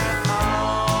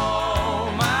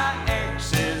 All my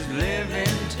exes live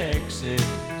in Texas,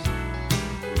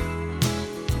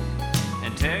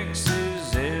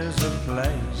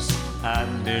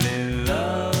 dearly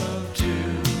love to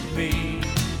be.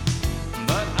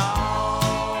 But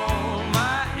all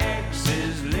my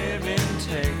exes live in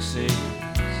Texas.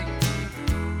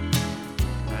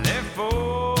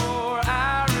 Therefore,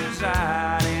 I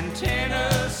reside in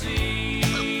Tennessee.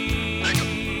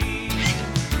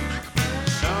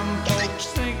 Some folks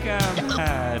think I'm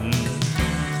hiding.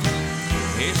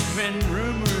 It's been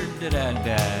rumored that I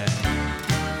died.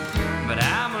 But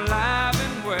I'm alive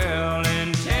and well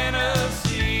in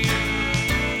Tennessee.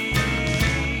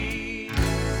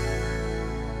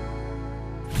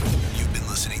 You've been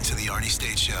listening to The Arnie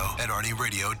State Show at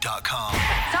ArnieRadio.com.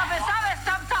 Stop it, stop it,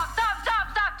 stop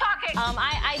talking.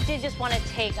 I did just want to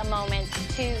take a moment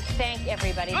to thank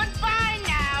everybody. Goodbye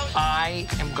now. I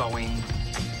am going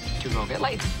to go get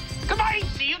laid. Goodbye.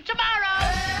 See you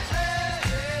tomorrow.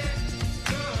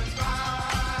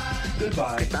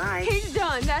 Goodbye. Bye. He's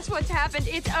done. That's what's happened.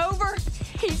 It's over.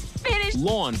 He's finished.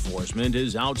 Law enforcement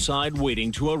is outside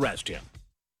waiting to arrest him.